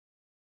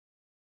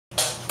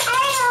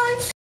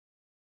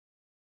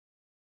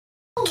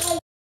oh,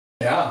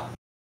 Yeah.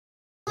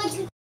 like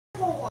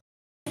one.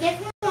 If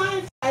you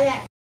want to try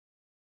that.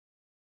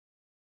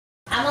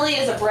 Emily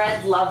is a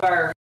bread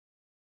lover.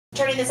 I'm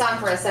turning this on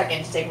for a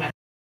second to take my.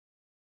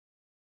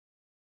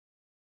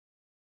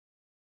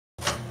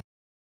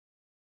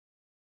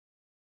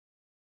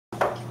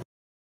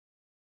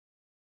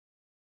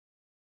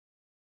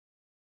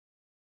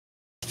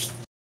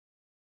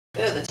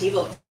 Ew, the tea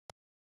look.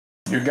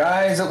 You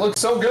guys, it looks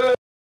so good.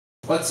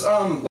 Let's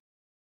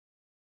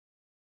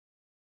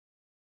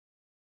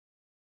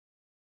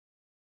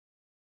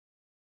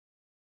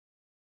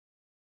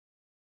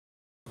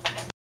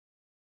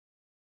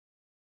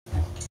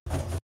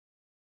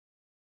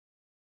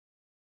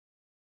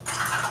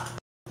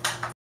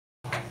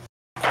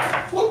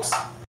Whoops.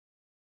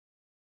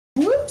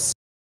 whoops.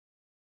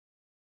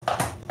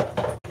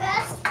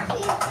 Best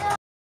pizza.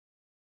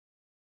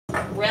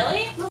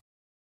 Really?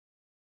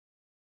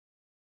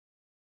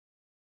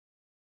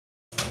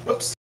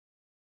 Whoops.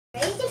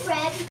 Raise the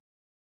bread.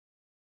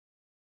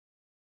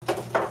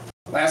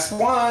 Last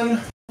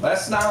one.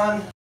 Last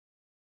naan.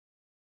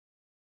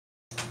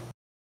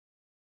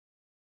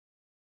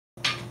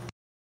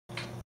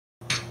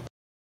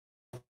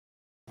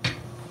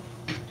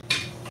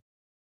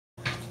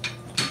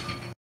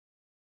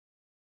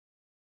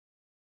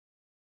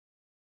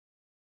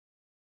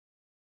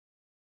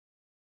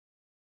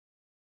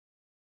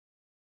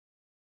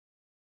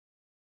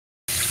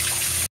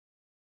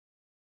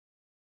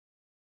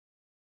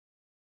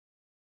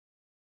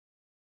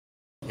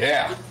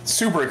 Yeah,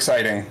 super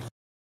exciting.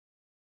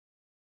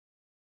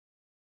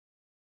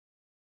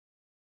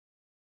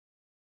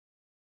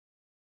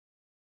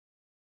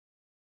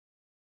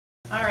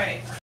 All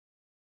right.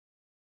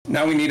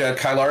 Now we need a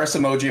Kylaris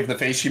emoji of the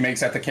face she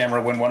makes at the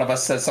camera when one of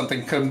us says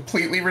something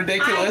completely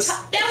ridiculous.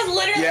 That was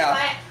literally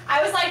why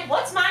I was like,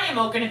 what's my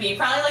emote going to be?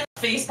 Probably like a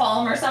face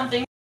palm or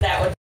something. That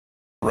would.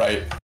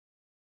 Right.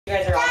 You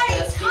guys are all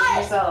just being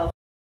yourself.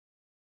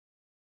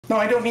 No,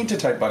 I don't need to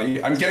type,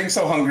 buddy. I'm getting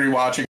so hungry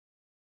watching.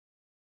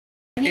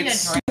 It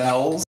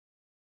smells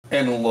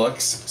and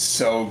looks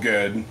so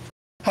good.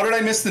 How did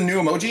I miss the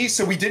new emoji?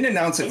 So we didn't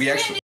announce it.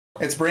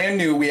 It's brand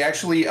new. We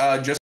actually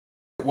just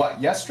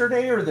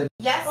yesterday or the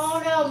Yes.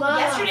 Oh no, Mom.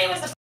 Yesterday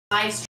was the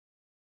live stream.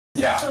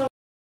 Yeah.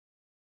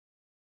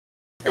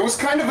 It was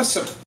kind of a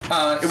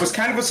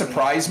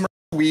surprise.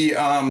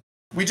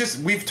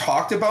 We've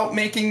talked about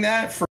making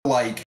that for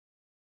like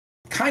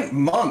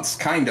months,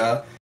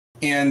 kinda.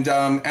 And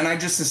I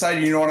just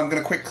decided, you know what, I'm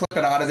gonna quick clip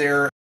it out of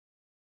there,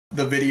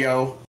 the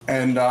video,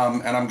 and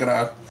I'm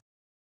gonna,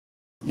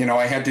 you know,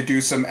 I had to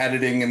do some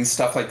editing and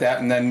stuff like that,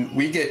 and then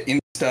we get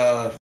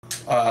Insta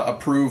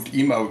approved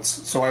emotes,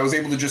 so I was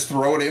able to just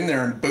throw it in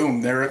there, and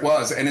boom, there it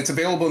was, and it's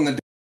available in the.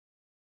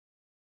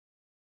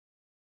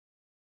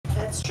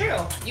 That's true.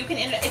 You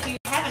can, if you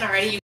haven't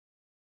already, you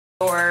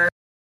can your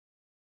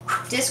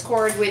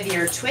Discord with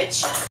your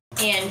Twitch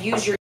and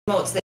use your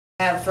emotes that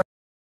you have for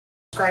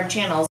subscribed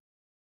channels.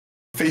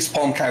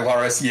 Facepalm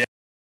Kylaris,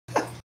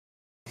 yeah.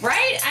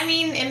 Right? I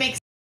mean, it makes.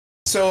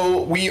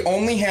 So we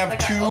only have like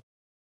two.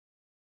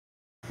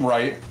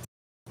 Right.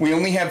 We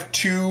only have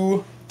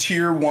 2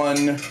 tier 1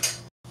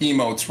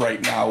 emotes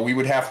right now. We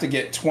would have to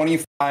get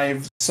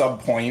 25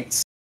 sub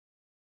points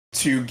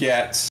to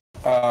get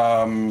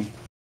and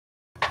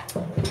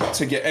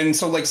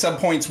so like sub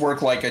points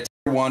work like a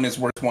tier 1 is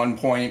worth 1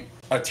 point,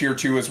 a tier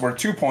 2 is worth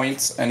 2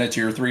 points, and a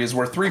tier 3 is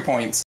worth 3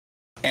 points.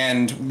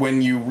 And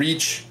when you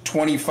reach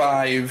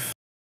 25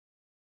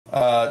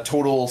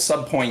 total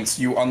sub points,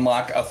 you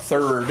unlock a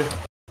third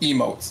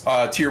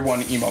emote, tier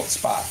 1 emote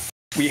spot.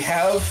 We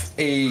have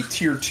a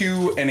tier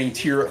 2 and a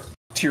tier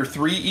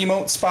 3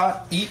 emote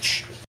spot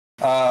each,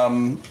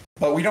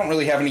 but we don't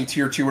really have any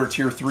tier 2 or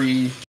tier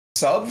 3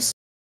 subs.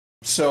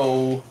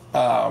 So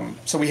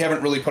we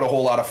haven't really put a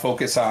whole lot of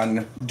focus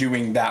on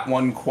doing that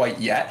one quite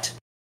yet.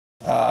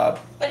 But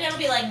it'll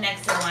be like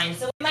next in line,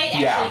 so it might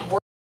actually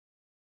work.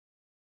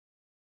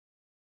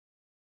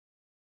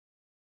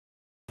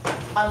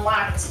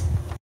 Unlocked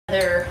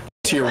other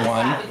tier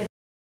 1.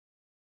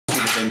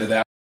 Get into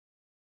that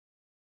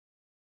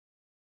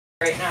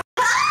right now.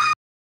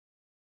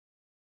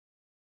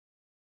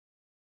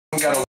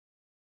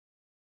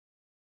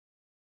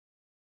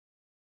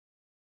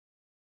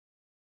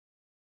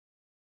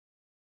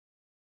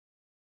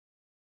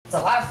 It's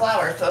a lot of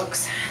flour,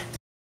 folks.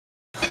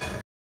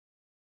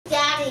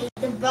 Daddy,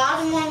 the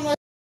bottom one was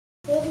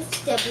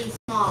still be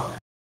smaller.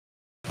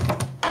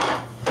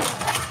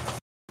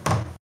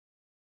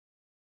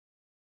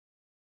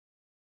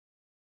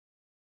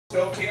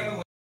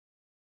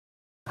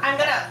 I'm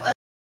gonna.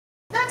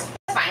 That's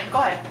fine. Go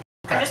ahead.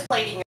 I'm just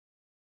plating.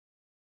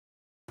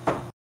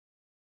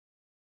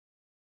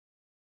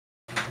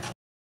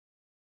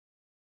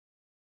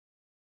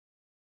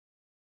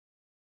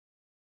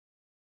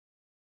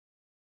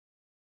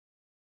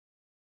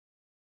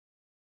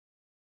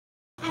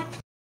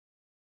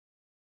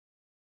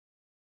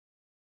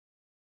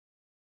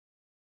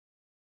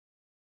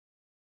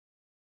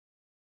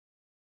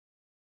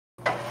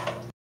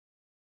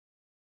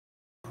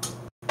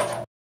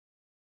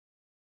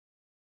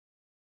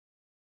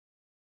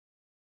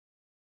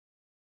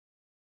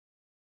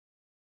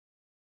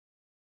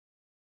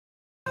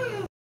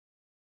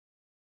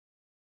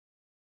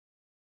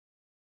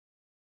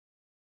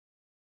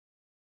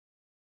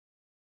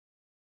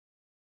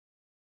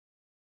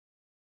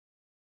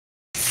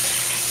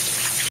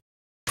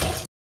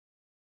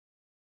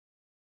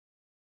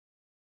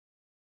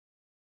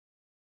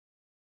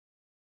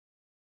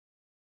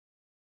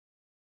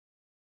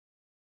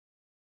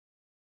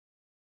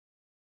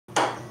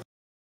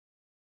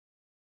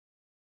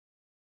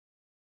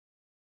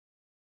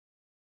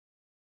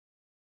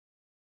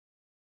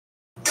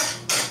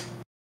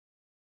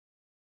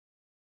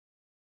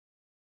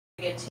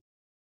 Get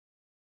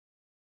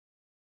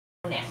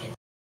napkins.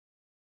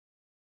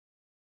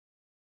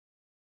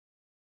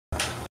 You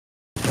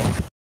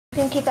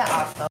can keep that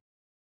off though.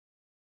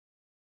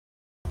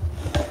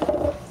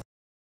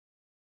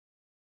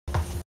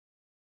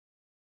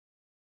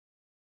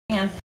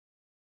 Man,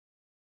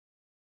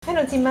 I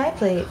don't see my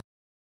plate.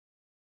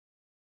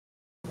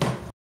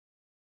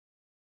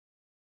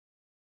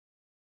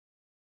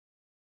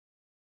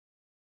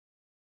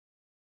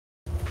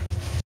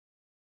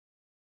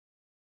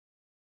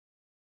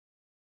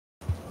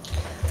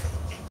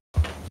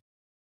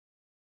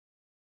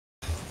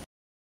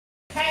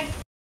 Okay.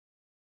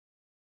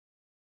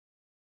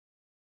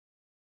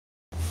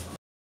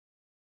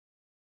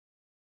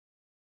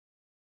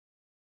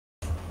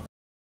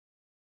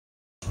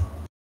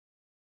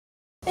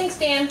 Thanks,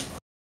 Dan.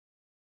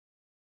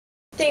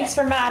 Thanks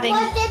for modding.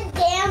 What did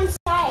Dan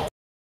say?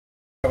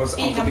 That was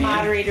Being Uncle a Bean.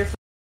 moderator.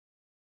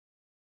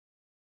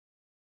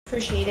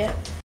 Appreciate it.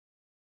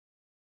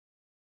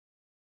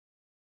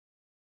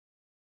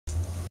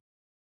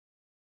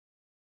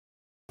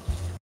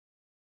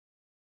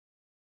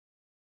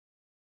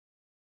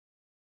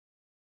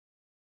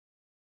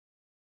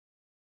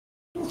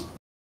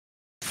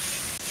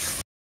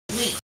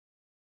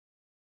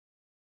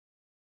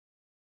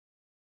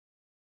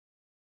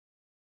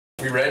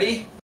 We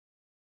ready?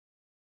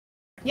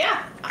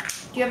 Yeah.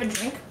 Do you have a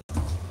drink?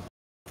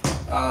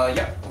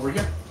 Yeah, over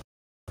here.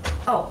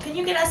 Oh, can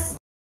you get us?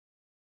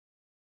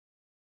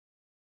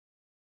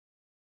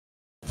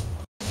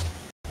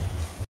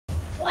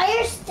 Why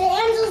are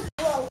stands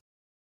broke?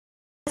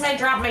 Because I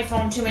dropped my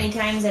phone too many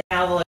times and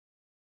now the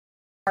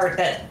part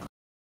that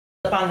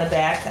up on the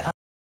back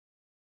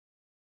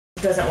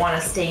doesn't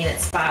want to stay in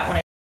its spot when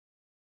I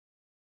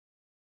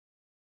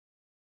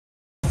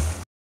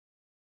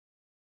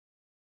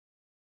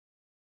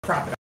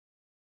prop it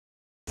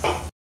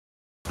up.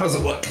 How's it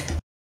look?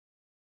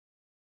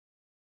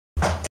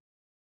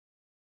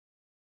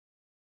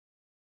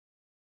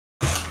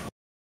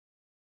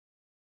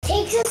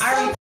 Takes us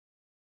Are-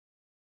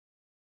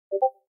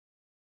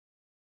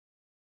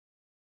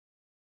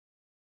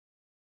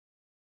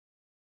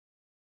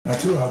 Not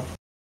too loud.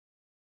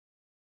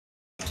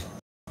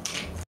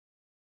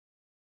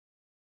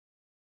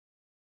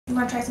 You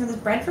want to try some of this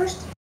bread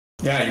first?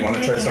 Yeah, you want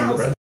to try some of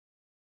the bread?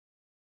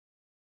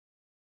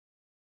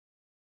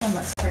 That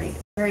looks pretty,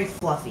 very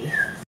fluffy.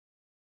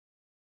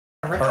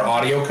 Our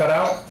audio cut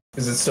out?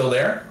 Is it still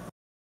there?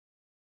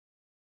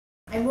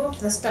 I moved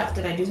the stuff.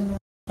 Did I do something?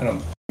 I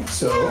don't think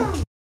so.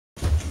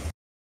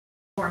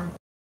 Warm.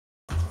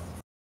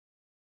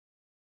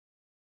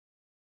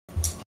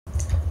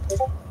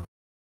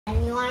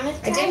 And you want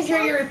to I didn't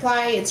hear your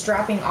reply. It's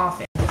dropping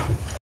off.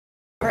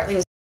 Partly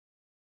was.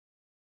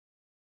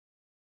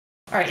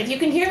 All right. If you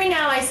can hear me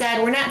now, I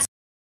said we're not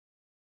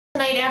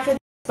tonight after this,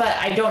 but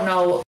I don't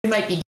know. We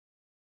might be,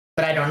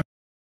 but I don't know.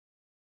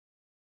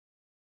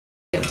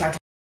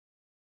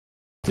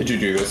 Did you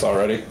do this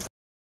already?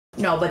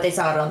 No, but they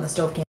saw it on the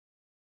stove can.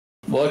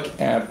 Look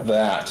at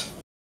that.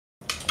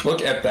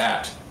 Look at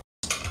that.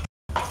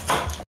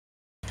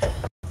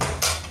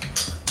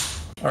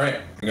 All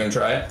right, you gonna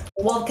try it?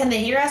 Well, can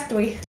they hear us? Do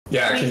we?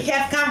 Yeah, Do we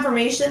have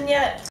confirmation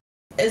yet?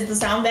 Is the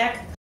sound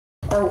back?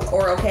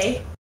 Or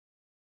okay?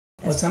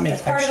 Let's not make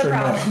That's part of extra the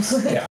problem.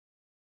 noise. Yeah.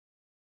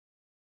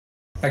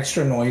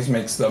 Extra noise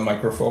makes the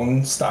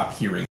microphone stop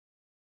hearing.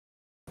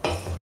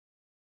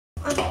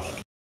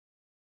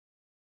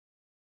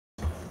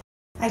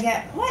 I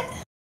get what?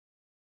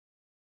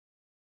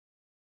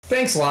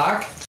 Thanks,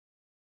 Locke.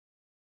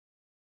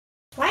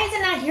 Why is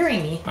it not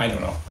hearing me? I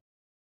don't know.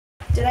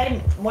 Did I,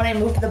 when I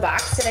moved the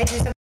box, did I do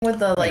something with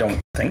the I like? don't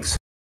think so.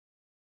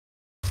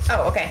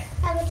 Oh, okay.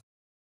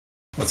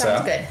 What's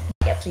Sounds that?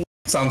 good. Yeah, please.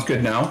 Sounds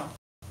good now.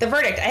 The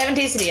verdict. I haven't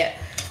tasted it yet.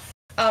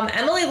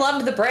 Emily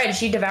loved the bread.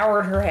 She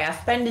devoured her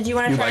half. Ben, did you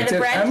want to You try liked the it,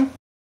 bread? Em?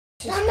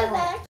 None of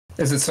that.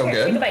 Is it so Here,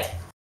 take a good? bite.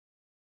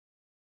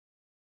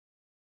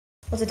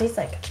 What's it taste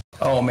like?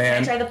 Oh Can I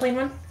man, try the plain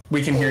one?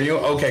 we can hear you.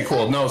 Okay,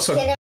 cool. No,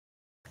 so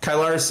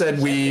Kylar said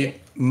we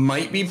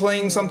might be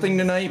playing something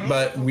tonight,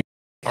 but we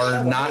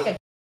are not.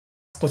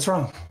 What's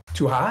wrong?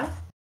 Too hot?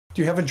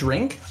 Do you have a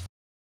drink?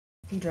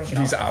 He drank it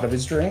He's all. out of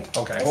his drink.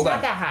 Okay, It's hold not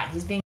on. that hot.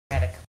 He's being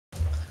dramatic.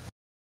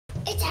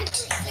 It's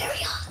actually very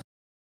hot.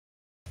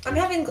 I'm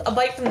having a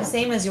bite from the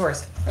same as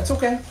yours. That's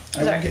okay. I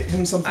will Sorry. get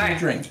him something All to right.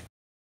 drink.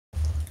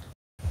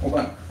 Hold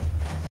on.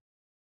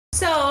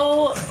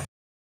 So,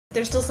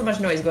 there's still so much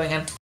noise going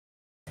on.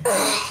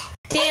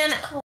 Dan,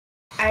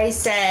 I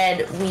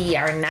said we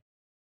are not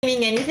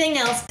doing anything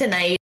else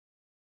tonight.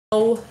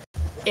 So,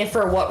 if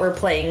for what we're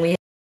playing, we.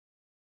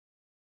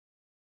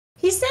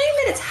 He's saying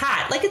that it's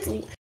hot. Like it's.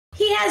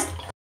 He has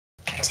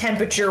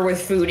temperature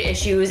with food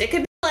issues. It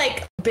could be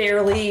like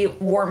barely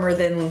warmer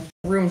than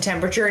room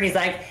temperature, and he's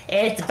like,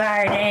 it's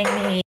burning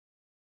me.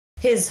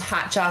 His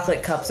hot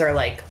chocolate cups are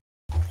like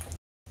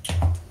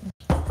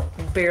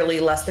barely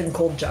less than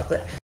cold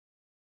chocolate.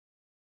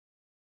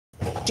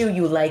 Do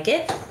you like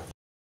it?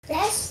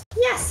 Yes.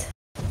 Yes.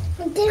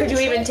 I didn't Could you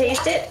try even it.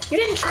 taste it? You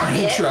didn't try I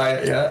didn't it. try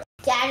it yet.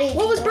 Daddy,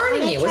 What was do you burning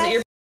wanna you? Was try- it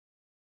your?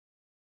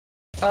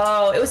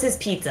 Oh, it was his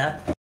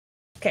pizza.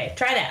 Okay,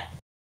 try that.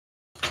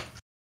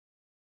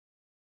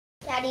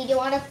 Daddy, do you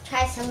want to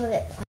try some of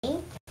it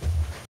plain?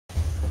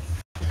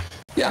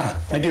 Yeah,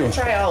 I do.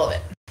 Try all of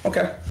it.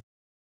 Okay.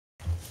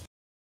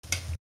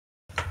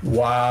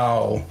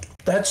 Wow,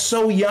 that's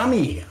so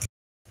yummy.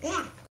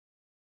 Yeah.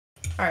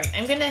 All right,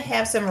 I'm gonna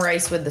have some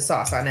rice with the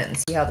sauce on it and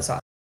see how the sauce.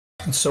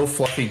 It's so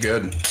fluffy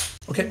good.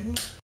 Okay.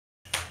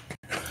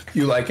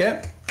 You like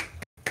it?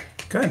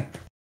 Good.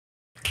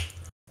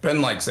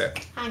 Ben likes it.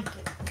 Thank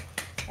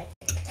you.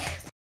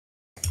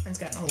 It's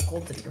gotten a little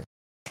cold to do.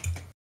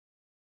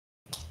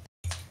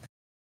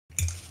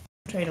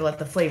 Trying to let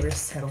the flavors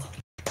settle.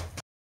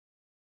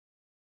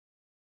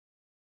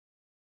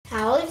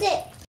 How is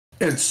it?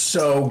 It's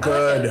so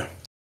good.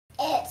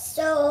 It's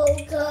so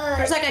good.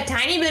 There's like a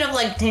tiny bit of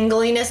like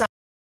tingliness on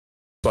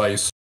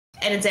Spice.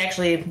 and it's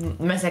actually,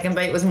 my second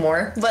bite was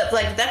more. But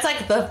like, that's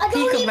like the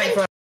peak of my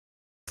throat.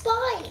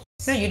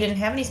 Spice. No, you didn't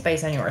have any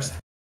spice on yours.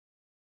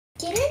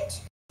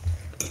 Didn't?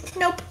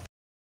 Nope.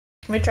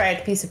 Let me try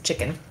a piece of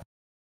chicken.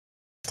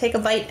 Take a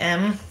bite,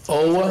 M.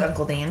 Oh,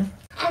 Uncle Dan.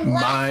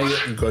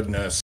 my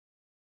goodness.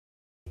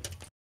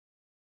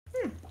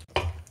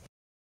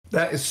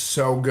 That is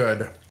so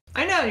good.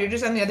 I know, you're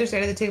just on the other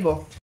side of the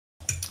table.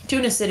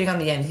 Tuna's sitting on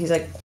the end. He's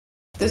like,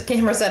 this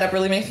camera setup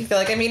really makes me feel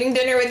like I'm eating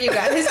dinner with you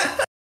guys.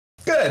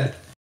 Good.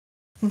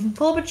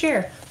 Pull up a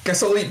chair.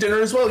 Guess I'll eat dinner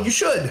as well. You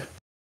should.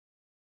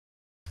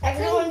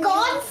 Everyone's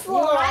gone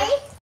for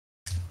it.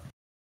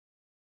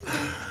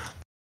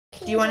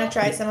 Do you want to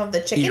try some of the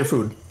chicken? Eat your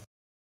food.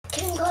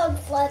 Can God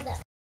flood them?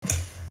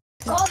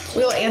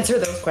 We'll answer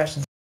those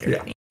questions.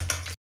 Yeah.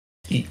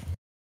 Eat.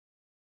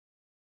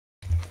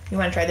 You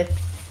want to try the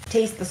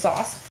taste the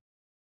sauce?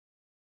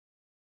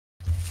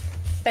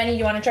 Benny,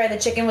 you want to try the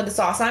chicken with the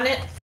sauce on it?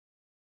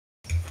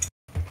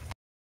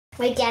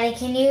 Wait, Daddy,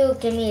 can you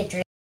give me a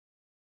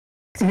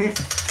drink?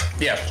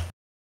 Yeah.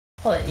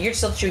 Hold it, you're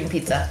still chewing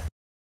pizza.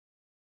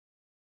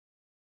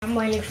 I'm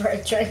waiting for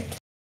a drink.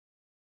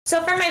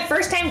 So for my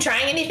first time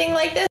trying anything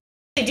like this,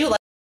 I do like,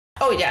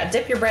 oh yeah,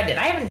 dip your bread in.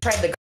 I haven't tried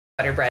the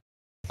butter bread.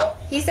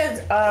 He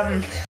says,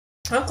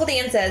 Uncle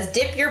Dan says,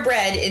 dip your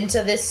bread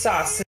into this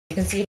sauce so you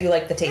can see if you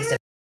like the taste of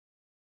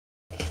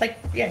it. Like,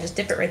 yeah, just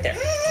dip it right there.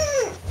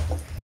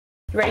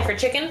 You ready for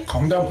chicken?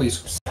 Calm down, please.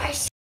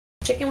 Spicy.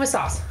 Chicken with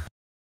sauce.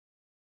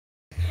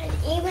 And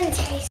even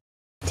taste.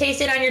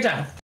 Taste it on your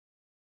tongue.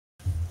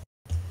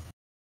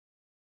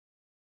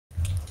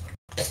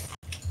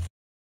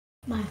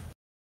 Mine.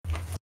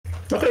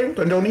 Okay,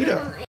 then don't eat it.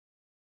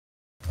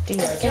 Do you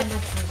like it?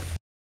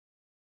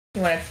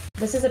 You want to?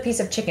 This is a piece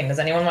of chicken. Does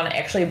anyone want to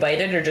actually bite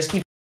it or just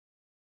keep?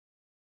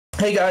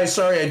 Hey guys,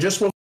 sorry, I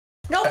just woke.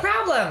 No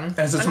problem.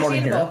 As it's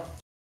morning here.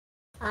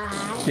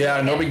 Understandable.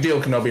 Yeah, no big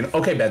deal, Kenobi.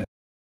 Okay, Ben.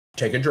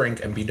 Take a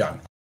drink and be done.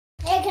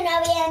 Hey,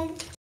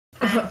 Kenobian.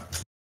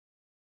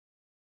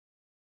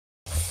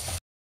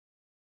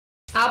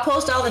 I'll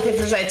post all the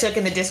pictures I took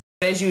in the Discord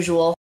as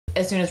usual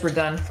as soon as we're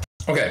done.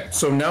 Okay,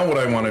 so now what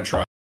I want to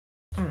try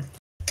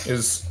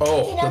is,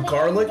 the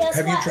garlic. Guess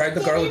Have you what? tried the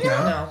Did garlic you know-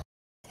 now? No.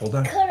 Hold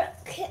on.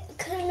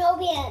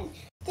 Kenobian.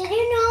 Did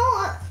you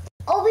know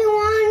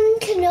Obi-Wan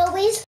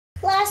Kenobi's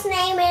last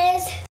name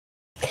is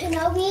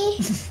Kenobi?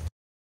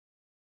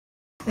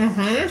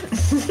 Mm-hmm.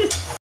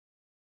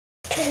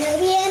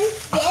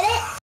 Kenobian? Get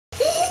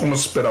it? I'm gonna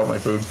spit out my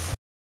food.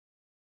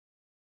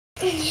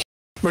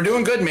 We're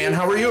doing good, man.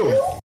 How are you?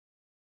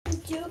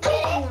 You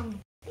get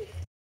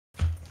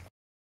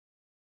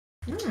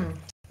it?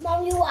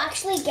 Mom, you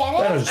actually get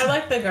That it? is, I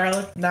like the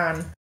garlic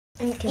naan.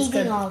 I'm It's eating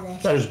good. all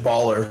this. that is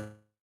baller.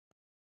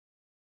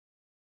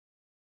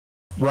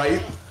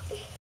 Right?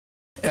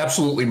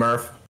 Absolutely,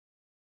 Murph.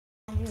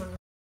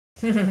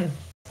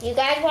 You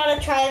guys want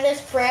to try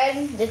this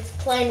bread? This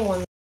plain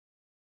one.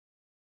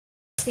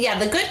 Yeah,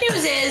 the good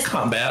news is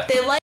Combat.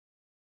 they like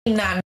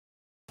naan.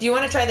 Do you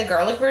want to try the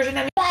garlic version?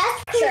 I mean,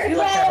 Best Sure, you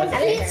like bread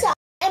garlic. pizza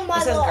in my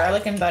it says life.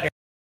 garlic and butter.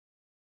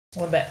 A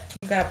little bit.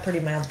 You got a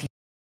pretty mild pizza.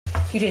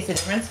 You taste the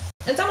difference?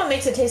 And someone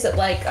makes it taste it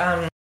like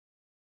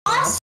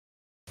Us?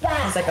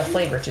 there's like a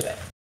flavor to it.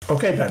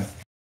 Okay, Ben.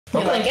 You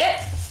Okay. like it?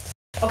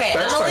 Okay,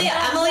 That's Emily.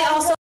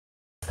 fine.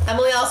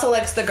 Emily also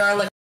likes the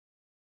garlic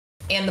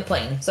and the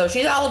plain. So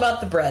she's all about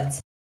the breads.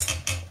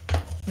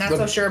 Not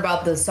so sure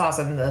about the sauce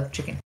and the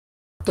chicken.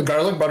 The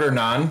garlic butter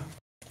naan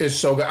is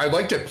so good. I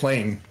liked it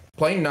plain.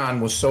 Plain naan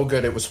was so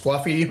good. It was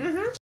fluffy.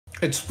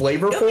 It's It'll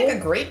make a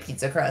flavorful. great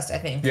pizza crust, I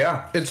think.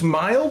 Yeah, it's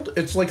mild.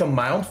 It's like a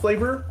mild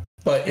flavor,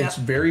 but it's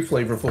very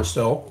flavorful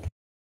still.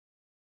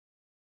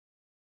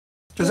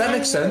 Does that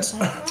make sense?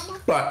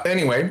 But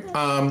anyway,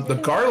 the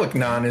garlic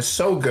naan is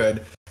so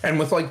good. And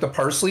with like the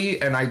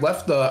parsley, and I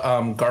left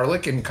the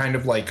garlic in kind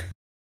of like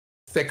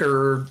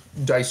thicker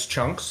diced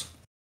chunks.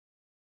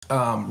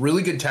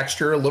 Really good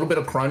texture, a little bit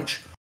of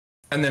crunch.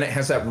 And then it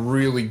has that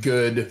really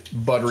good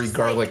buttery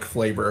garlic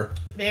flavor.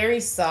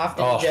 Very soft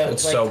and Oh, joke,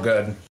 it's like so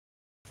good.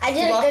 I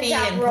did a good fluffy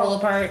job. and pull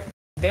apart.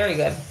 Very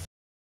good.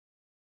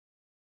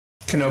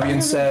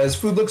 Kenobian says,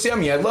 food looks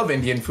yummy. I love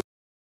Indian food.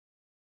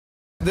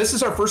 This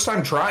is our first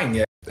time trying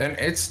it, and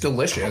it's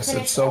delicious.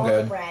 It's so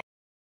good.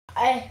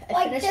 I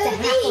like, do finished the half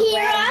they of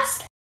hear bread.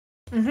 us?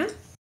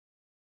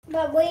 Mm-hmm.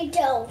 But we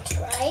don't,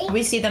 right?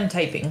 We see them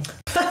typing.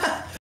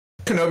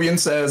 Kenobian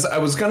says, I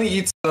was going to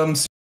eat some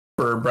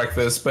for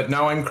breakfast, but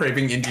now I'm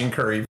craving Indian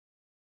curry.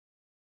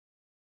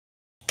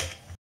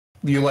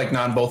 Do you like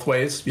naan both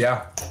ways?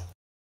 Yeah.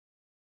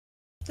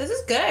 This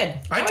is good.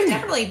 I would can-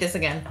 definitely eat this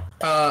again.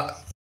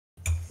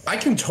 I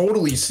can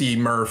totally see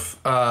Murph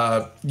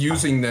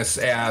using this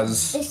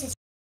as This is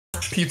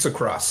pizza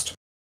crust.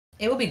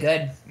 It will be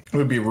good. It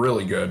would be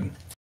really good.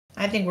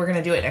 I think we're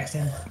gonna do it next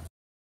time.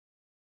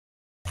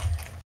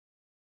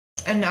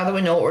 And now that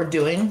we know what we're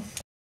doing,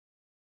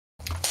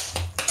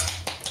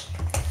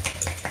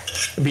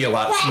 It'd be a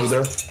lot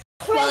smoother.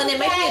 well, and it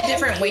might be a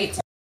different weight.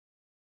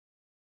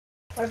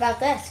 What about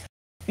this?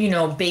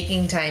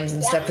 baking times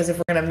and stuff. Because if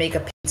we're gonna make a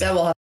pizza,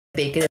 we'll have to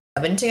bake it in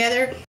the oven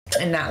together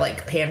and not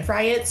like pan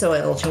fry it, so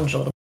it'll change a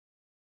little.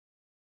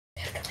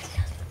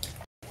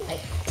 Like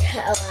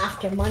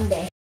after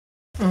Monday.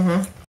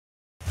 Mm-hmm.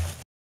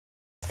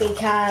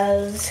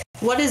 Because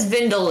what is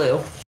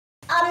vindaloo?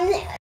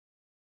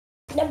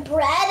 The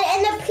bread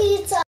and the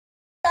pizza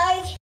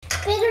like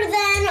bigger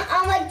than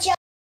a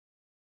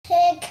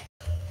gigantic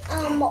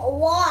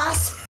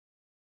wasp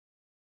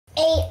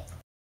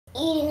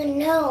eating a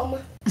gnome.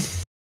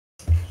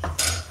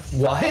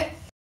 What?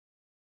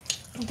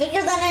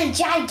 Bigger than a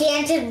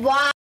gigantic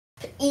wasp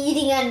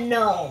eating a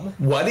gnome.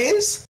 What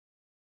is?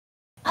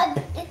 A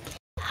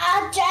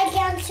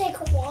gigantic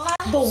wasp.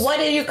 But what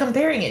are you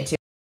comparing it to?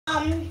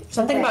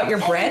 Something about your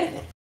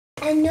bread?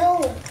 A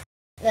gnome.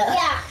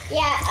 Yeah,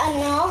 a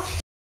gnome.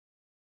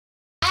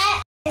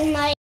 And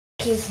like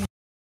the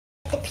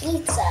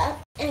pizza.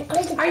 And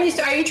are you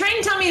trying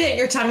to tell me that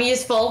your tummy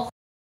is full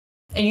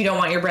and you don't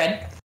want your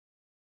bread?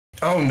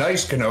 Oh,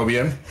 nice,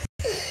 Kenobian.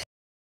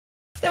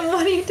 Then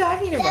what are you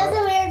talking about? That's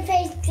a weird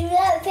face. Do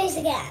that face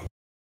again.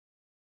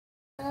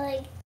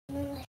 Like.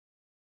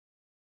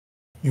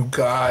 You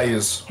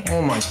guys.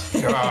 Oh my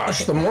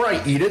gosh. The more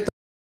I eat it,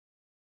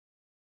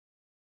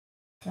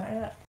 Try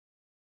that.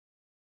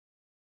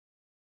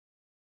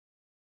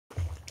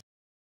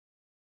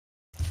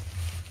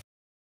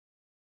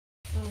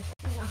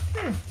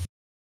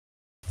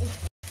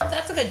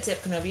 That's a good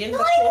tip, Kenobian. No,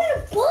 I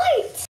want a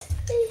bite.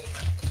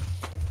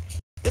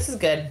 This is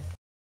good.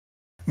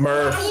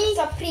 Murph. Can I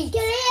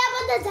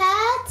have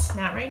that?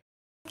 Not right.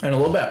 In a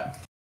little bit.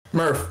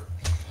 Murph.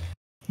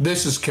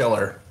 This is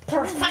killer.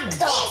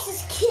 Perfecto. This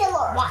is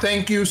killer.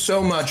 Thank you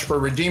so much for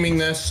redeeming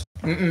this.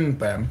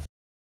 Bam.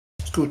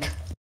 Scooch.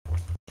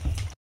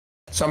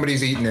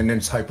 Somebody's eating and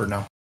it's hyper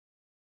now.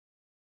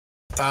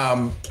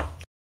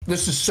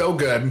 This is so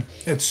good.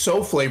 It's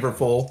so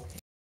flavorful.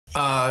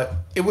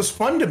 It was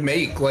fun to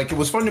make. Like, it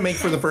was fun to make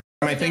for the first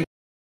time. I think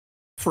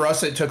for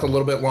us it took a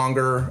little bit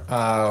longer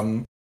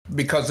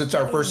because it's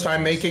our first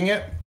time making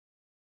it.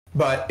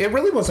 But it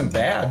really wasn't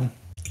bad.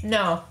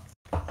 No.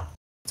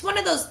 It's one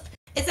of those,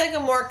 it's like a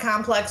more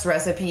complex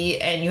recipe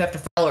and you have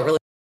to follow it really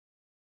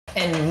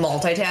and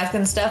multitask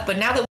and stuff. But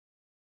now that,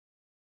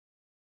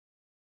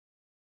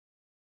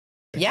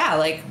 yeah,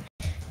 like,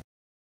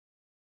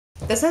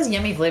 this has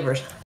yummy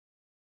flavors.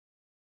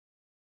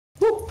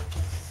 Woo.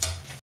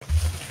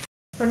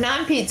 For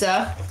naan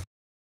pizza,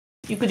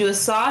 you could do a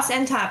sauce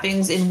and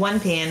toppings in one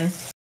pan,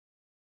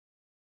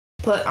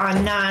 put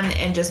on naan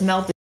and just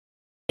melt it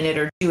in it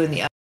or do in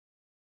the oven.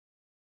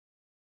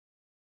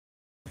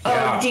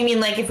 Yeah. Oh, do you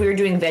mean like if we were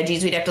doing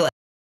veggies, we'd have to like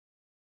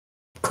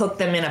cook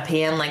them in a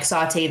pan, like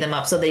saute them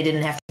up so they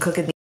didn't have to cook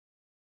in the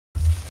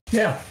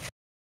Yeah.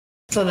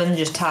 So then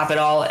just top it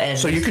all and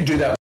So you could do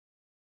that.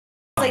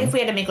 like if we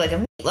had to make like a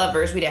meat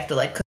lovers, we'd have to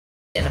like cook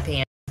it in a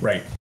pan.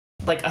 Right.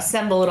 Like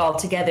assemble it all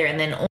together and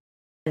then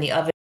in the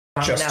oven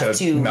Just enough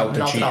to melt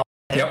the cheese. it all.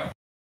 Yep.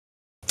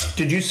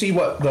 Did you see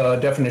what the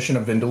definition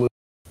of vindaloo?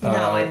 No,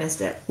 I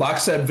missed it. Locke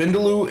said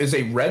vindaloo is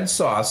a red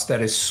sauce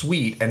that is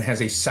sweet and has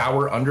a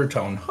sour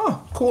undertone. Huh,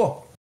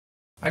 cool.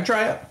 I'd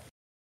try it.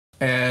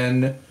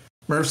 And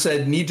Murph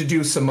said, need to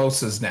do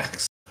samosas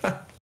next.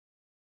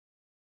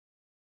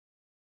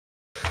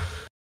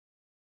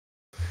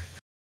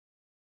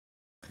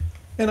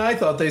 And I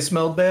thought they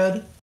smelled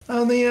bad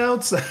on the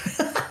outside.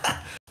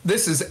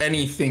 This is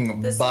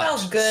anything This but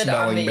smells good on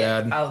smelling the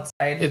bad.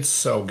 outside. It's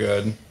so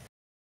good.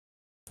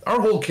 Our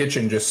whole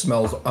kitchen just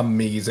smells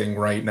amazing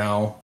right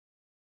now.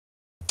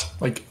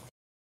 Like,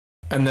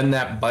 and then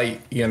that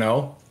bite, you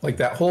know? Like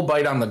that whole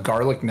bite on the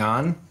garlic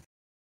naan.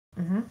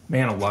 Mm-hmm.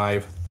 Man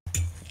alive.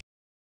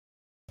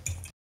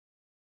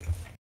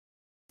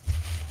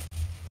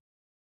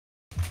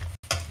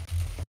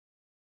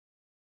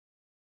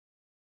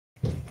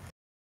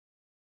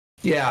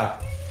 Yeah.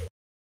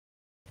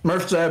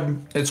 Murph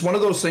said it's one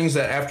of those things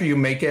that after you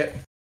make it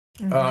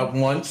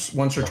once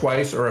or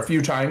twice or a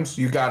few times,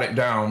 you got it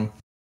down.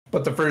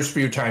 But the first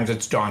few times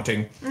it's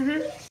daunting.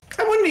 Mm-hmm.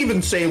 I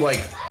wouldn't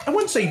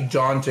say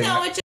daunting.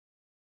 No, it just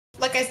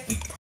like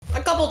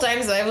a couple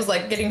times I was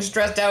like getting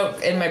stressed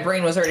out and my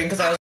brain was hurting because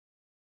I was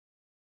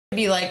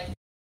be like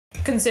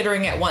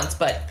considering it once,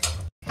 but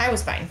I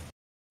was fine.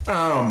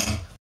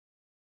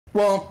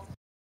 Well,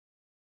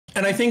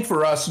 and I think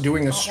for us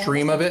doing a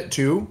stream of it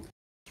too,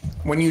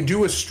 when you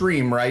do a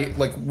stream, right,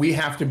 like we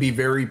have to be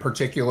very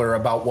particular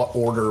about what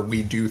order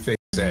we do things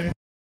in.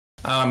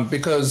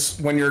 Because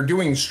when you're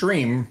doing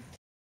stream,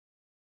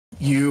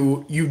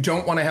 you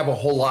don't want to have a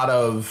whole lot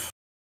of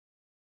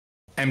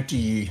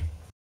empty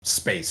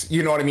space.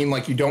 You know what I mean?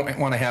 Like you don't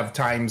want to have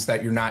times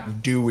that you're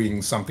not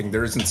doing something.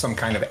 There isn't some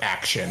kind of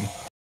action.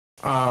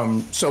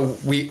 So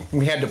we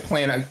had to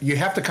plan. You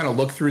have to kind of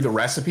look through the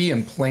recipe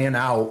and plan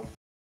out.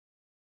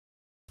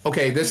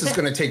 Okay, this is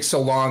going to take so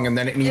long, and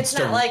then it needs It's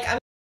not like I'm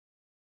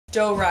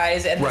dough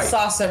rise and Right. the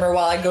sauce simmer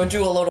while I go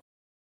do a load of.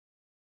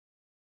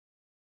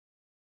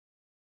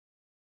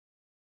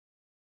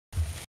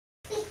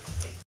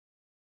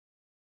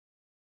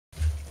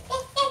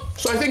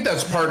 So I think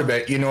that's part of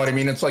it. You know what I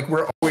mean? It's like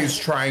we're always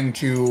trying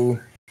to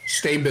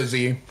stay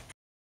busy.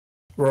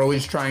 We're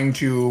always trying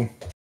to,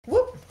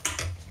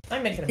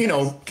 I'm making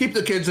keep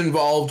the kids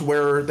involved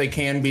where they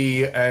can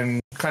be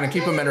and kind of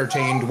keep them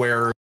entertained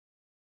where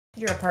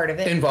you're a part of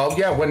it. Involved,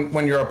 yeah,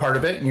 when you're a part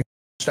of it and you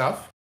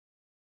stuff.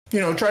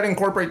 Try to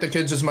incorporate the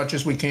kids as much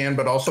as we can,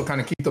 but also kind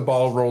of keep the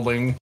ball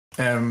rolling.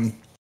 And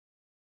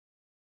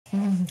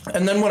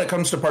then when it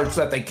comes to parts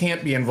that they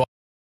can't be involved,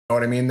 you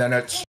know what I mean? Then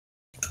it's,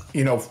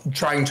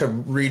 trying to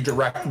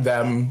redirect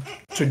them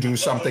to do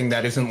something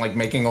that isn't like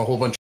making a whole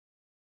bunch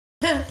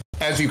of...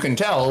 As you can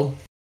tell,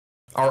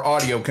 our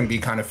audio can be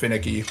kind of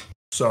finicky.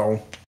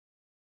 So...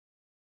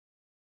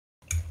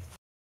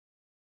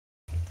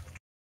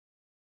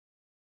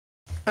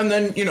 And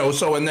then,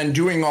 and then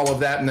doing all of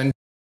that and then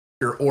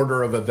your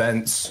order of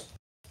events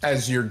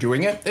as you're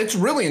doing it, it's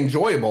really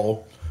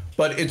enjoyable,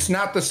 but it's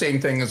not the same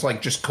thing as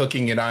like just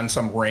cooking it on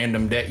some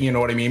random day. You know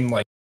what I mean?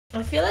 Like,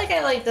 I feel like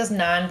I like this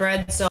naan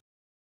bread, so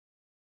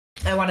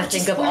I want to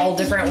think of all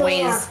different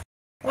ways.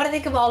 I want to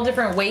think of all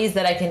different ways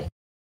that I can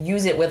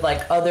use it with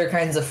like other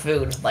kinds of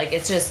food. Like,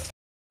 it's just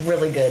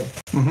really good.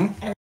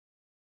 Mm-hmm.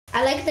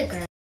 I like the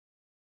grill.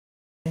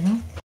 Mm-hmm.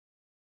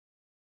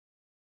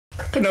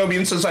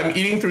 Kenobian says, I'm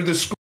eating through the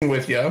spoon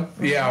with you.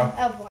 Yeah.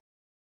 Oh, boy.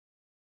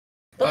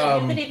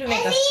 But you could even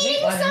make a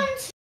sweet one.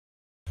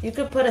 You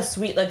could put a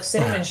sweet, like,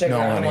 cinnamon sugar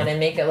on one and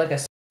make it like a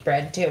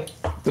bread, too.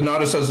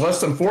 Donata says,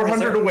 less than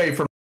 400 away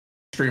from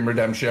Stream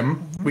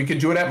Redemption. We could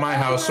do it at my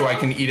house so I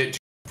can eat it,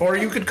 too. Or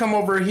you could come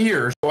over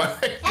here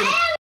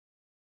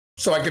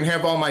so I can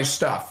have all my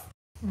stuff.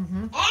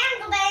 Mm-hmm.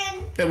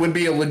 It would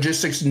be a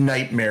logistics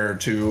nightmare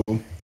to...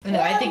 No,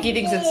 I think he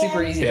thinks it's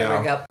super easy to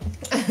rig up.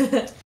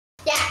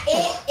 Yeah,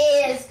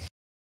 it is.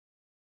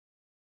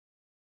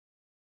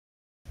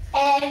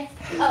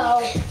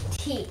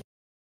 N-O-T.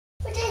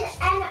 Which is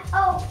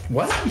N-O-T.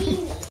 What?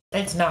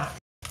 It's not.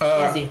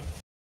 Easy.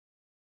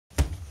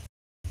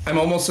 I'm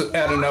almost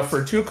at enough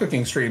for 2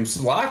 cooking streams.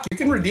 Locke, you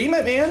can redeem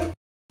it, man.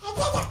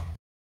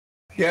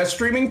 Yeah,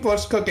 streaming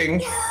plus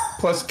cooking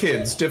plus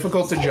kids.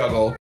 Difficult to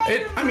juggle.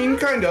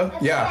 Kinda.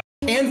 Yeah.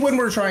 And when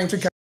we're trying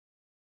to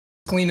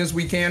clean as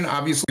we can,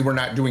 obviously we're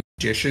not doing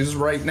dishes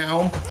right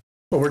now.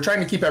 But we're trying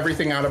to keep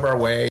everything out of our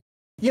way.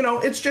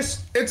 It's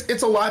just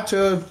it's a lot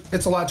to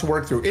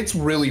work through. It's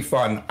really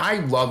fun. I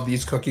love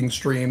these cooking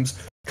streams.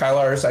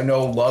 Kylaris, I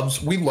know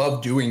we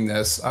love doing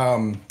this.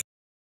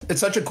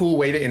 It's such a cool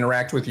way to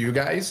interact with you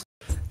guys,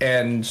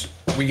 and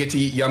we get to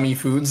eat yummy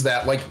foods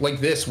that like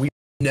this we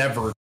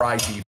never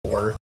tried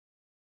before.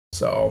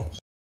 So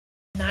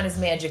not as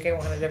magic. I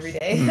want it every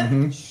day.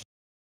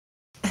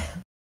 Mm-hmm.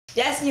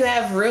 Yes, you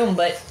have room,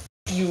 but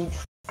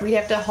we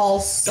have to haul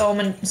so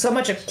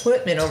much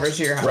equipment over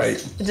to your house.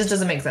 Right. It just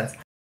doesn't make sense.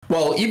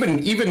 Well,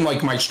 even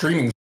like my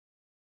streaming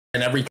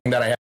and everything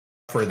that I have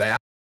for that,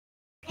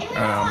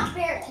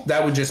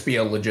 that would just be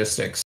a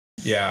logistics.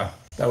 Yeah,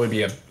 that would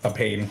be a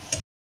pain.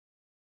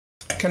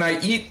 Can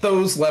I eat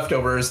those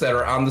leftovers that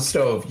are on the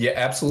stove? Yeah,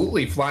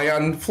 absolutely. Fly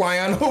on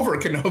over,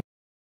 Kenobi.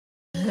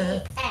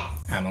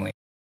 Emily.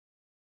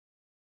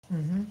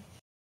 Mm-hmm.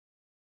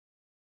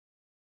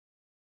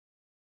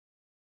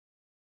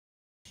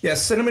 Yeah,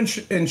 cinnamon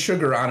and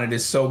sugar on it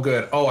is so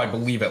good. Oh, I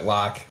believe it,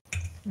 Locke.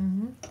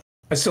 Mm-hmm.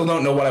 I still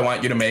don't know what I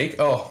want you to make.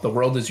 Oh, the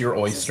world is your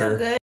oyster. So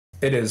good.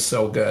 It is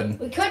so good.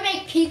 We could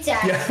make pizza.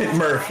 Yeah,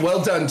 Murph.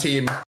 Well done,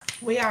 team.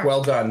 We are.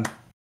 Well done.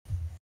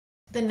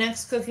 The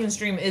next cooking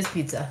stream is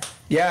pizza.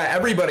 Yeah,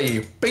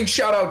 everybody. Big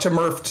shout out to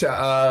Murph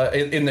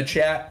in the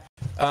chat.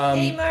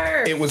 Hey,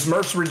 Murph. It was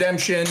Murph's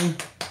redemption,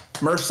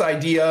 Murph's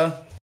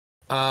idea.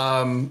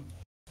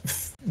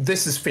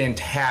 This is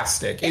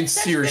fantastic. It's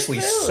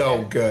seriously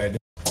so good.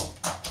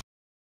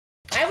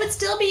 I would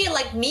still be,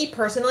 like, me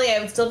personally, I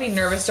would still be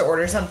nervous to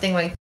order something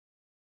like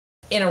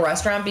in a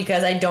restaurant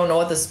because I don't know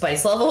what the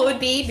spice level would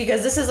be,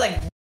 because this is like,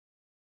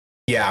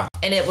 yeah,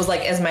 and it was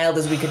like as mild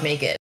as we could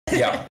make it.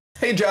 Yeah.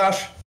 Hey,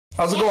 Josh,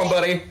 how's it going,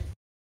 buddy?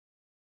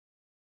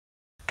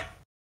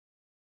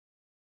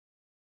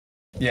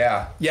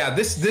 Yeah,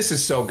 this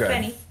is so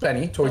good.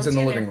 Benny, toys in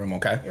the living room,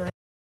 okay?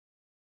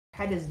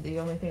 Head is the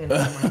only thing in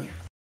the room.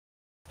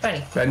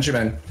 Benny.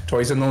 Benjamin,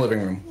 toys in the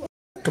living room.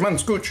 Come on,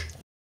 scooch.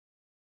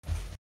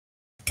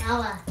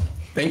 Bella.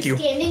 Thank you.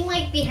 Standing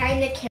like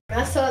behind the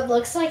camera, so it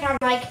looks like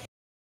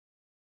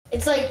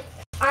it's like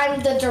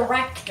I'm the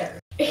director.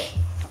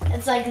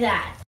 It's like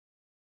that.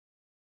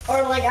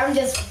 Or like I'm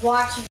just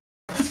watching.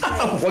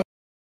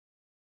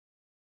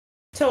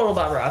 Total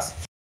Bob Ross.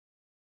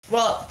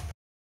 Well,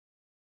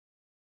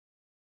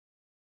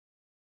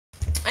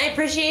 I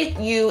appreciate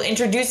you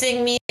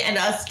introducing me and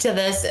us to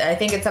this. I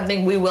think it's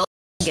something we will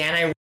do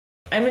again.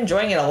 I'm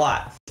enjoying it a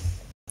lot.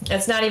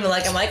 It's not even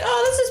like I'm like,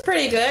 oh, this is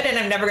pretty good, and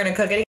I'm never going to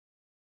cook it again.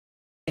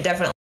 I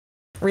definitely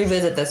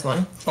revisit this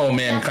one. Oh,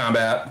 man,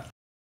 Combat.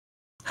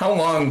 How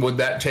long would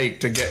that take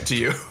to get to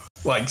you?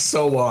 Like,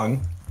 so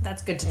long.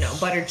 That's good to know.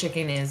 Butter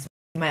chicken is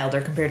milder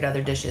compared to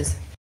other dishes.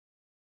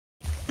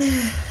 What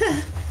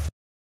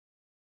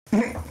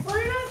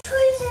are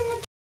toys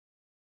in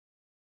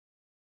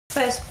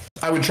the...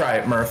 I would try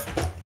it, Murph.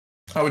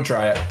 I would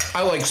try it.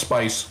 I like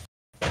spice.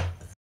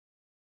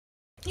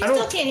 You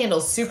still can't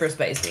handle super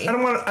spicy. I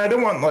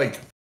don't want like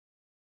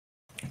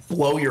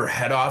blow your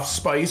head off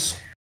spice.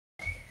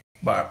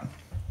 But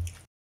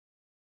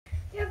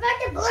You're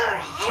about to blow her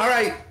head. all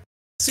right.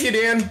 See you,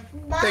 Dan.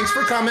 Bye. Thanks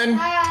for coming.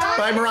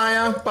 Bye,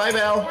 Mariah. Bye,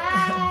 Val.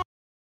 Bye.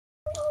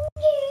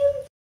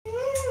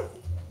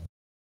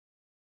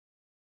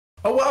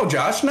 Oh wow,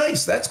 Josh,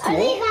 nice. That's Are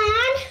they cool.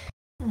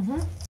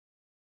 gone?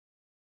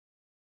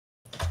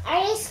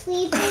 Are they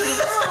sleeping? Are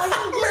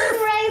you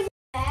getting ready for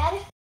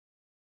bed?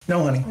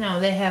 No, honey. No,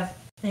 they have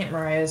Aunt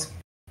Mariah's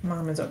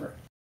mom is over.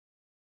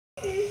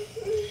 Who's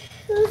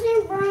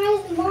in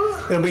Brian's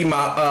mom? It'll be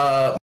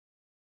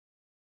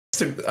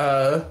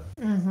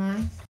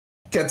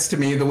gets to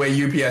me the way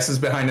UPS is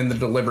behind in the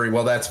delivery.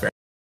 Well, that's fair.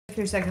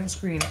 Your second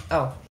screen.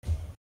 Oh.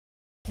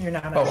 You're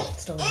not. Oh.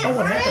 Still Oh,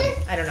 what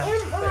happened? I don't know.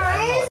 Aunt But I know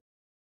Mariah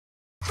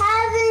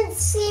haven't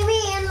seen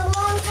me in a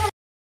long time.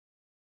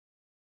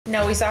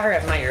 No, we saw her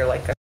at Meyer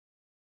like a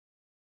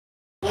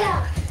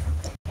Yeah.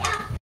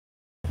 Yeah.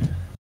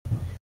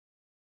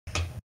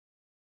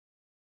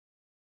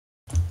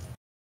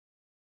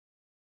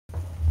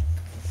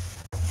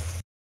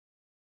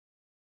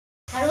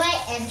 How do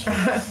I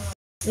enter?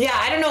 Yeah,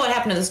 I don't know what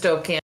happened to the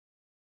stove can.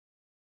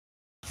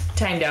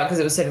 Timed out because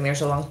it was sitting there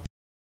so long.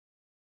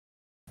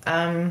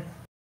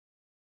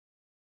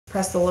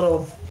 Press the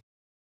little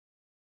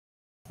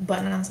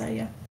button on the side,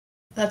 yeah.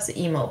 That's the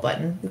emote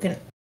button. You can.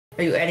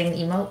 Are you adding an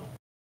emote?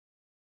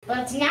 But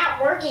it's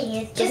not working.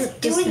 It's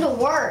just Just- doing the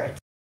word.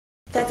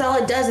 That's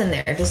all it does in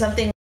there. Does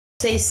something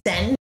say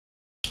send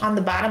on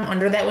the bottom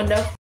under that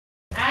window?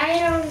 I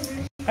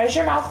don't. Is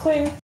your mouth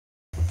clean?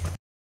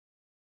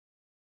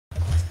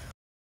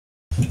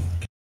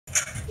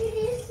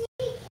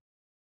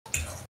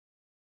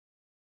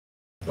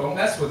 Don't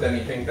mess with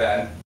anything,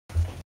 Ben.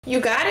 You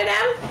got it,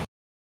 Em?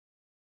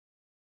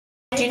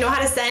 Do you know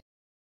how to send?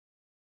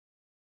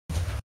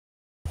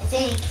 I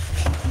think.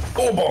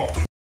 Oh,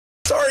 boom.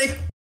 Sorry.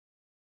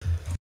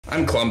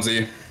 I'm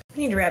clumsy.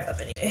 We need to wrap up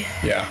anyway.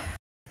 Yeah.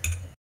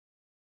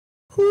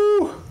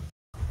 Whew.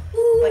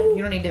 Like,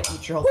 you don't need to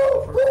eat your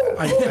whole cup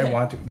I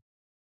want to.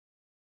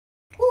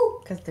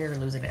 because they're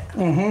losing it.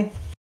 Mm-hmm.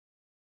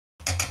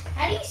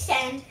 How do you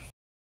send?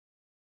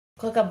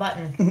 Click a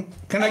button.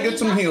 Can I get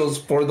some heels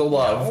for the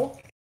love? No.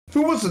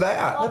 Who was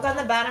that? Look on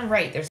the bottom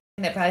right. There's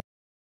something that probably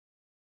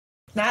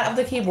not of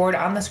the keyboard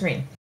on the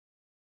screen.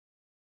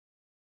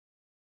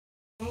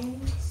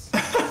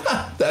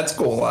 That's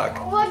cool,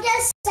 Lock. What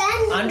does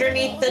send?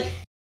 Underneath the.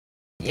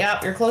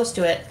 Yep, you're close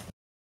to it.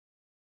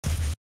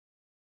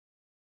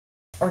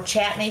 Or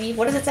chat, maybe.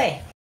 What does it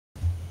say?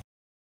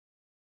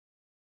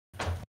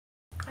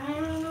 I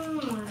don't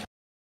know.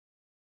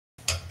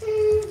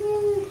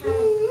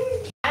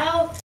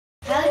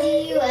 How do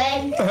you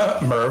end?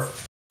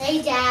 Murph.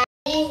 Hey,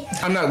 Daddy.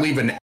 I'm not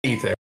leaving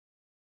anything.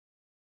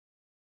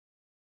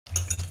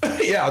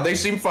 Yeah, they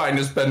seem fine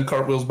to spend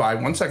cartwheels by.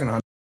 1 second, hon.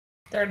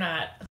 They're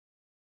not.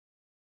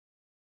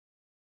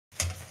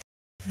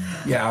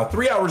 Yeah,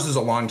 3 hours is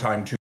a long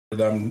time too for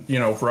them, you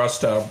know, for us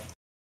to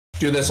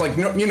do this. Like,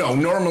 you know,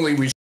 normally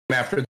we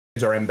after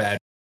these are in bed,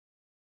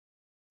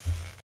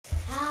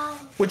 How?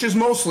 which is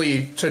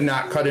mostly to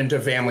not cut into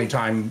family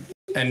time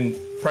and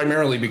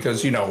primarily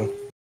because, you know,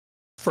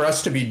 for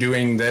us to be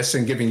doing this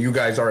and giving you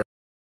guys our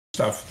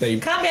stuff, they...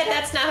 Combat,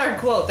 that's not our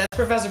quote. That's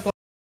Professor Quote.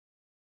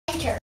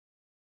 Enter.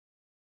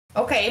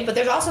 Okay, but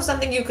there's also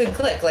something you could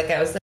click, like I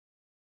was saying.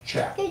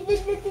 Chat.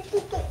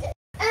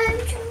 I'm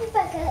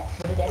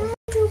Chewbacca.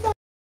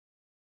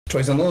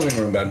 Toys in the living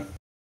room, Ben.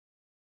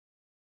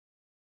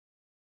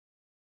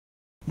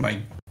 My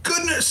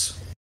goodness!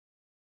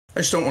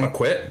 I just don't want to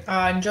quit.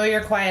 Enjoy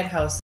your quiet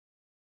house.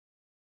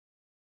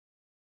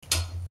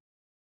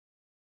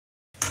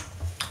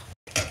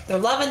 They're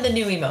loving the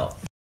new emote.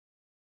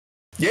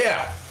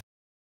 Yeah.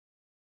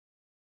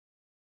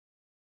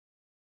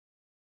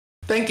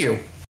 Thank you.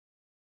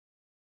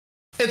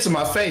 It's in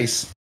my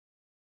face.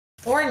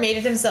 Warren made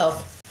it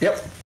himself.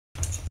 Yep.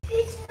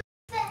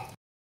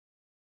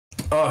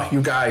 Oh,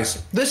 you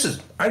guys, this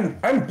is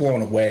I'm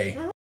blown away.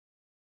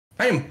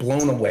 I am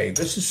blown away.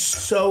 This is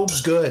so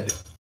good.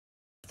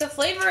 The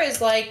flavor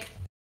is like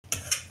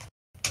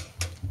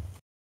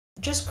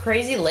just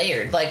crazy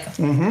layered. Like,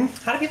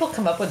 how do people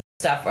come up with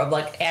stuff of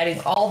like adding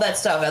all that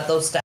stuff at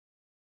those steps?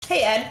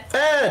 Hey, Ed.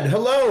 Ed,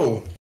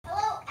 hello.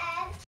 Hello,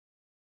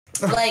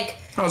 Ed. Like,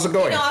 How's it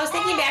going? you know, I was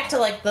thinking back to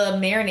like the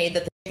marinade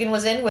that the chicken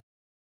was in with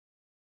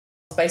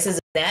spices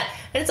and that,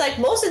 and it's like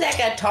most of that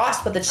got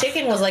tossed, but the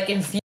chicken was like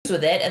infused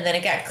with it, and then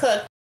it got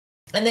cooked,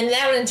 and then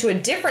that went into a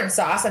different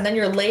sauce, and then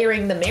you're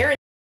layering the marinade.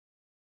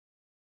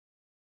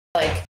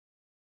 Like,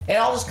 it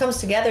all just comes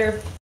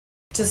together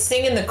to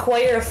sing in the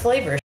choir of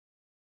flavors.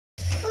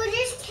 Who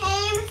just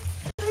came?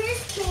 Who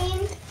just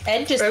came?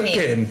 Ed just Okay,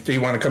 came. do you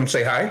want to come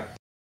say hi?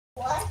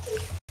 What?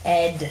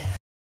 Ed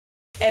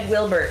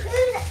Wilbert.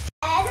 Who's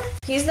Ed?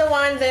 He's the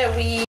one that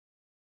we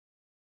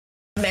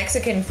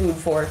Mexican food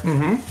for.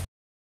 Mm-hmm.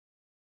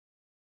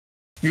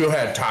 You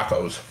had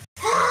tacos.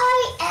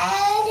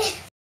 Hi, Ed.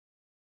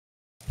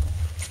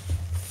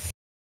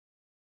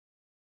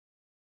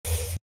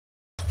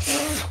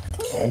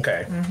 Oh,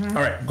 okay.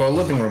 All right, go to the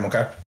living room,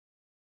 okay?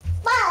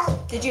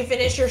 Well, Did you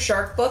finish your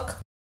shark book?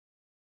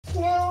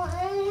 no,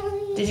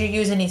 Did you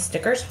use any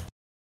stickers?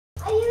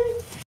 I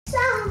used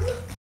some.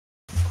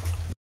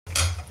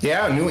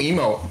 Yeah, new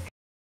emote.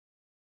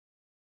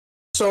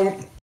 So,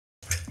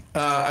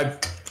 I've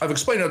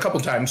explained it a couple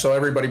times, so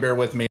everybody bear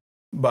with me.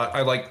 But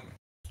I like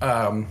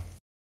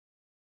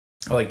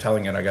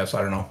telling it, I guess.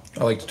 I don't know.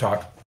 I like to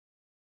talk.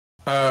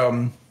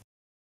 Kyle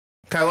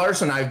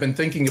Larson and I have been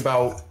thinking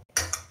about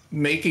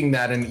making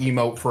that an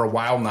emote for a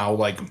while now.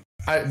 Like,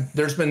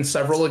 there's been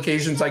several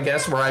occasions, I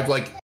guess, where I've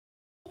like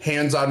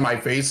hands on my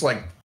face,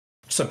 like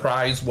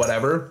surprise,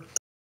 whatever.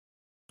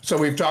 So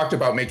we've talked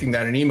about making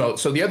that an emote.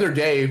 So the other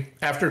day,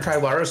 after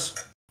Kyle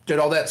Larson did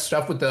all that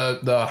stuff with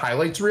the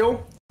highlights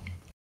reel,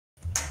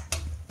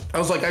 I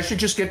was like, I should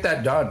just get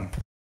that done.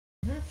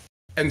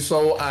 And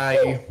so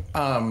I,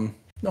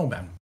 no,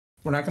 Ben,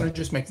 we're not going to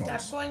just make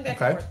noise. Stop going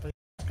back okay? and forth, please.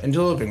 Into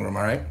the living room,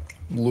 all right?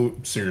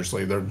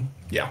 Seriously, they're,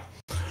 yeah.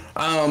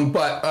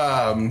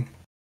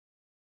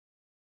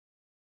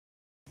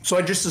 So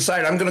I just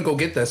decided I'm going to go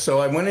get this. So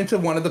I went into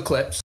one of the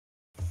clips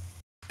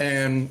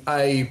and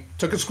I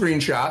took a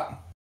screenshot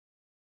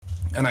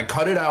and I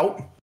cut it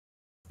out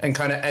and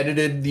kind of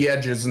edited the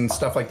edges and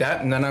stuff like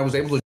that. And then I was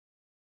able to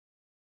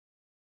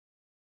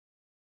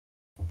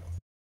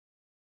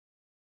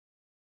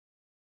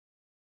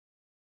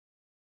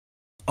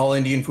all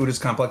Indian food is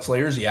complex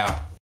layers. Yeah.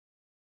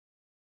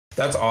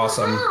 That's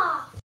awesome.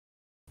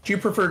 Do you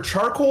prefer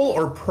charcoal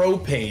or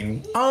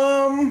propane?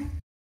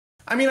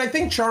 I mean, I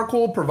think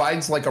charcoal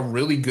provides like a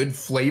really good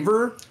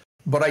flavor,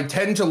 but I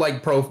tend to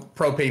like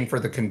propane for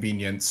the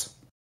convenience.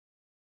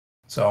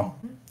 So,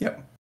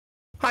 yep.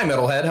 Hi,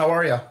 Metalhead. How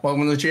are you?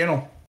 Welcome to the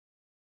channel.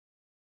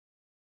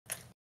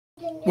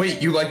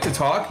 Wait, you like to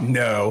talk?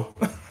 No.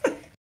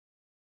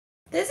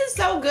 This is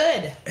so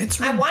good.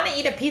 I want to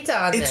eat a pizza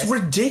on this. It's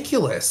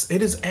ridiculous.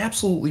 It is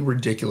absolutely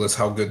ridiculous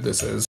how good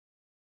this is.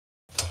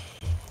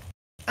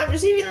 I'm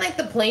just eating like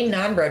the plain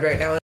naan bread right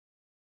now.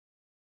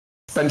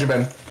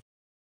 Benjamin,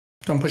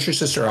 don't push your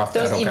sister off.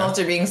 Those that, okay? emails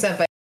are being sent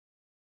by.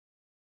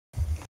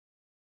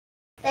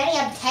 Daddy,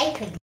 I'm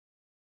typing.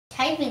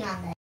 Typing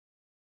on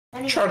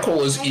this.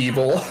 Charcoal is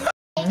evil.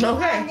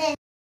 Okay.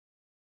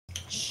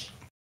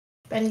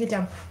 Ben, get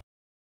down.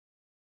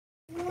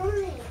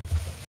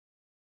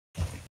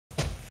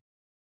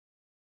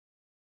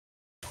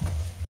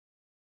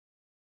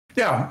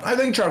 Yeah, I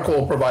think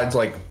charcoal provides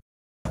I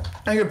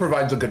think it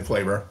provides a good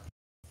flavor.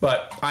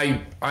 But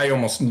I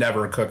almost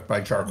never cook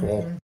by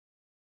charcoal. Mm-hmm.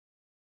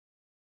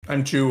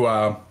 I'm too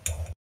I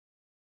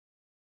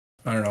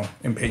don't know,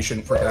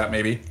 impatient for that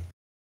maybe.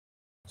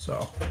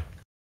 So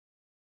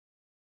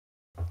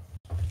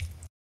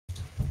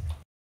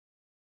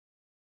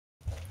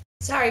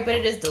Sorry, but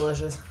it is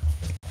delicious.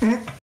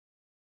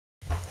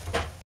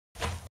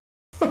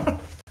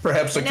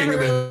 Perhaps the king of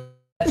the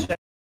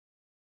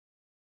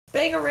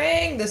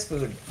Bangarang this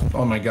food.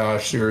 Oh my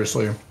gosh,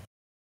 seriously.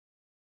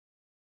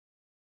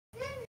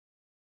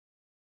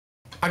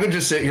 I could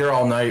just sit here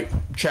all night,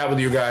 chat with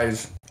you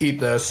guys, eat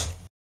this.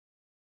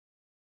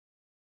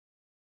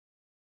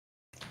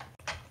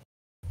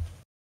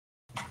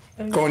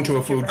 Go into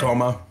a food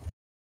coma.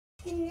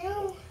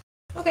 No.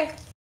 Okay.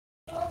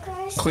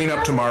 Clean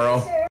up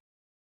tomorrow.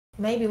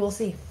 Maybe we'll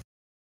see.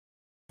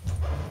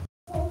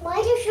 Why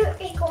is your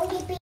going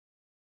to be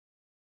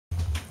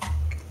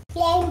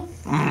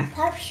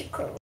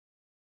popsicle?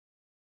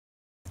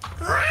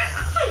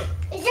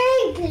 Is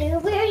there a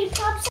blueberry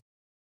popsicle?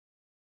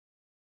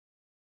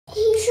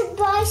 You should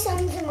buy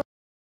some tomorrow.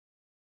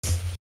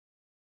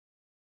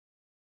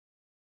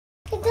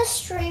 Get the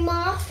stream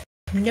off.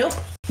 Nope.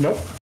 Nope.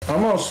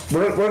 Almost.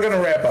 We're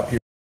gonna wrap up here.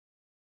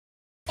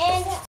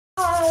 And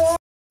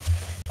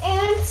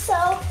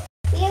so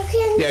you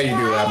can. Yeah, you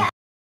do that.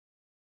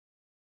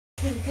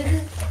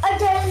 A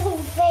Darth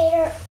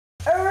Vader.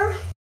 A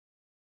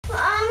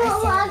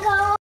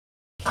Lego.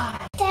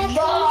 That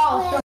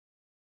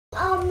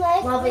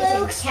comes with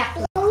Luke's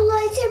blue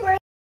lightsaber,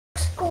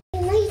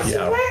 green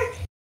lightsaber,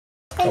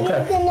 and you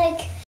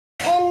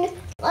can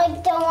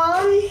the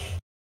one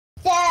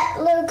that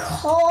Luke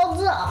holds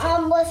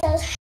with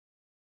his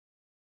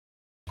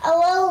a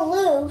little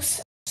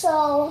loose,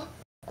 so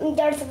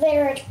Darth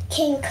Vader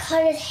can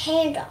cut his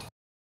hand off.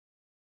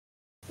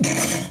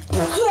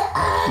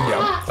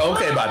 Yeah.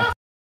 Okay, bud.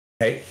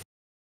 Hey,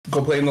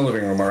 go play in the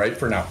living room, all right,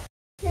 for now.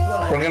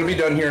 No. We're going to be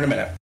done here in a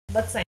minute.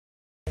 Let's say.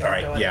 All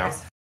right, yeah.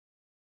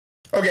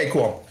 Okay,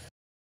 cool.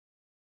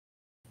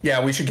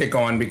 Yeah, we should get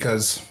going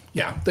because,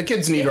 yeah, the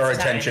kids need our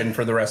attention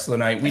for the rest of the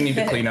night. We need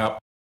to clean up.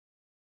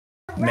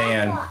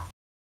 Man.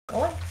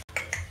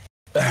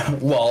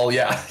 Lol,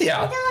 yeah.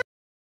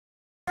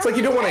 It's like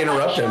you don't want to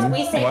interrupt him.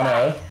 You want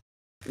to,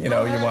 you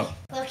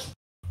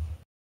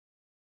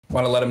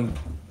want to let him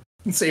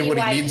say what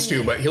he needs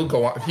to, but he'll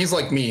go on. He's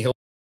like me.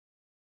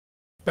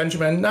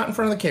 Benjamin, not in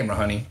front of the camera,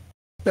 honey.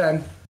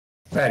 Ben,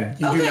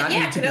 you do not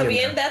need to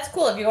be in. That's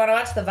cool. If you want to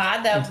watch the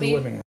VOD, that would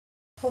be.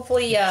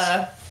 Hopefully,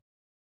 I'm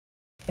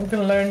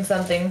gonna learn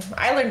something.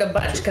 I learned a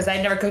bunch because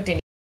I never cooked any.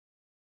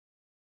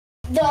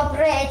 The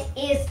bread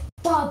is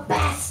the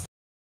best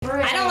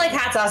bread. I don't like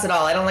hot sauce at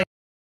all. I don't like.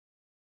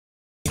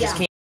 Just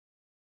stream.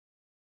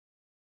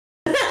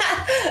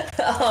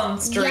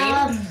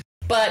 Yum.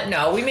 But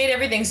no, we made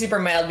everything super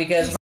mild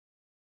because my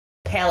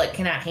palate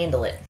cannot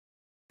handle it.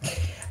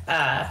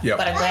 Yep.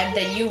 But I'm glad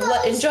that you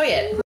enjoy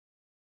it.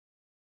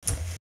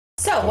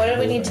 So, what do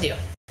we need to do?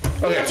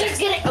 Okay. I'm just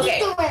gonna eat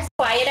the rest.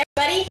 Quiet,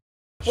 everybody.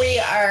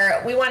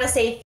 We want to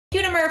say thank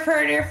you to Murph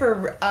Herder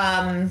for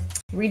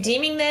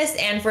redeeming this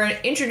and for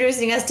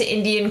introducing us to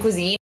Indian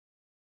cuisine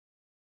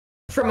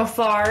from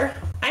afar.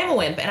 I'm a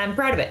wimp, and I'm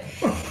proud of it.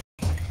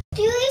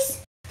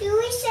 Do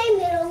we say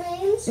middle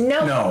names?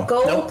 No.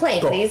 Go Nope. play,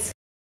 Go. please.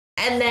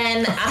 And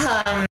then,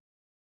 oh,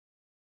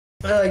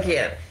 I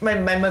can't.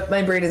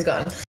 My brain is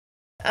gone.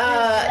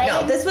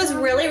 No, this was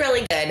really,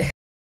 really good.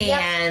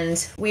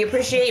 And we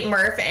appreciate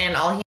Murph and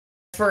all he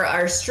for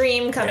our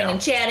stream, coming and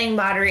chatting,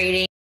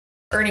 moderating,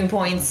 earning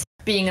points,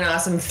 being an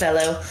awesome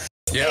fellow.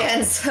 Yeah.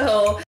 And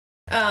so,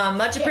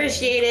 much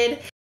appreciated.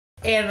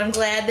 And I'm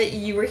glad that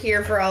you were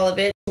here for all of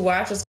it to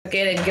watch us cook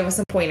it and give us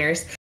some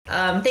pointers.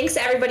 Thanks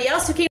to everybody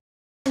else who came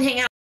and hang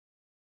out.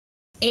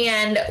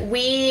 And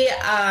we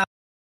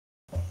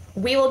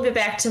will be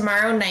back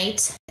tomorrow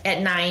night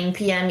at 9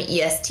 p.m.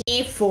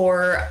 EST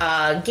for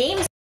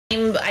games.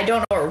 I don't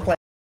know what we're playing.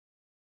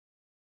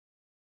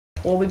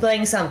 We'll be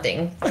playing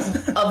something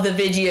of the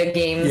Vigia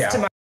games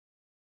tomorrow.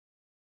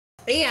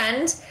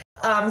 And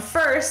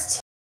first,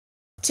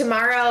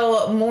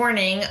 tomorrow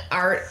morning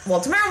our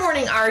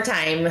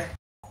time,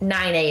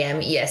 9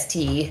 a.m.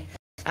 EST,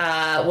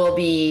 will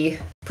be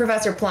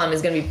Professor Plum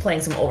is going to be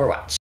playing some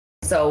Overwatch.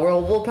 So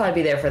we'll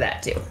probably be there for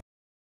that too.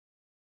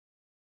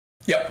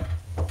 Yep.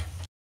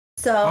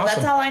 So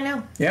that's all I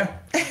know. Yeah.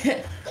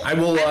 I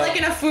will. I'm like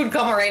in a food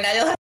coma right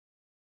now.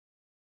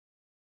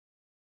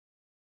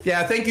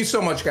 Yeah, thank you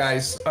so much,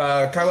 guys.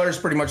 Kyler's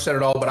pretty much said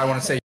it all, but I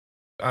want to say,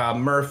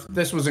 Murph,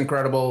 this was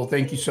incredible.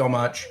 Thank you so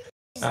much.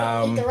 Eat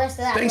the rest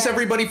of that Thanks bread.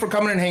 everybody for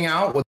coming and hang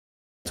out with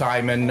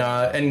time, and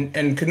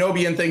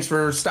Kenobian, thanks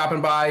for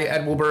stopping by.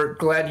 Ed Wilbert,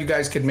 glad you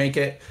guys could make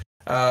it.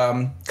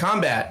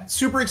 Combat,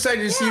 super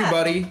excited to see you,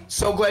 buddy.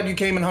 So glad you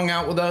came and hung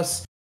out with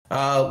us.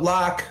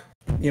 Locke,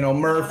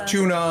 Murph,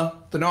 Tuna,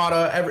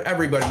 Thanata,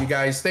 everybody, you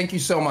guys, thank you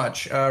so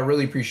much.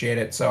 Really appreciate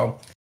it. So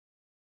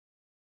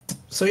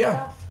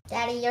yeah.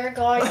 Daddy, you're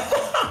going.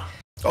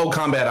 Oh,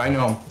 Combat, I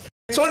know.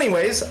 So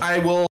anyways,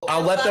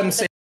 I'll let them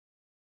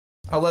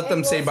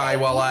say bye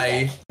while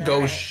I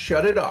go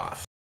shut it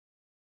off.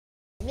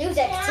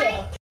 Music too.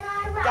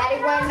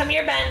 Daddy, Come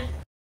here, Ben.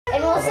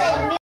 and we'll say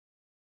music.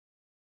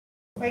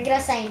 We're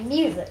gonna say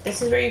music.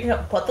 This is where you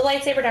can put the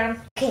lightsaber down.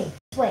 Okay,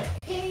 wait.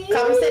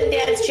 Come sit in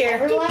Dad's chair.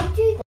 Everyone,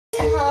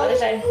 Other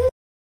side.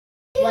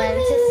 when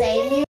to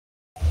say music.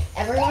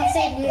 Everyone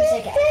say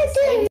music at the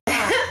same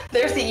time.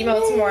 There's the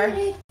emotes more.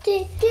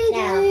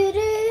 Now.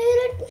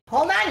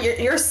 Hold on,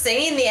 you're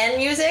singing the end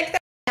music?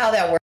 That's not how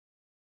that works.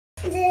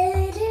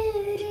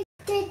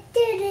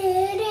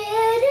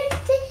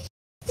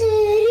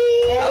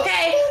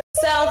 Okay,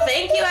 so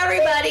thank you,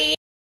 everybody.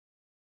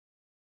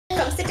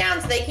 Come sit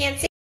down so they can't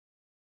see.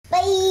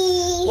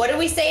 Bye. What do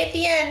we say at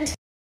the end?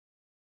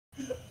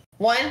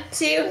 1,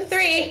 2,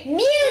 3.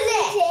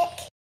 Music.